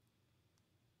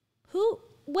 Who?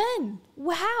 When?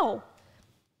 How?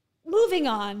 Moving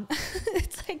on.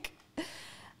 It's like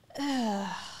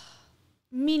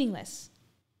meaningless.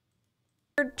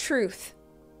 Truth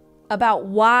about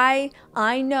why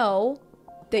I know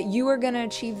that you are going to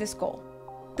achieve this goal.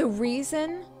 The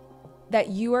reason that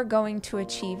you are going to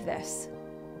achieve this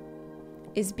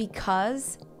is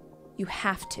because you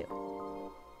have to.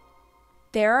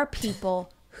 There are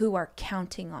people who are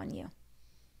counting on you.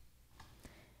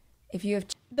 If you have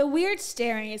the weird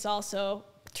staring is also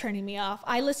turning me off.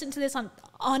 I listened to this on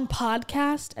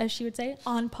podcast, as she would say,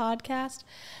 on podcast,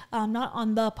 not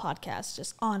on the podcast,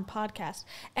 just on podcast.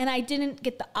 And I didn't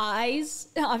get the eyes.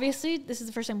 Obviously, this is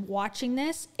the first time watching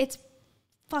this. It's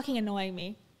fucking annoying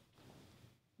me.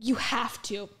 You have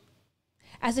to.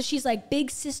 As if she's like, big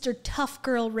sister, tough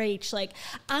girl Rach. Like,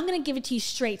 I'm going to give it to you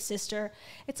straight, sister.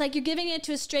 It's like you're giving it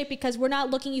to us straight because we're not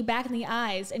looking you back in the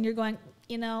eyes. And you're going,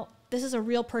 you know, this is a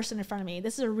real person in front of me.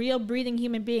 This is a real breathing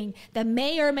human being that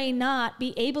may or may not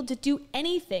be able to do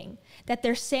anything that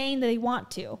they're saying that they want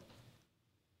to.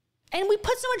 And we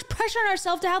put so much pressure on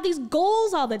ourselves to have these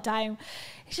goals all the time.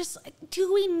 It's just,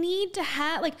 do we need to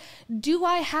have, like, do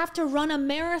I have to run a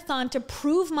marathon to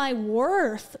prove my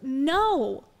worth?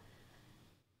 No.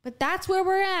 But that's where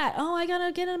we're at. Oh, I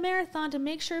gotta get a marathon to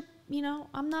make sure, you know,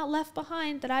 I'm not left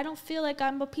behind, that I don't feel like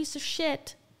I'm a piece of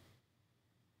shit.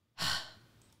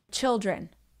 Children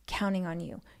counting on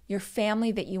you. Your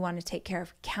family that you want to take care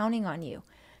of counting on you.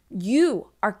 You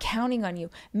are counting on you.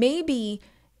 Maybe,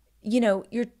 you know,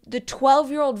 you're the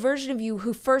 12-year-old version of you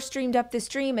who first dreamed up this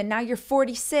dream and now you're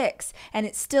 46 and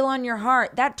it's still on your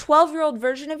heart. That 12-year-old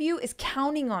version of you is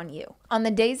counting on you. On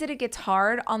the days that it gets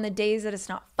hard, on the days that it's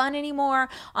not fun anymore,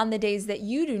 on the days that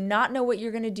you do not know what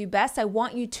you're going to do best, I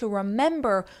want you to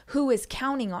remember who is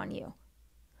counting on you.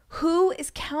 Who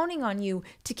is counting on you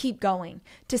to keep going,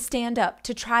 to stand up,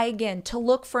 to try again, to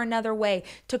look for another way,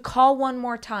 to call one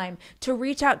more time, to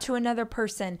reach out to another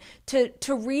person, to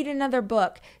read another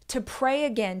book, to pray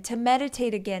again, to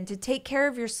meditate again, to take care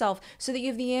of yourself so that you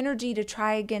have the energy to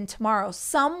try again tomorrow?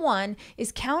 Someone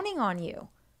is counting on you.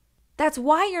 That's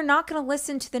why you're not going to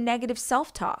listen to the negative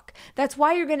self-talk. That's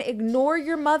why you're going to ignore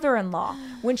your mother-in-law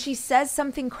when she says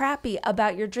something crappy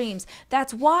about your dreams.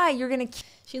 That's why you're going to...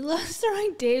 She loves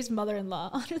throwing Dave's mother-in-law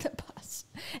under the bus,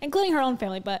 including her own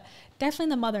family, but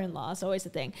definitely the mother-in-law is always a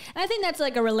thing. And I think that's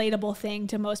like a relatable thing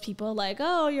to most people. Like,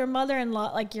 oh, your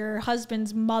mother-in-law, like your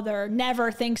husband's mother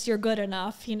never thinks you're good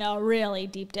enough, you know, really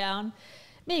deep down.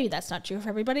 Maybe that's not true for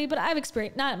everybody, but I've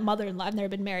experienced, not mother-in-law, I've never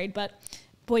been married, but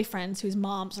boyfriends whose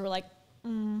moms were like,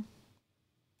 you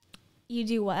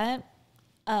do what?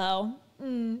 Oh,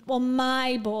 well,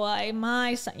 my boy,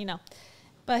 my son, you know.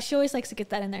 But she always likes to get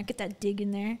that in there, get that dig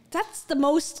in there. That's the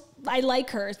most I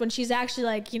like her, is when she's actually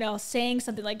like, you know, saying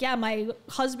something like, yeah, my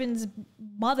husband's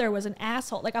mother was an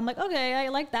asshole. Like, I'm like, okay, I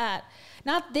like that.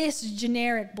 Not this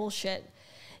generic bullshit.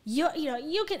 You know,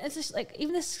 you can, it's just like,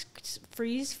 even this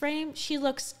freeze frame, she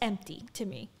looks empty to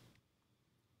me.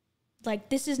 Like,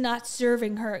 this is not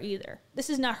serving her either. This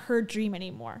is not her dream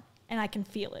anymore. And I can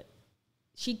feel it.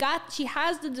 She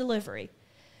has the delivery,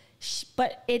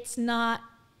 but it's not,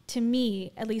 to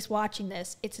me, at least watching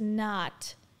this, it's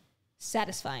not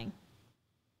satisfying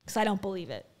because I don't believe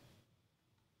it.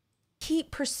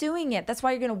 Keep pursuing it. That's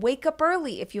why you're going to wake up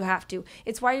early if you have to.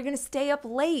 It's why you're going to stay up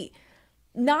late.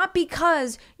 Not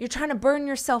because you're trying to burn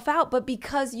yourself out, but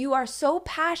because you are so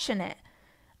passionate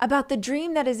about the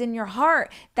dream that is in your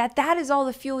heart that is all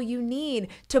the fuel you need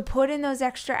to put in those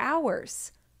extra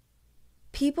hours.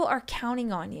 People are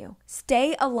counting on you.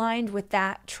 Stay aligned with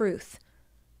that truth.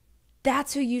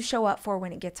 That's who you show up for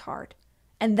when it gets hard.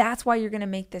 And that's why you're going to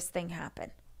make this thing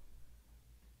happen.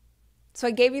 So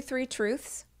I gave you 3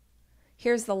 truths.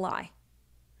 Here's the lie.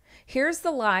 Here's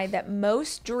the lie that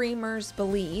most dreamers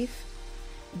believe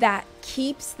that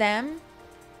keeps them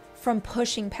from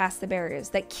pushing past the barriers,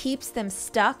 that keeps them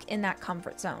stuck in that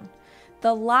comfort zone.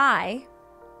 The lie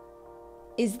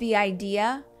is the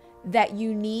idea that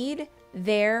you need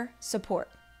their support.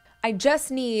 I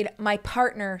just need my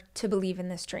partner to believe in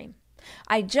this dream.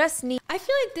 I feel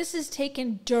like this is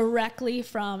taken directly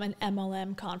from an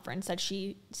MLM conference that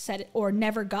she said or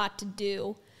never got to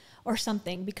do or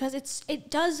something, because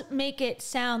it does make it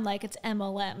sound like it's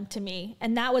MLM to me.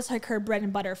 And that was like her bread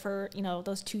and butter for,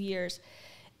 those 2 years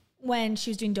when she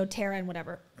was doing doTERRA and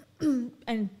whatever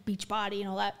and Beachbody and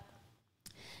all that.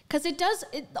 Because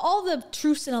all the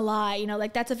truths in a lie,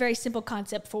 like that's a very simple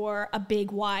concept for a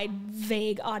big, wide,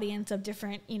 vague audience of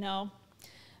different,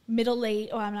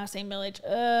 middle-aged, I'm not saying middle-aged,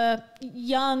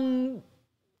 young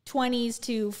 20s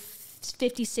to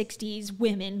 50s, 60s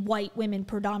women, white women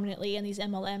predominantly in these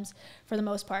MLMs for the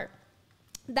most part.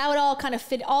 That would all kind of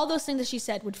fit, all those things that she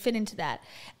said would fit into that.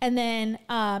 And then,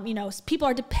 people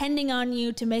are depending on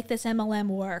you to make this MLM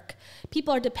work.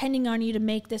 People are depending on you to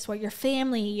make this work. Your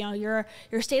family, you're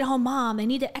a stay-at-home mom. They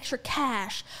need the extra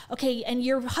cash. Okay, and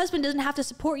your husband doesn't have to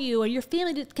support you, or your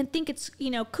family can think it's,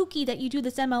 kooky that you do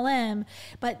this MLM,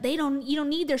 but you don't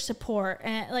need their support.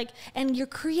 And your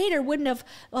creator wouldn't have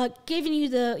given you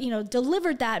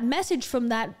delivered that message from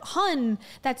that hun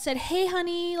that said, hey,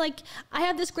 honey, I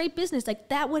have this great business.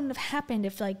 That wouldn't have happened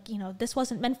if this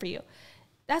wasn't meant for you.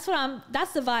 That's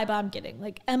the vibe I'm getting.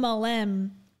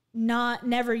 MLM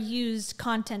never used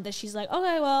content that she's like,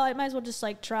 okay, well, I might as well just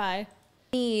try. I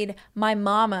need my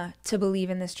mama to believe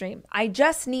in this dream. I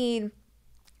just need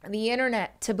the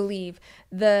internet to believe,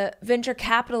 the venture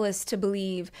capitalists to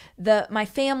believe, my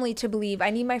family to believe. I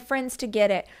need my friends to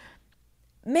get it.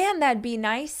 Man, that'd be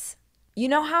nice. You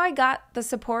know how I got the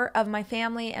support of my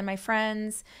family and my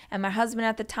friends and my husband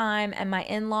at the time and my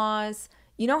in-laws?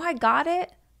 You know how I got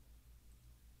it?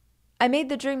 I made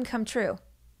the dream come true.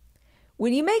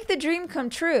 When you make the dream come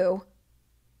true,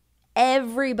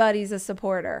 everybody's a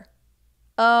supporter.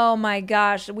 Oh my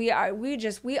gosh, we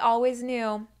always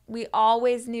knew. We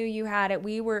always knew you had it.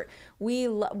 We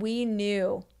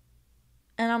knew.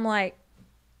 And I'm like,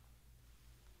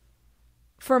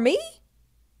 for me,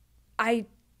 I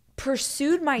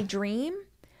pursued my dream,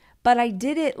 but I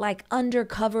did it under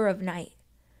cover of night.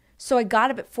 So I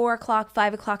got up at 4 o'clock,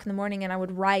 5 o'clock in the morning, and I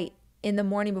would write in the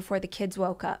morning before the kids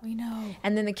woke up. We know.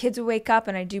 And then the kids would wake up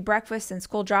and I'd do breakfast and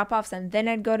school drop-offs, and then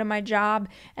I'd go to my job,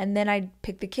 and then I'd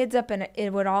pick the kids up, and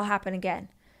it would all happen again.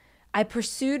 I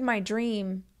pursued my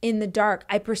dream in the dark.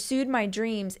 I pursued my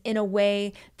dreams in a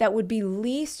way that would be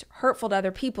least hurtful to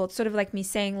other people. It's sort of like me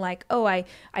saying oh, I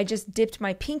just dipped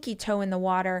my pinky toe in the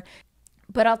water.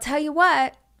 But I'll tell you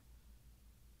what,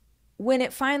 when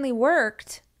it finally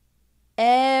worked,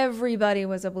 everybody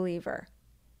was a believer.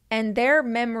 And their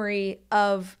memory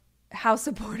of how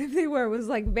supportive they were was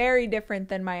very different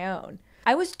than my own.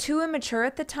 I was too immature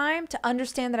at the time to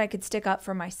understand that I could stick up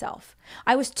for myself.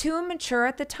 I was too immature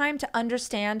at the time to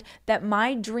understand that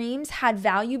my dreams had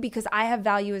value because I have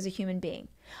value as a human being.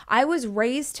 I was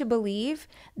raised to believe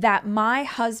that my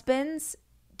husband's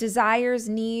desires,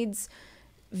 needs,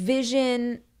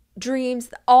 vision, dreams,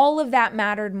 all of that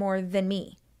mattered more than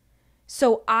me.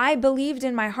 So I believed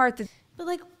in my heart that...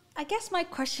 But I guess my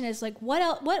question is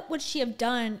what would she have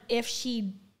done if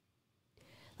she...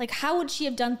 how would she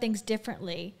have done things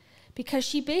differently? Because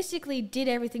she basically did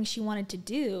everything she wanted to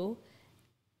do.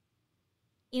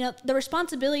 The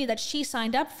responsibility that she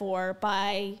signed up for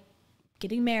by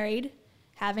getting married,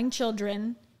 having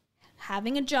children,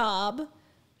 having a job,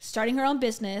 starting her own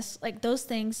business, those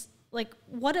things...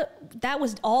 that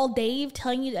was all Dave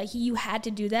telling you that you had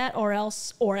to do that or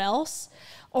else?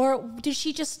 Or did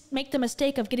she just make the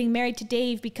mistake of getting married to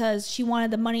Dave because she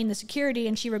wanted the money and the security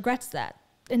and she regrets that?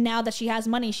 And now that she has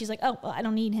money, she's like, oh, well, I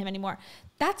don't need him anymore.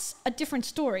 That's a different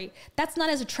story. That's not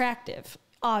as attractive.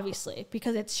 obviously,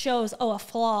 because it shows, a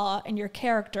flaw in your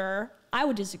character. I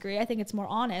would disagree. I think it's more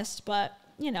honest, but,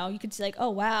 you know, you could see like, oh,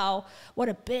 wow, what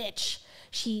a bitch.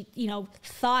 She, you know,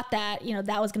 thought that, you know,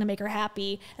 that was going to make her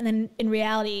happy. And then in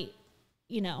reality,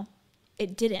 you know,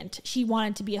 it didn't. She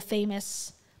wanted to be a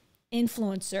famous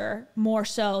influencer more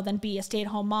so than be a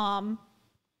stay-at-home mom,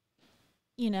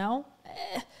 you know?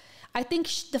 I think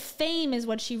the fame is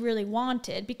what she really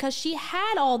wanted, because she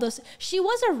had all those. She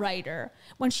was a writer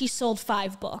when she sold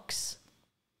 5 books.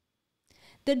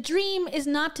 The dream is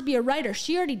not to be a writer.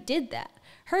 She already did that.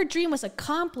 Her dream was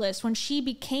accomplished when she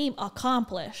became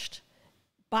accomplished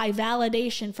by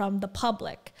validation from the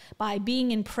public, by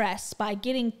being in press, by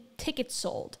getting tickets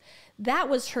sold. That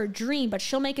was her dream, but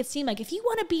she'll make it seem like if you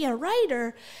want to be a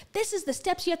writer, this is the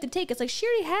steps you have to take. It's like she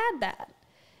already had that.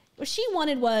 What she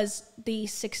wanted was the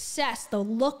success, the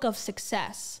look of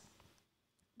success.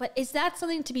 But is that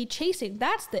something to be chasing?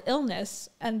 That's the illness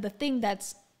and the thing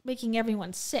that's making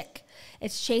everyone sick.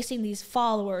 It's chasing these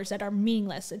followers that are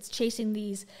meaningless. It's chasing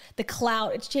the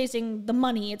clout. It's chasing the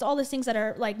money. It's all these things that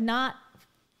are like not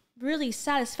really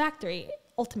satisfactory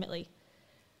ultimately.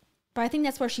 But I think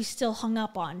that's where she's still hung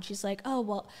up on. She's like, oh,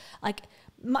 well, like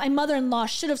my mother-in-law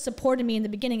should have supported me in the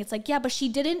beginning. It's like, yeah, but she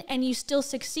didn't and you still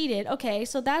succeeded. Okay,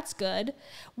 so that's good.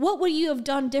 What would you have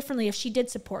done differently if she did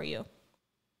support you?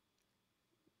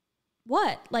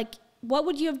 What? Like, what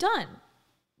would you have done?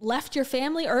 Left your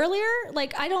family earlier?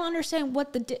 Like, I don't understand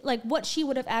what she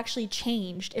would have actually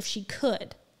changed if she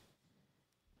could.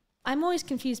 I'm always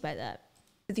confused by that.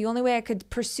 The only way I could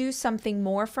pursue something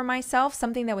more for myself,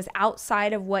 something that was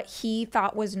outside of what he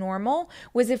thought was normal,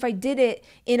 was if I did it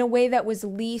in a way that was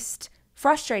least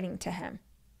frustrating to him.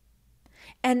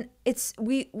 And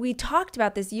we talked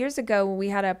about this years ago when we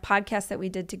had a podcast that we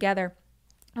did together.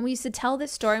 And we used to tell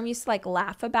this story and we used to like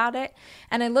laugh about it.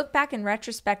 And I look back in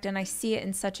retrospect and I see it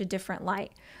in such a different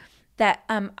light. That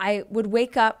I would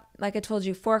wake up, like I told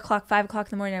you, 4 o'clock, 5 o'clock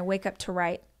in the morning, I wake up to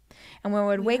write. And when I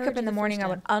would wake up in the morning, I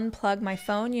would unplug my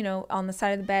phone, you know, on the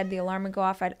side of the bed, the alarm would go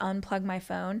off, I'd unplug my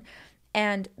phone.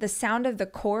 And the sound of the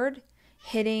cord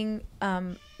hitting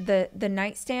the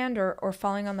nightstand or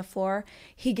falling on the floor,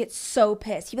 he'd get so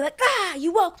pissed. He'd be like,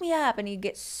 you woke me up. And he'd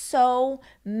get so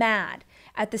mad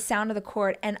at the sound of the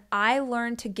cord. And I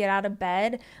learned to get out of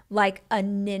bed like a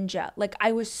ninja. Like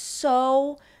I was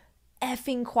so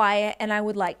effing quiet, and I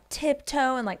would like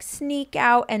tiptoe and like sneak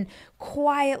out and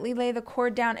quietly lay the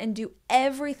cord down and do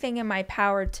everything in my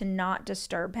power to not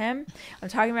disturb him. I'm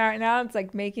talking about right now, it's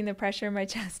like making the pressure in my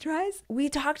chest rise. We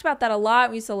talked about that a lot.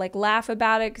 We used to like laugh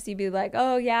about it because he'd be like,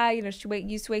 oh yeah, you know, she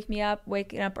used to wake me up,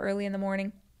 waking up early in the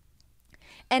morning.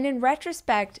 And in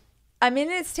retrospect, I mean,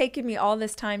 it's taken me all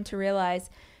this time to realize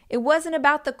it wasn't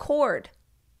about the cord.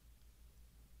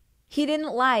 He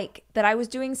didn't like that I was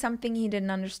doing something he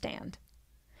didn't understand.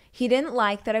 He didn't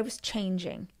like that I was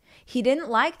changing. He didn't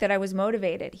like that I was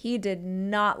motivated. He did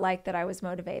not like that I was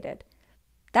motivated.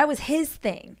 That was his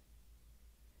thing.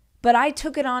 But I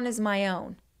took it on as my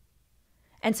own.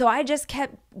 And so I just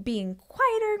kept being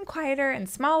quieter and quieter and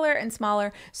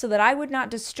smaller so that I would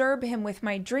not disturb him with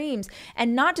my dreams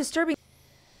and not disturbing.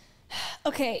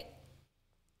 Okay.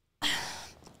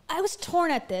 I was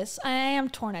torn at this. I am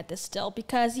torn at this still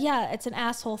because, yeah, it's an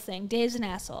asshole thing. Dave's an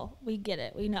asshole. We get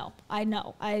it. We know. I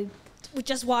know. We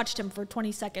just watched him for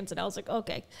 20 seconds and I was like,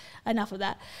 okay, enough of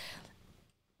that.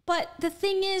 But the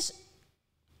thing is,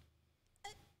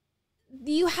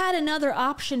 you had another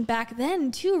option back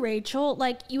then too, Rachel.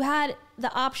 Like, you had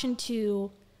the option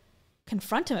to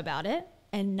confront him about it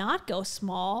and not go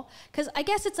small. Because I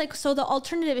guess it's like, so the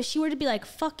alternative is she were to be like,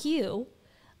 fuck you.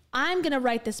 I'm going to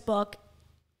write this book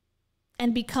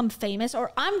and become famous,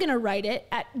 or I'm going to write it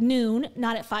at noon,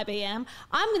 not at 5 a.m.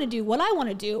 I'm going to do what I want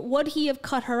to do. Would he have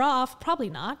cut her off? Probably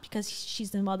not, because she's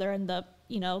the mother and the,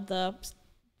 you know, the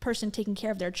person taking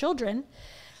care of their children.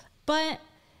 But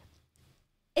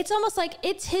it's almost like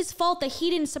it's his fault that he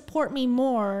didn't support me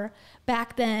more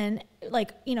back then.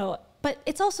 Like, you know, but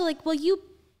it's also like, well, you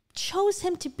chose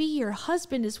him to be your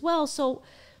husband as well. So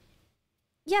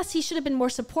yes, he should have been more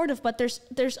supportive, but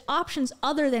there's options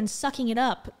other than sucking it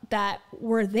up that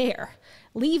were there.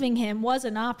 Leaving him was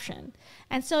an option.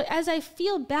 And so as I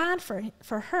feel bad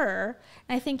for her,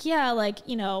 I think, yeah, like,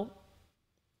 you know,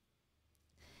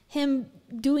 him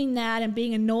doing that and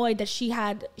being annoyed that she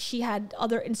had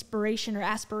other inspiration or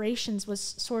aspirations was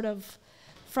sort of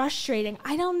frustrating.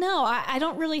 I don't know. I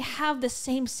don't really have the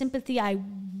same sympathy I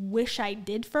wish I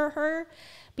did for her.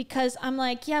 Because I'm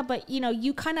like, yeah, but, you know,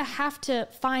 you kind of have to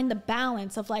find the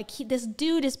balance of like, this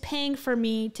dude is paying for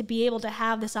me to be able to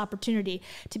have this opportunity,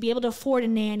 to be able to afford a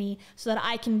nanny so that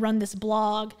I can run this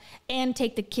blog and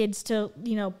take the kids to,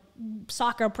 you know,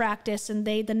 soccer practice and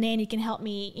the nanny can help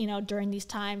me, you know, during these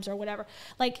times or whatever.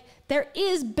 Like, there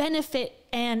is benefit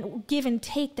and give and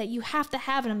take that you have to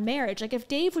have in a marriage. Like, if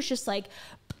Dave was just like,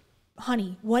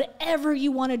 honey, whatever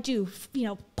you want to do, you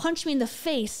know, punch me in the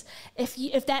face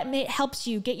if that helps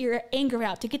you get your anger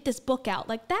out, to get this book out,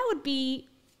 like, that would be,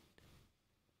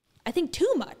 I think,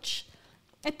 too much.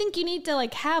 I think you need to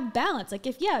like have balance. Like,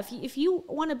 if you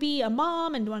want to be a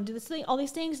mom and want to do this thing, all these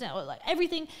things, like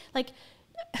everything, like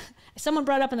someone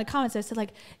brought up in the comments, I said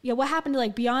like, yeah, what happened to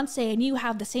like Beyonce and you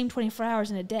have the same 24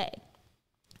 hours in a day?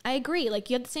 I agree.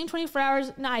 Like, you have the same 24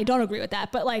 hours. No, I don't agree with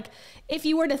that. But like, if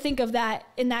you were to think of that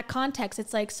in that context,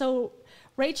 it's like, so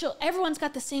Rachel, everyone's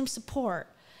got the same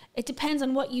support. It depends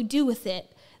on what you do with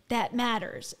it that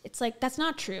matters. It's like, that's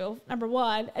not true, number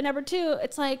one. And number two,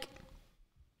 it's like,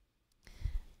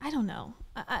 I don't know.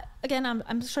 Again,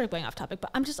 I'm sort of going off topic,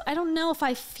 but I don't know if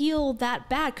I feel that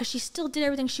bad, because she still did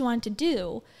everything she wanted to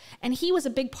do. And he was a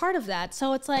big part of that.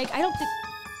 So it's like, I don't think...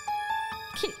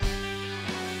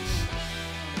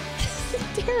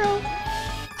 Darrow.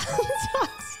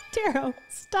 Darrow,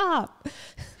 stop.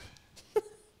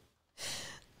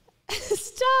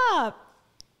 Stop.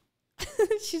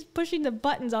 She's pushing the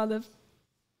buttons on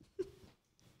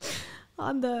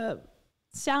the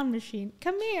sound machine.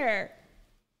 Come here.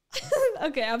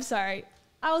 Okay, I'm sorry.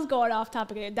 I was going off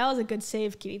topic again. That was a good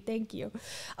save, Kitty. Thank you.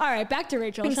 All right, back to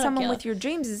Rachel. Being someone with your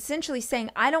dreams is essentially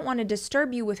saying, I don't want to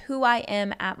disturb you with who I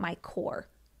am at my core.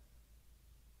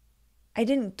 I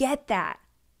didn't get that.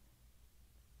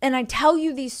 And I tell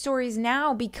you these stories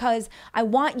now because I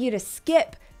want you to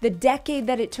skip the decade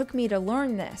that it took me to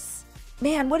learn this.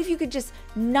 Man, what if you could just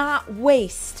not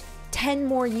waste 10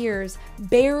 more years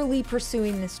barely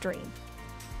pursuing this dream?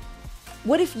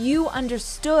 What if you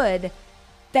understood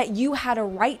that you had a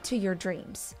right to your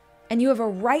dreams and you have a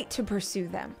right to pursue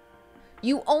them?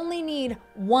 You only need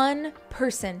one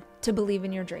person to believe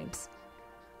in your dreams.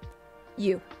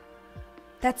 You.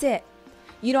 That's it.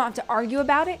 You don't have to argue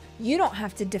about it. You don't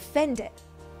have to defend it.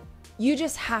 You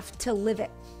just have to live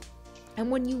it. And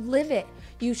when you live it,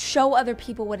 you show other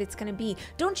people what it's going to be.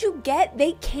 Don't you get?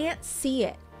 They can't see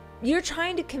it. You're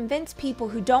trying to convince people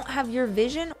who don't have your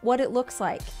vision what it looks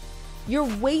like. You're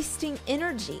wasting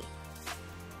energy.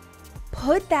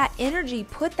 Put that energy,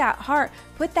 put that heart,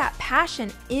 put that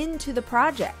passion into the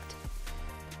project.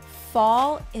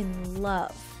 Fall in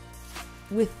love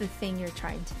with the thing you're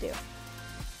trying to do.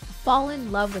 Fall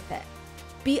in love with it.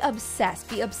 Be obsessed.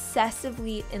 Be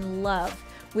obsessively in love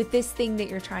with this thing that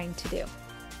you're trying to do.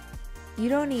 You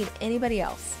don't need anybody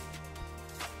else.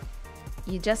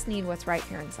 You just need what's right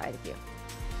here inside of you.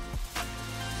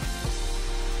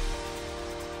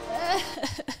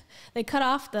 They cut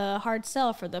off the hard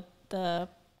sell for the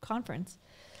conference.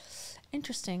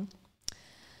 Interesting.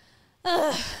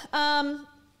 Yeah, I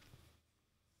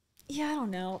don't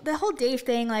know. The whole Dave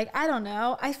thing, like, I don't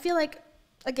know. I feel like,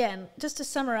 again, just to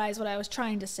summarize what I was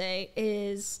trying to say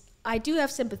is I do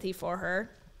have sympathy for her.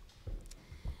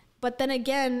 But then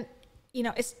again, you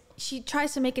know, she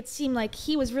tries to make it seem like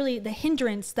he was really the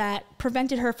hindrance that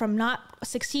prevented her from not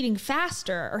succeeding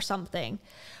faster or something,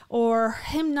 or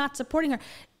him not supporting her.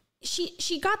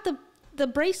 She got the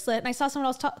bracelet, and I saw someone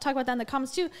else talk about that in the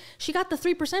comments too. She got the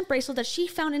 3% bracelet that she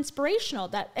found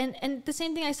inspirational. And the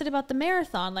same thing I said about the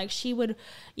marathon. Like, she would,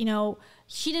 you know,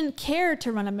 she didn't care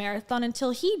to run a marathon until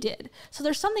he did. So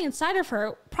there's something inside of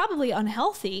her, probably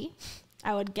unhealthy,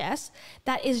 I would guess,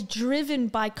 that is driven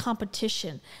by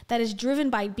competition, that is driven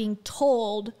by being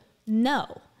told,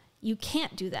 no, you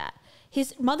can't do that.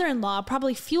 His mother-in-law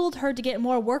probably fueled her to get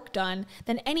more work done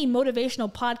than any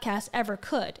motivational podcast ever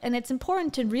could. And it's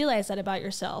important to realize that about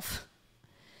yourself,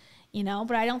 you know,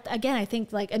 but I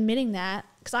think like admitting that,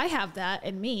 because I have that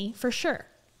in me for sure.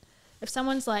 If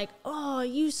someone's like, oh,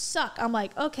 you suck, I'm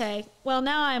like, okay, well,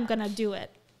 now I'm going to do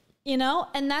it, you know,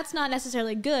 and that's not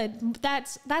necessarily good.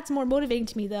 That's more motivating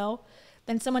to me though,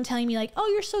 than someone telling me like, oh,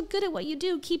 you're so good at what you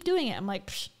do, keep doing it. I'm like,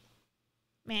 psh,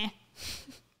 meh.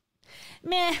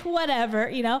 Meh, whatever,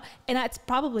 you know? And that's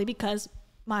probably because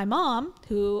my mom,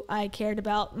 who I cared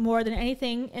about more than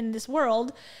anything in this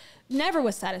world, never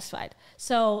was satisfied.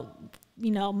 So, you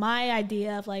know, my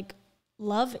idea of like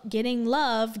getting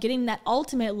that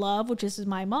ultimate love, which is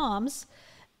my mom's,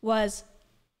 was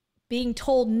being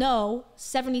told no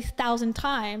 70,000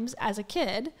 times as a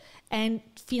kid and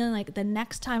feeling like the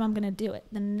next time I'm going to do it.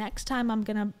 The next time I'm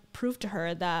going to prove to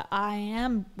her that I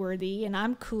am worthy and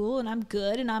I'm cool and I'm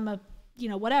good and I'm you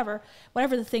know, whatever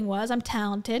the thing was, I'm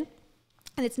talented,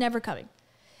 and it's never coming.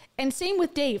 And same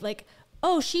with Dave, like,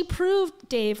 oh, she proved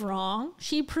Dave wrong.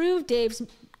 She proved Dave's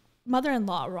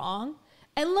mother-in-law wrong.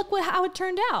 And look how it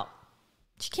turned out.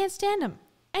 She can't stand him.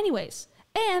 anyways.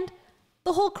 And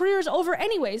the whole career is over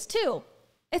anyways, too.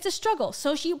 It's a struggle.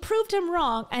 So she proved him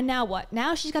wrong. And now what?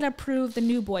 Now she's got to prove the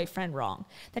new boyfriend wrong,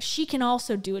 that she can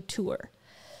also do a tour.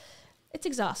 It's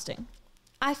exhausting.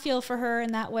 I feel for her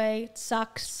in that way. It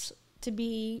sucks to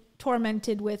be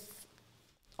tormented with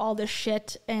all this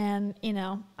shit. And, you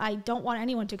know, I don't want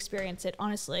anyone to experience it,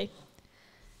 honestly.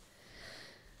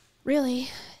 Really,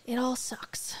 it all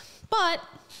sucks. But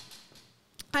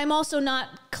I'm also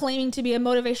not claiming to be a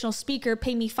motivational speaker.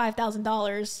 Pay me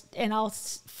 $5,000 and I'll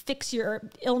fix your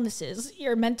illnesses,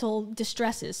 your mental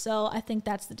distresses. So I think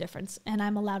that's the difference. And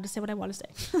I'm allowed to say what I want to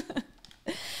say.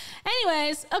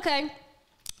 Anyways, okay.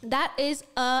 That is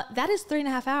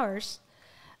 3.5 hours.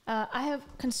 I have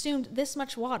consumed this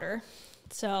much water.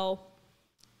 So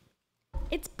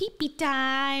it's pee-pee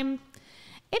time.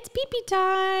 It's pee-pee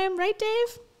time. Right,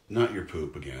 Dave? Not your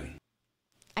poop again.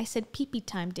 I said pee-pee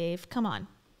time, Dave. Come on.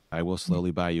 I will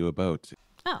slowly buy you a boat.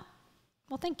 Oh,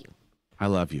 well, thank you. I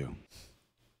love you.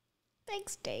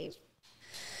 Thanks, Dave.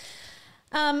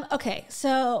 Okay,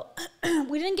 so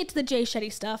we didn't get to the Jay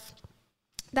Shetty stuff.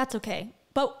 That's okay.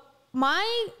 But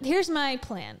here's my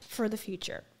plan for the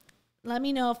future. Let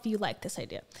me know if you like this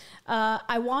idea.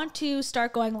 I want to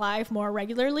start going live more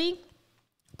regularly,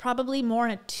 probably more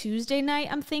on a Tuesday night,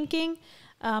 I'm thinking,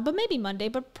 but maybe Monday,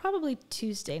 but probably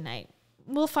Tuesday night.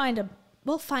 We'll find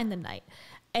the night.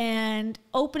 And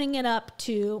opening it up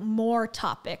to more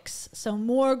topics. So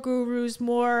more gurus,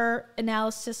 more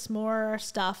analysis, more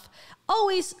stuff.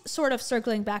 Always sort of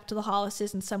circling back to the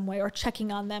Hollises in some way or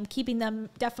checking on them, keeping them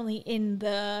definitely in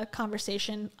the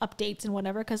conversation, updates and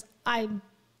whatever, because I'm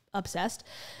obsessed.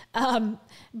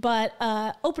 But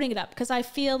opening it up, because I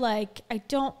feel like I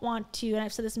don't want to, and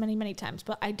I've said this many, many times,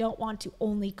 but I don't want to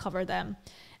only cover them.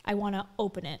 I want to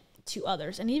open it to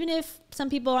others. And even if some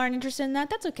people aren't interested in that,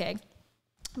 that's okay.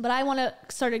 But I want to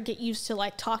sort of get used to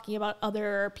like talking about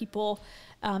other people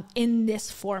in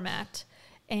this format.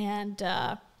 And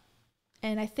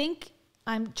I think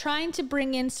I'm trying to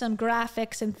bring in some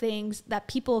graphics and things that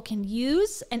people can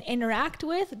use and interact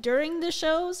with during the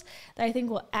shows that I think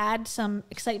will add some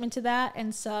excitement to that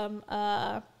and some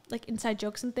like inside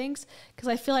jokes and things. Because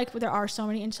I feel like there are so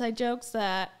many inside jokes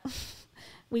that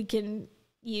we can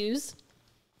use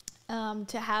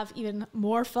to have even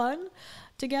more fun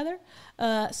together.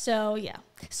 So yeah.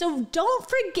 So don't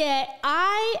forget,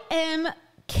 I am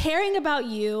caring about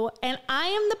you and I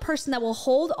am the person that will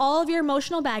hold all of your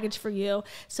emotional baggage for you.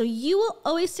 So you will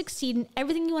always succeed in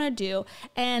everything you want to do.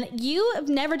 And you have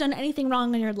never done anything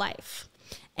wrong in your life.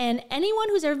 And anyone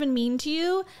who's ever been mean to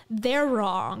you, they're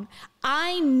wrong.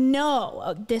 I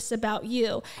know this about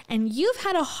you. And you've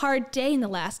had a hard day in the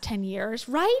last 10 years,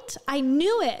 right? I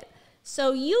knew it.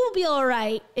 So you will be all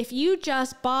right if you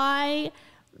just buy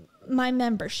my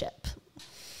membership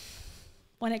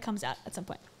when it comes out at some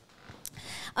point.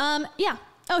 Yeah.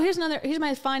 Oh, here's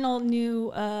my final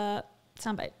new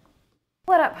soundbite.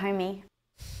 What up, homie?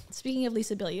 Speaking of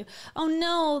Lisa Bilyeu. Oh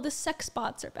no, the sex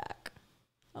bots are back.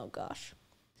 Oh gosh.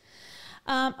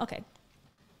 Okay.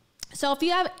 So if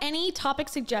you have any topic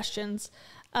suggestions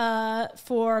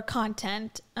for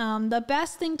content, the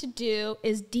best thing to do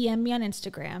is DM me on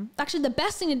Instagram. Actually, the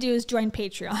best thing to do is join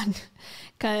Patreon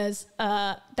because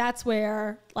that's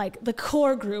where like the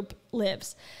core group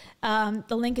lives. The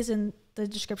link is in the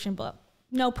description below.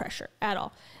 No pressure at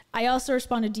all. I also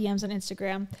respond to DMs on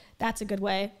Instagram. That's a good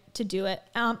way to do it.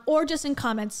 Or just in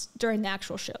comments during the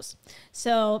actual shows.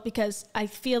 So because I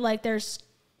feel like there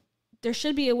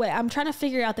should be a way. I'm trying to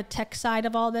figure out the tech side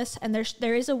of all this. And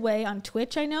there is a way on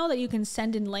Twitch, I know, that you can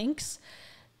send in links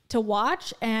to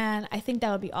watch. And I think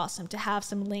that would be awesome to have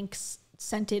some links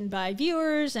sent in by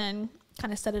viewers and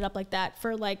kind of set it up like that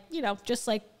for like, you know, just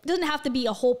like, it doesn't have to be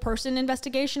a whole person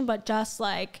investigation, but just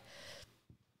like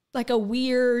a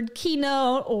weird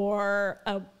keynote or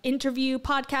a interview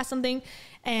podcast, something.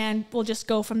 And we'll just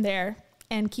go from there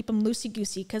and keep them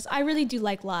loosey-goosey because I really do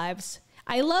like lives.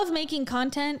 I love making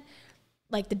content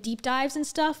like the deep dives and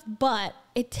stuff, but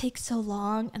it takes so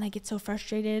long and I get so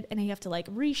frustrated and I have to like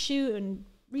reshoot and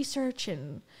research,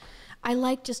 and I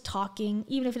like just talking,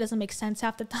 even if it doesn't make sense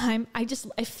half the time.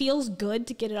 It feels good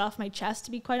to get it off my chest,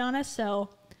 to be quite honest. So,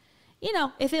 you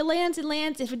know, if it lands, it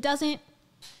lands. If it doesn't,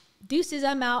 deuces,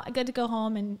 I'm out. I got to go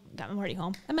home and I'm already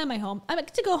home. I'm at my home. I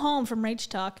get to go home from Rage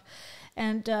Talk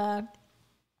and,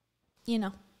 you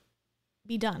know,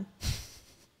 be done.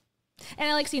 And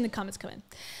I like seeing the comments come in.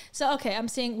 So, okay, I'm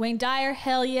seeing Wayne Dyer,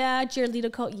 hell yeah. Jared Leto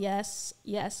Cole, yes,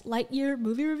 yes. Lightyear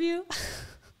movie review.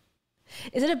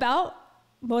 Is it about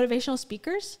motivational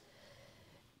speakers?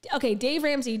 Okay, Dave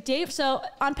Ramsey. So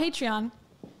on Patreon,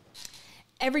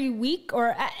 every week,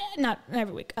 or not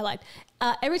every week, I lied.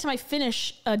 Every time I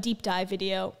finish a deep dive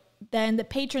video, then the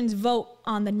patrons vote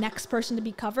on the next person to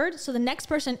be covered. So the next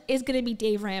person is going to be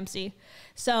Dave Ramsey.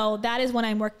 So that is what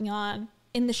I'm working on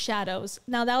in the shadows.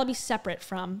 Now that'll be separate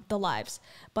from the lives.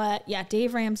 But yeah,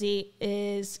 Dave Ramsey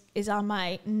is on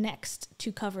my next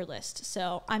to cover list.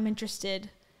 So I'm interested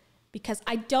because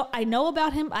I know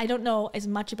about him. I don't know as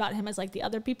much about him as like the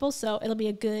other people. So it'll be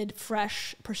a good,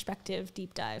 fresh perspective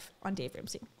deep dive on Dave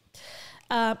Ramsey.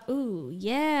 Ooh,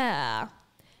 yeah.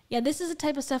 Yeah, this is the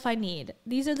type of stuff I need.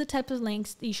 These are the type of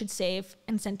links that you should save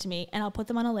and send to me, and I'll put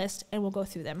them on a list and we'll go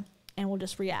through them and we'll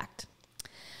just react.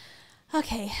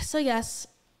 Okay, so yes.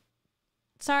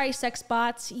 Sorry, sex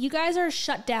bots. You guys are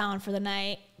shut down for the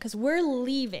night because we're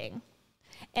leaving.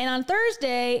 And on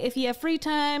Thursday, if you have free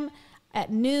time at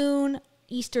noon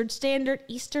Eastern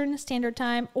Standard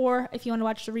Time, or if you want to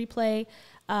watch the replay,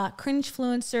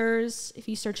 Cringefluencers, if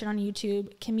you search it on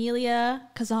YouTube, Camellia,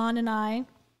 Kazan, and I,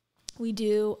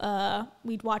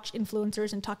 we'd watch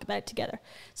influencers and talk about it together.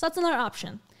 So that's another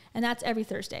option. And that's every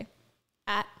Thursday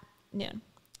at noon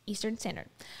Eastern Standard.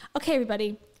 Okay,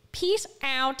 everybody. Peace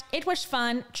out. It was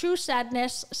fun. True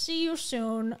sadness. See you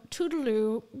soon.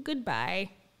 Toodaloo. Goodbye.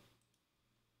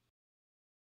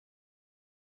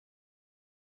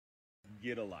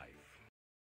 Get a life.